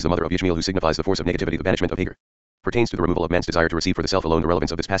Hagar. Hagar is the mother of Ishmael, who signifies the force of negativity, the banishment of Hagar. pertains to the removal of man's desire to receive for the self alone. The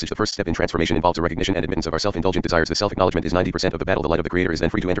relevance of this passage: the first step in transformation involves a recognition and admittance of our self-indulgent desires. The self-acknowledgement is 90% of the battle. The light of the Creator is then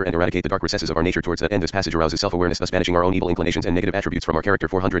free to enter and eradicate the dark recesses of our nature. Towards that end, this passage arouses self-awareness, thus banishing our own evil inclinations and negative attributes from our character.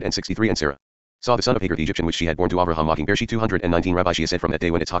 463. And Sarah saw the son of Hagar the Egyptian, which she had borne to Avraham, mocking. Bereshit 219. Rabbi Shia said, from that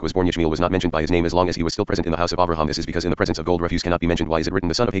day when Yitzhak was born, Yishmael was not mentioned by his name as long as he was still present in the house of Avraham. This is because in the presence of gold refuse cannot be mentioned. Why is it written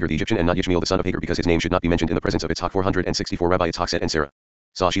the son of Hagar the Egyptian and not Yishmael the son of Hagar? Because his name should not be mentioned in the presence of Yitzhak. 464. Rabbi Yitzhak said, and Sarah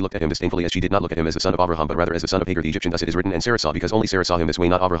saw, she looked at him disdainfully, as she did not look at him as the son of Avraham, but rather as the son of Hagar the Egyptian. Thus it is written, and Sarah saw, because only Sarah saw him this way,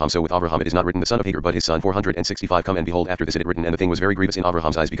 not Avraham. So with Avraham it is not written the son of Hagar, but his son. 465. Come and behold, after this it is written, and the thing was very grievous in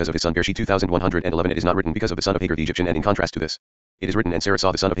Avraham's eyes because of his son. Bereshit 2111. It is not written because of the son of Hagar the Egyptian, and in contrast to this, it is written, and Sarah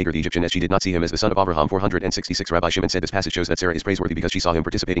saw the son of Hagar the Egyptian, as she did not see him as the son of Avraham. 466. Rabbi Shimon said, this passage shows that Sarah is praiseworthy because she saw him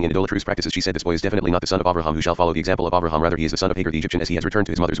participating in idolatrous practices. She said, this boy is definitely not the son of Avraham who shall follow the example of Avraham, rather he is the son of Hagar the Egyptian, as he has returned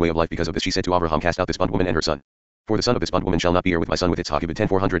to his mother's way of life. Because of this she said to Avraham, cast out this bondwoman and her son, for the son of this bondwoman shall not be heir with my son with Yitzhak. Ibid 10.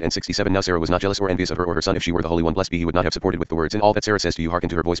 467. Now Sarah was not jealous or envious of her or her son. If she were the Holy One, blessed be he, would not have supported with the words, in all that Sarah says to you, hearken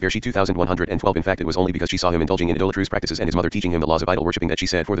to her voice. Bereshit 2112. In fact, it was only because she saw him indulging in idolatrous practices and his mother teaching him the laws of idol worshipping that she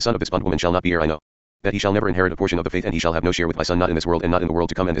said, for the son of this bondwoman shall not be heir. I know that he shall never inherit a portion of the faith, and he shall have no share with my son, not in this world and not in the world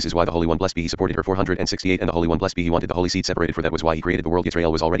to come. And this is why the Holy One, blessed be he, supported her. 468. And the Holy One, blessed be he, wanted the holy seed separated, for that was why he created the world.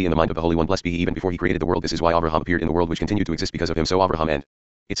 Yisrael was already in the mind of the Holy One, blessed be he, even before he created the world. This is why Avraham appeared in the world, which continued to exist because of him. So Avraham and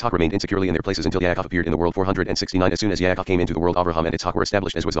Yitzhak remained insecurely in their places until Yaakov appeared in the world. 469. As soon as Yaakov came into the world, Avraham and Yitzhak were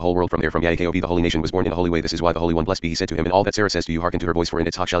established, as was the whole world from there. From Yaakov the holy nation was born in a holy way. This is why the Holy One, blessed be he, said to him, in all that Sarah says to you, hearken to her voice, for in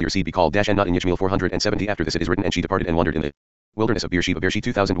Yitzhak shall your seed be called, and not in Yishmael. 470. After this it is written, and she departed and wandered in the wilderness of Beersheba. Bereshit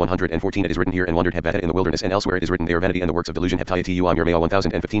 2114. It is written here, and wandered Hebata in the wilderness, and elsewhere it is written, they are vanity and the works of delusion. Heptayatu Yirmiyah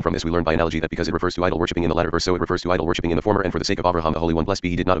 1015. From this we learn by analogy that because it refers to idol worshipping in the latter verse, so it refers to idol worshipping in the former. And for the sake of Avraham the Holy One, blessed be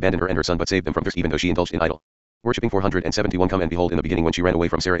he, did not abandon her and her son, but saved them from thirst, even though she indulged in idol worshipping. 471. Come and behold, in the beginning when she ran away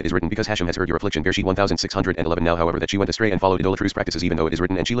from Sarah, it is written, because Hashem has heard your affliction. Bereshit 1611. Now however that she went astray and followed idolatrous practices, even though it is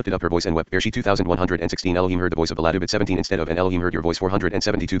written, and she lifted up her voice and wept. Bereshit 2116. Elohim heard the voice of the lad. Ibid 17. Instead of, and Elohim heard your voice.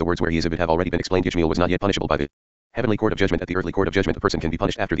 472. The words where he is Ibid have already been explained. Yishmael was not yet punishable by the heavenly court of judgment. At the earthly court of judgment a person can be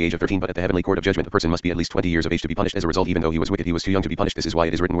punished after the age of 13, but at the heavenly court of judgment a person must be at least 20 years of age to be punished. As a result, even though he was wicked, he was too young to be punished. This is why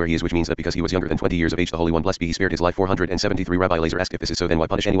it is written where he is, which means that because he was younger than 20 years of age, the Holy One, blessed be he, spared his life. 473. Rabbi Lazar asked, if this is so, then why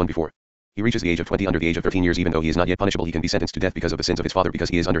punish anyone before he reaches the age of 20? Under the age of 13 years, even though he is not yet punishable, he can be sentenced to death because of the sins of his father, because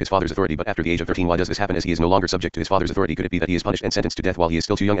he is under his father's authority. But after the age of 13, why does this happen, as he is no longer subject to his father's authority? Could it be that he is punished and sentenced to death while he is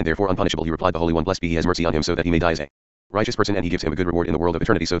still too young and therefore unpunishable? He replied, the Holy One, blessed be he, has mercy on him so that he may die as a righteous person, and he gives him a good reward in the world of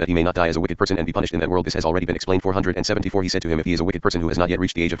eternity so that he may not die as a wicked person and be punished in that world. This has already been explained. 474. He said to him, if he is a wicked person who has not yet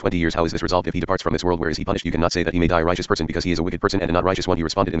reached the age of 20 years, how is this resolved? If he departs from this world, where is he punished? You cannot say that he may die a righteous person because he is a wicked person and a not righteous one. He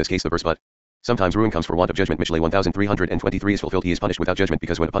responded, in this case the verse, but sometimes ruin comes for want of judgment. Mishle 1323 is fulfilled. He is punished without judgment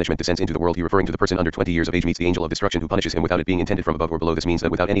because when a punishment descends into the world, he, referring to the person under 20 years of age, meets the angel of destruction who punishes him without it being intended from above or below. This means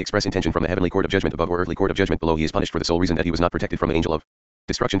that without any express intention from the heavenly court of judgment above or earthly court of judgment below, he is punished for the sole reason that he was not protected from the angel of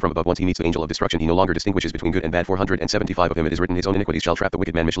destruction from above. Once he meets the angel of destruction, he no longer distinguishes between good and bad. 475. Of him it is written, his own iniquities shall trap the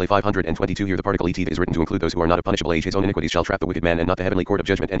wicked man. Mishle 522. Here the particle et is written to include those who are not of punishable age. His own iniquities shall trap the wicked man, and not the heavenly court of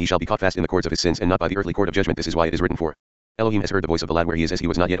judgment, and he shall be caught fast in the cords of his sins, and not by the earthly court of judgment. This is why it is written, for Elohim has heard the voice of the lad where he is, as he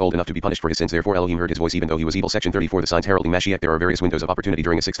was not yet old enough to be punished for his sins. Therefore Elohim heard his voice even though he was evil. Section 34. The signs heralding Mashiach. There are various windows of opportunity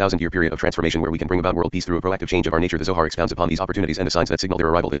during a 6,000-year period of transformation where we can bring about world peace through a proactive change of our nature. The Zohar expounds upon these opportunities and the signs that signal their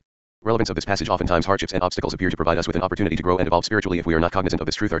arrival. The relevance of this passage: oftentimes hardships and obstacles appear to provide us with an opportunity to grow and evolve spiritually. If we are not cognizant of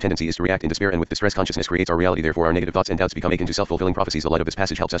this truth, our tendency is to react in despair, and with distress consciousness creates our reality. Therefore our negative thoughts and doubts become akin to self-fulfilling prophecies. The light of this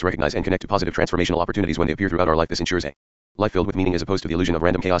passage helps us recognize and connect to positive transformational opportunities when they appear throughout our life. This ensures a life filled with meaning as opposed to the illusion of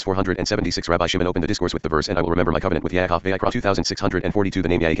random chaos. 476. Rabbi Shimon opened the discourse with the verse, and I will remember my covenant with Yaakov. Vaera 2642. The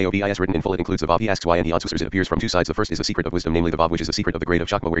name Yaakov is written in full. It includes the Vav. He asks why, and he answers, it appears from two sides. The first is the secret of wisdom, namely the Vav, which is the secret of the grade of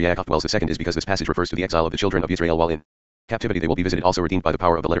Chakma where Yaakov dwells. The second is because this passage refers to the exile of the children of Israel while in captivity. They will be visited, also redeemed by the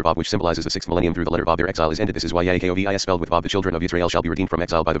power of the letter Vav, which symbolizes the 6th millennium. Through the letter Vav their exile is ended. This is why Yaakov is spelled with Vav. The children of Israel shall be redeemed from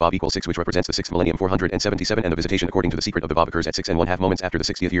exile by the Vav equals 6, which represents the 6th millennium. 477. And the visitation according to the secret of the Vav occurs at 6½ moments after the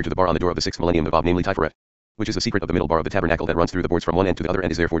 60th year to the bar on the door of the 6th millennium. The Vav, namely Tiferet, which is the secret of the middle bar of the tabernacle that runs through the boards from one end to the other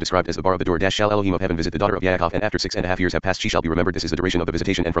end, is therefore described as the bar of the door. Shall Elohim of heaven visit the daughter of Yaakov, and after 6½ years have passed she shall be remembered. This is the duration of the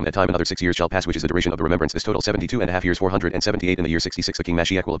visitation, and from that time another 6 years shall pass, which is the duration of the remembrance. This total 72½ years. 478. In the year 66 the king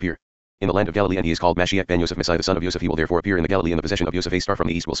Mashiach will appear in the land of Galilee, and he is called Mashiach ben Yosef, Messiah, the son of Yosef. He will therefore appear in the Galilee in the possession of Yosef. A star from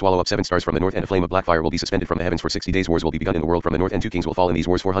the east will swallow up 7 stars from the north, and a flame of black fire will be suspended from the heavens for 60 days. Wars will be begun in the world from the north, and 2 kings will fall in these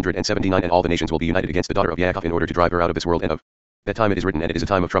wars. 479. And all the nations will be united against the daughter of Yaakov in order to drive her out of this world, and of that time it is written, and it is a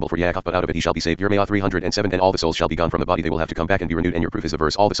time of trouble for Yaakov, but out of it he shall be saved. Yirmiyah 307. And all the souls shall be gone from the body, they will have to come back and be renewed. And your proof is the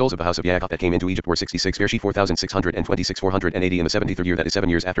verse, all the souls of the house of Yaakov that came into Egypt were 66. Bereshit 4626. 480. In the 73rd year, that is 7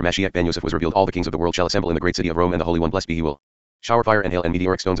 years after Mashiach ben Yosef was revealed, all the kings of the world shall assemble in the great city of Rome, and the Holy One, blessed be he, will shower fire and hail and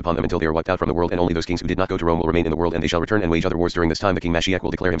meteoric stones upon them until they are wiped out from the world, and only those kings who did not go to Rome will remain in the world, and they shall return and wage other wars. During this time the king Mashiach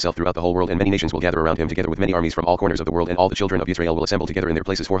will declare himself throughout the whole world, and many nations will gather around him together with many armies from all corners of the world, and all the children of Israel will assemble together in their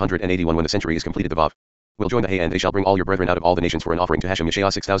places. 481. When the century is completed, the Vav, will join the hay, and they shall bring all your brethren out of all the nations for an offering to Hashem.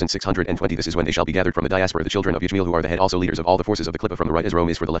 Yeshayah 6620. This is when they shall be gathered from the diaspora, the children of Yishmael, who are the head, also leaders of all the forces of the Clippa from the right as Rome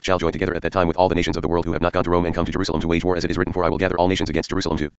is for the left, shall join together at that time with all the nations of the world who have not gone to Rome and come to Jerusalem to wage war, as it is written, for I will gather all nations against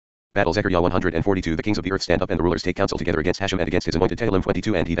Jerusalem to battle. Zechariah 142. The kings of the earth stand up, and the rulers take counsel together against Hashem and against his anointed. Tehillim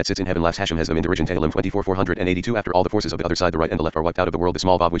 22. And he that sits in heaven laughs. Hashem has them in derision. Tehillim 24. 482. After all the forces of the other side, the right and the left, are wiped out of the world, the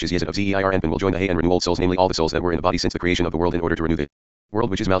small Vav, which is Yesod of Zeir Anpin, will join the hay and renew old souls, namely all the souls that were in the body since the creation of the world, in order to renew the world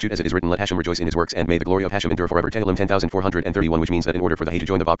which is Malchut, as it is written, let Hashem rejoice in his works, and may the glory of Hashem endure forever. Tehillim 10,431. Which means that in order for the hay to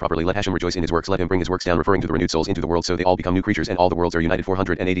join the Vav properly, let Hashem rejoice in his works, let him bring his works down, referring to the renewed souls into the world, so they all become new creatures and all the worlds are united.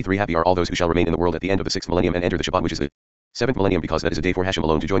 483. Happy are all those who shall remain in the world at the end of the 6th millennium and enter the Shabbat, which is the 7th millennium, because that is a day for Hashem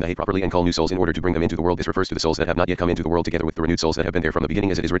alone to join the hay properly and call new souls in order to bring them into the world. This refers to the souls that have not yet come into the world, together with the renewed souls that have been there from the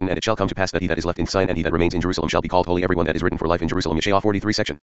beginning, as it is written, and it shall come to pass that he that is left in Zion and he that remains in Jerusalem shall be called holy, everyone that is written for life in Jerusalem. Yeshayah 43.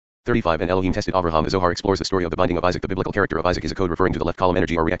 Section 35. And Elohim tested Avraham. The Zohar explores the story of the binding of Isaac. The biblical character of Isaac is a code referring to the left column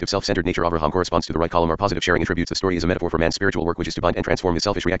energy or reactive self-centered nature. Avraham corresponds to the right column or positive sharing attributes. The story is a metaphor for man's spiritual work, which is to bind and transform his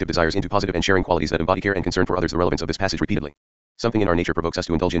selfish reactive desires into positive and sharing qualities that embody care and concern for others. The relevance of this passage repeatedly. Something in our nature provokes us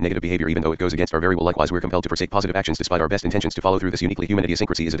to indulge in negative behavior even though it goes against our very will. Likewise, we're compelled to forsake positive actions despite our best intentions to follow through. This uniquely human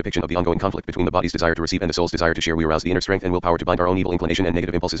idiosyncrasy is a depiction of the ongoing conflict between the body's desire to receive and the soul's desire to share. We arouse the inner strength and willpower to bind our own evil inclination and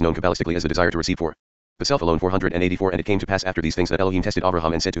negative impulses, known Kabbalistically as the desire to receive for the self alone. 484. And it came to pass after these things that Elohim tested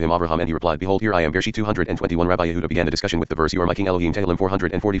Avraham and said to him, Avraham, and he replied, Behold, here I am. Bereshit 221. Rabbi Yehuda began the discussion with the verse, You are my king Elohim. Tehillim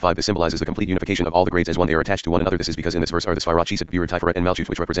 445. This symbolizes the complete unification of all the grades as one. They are attached to one another. This is because in this verse are the Sphirot, Chesed, Beur, Tiferet, and Malchut,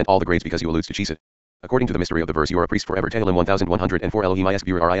 which represent all the grades, because he alludes to Chesed. According to the mystery of the verse, you are a priest forever. Tehillim 1104. Elohim is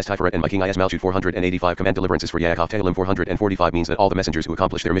Beur, is Tiferet, and my king is Malchut. 485. Command deliverances for Yaakov. Tehillim 445 means that all the messengers who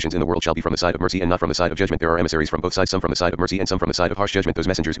accomplish their missions in the world shall be from the side of mercy and not from the side of judgment. There are emissaries from both sides, some from the side of mercy and some from the side of harsh judgment. Those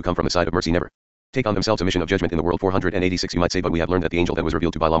messengers who come from the side of mercy never take on themselves a mission of judgment in the world. 486. You might say, but we have learned that the angel that was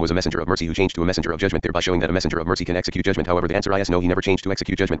revealed to Balaam was a messenger of mercy who changed to a messenger of judgment, thereby showing that a messenger of mercy can execute judgment. However, the answer is no, he never changed to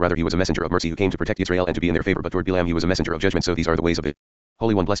execute judgment. Rather, he was a messenger of mercy who came to protect Israel and to be in their favor. But toward Balaam he was a messenger of judgment. So these are the ways of the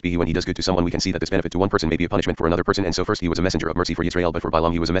Holy One. Blessed be he. When he does good to someone, we can see that this benefit to one person may be a punishment for another person. And so first he was a messenger of mercy for Israel, but for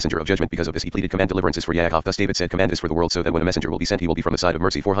Balaam he was a messenger of judgment. Because of this he pleaded command deliverances for Yaakov. Thus David said, command this for the world, so that when a messenger will be sent he will be from the side of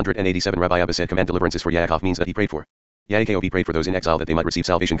mercy. 487. Rabbi Abba said, command deliverances for Yaakov means that he prayed for Yaakov prayed for those in exile that they might receive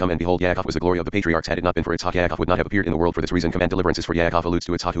salvation. Come and behold, Yaakov was the glory of the patriarchs. Had it not been for Yitzhak, Yaakov would not have appeared in the world. For this reason, command deliverances for Yaakov alludes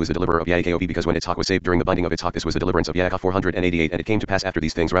to Yitzhak, who is the deliverer of Yaakov, because when Yitzhak was saved during the binding of Yitzhak, this was the deliverance of Yaakov. 488. And it came to pass after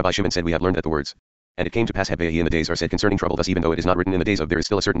these things, Rabbi Shimon said, we have learned that the words, and it came to pass had Vahi in the days are said concerning trouble. Thus even though it is not written in the days of, there is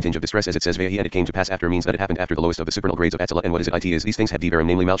still a certain tinge of distress, as it says Vahi, and it came to pass after means that it happened after the lowest of the supernal grades of Atzilut. And what is it is these things have Devarim,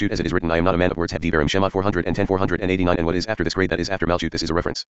 namely Malchut, as it is written, I am not a man of words, have Devarim. Shemot 410. 489. And what is after this grade, that is after Malchut, this is a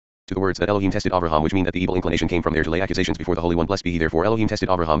reference to the words that Elohim tested Avraham, which mean that the evil inclination came from there to lay accusations before the Holy One. Blessed be he. Therefore Elohim tested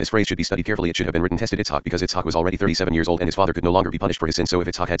Avraham. This phrase should be studied carefully. It should have been written tested Yitzhak, because Yitzhak was already 37 years old and his father could no longer be punished for his sin. So if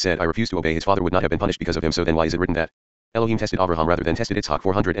Yitzhak had said, I refuse to obey, his father would not have been punished because of him. So then why is it written that Elohim tested Avraham rather than tested Yitzhak?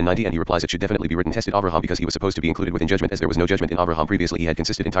 490. And he replies, it should definitely be written tested Avraham, because he was supposed to be included within judgment, as there was no judgment in Avraham previously. He had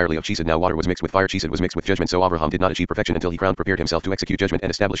consisted entirely of Chesed. Now water was mixed with fire, Chesed was mixed with judgment. So Avraham did not achieve perfection until he prepared himself to execute judgment and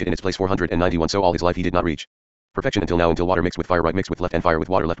establish it in its place. 491. So all his life he did not reach perfection until now, until water mixed with fire, right mixed with left, and fire with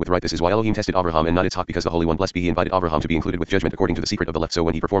water left with right. This is why Elohim tested Avraham and not Yitzhak, because the Holy One, blessed be he, invited Avraham to be included with judgment according to the secret of the left. So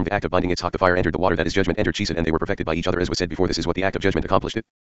when he performed the act of binding Yitzhak, the fire entered the water, that is judgment entered Chesed, and they were perfected by each other, as was said before. This is what the act of judgment accomplished. It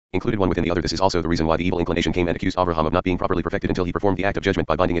included one within the other. This is also the reason why the evil inclination came and accused Avraham of not being properly perfected until he performed the act of judgment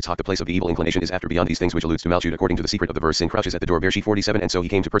by binding Yitzhak. The place of the evil inclination is after beyond these things, which alludes to Malchut. According to the secret of the verse, sin crouches at the door. Bereshit 47. And so he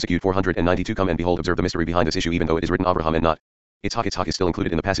came to persecute. 492. Come and behold, observe the mystery behind this issue. Even though it is written Avraham and not Yitzhak, Yitzhak is still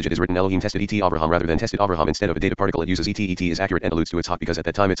included in the passage. It is written Elohim tested Avraham rather than tested Avraham. Instead of a dative particle it uses et is accurate and alludes to Yitzhak, because at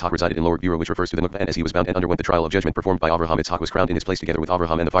that time Yitzhak resided in lower Bura, which refers to the Nukba, and as he was bound and underwent the trial of judgment performed by Avraham, Yitzhak was crowned in his place together with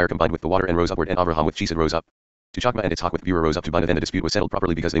Avraham, and the fire combined with the water and rose upward, and Avraham with Chesed rose up to Chakma, and Yitzhak with Bura rose up to Bina. Then the dispute was settled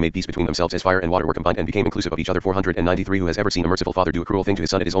properly, because they made peace between themselves, as fire and water were combined and became inclusive of each other. 493. Who has ever seen a merciful father do a cruel thing to his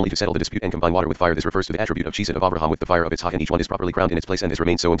son? It is only to settle the dispute and combine water with fire. This refers to the attribute of Chesed of Avraham with the fire of Yitzhak, and each one is properly crowned in its place, and this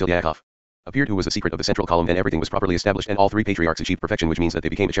remained so until Yaakov appeared, who was the secret of the central column. Then everything was properly established, and all three patriarchs achieved perfection, which means that they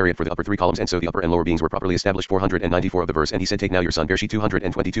became a chariot for the upper three columns, and so the upper and lower beings were properly established. 494 of the verse, and he said, take now your son. Bereshit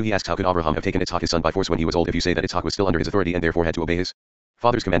 222. He asks, how could Avraham have taken Yitzhak his son by force when he was old? If you say that Yitzhak was still under his authority and therefore had to obey his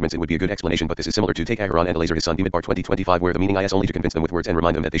father's commandments, it would be a good explanation, but this is similar to take Aharon and Elazar his son. Bimidbar 20:25, where the meaning is only to convince them with words and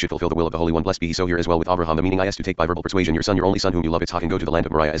remind them that they should fulfill the will of the Holy One. Blessed be he. So here as well with Avraham, the meaning is to take by verbal persuasion your son, your only son whom you love, Yitzhak, and go to the land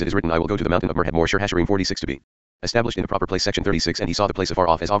of Moriah, as it is written, I will go to the mountain of Mor Shir Hasharim 46, to be established in the proper place. Section 36. And he saw the place afar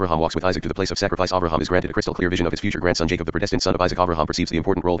off. As Avraham walks with Isaac to the place of sacrifice, Avraham is granted a crystal clear vision of his future grandson Jacob, the predestined son of Isaac. Avraham perceives the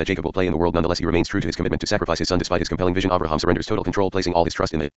important role that Jacob will play in the world. Nonetheless, he remains true to his commitment to sacrifice his son. Despite his compelling vision, Avraham surrenders total control, placing all his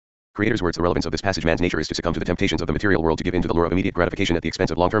trust in the Creator's words. The relevance of this passage: man's nature is to succumb to the temptations of the material world, to give in to the lure of immediate gratification at the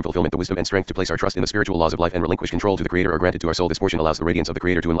expense of long-term fulfillment. The wisdom and strength to place our trust in the spiritual laws of life and relinquish control to the Creator are granted to our soul. This portion allows the radiance of the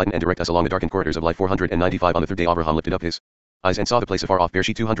Creator to enlighten and direct us along the darkened corridors of life. 495. On the third day Avraham lifted up his eyes and saw the place afar off.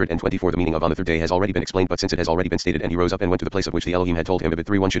 Bereshit 224. The meaning of on the third day has already been explained, but since it has already been stated, and he rose up and went to the place of which the Elohim had told him. Ibid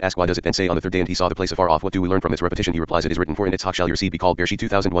 3. One should ask, why does it then say on the third day and he saw the place afar off? What do we learn from this repetition? He replies, it is written, for in Yitzhak shall your seed be called. Bereshit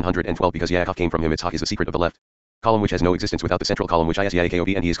 2112. Because Yaakov came from him. Yitzhak is the secret of the left column which has no existence without the central column which is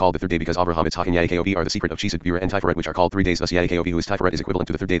Yaakov, and he is called the third day because Avraham, Yitzhak, and Yaakov are the secret of Chesed, Vaera, and Tiferet, which are called 3 days. Thus Yaakov, who is Tiferet, is equivalent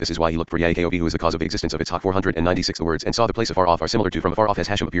to the third day. This is why he looked for Yaakov, who is the cause of the existence of Yitzhak. 496. The words and saw the place afar off are similar to from afar off has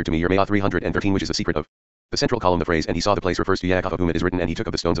Hashem appeared to me. Yermeh 313, which is the secret of the central column. The phrase and he saw the place refers to Yaakov, of whom it is written, and he took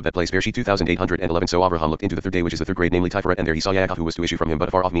of the stones of that place. Bereshit 2811. So Avraham looked into the third day, which is the third grade, namely Tiferet, and there he saw Yaakov, who was to issue from him. But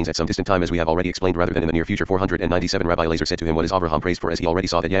afar off means at some distant time, as we have already explained, rather than in the near future. 497. Rabbi Elazar said to him, what is Avraham praised for, as he already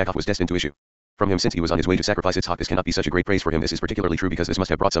saw that Yaakov was destined to issue from him since he was on his way to sacrifice Yitzhak? This cannot be such a great praise for him. This is particularly true because this must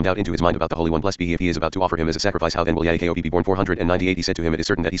have brought some doubt into his mind about the Holy One. Blessed be he, if he is about to offer him as a sacrifice, how then will Yaakov be born? 498. He said to him, it is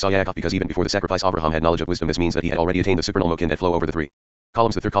certain that he saw Yaakov, because even before the sacrifice Avraham had knowledge of wisdom. This means that he had already attained the supernal mokin that flow over the three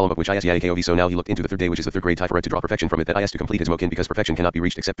columns, the third column of which is Yaakov. So now he looked into the third day, which is the third grade Tiferet, to draw perfection from it, that is to complete his mokin, because perfection cannot be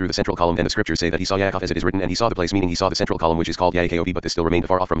reached except through the central column. Then the scriptures say that he saw Yaakov, as it is written, and he saw the place, meaning he saw the central column which is called Yaakov, but this still remained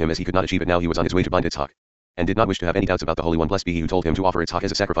far off from him, as he could not achieve it. Now he was on his way to bind Yitzhak, and did not wish to have any doubts about the Holy One. Blessed be he who told him to offer Yitzhak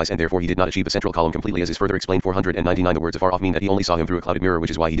as a sacrifice, and therefore he did not achieve the central column completely, as is further explained. 499. The words afar off mean that he only saw him through a clouded mirror,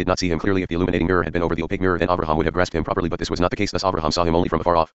 which is why he did not see him clearly. If the illuminating mirror had been over the opaque mirror, then Avraham would have grasped him properly, but this was not the case. Thus Avraham saw him only from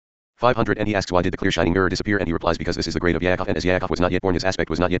afar off. 500. And he asks, why did the clear shining mirror disappear? And he replies, because this is the grade of Yaakov, and as Yaakov was not yet born, his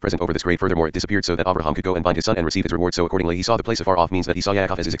aspect was not yet present over this grade. Furthermore, it disappeared so that Avraham could go and bind his son and receive his reward. So accordingly he saw the place afar off means that he saw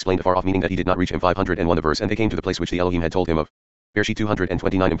Yaakov, as is explained afar off, meaning that he did not reach him. 501. The verse, and they came to the place which the Elohim had told him of. Bereshit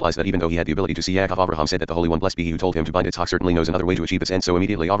 229 implies that even though he had the ability to see Yaakov, Avraham said that the Holy One, blessed be he who told him to bind Yitzhak, certainly knows another way to achieve this end. So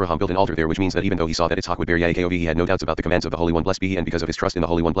immediately Avraham built an altar there, which means that even though he saw that Yitzhak would bear Yaakov, he had no doubts about the commands of the Holy One, blessed be he, and because of his trust in the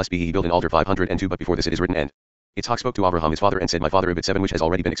Holy One, blessed be he built an altar. 502. But before this it is written, and Yitzhak spoke to Avraham his father and said, my father. Ibid 7, which has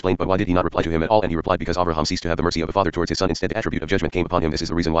already been explained. But why did he not reply to him at all? And he replied, because Avraham ceased to have the mercy of a father towards his son. Instead the attribute of judgment came upon him. This is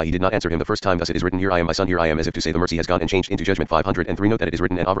the reason why he did not answer him the first time. Thus it is written, here I am, my son, here I am, as if to say the mercy has gone and changed into judgment. 503. Note that it is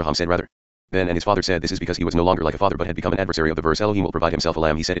written, and Avraham said rather then, and his father said, this is because he was no longer like a father but had become an adversary of the verse. Elohim will provide himself a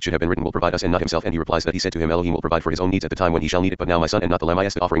lamb. He said it should have been written, will provide us and not himself. And he replies that he said to him, Elohim will provide for his own needs at the time when he shall need it, but now my son and not the lamb. I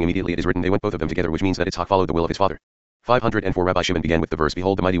asked the offering. Immediately it is written, they went both of them together, which means that Yitzhak followed the will of his father. 504. Rabbi Shimon began with the verse,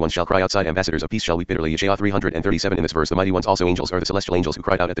 behold, the mighty ones shall cry outside, ambassadors of peace shall weep bitterly. Yeshayah 337. In this verse the mighty ones, also angels, are the celestial angels who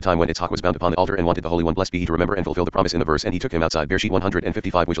cried out at the time when Yitzhak was bound upon the altar and wanted the Holy One, blessed be he, to remember and fulfill the promise in the verse, and he took him outside. Bereshit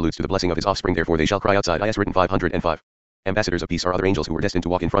 155, which alludes to the blessing of his offspring, therefore they shall cry outside. Is written. 505. Ambassadors of peace are other angels who were destined to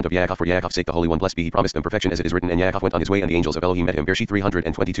walk in front of Yaakov. For Yaakov's sake the Holy One, blessed be he, promised them perfection, as it is written, and Yaakov went on his way, and the angels of Elohim met him. Bereshit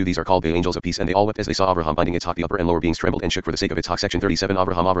 322. These are called the angels of peace, and they all wept as they saw Avraham binding Yitzhak. The upper and lower beings trembled and shook for the sake of Yitzhak. Section 37.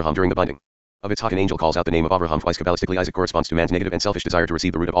 Avraham during the binding of Yitzhak, an angel calls out the name of Avraham twice. Kabbalistically, Isaac corresponds to man's negative and selfish desire to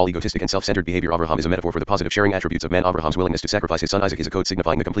receive the root of all egotistic and self-centered behavior. Avraham is a metaphor for the positive sharing attributes of man. Abraham's willingness to sacrifice his son Isaac is a code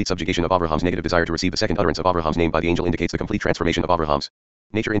signifying the complete subjugation of Abraham's negative desire to receive. The second utterance of Abraham's name by the angel indicates the complete transformation of Abraham's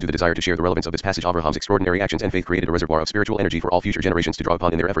nature into the desire to share. The relevance of this passage, Abraham's extraordinary actions and faith created a reservoir of spiritual energy for all future generations to draw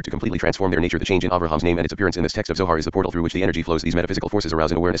upon in their effort to completely transform their nature. The change in Abraham's name and its appearance in this text of Zohar is the portal through which the energy flows. These metaphysical forces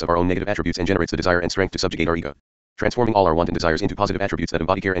arouse an awareness of our own negative attributes and generates the desire and strength to subjugate our ego, transforming all our wanton desires into positive attributes that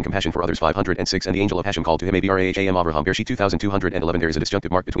embody care and compassion for others. 506. And the angel of Hashem called to him, Abraham. Avraham. Bereshit 2211. There is a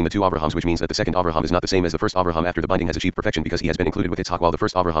disjunctive mark between the two Avrahams, which means that the second Avraham is not the same as the first Avraham after the binding has achieved perfection, because he has been included with Yitzhak, while the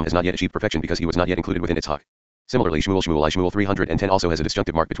first Avraham has not yet achieved perfection because he was not yet included within Yitzhak. Similarly, Shmuel 310 also has a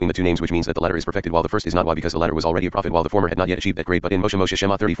disjunctive mark between the two names, which means that the latter is perfected while the first is not. Why? Because the latter was already a prophet while the former had not yet achieved that grade. But in Moshe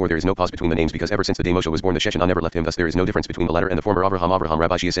Shema 34 there is no pause between the names, because ever since the day Moshe was born the Shechinah never left him. Thus there is no difference between the latter and the former Avraham.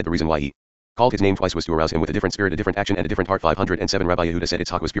 Rabbi Shia said the reason why he called his name twice was to arouse him with a different spirit, a different action, and a different heart. 507. Rabbi Yehuda said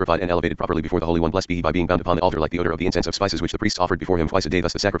Yitzhak was purified and elevated properly before the Holy One, blessed be he, by being bound upon the altar like the odor of the incense of spices which the priests offered before him twice a day.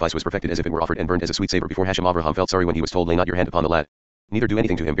 Thus the sacrifice was perfected as if it were offered and burned as a sweet savor before Hashem. Avraham felt sorry when he was told, lay not your hand upon the lad, neither do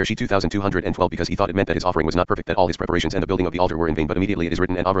anything to him. Bereshit 2212, because he thought it meant that his offering was not perfect, that all his preparations and the building of the altar were in vain. But immediately it is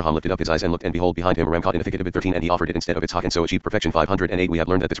written, and Avraham lifted up his eyes and looked, and behold, behind him a ram caught in a thicket. Ibid 13. And he offered it instead of Yitzhak, and so achieved perfection. 508. We have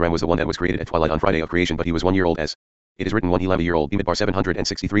learned that this ram was the one that was created at twilight on Friday of creation, but he was 1 year old, as it is written, one he lamb a year old. Bimidbar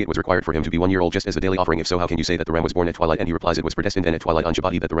 763. It was required for him to be 1 year old just as a daily offering. If so, how can you say that the ram was born at twilight? And he replies, it was predestined and at twilight on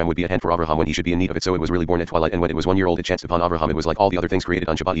Shabbat that the ram would be at hand for Avraham when he should be in need of it. So it was really born at twilight, and when it was 1 year old it chanced upon Avraham. It was like all the other things created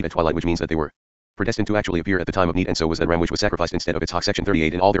on Shabbat at twilight, which means that they were predestined to actually appear at the time of need, and so was that ram which was sacrificed instead of Yitzhak. Section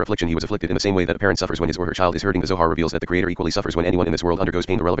 38. In all their affliction he was afflicted in the same way that a parent suffers when his or her child is hurting. The Zohar reveals that the Creator equally suffers when anyone in this world undergoes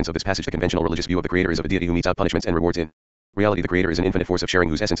pain. The relevance of this passage, the conventional religious view of the Creator is of a deity who metes out punishments and rewards. In reality, the Creator is an infinite force of sharing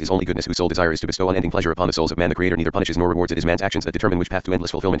whose essence is only goodness, whose sole desire is to bestow unending pleasure upon the souls of man. The Creator neither punishes nor rewards. It is man's actions that determine which path to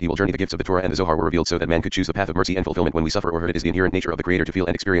endless fulfillment he will journey. The gifts of the Torah and the Zohar were revealed so that man could choose the path of mercy and fulfillment when we suffer or hurt. It is the inherent nature of the Creator to feel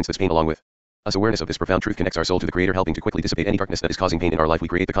and experience this pain along with us. Awareness of this profound truth connects our soul to the Creator, helping to quickly dissipate any darkness that is causing pain in our life. We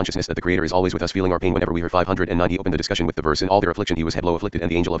create the consciousness that the Creator is always with us, feeling our pain whenever we hurt. 509. He opened the discussion with the verse, in all their affliction he was head low afflicted,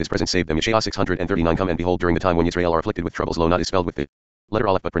 and the angel of his presence saved them. Yeshayah 639. Come and behold, during the time when Yisrael are afflicted with troubles, lo not is spelled with the Letter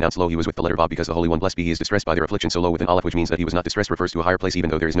Aleph but pronounced lo. He was with the letter Vav because the Holy One blessed be he is distressed by their affliction. So lo with an Aleph, which means that he was not distressed, refers to a higher place even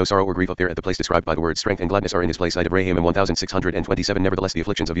though there is no sorrow or grief up there at the place described by the words strength and gladness are in his place. I Abraham 1627. Nevertheless the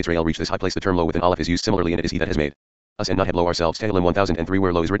afflictions of Israel reach this high place. The term lo with an Aleph is used similarly, and it is he that has made us and not heb lo ourselves. Tehillim 1003,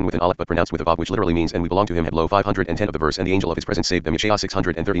 where lo is written with an Aleph but pronounced with a Vav, which literally means and we belong to him. Heb lo 510 of the verse, and the angel of his presence saved them. Yeshayah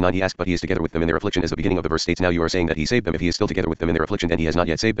 639. He asked, but he is together with them in their affliction, as the beginning of the verse states. Now you are saying that he saved them if he is still together with them in their affliction, and he has not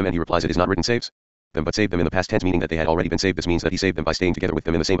yet saved them. And he replies, it is not written saves them but saved them in the past tense, meaning that they had already been saved. This means that he saved them by staying together with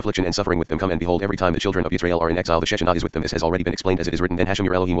them in the same affliction and suffering with them. Come and behold, every time the children of Israel are in exile, the Shechinah is with them. This has already been explained, as it is written, then Hashem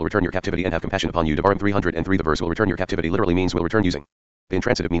your Elohim will return your captivity and have compassion upon you. Devarim 303. The verse will return your captivity literally means will return, using the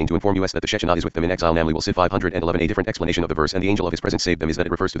intransitive meaning to inform us that the Shechinah is with them in exile. Namely, will Sid 511. A different explanation of the verse and the angel of his presence saved them is that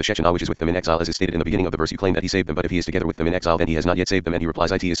it refers to the Shechinah which is with them in exile, as is stated in the beginning of the verse. You claim that he saved them, but if he is together with them in exile, then he has not yet saved them. And he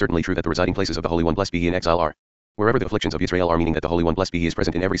replies, it is certainly true that the residing places of the Holy One blessed be he in exile are wherever the afflictions of Israel are, meaning that the Holy One blessed be he is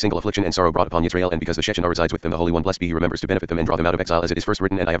present in every single affliction and sorrow brought upon Israel, and because the Shechinah resides with them, the Holy One blessed be he remembers to benefit them and draw them out of exile, as it is first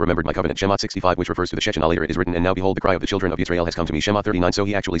written, and I have remembered my covenant. Shemot 65, which refers to the Shechinah. Later it is written, and now behold, the cry of the children of Israel has come to me. Shemot 39. So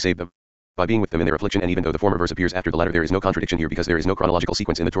he actually saved them by being with them in their affliction, and even though the former verse appears after the latter, there is no contradiction here because there is no chronological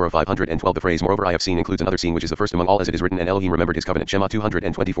sequence in the Torah. 512. The phrase moreover I have seen includes another scene which is the first among all, as it is written, and Elohim remembered his covenant. Shemot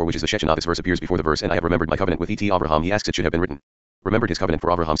 224, which is the Shechinah. This verse appears before the verse, and I have remembered my covenant with Avraham. He asks, it should have been written remembered his covenant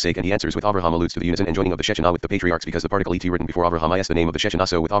for Abraham's sake, and he answers with Avraham alludes to the unison and joining of the Shechinah with the patriarchs, because the particle et written before Avraham is the name of the Shechinah.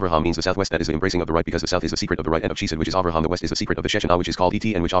 So with Avraham means the southwest, that is the embracing of the right, because the south is the secret of the right and of Chesed, which is Avraham. The west is the secret of the Shechinah, which is called Et,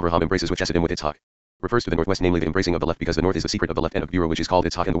 and which Avraham embraces with Chesedim with Yitzhak. Refers to the northwest, namely the embracing of the left, because the north is the secret of the left and of Gvura, which is called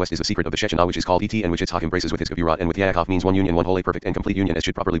Yitzhak, and the west is the secret of the Shechinah, which is called Et, and which Yitzhak embraces with his Gvurah, and with Yaakov means one union, one whole, a perfect and complete union, as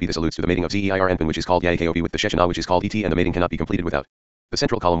should properly be. This alludes to the mating of Zeir Anpin, which is called Yaakov, with the Shechinah, which is called Et, and the mating cannot be completed without the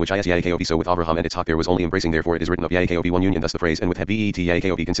central column, which is Yaakov. So with Avraham and Yitzhak there was only embracing, therefore it is written of Yaakov one union. Thus the phrase and with Vet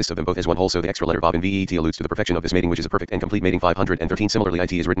Yaakov consists of them both as one whole. So the extra letter Vav in Vet alludes to the perfection of this mating, which is a perfect and complete mating. 513. Similarly,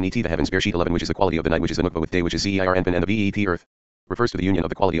 it is written Et the heavens, Bereshit 11, which is the quality of the night, which is the Nukba with day, which is Zeir Anpin, and the Vet earth refers to the union of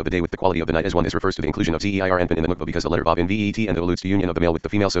the quality of the day with the quality of the night as one. This refers to the inclusion of Zeir Anpin in the Nukba, because the letter Vav in Vet and alludes to union of the male with the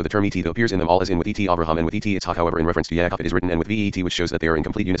female. So the term Et appears in them all, as in with Et Avraham and with Et Yitzhak. However, in reference to Yaakov it is written and with Vet, which shows that they are in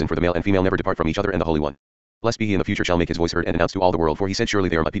complete unison, for the male and female never depart from each other, and the Holy One blessed be he in the future shall make his voice heard and announce to all the world, for he said, surely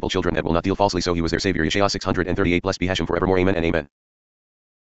they are my people, children that will not deal falsely. So he was their savior. Yeshayah 638. Blessed be Hashem forevermore. Amen and amen.